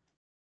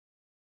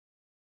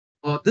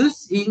 For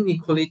this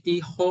inequality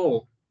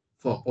hold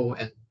for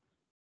ON.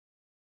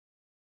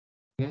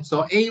 Okay,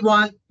 so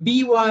A1,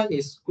 B1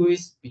 is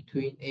squeezed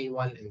between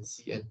A1 and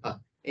CN,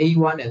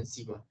 A1 and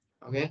C1.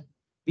 Okay,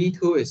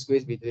 B2 is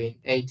squeezed between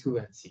A2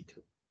 and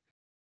C2.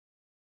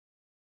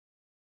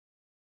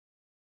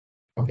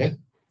 Okay,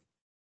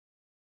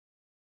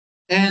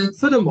 and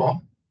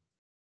furthermore,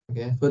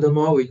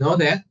 we know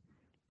that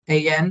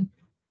AN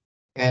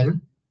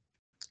and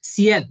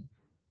CN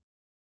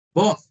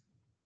both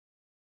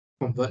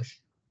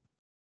converge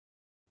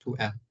to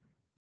F.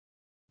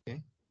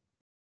 Okay,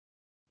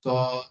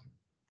 so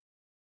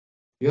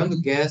you want to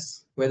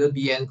guess whether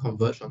BN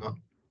converge or not?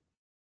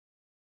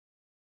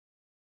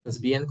 Does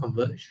BN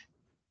converge?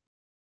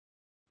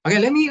 Okay,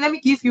 let me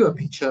give you a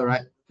picture,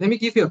 right? Let me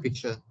give you a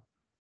picture.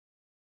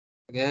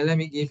 Okay, let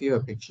me give you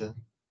a picture.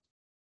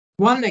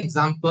 One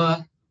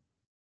example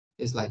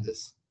is like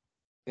this.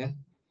 Okay.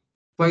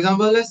 For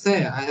example, let's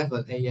say I have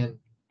an AN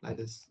like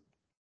this.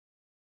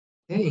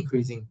 Okay,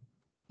 increasing.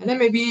 And then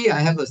maybe I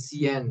have a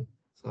CN.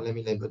 So let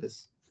me label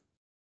this.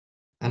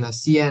 And a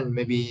CN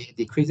maybe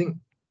decreasing.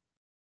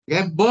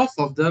 Okay, both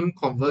of them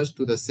converge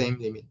to the same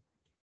limit.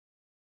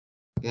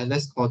 Okay,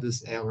 let's call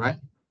this L, right?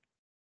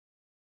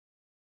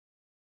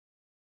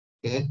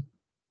 Okay.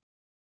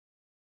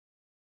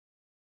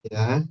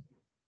 Yeah.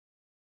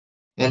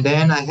 And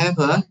then I have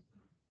a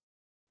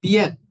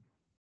BN.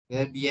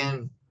 Okay,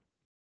 BN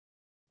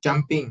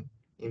jumping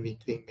in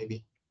between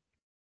maybe.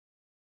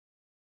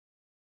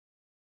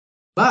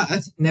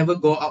 But never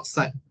go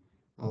outside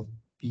of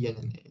BN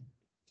and A.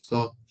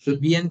 So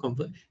should BN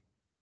converge?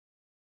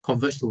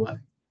 Converge to what?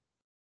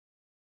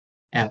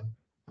 L.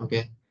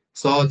 Okay.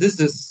 So this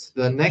is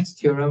the next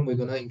theorem. We're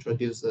gonna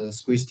introduce the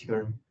squeeze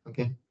theorem.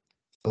 Okay.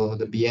 So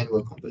the Bn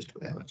will converge to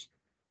LH.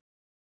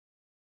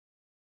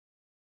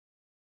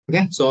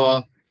 Okay.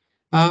 So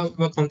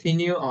we'll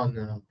continue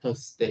on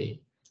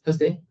Thursday.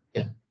 Thursday?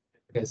 Yeah.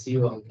 Okay. See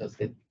you on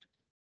Thursday.